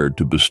prepared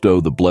to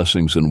bestow the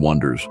blessings and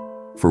wonders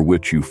for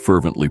which you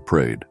fervently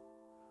prayed.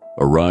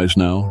 Arise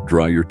now,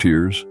 dry your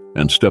tears,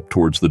 and step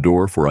towards the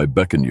door, for I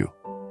beckon you.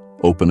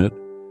 Open it,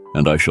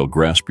 and I shall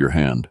grasp your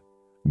hand,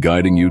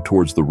 guiding you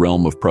towards the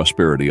realm of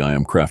prosperity I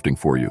am crafting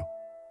for you.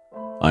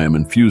 I am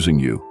infusing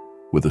you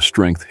with a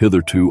strength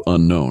hitherto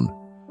unknown,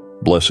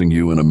 blessing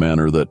you in a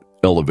manner that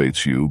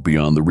elevates you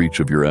beyond the reach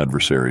of your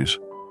adversaries.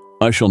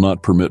 I shall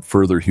not permit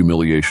further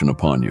humiliation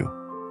upon you.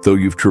 Though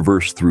you've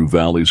traversed through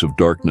valleys of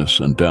darkness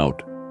and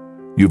doubt,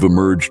 you've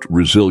emerged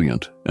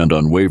resilient and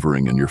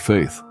unwavering in your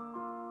faith.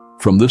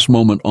 From this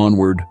moment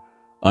onward,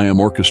 I am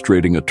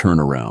orchestrating a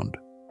turnaround,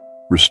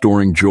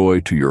 restoring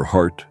joy to your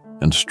heart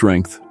and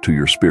strength to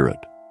your spirit.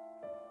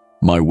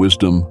 My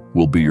wisdom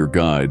will be your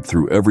guide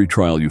through every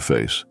trial you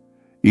face.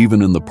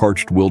 Even in the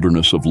parched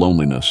wilderness of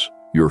loneliness,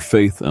 your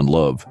faith and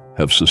love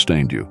have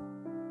sustained you.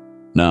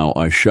 Now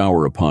I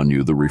shower upon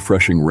you the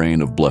refreshing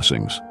rain of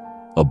blessings,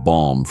 a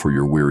balm for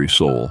your weary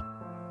soul.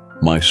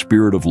 My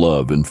spirit of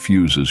love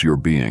infuses your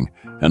being,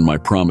 and my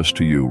promise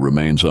to you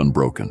remains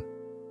unbroken.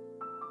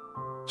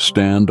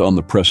 Stand on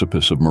the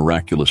precipice of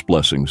miraculous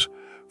blessings,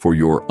 for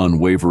your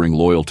unwavering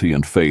loyalty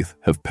and faith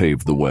have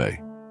paved the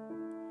way.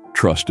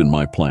 Trust in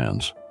my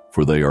plans,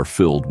 for they are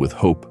filled with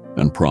hope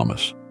and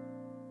promise.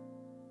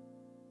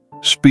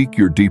 Speak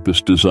your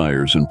deepest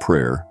desires in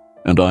prayer,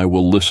 and I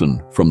will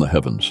listen from the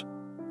heavens,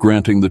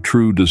 granting the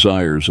true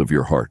desires of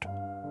your heart.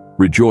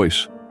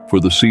 Rejoice, for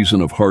the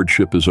season of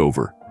hardship is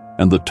over,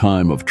 and the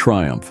time of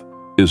triumph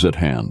is at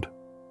hand.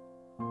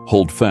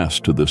 Hold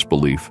fast to this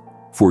belief,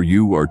 for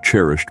you are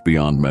cherished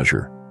beyond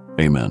measure.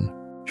 Amen.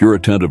 Your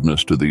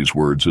attentiveness to these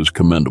words is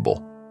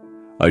commendable.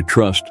 I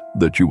trust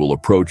that you will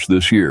approach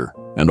this year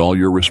and all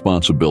your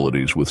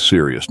responsibilities with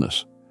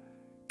seriousness.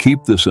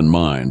 Keep this in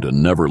mind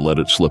and never let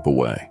it slip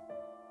away.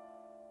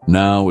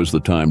 Now is the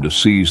time to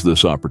seize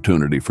this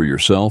opportunity for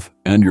yourself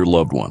and your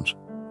loved ones.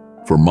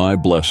 For my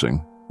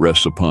blessing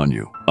rests upon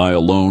you. I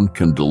alone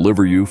can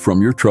deliver you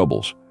from your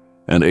troubles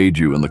and aid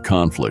you in the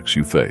conflicts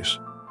you face.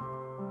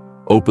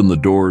 Open the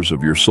doors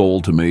of your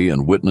soul to me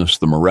and witness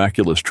the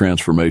miraculous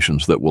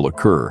transformations that will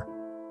occur,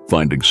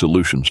 finding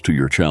solutions to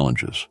your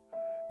challenges.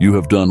 You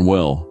have done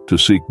well to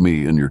seek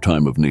me in your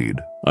time of need.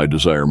 I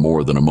desire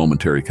more than a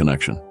momentary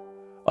connection.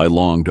 I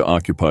long to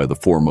occupy the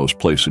foremost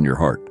place in your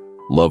heart.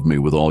 Love me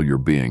with all your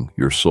being,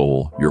 your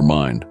soul, your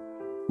mind.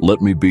 Let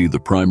me be the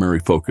primary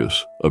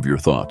focus of your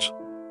thoughts.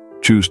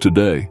 Choose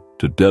today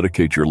to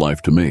dedicate your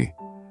life to me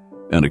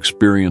and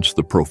experience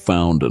the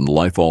profound and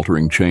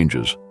life-altering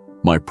changes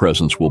my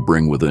presence will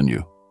bring within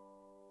you.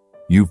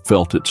 You've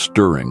felt it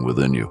stirring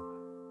within you,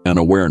 an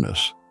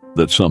awareness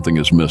that something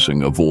is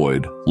missing, a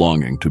void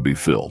longing to be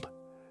filled.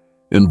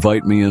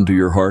 Invite me into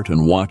your heart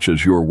and watch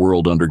as your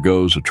world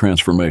undergoes a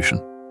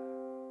transformation.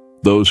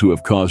 Those who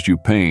have caused you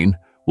pain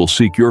will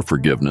seek your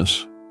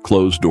forgiveness,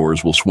 closed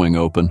doors will swing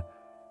open,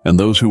 and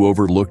those who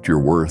overlooked your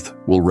worth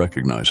will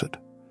recognize it.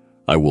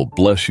 I will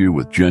bless you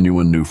with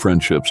genuine new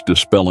friendships,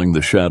 dispelling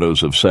the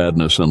shadows of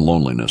sadness and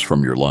loneliness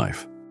from your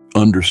life.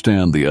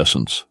 Understand the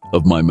essence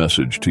of my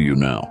message to you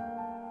now.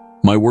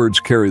 My words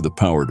carry the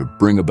power to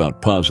bring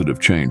about positive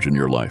change in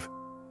your life.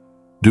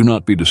 Do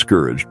not be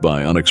discouraged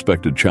by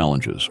unexpected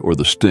challenges or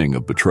the sting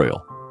of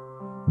betrayal.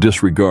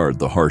 Disregard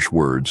the harsh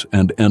words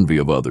and envy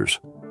of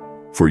others,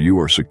 for you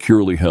are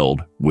securely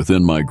held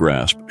within my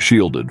grasp,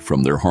 shielded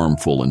from their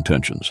harmful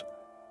intentions.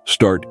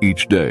 Start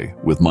each day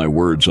with my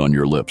words on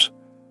your lips,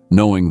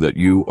 knowing that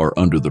you are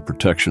under the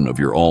protection of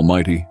your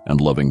almighty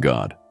and loving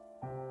God.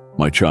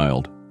 My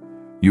child,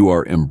 you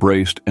are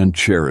embraced and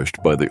cherished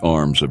by the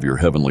arms of your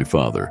Heavenly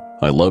Father.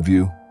 I love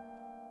you.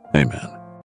 Amen.